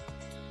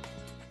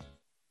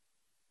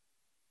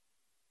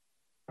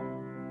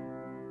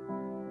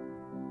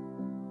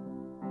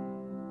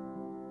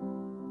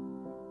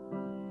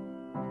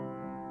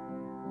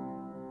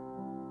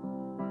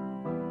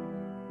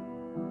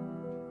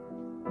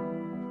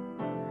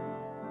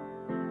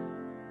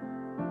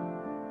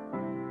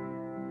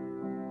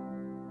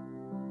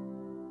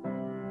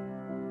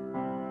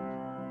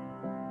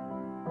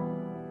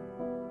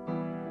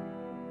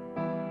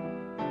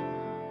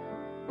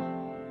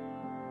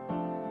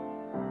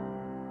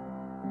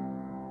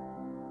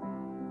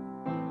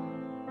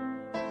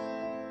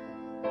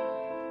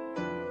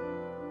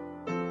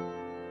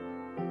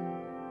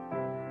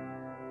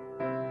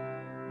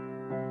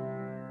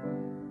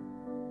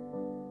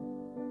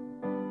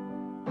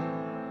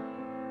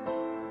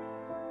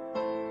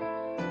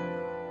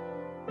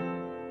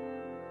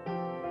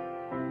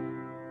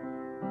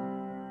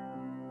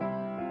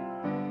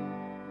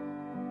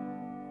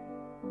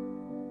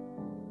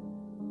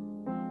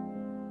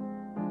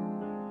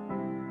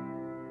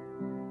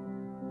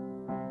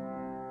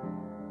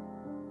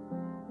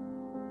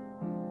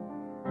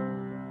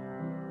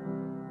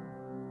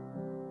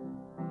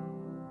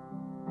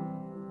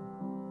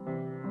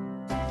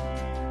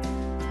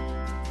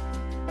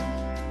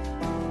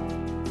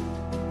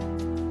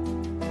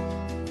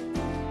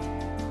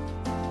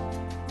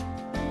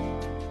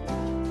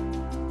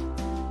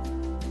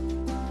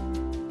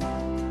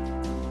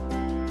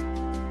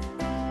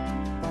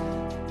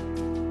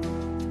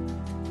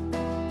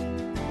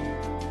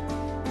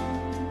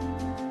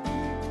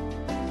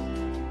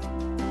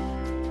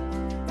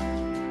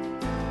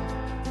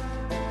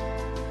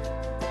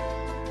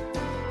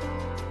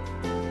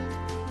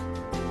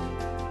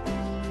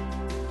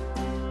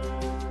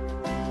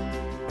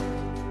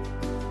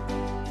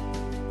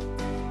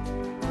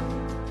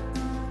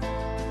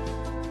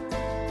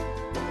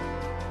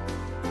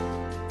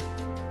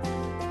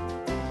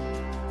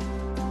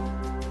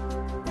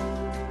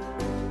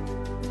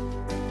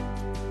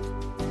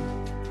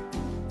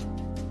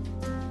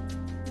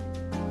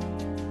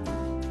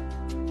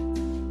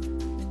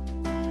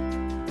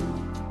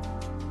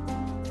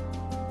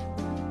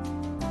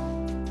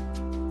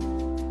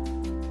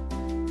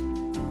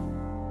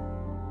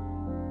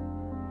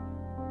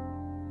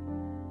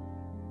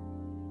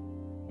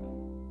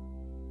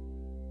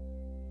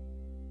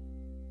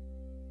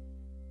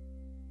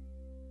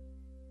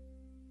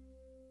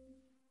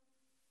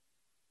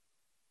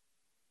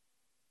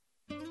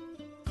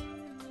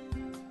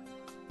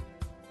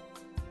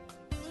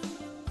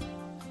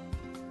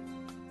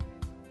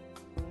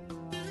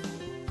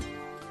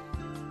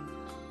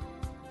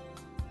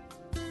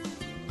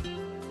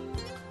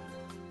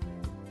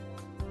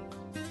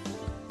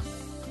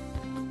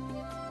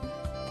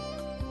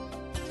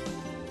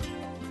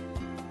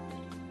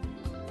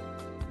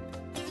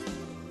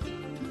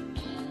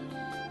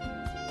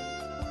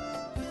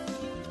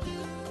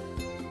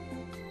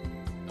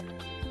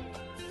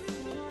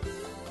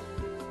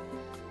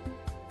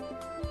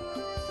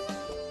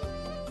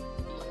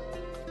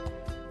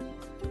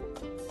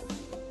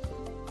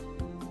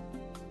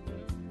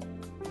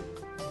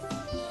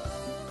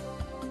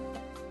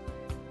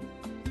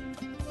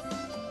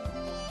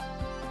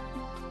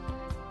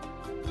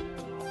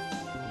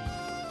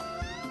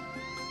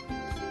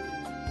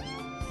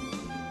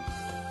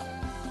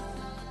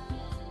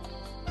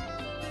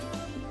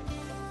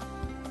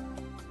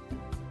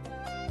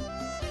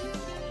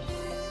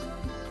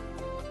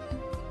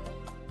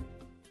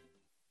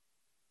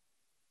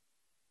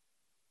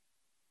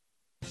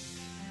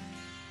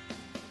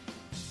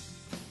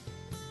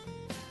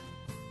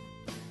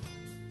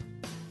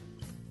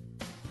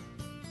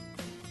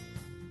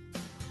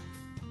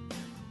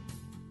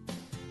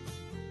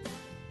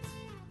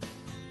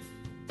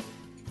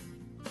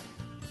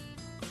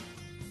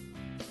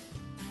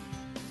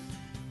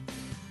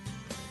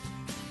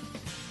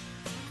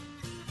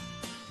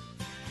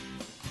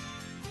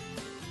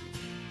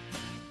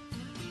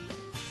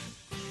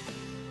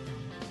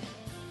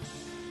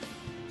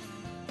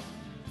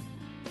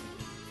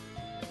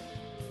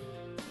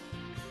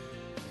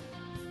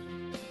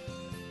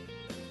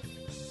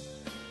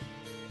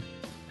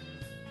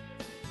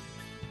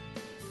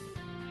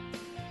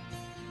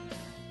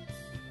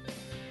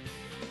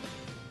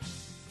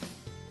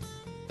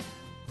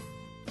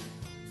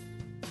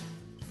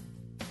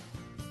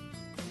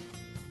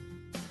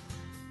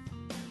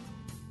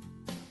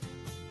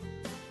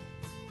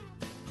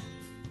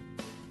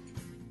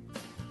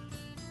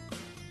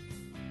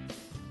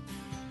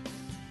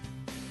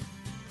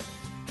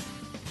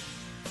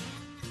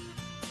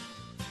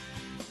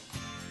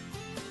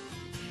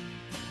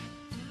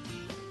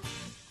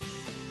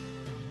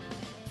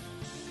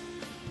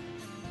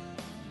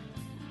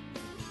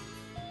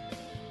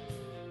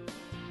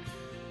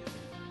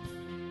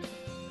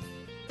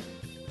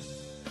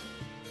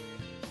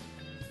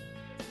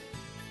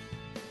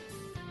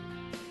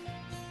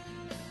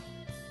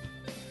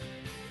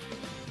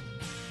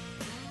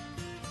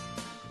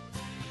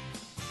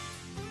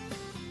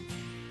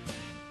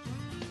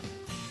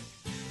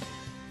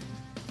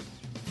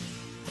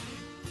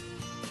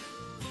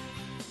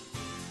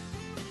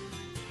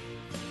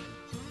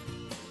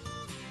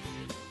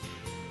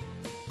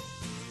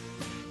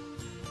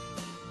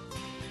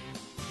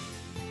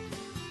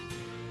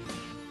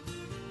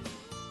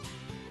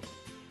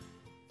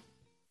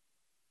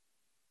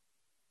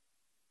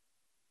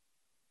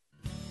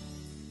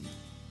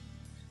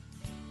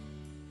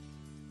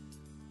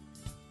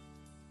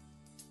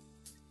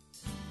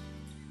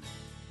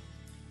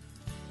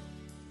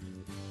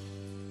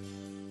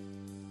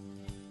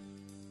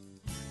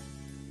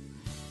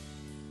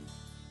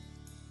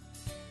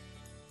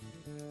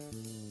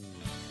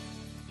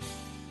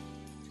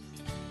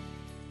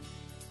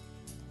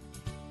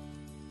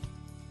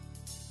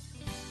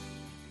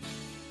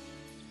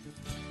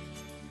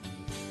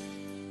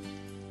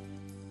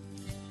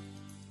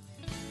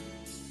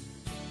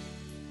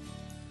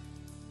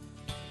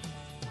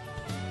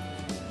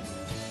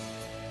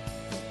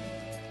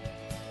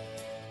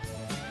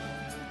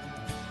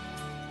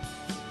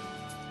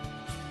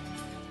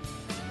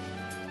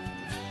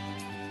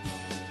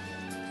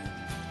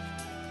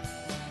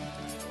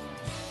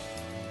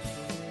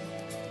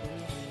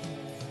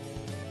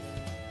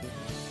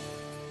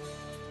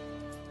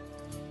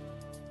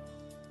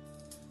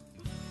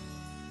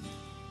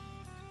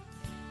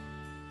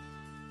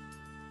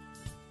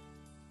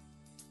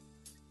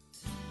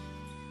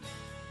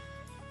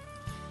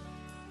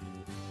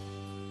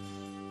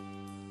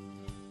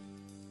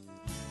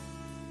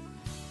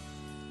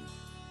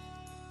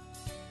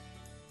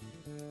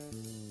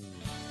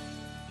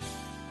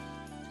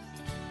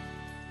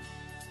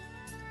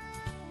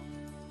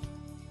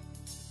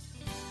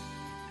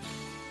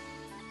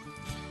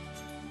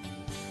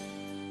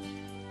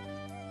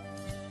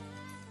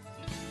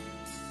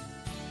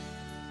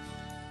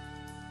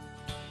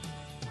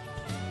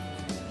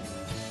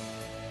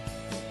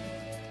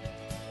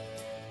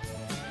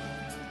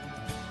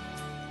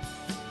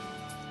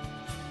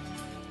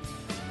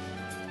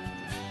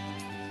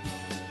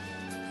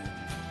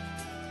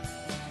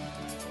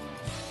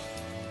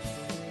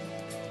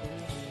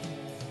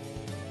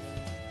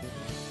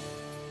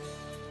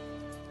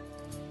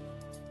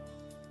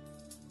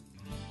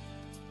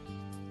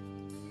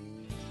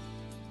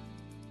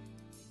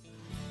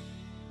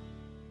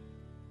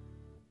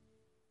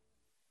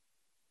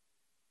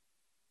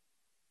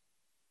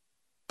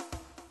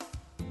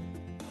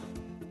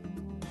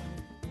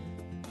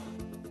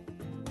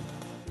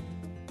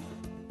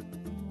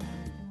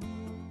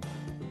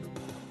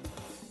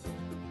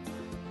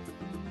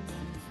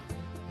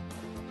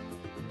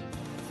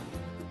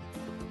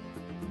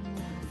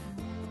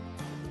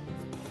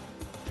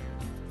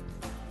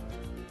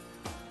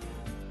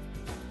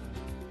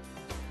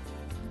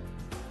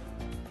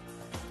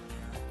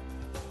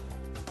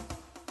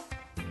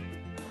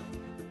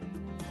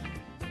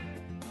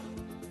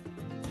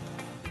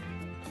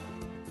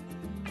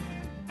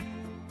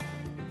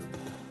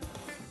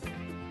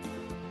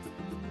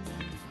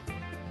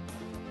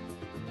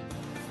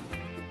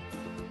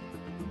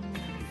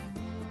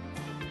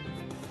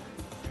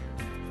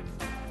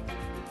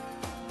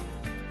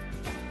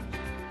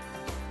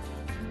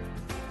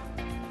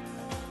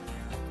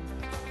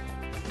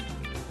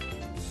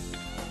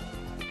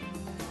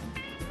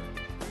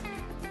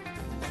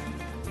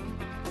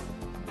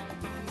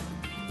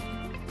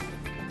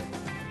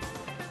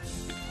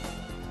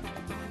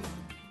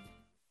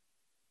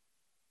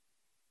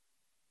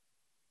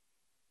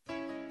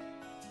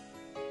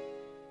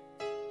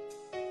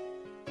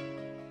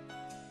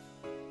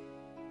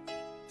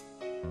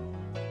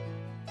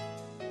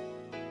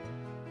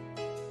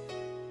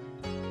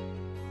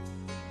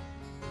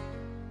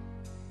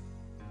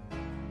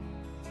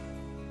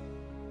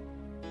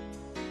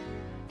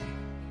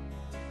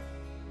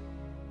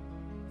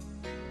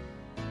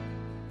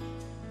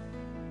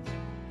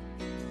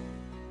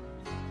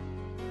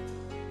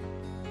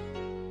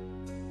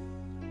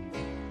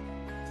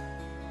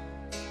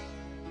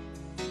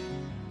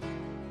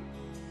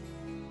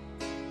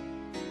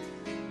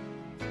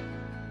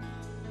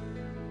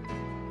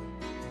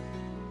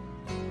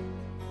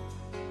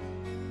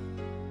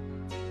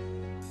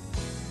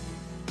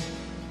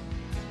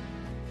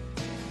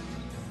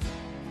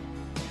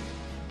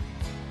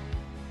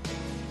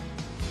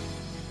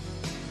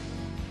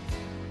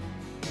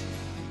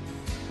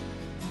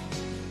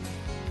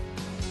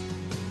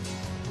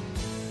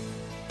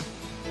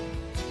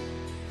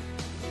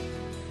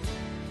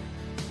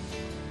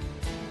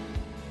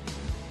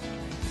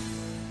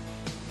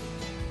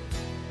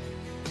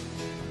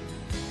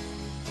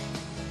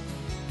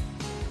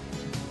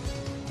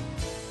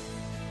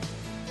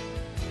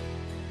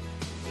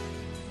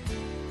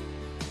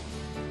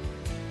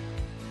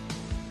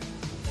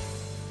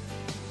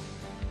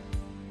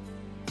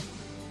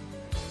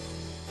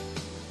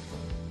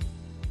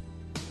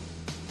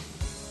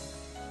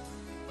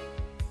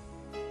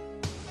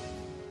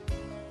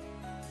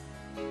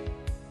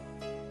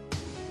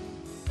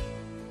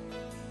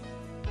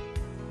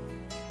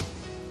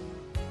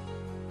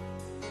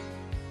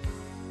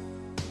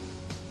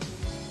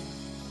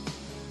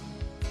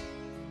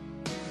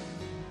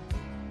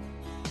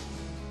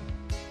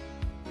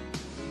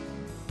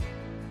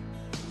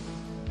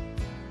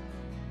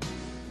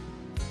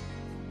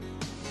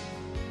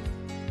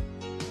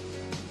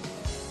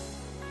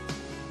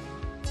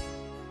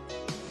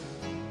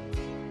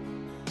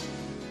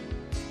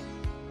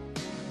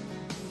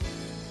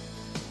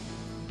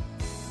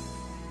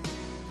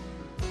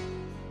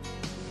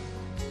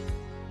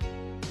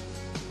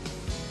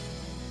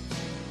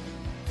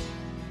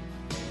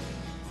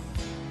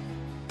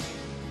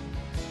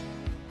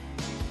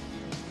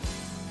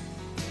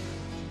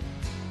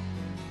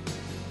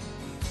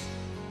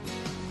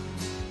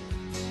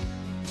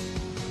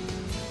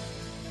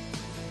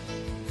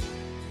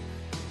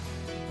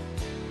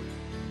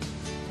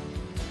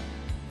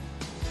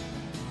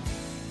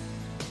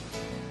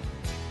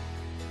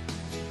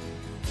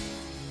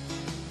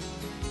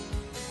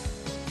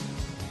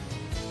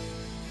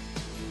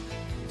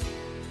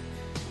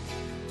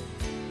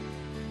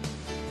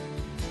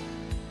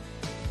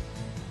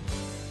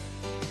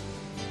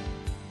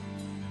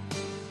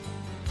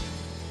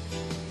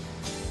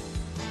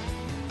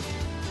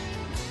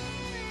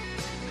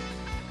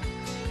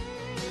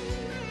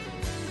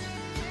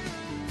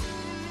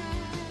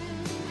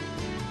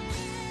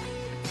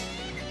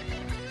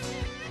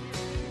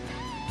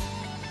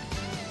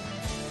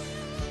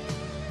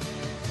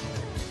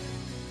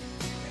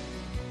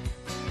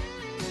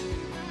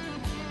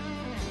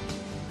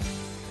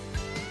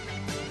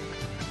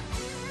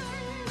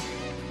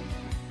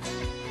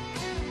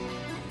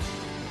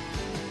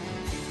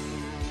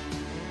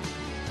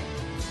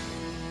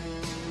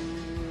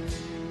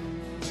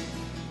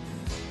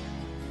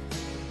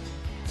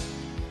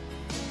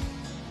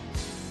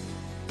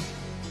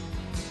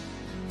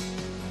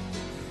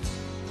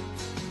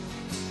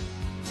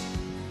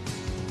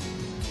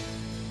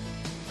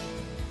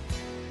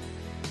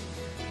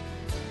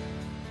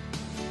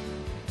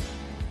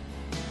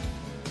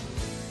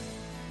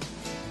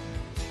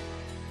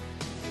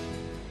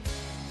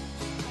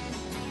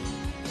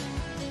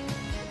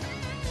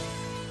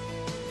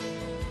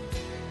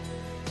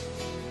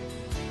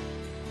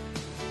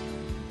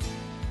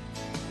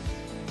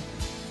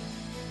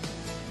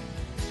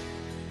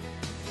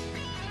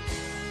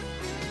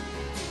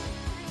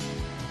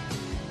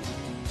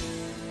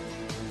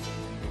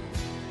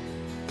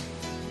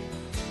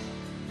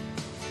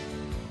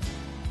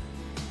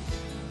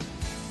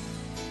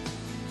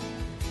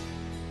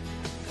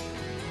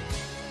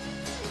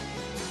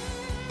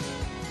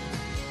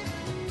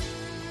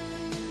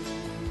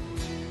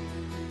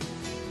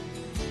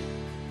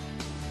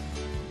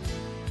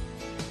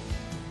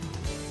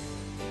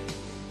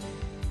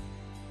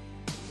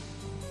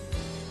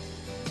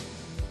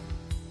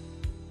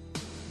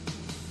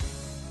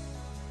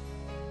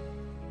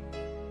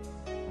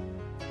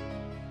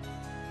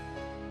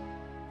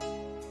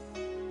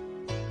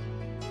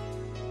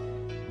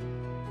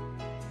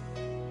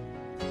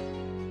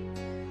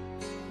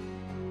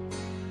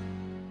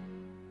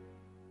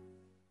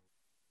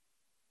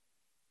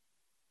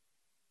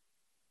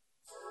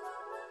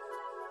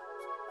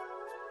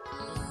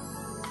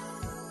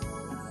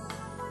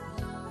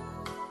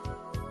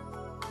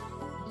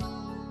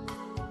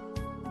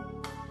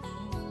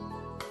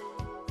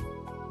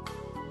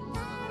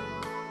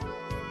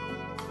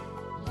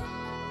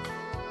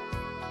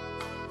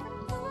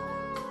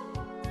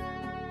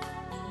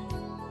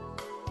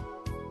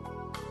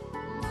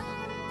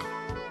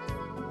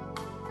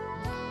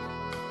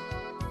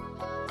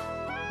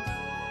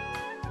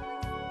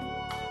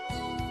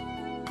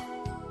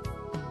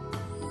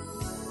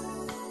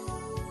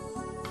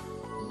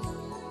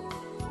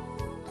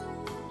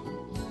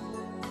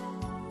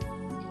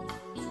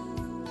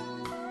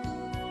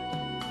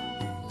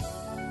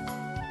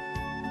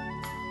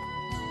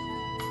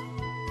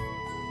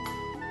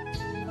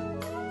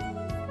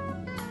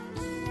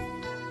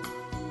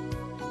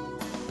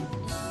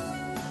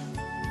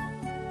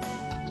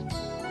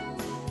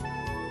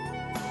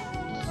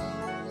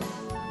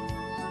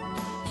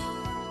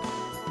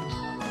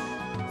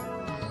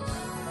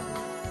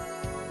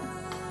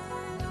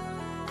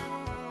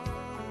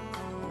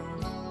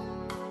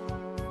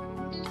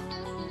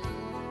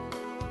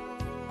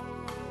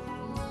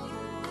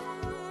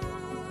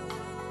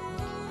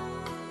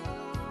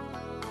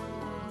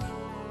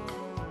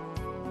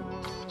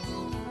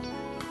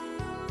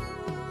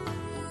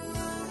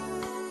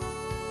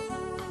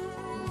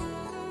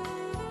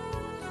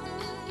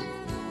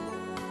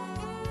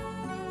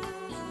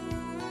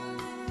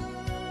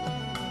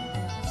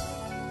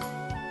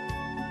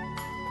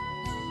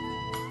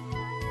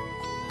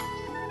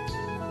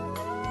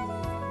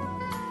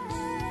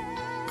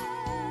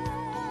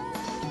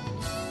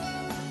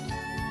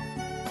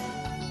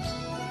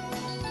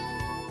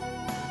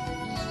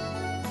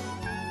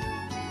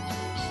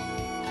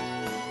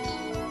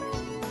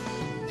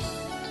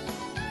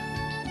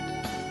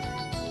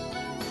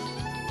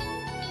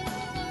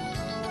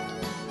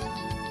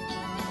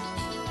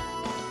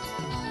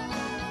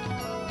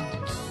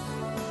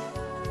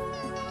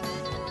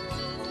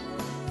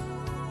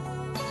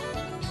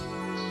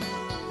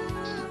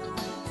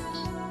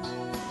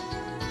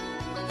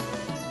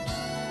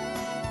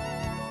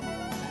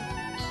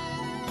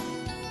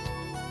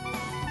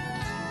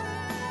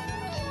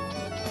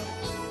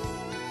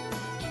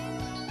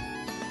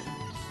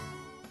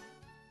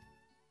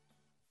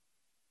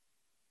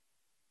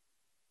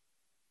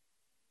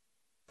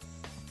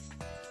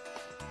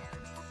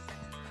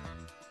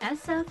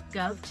 SF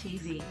Gov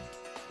TV,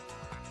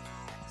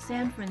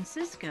 San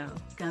Francisco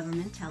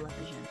Government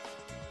Television.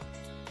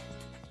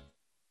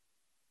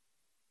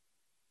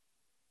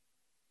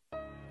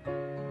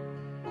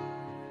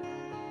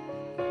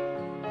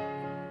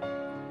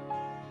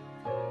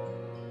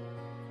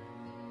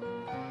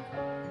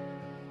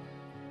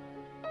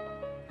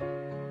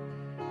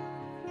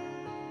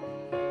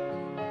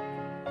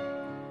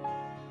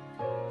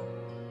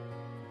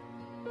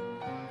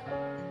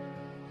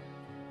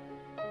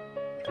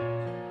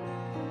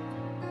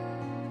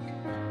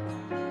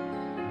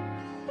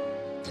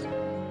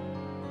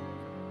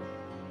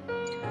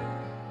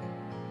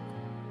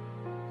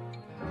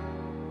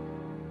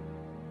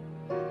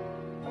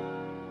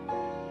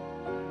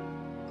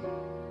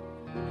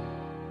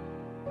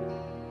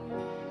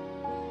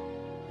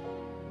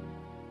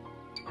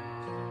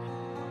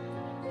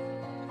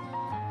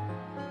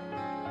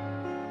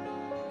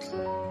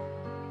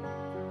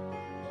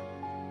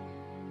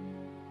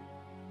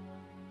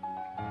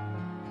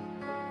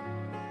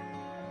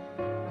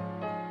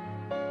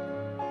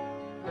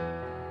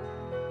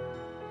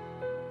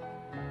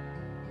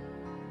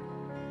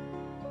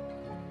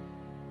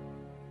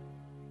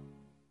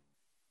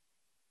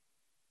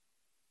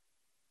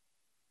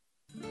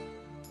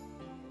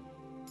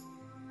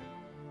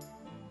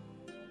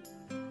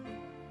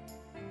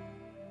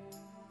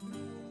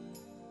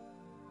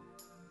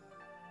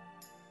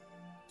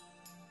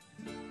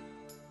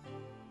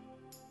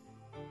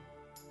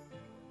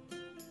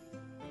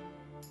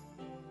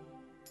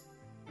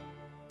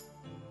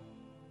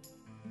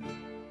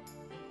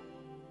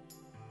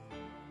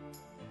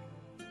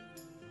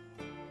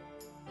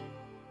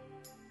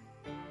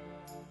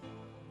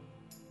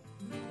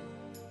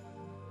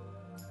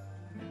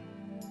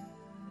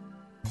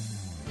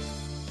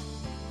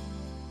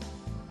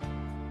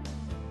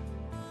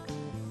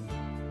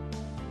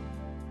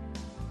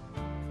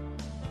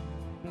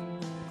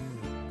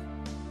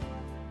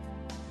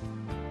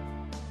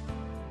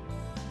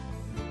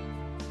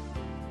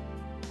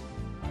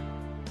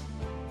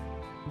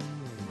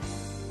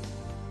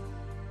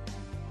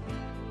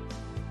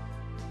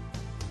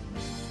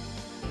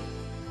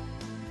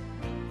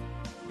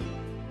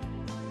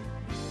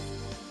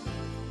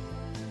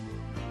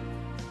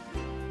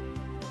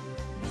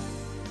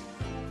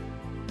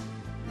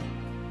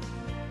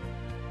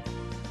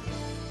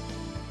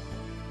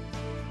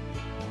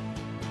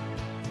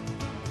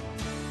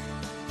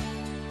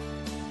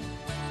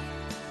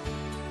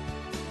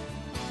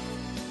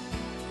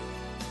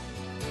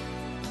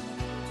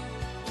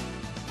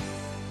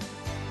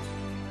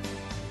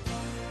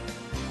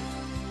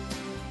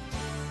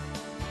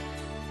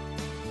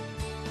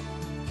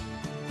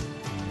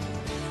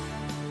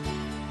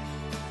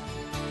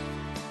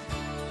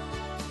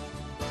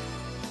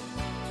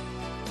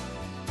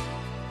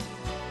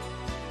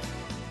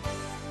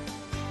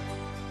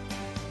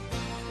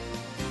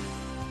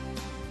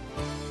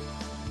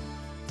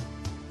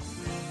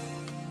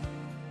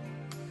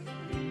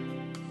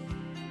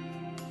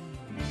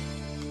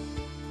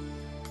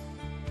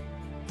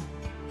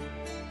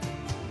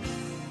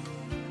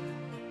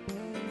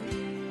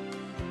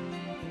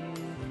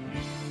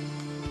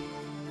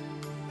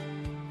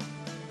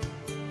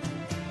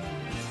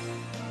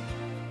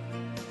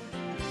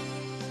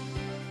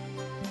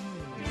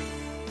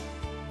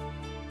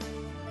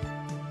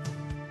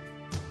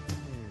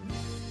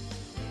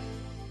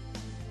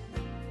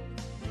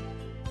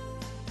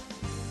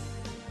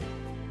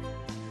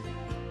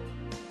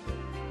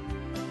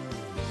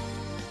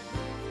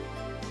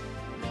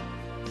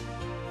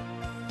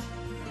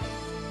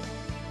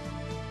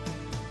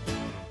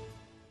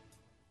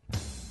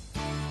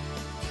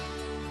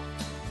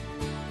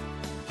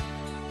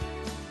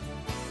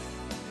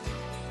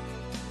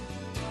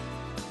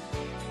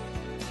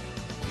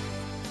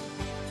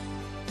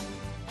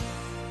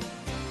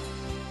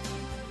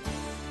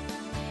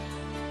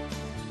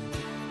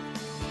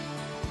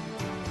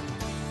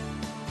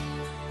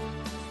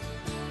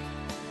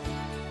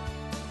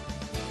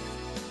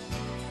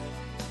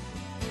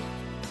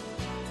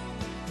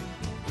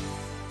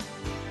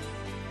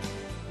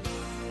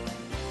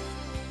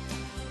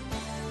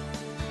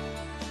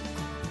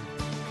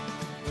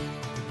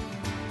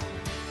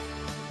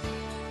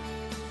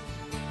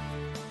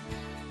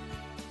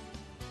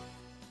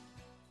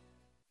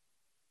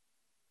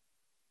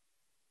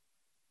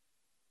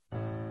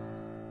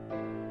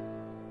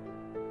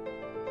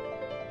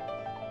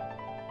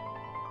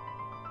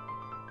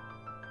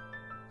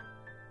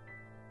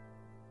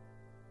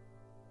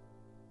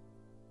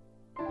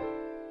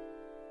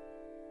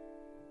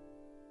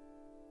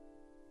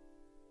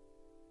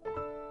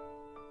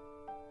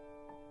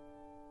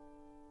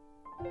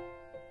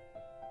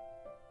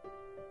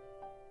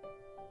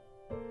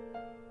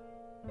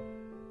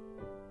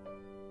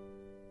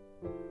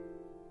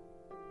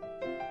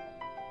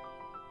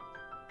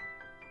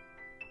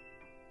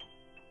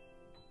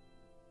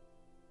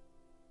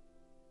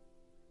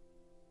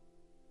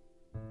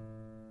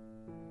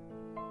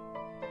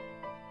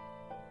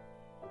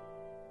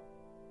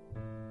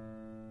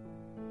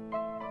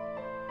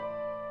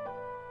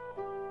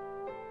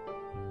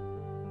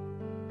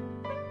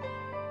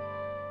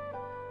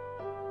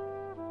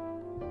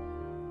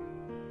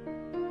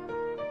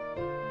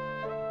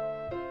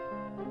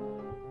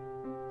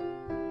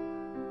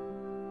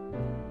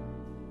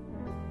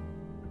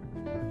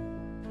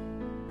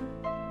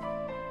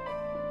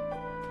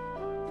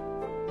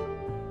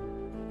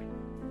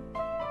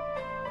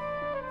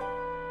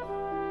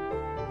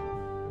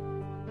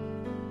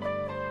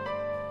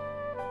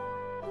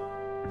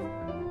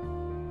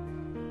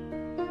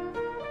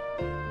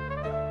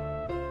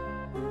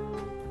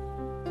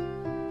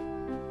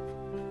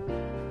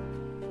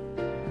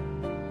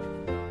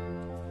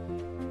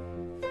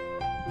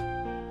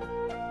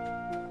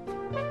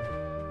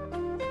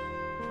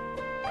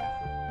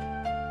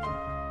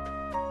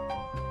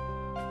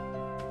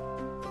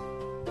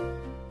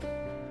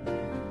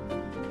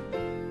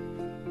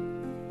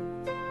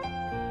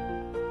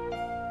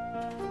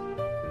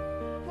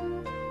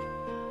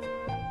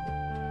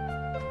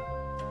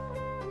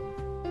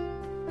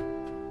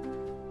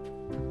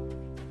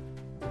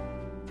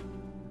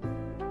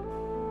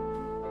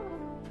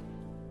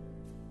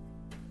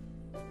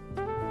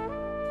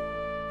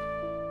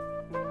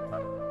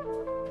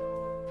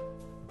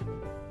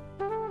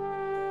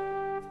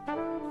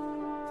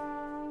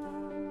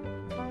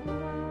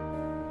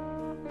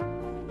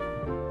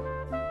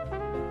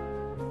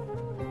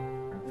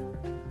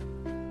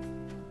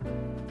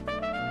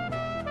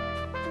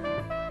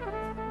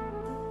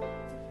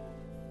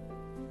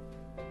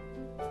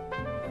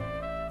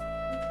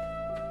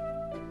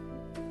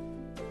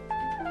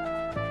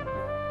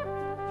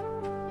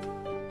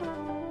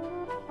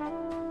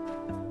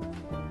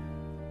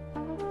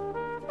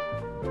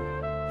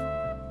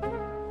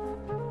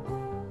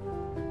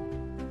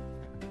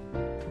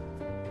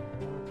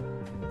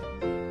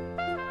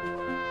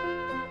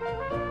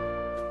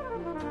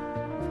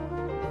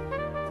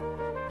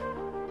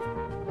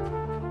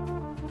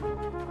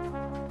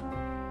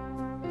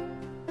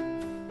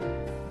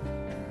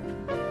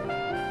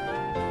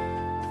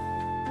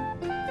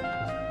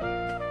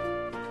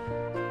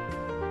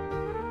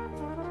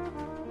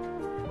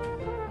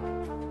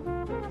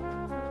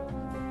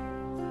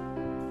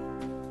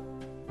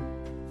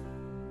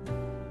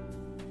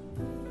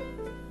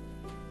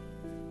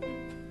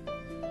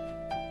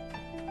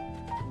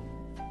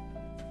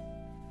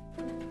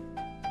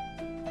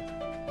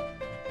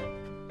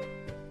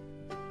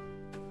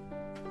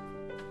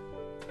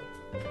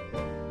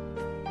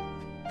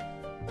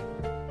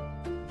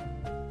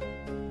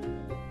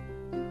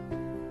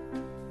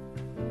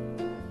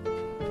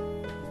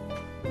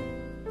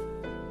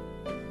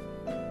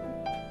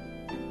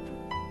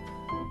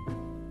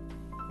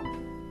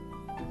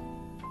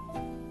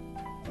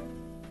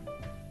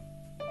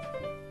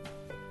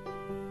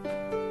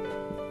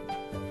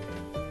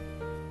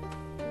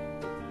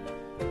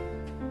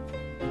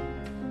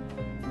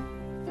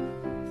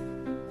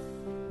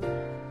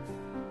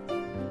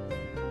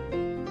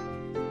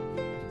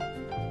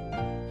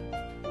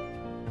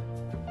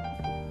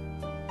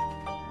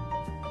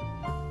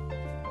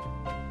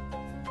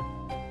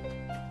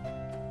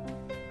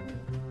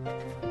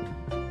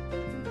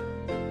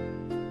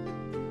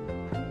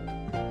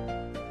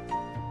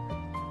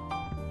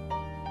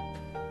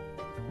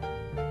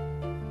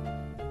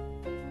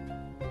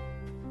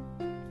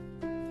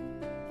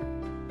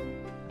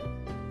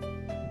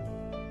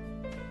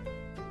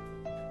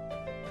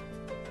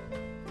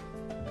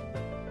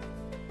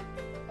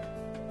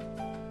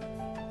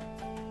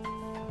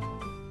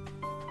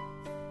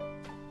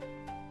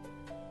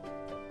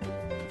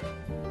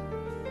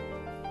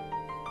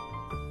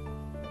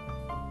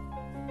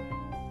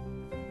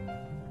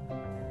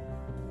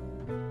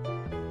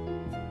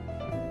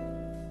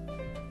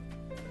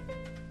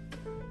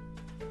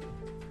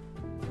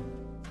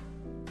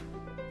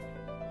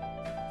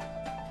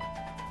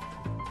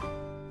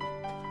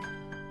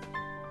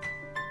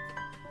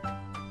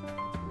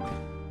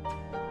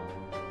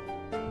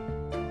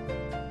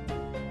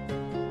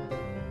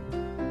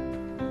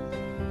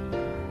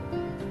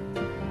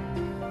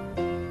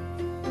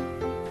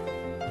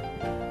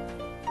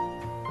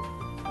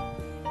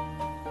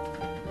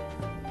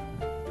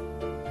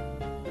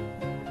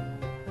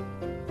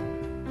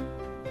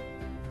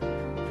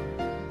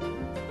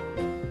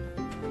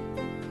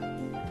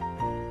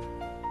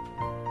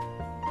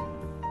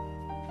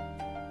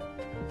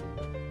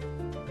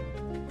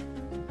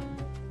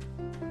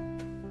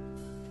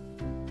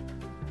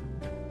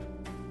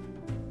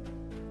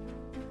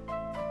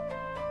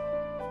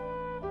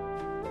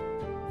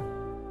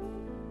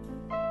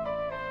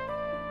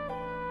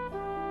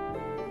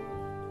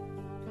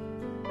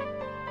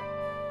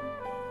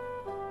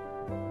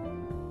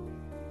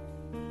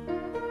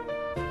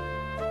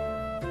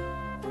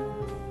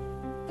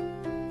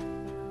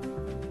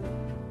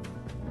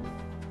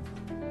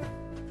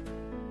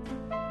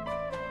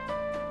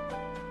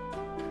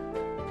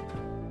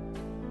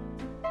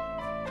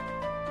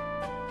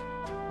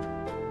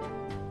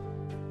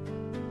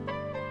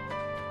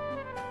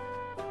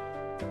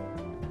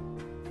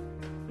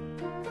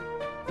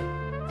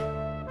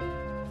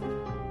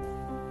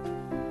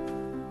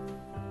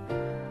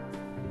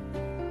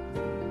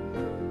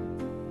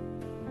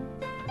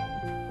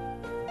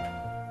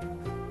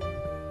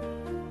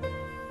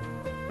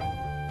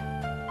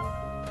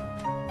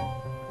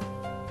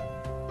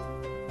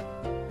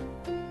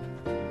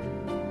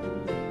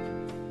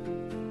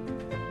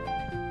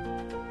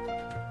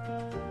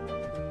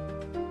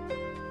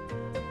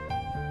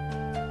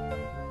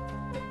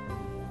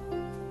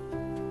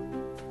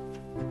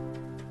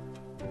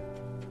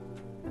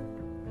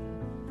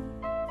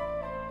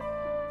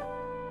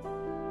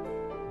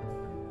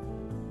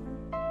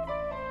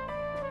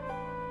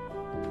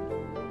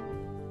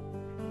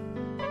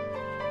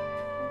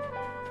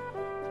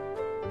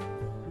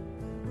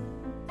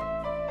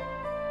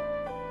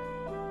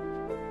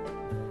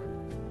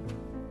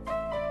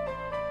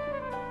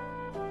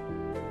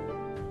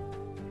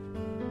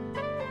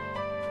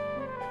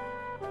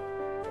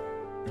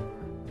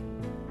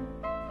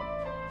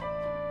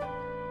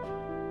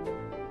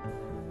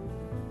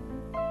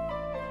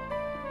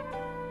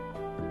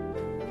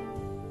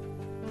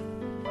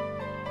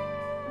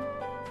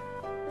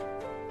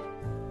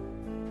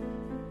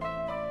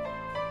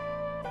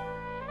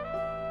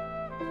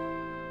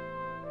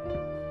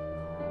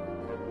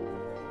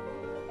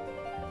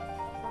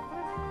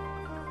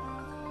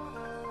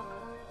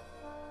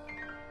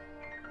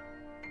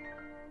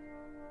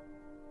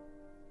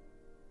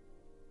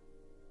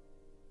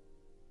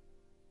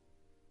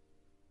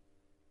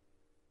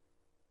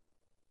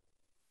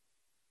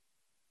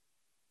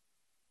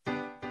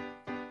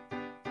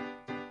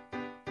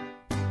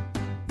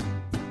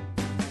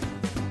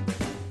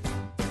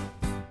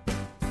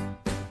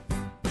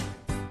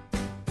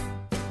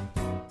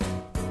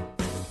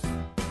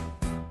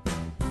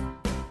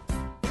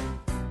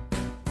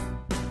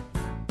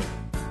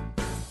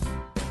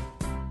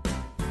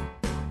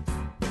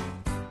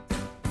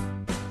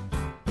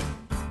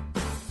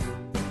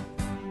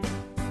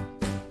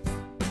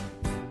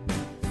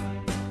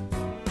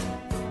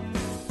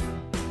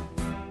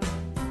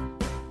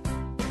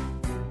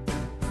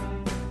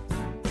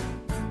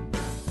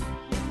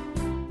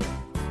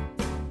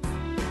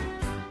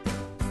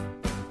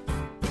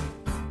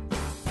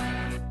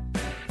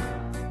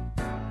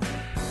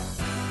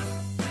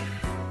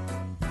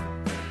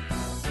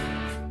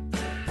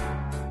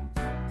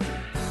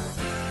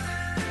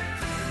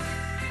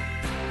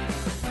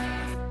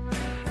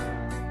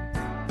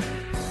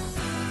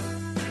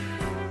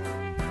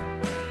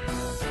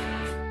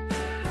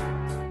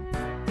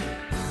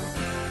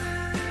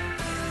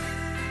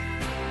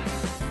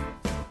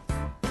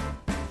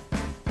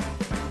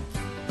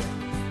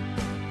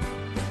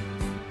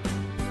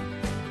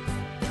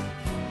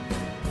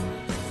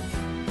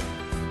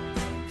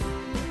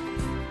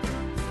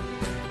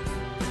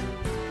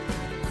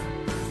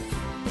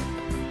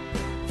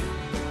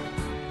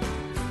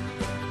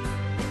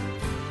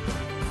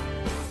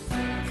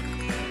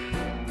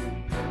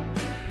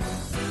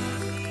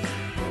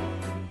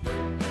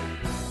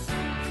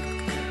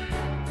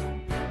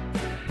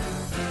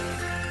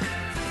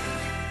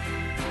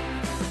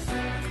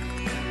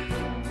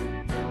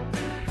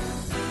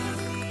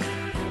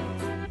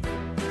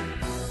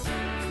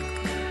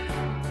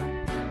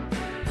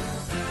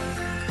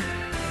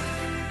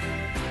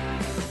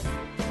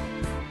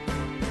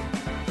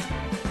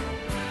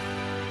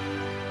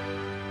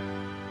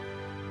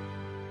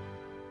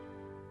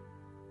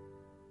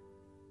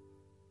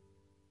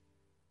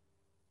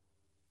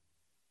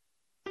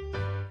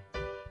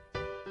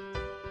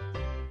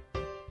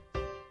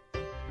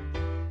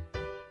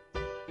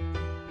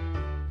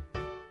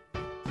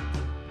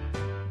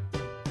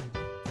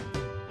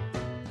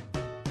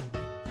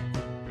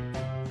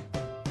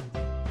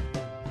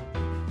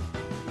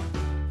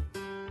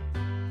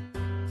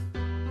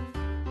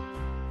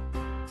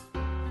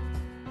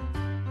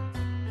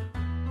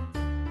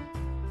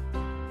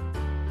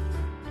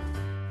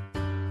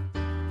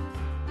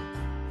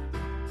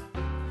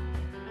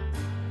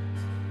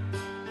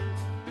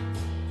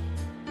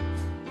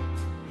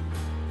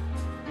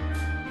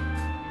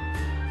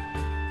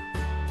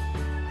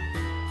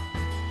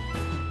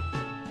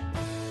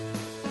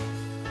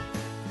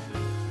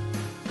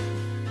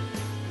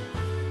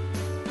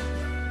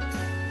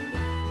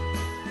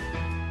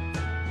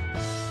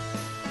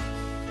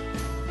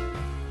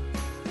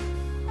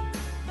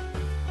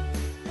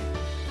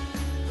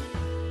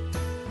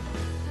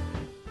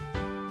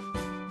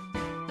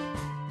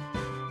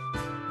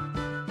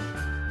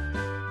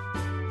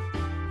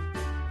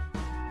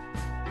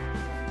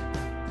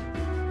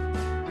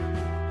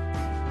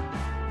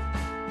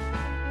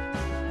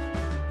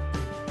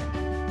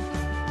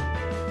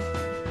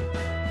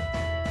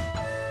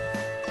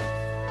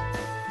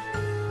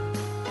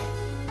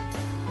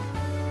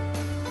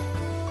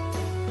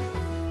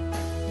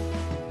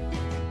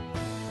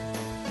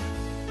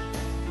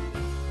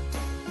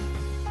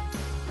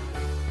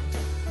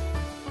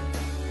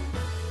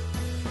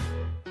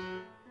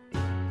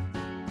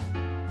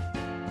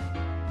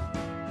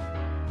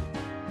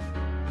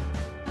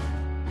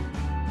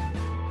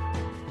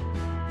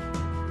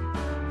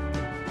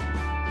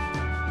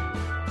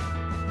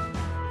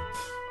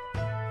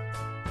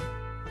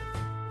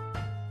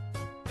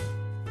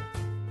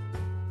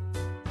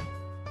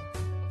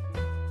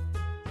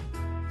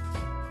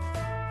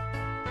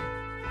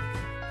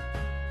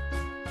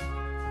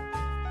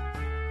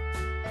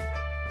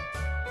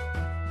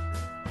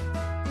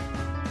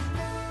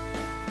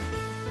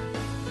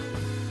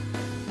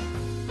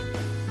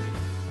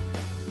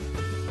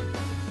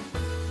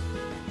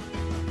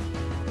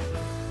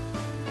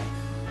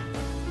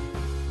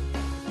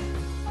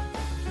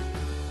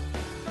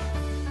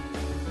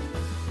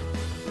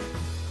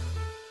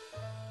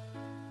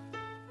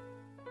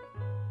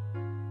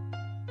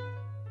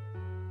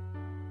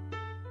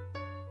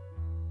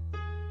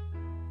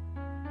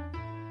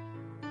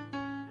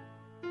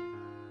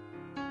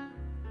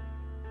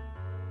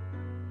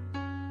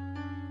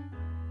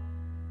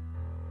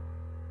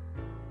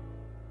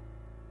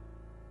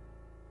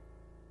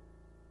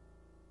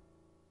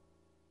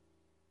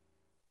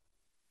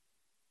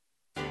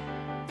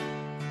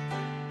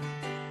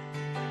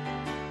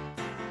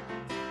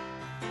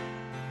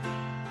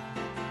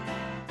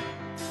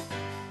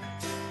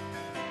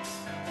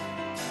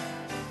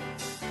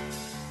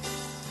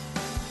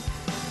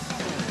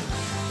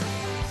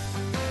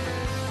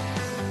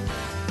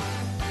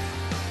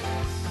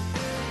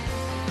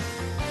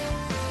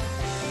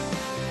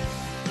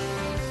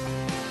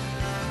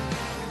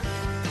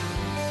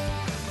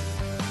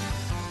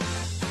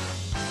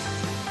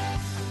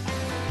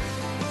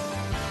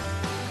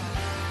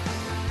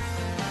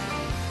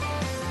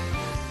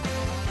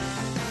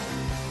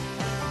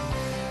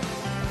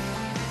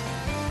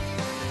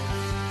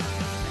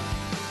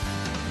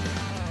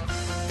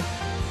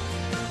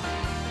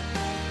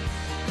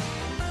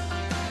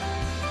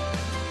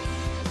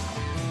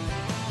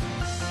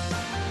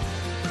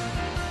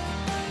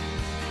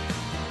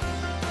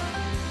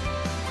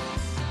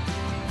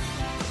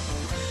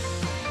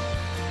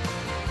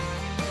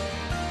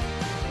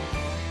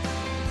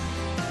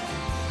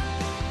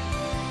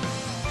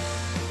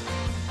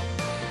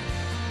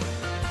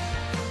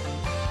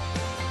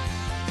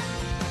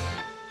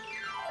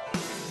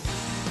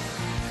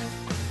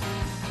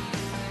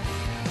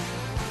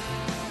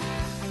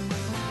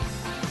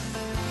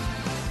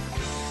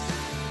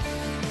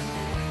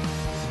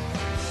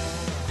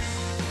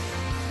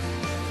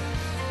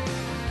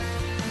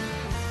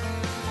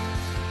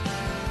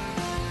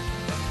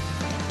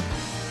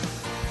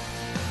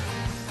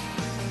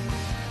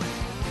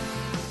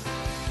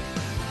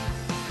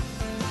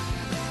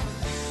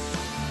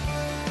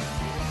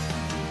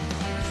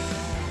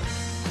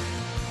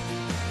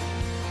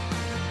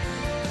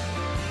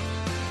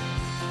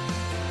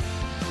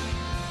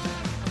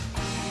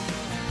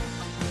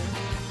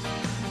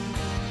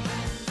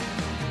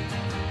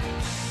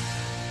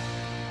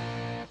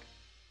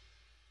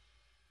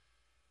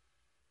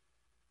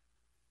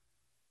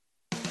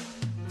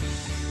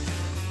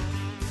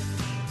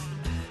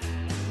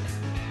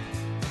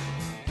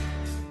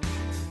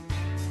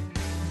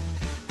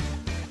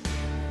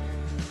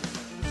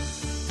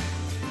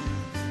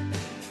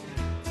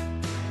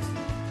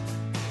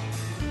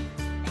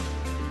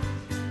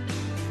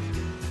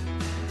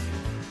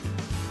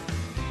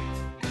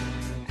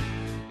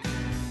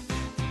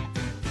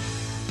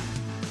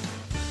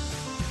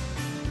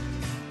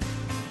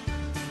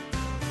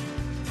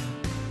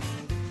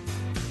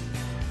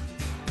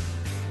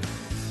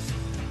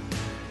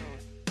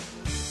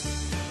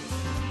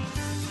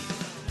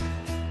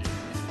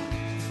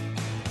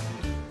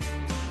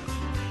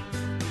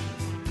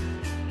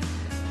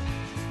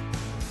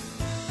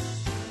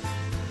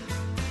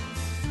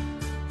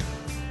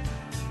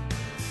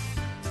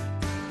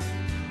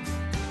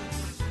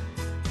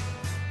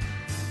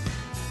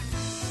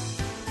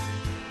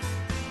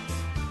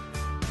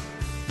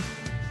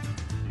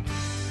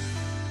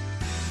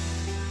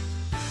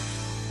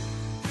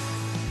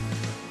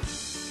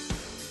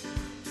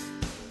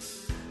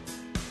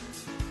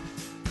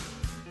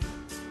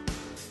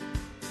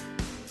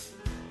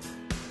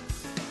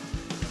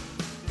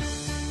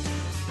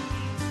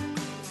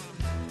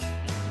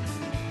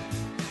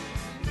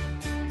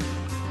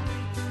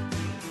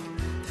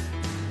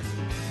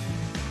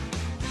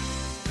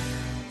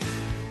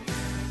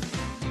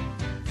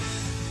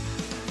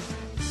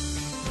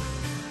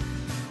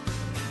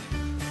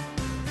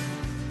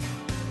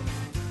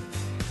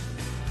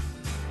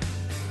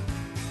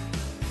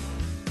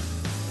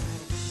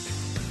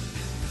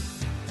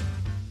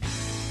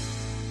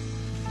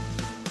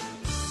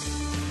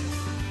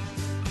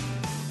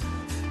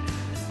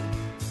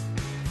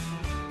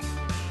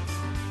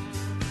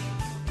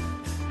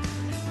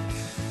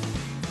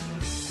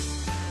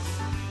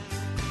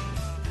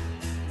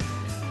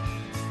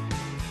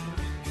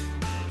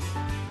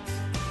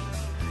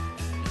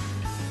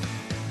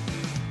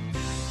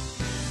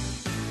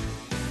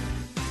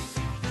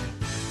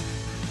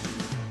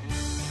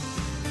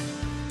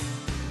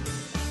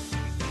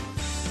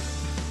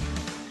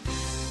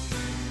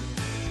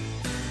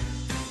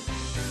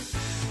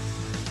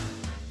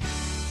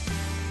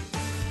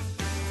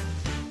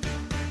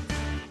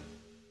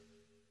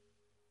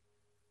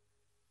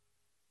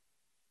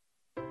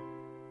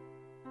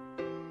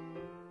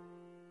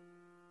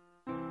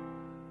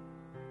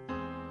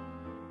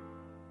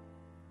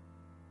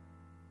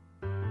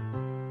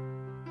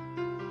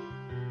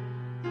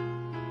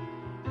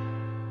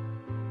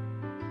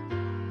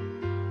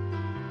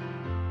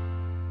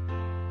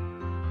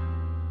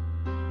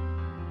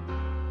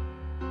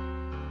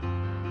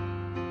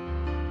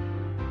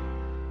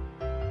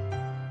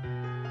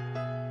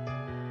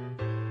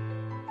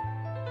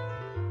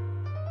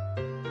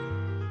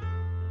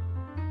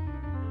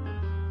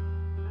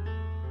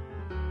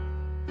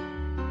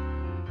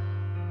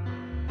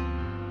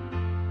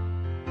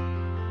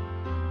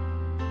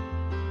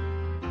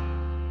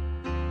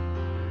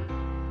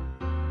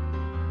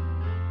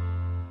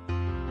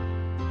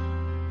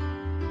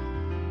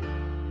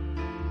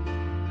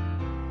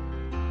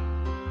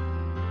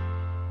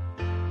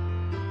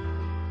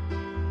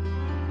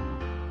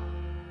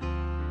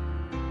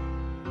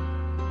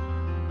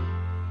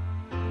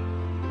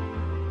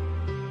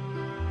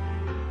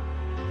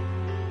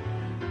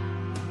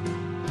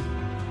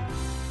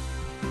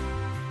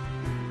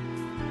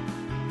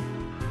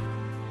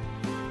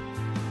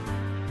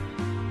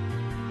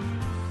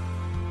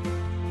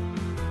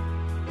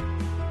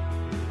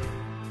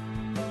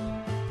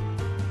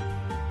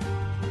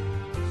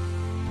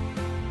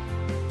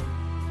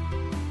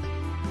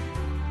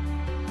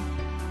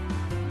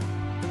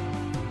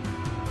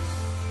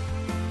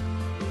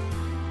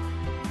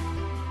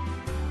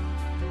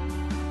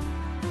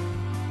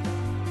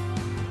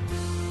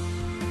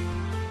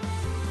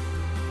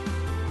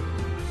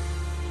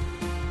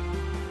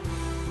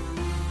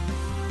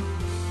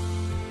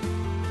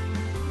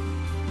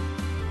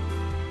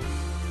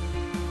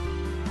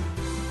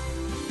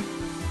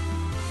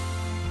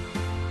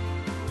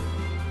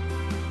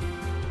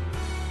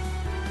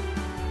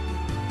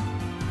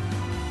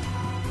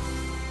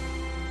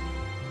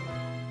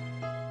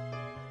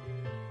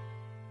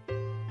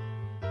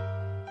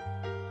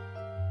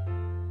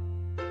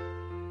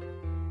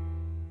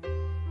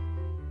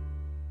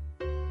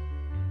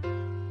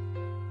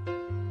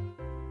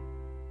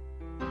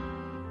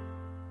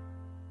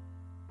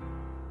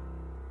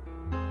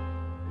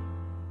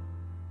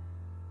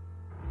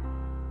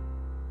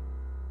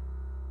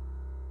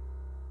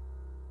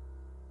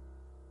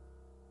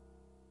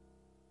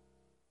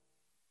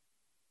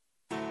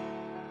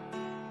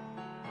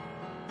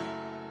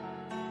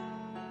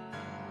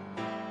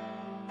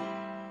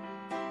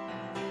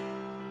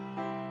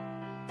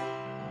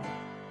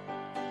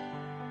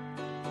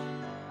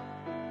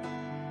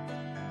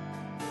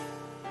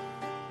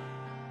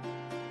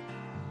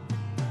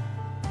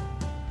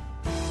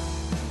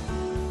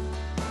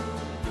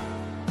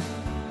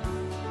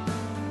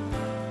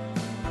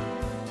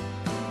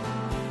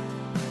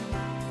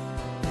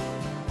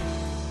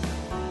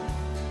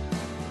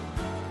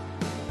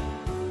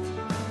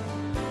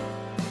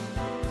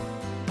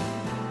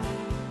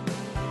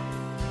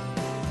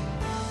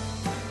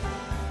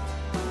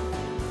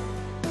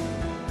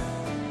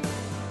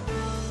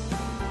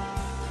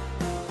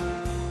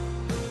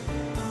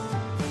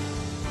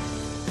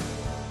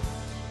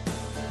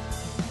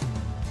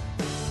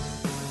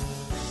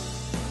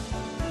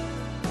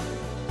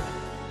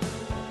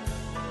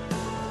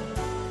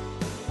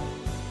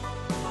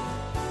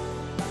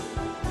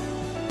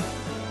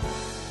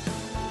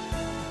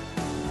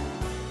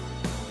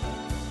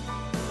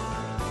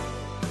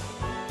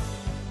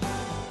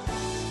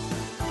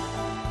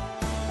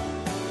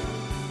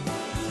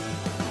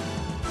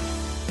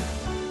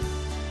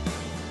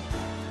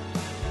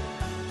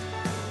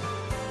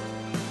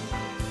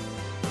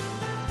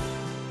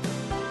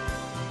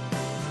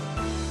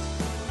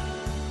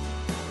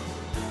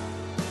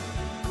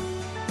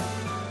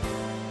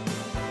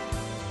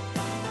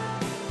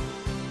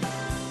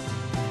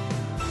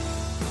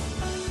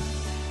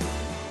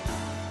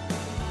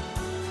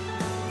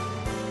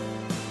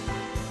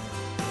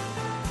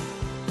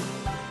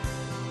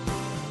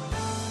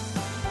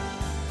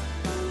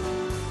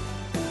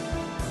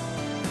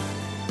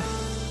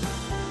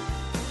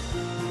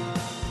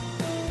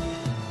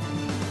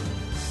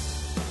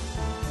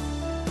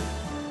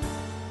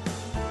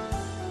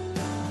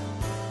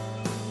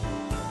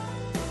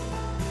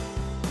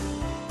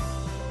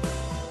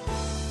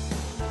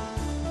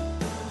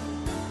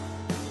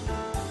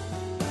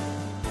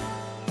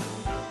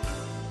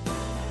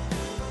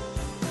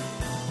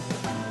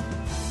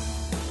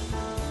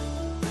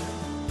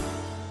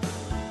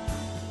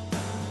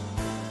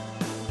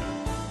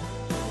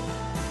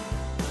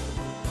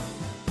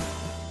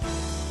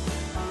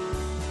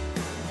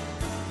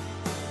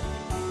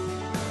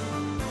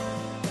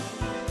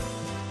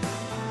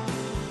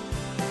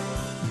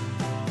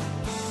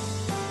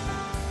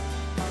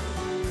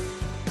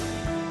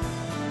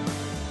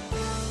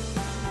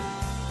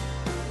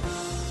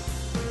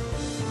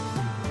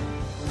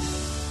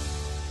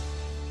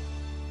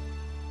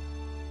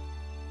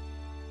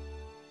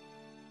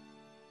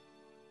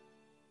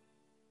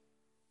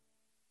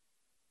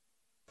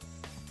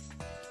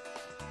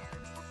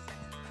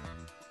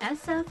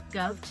 SF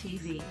Gov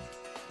TV,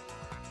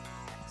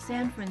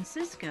 San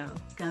Francisco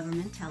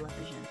Government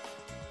Television.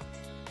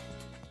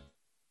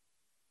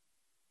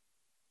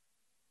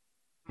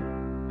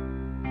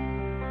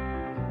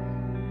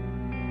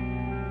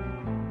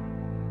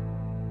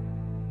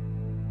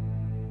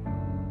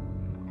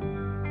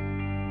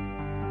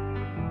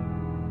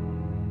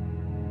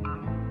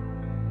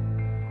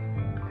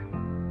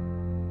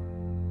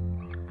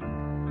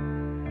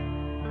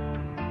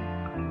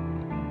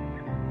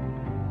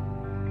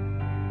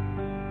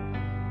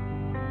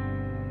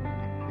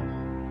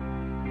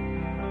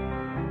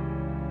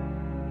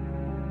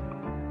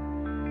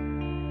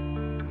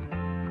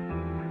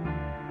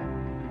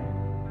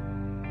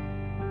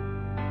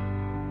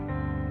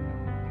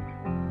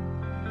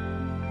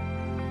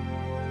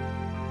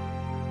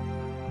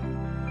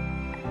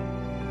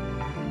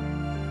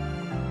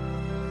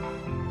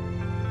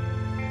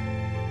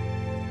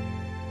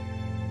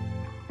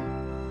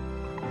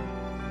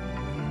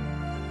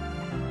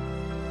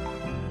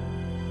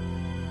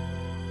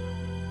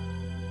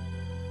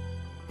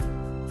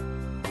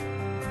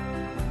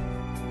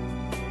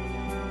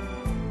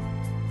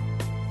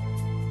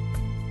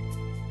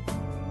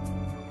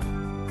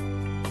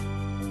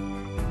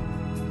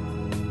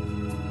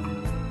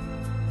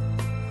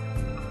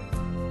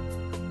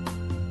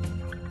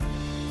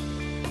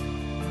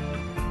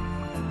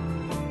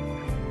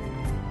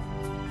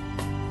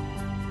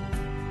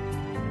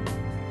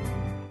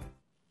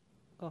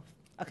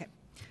 Okay.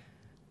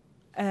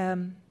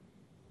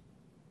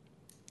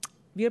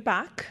 We're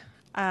back.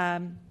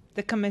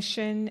 The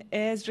Commission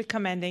is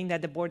recommending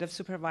that the Board of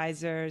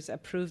Supervisors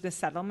approve the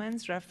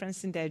settlements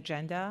referenced in the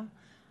agenda,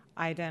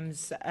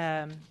 items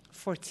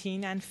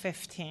 14 and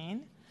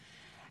 15.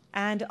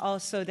 And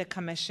also the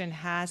Commission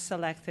has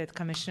selected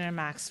Commissioner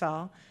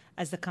Maxwell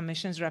as the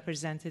Commission's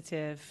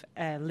representative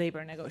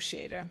labor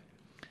negotiator,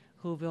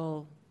 who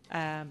will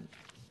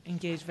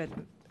engage with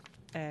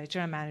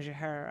General Manager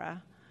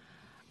Herrera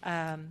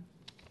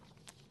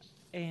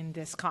in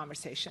these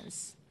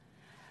conversations.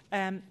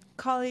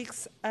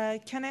 Colleagues,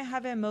 can I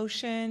have a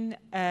motion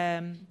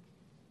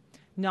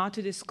not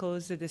to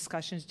disclose the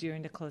discussions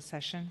during the closed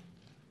session?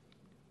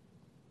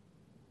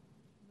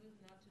 Move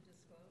not to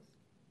disclose.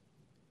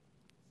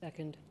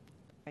 Second.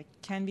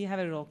 Can we have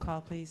a roll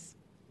call, please?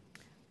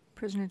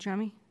 President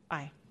Jami?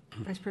 Aye.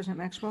 Vice President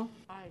Maxwell?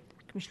 Aye.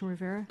 Commissioner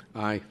Rivera?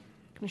 Aye.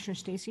 Commissioner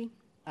Stacy?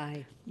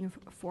 Aye. You have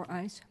 4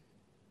 ayes.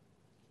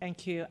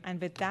 Thank you. And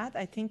with that,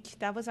 I think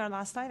that was our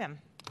last item.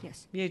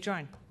 Yes. We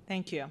adjourn.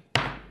 Thank you.